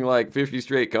 losing like 50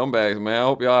 straight comebacks, man. I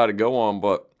hope y'all had a go on,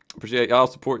 but appreciate y'all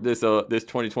support this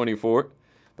 2024.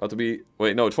 About to be,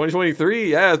 wait, no,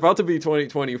 2023. Yeah, it's about to be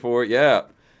 2024. Yeah.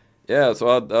 Yeah, so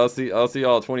I'll see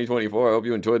y'all 2024. I hope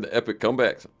you enjoyed the epic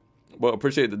comebacks. Well,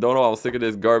 appreciate the dono. I was sick of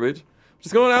this garbage.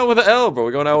 Just going out with an L, bro.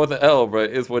 We're going out with an L, bro.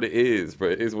 It's what it is,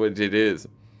 bro. It is what it is.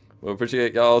 Well,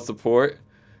 appreciate y'all's support.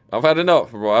 I've had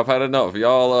enough, bro. I've had enough.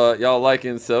 Y'all like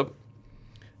and sub.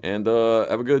 And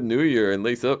have a good new year and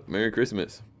lace up. Merry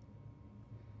Christmas.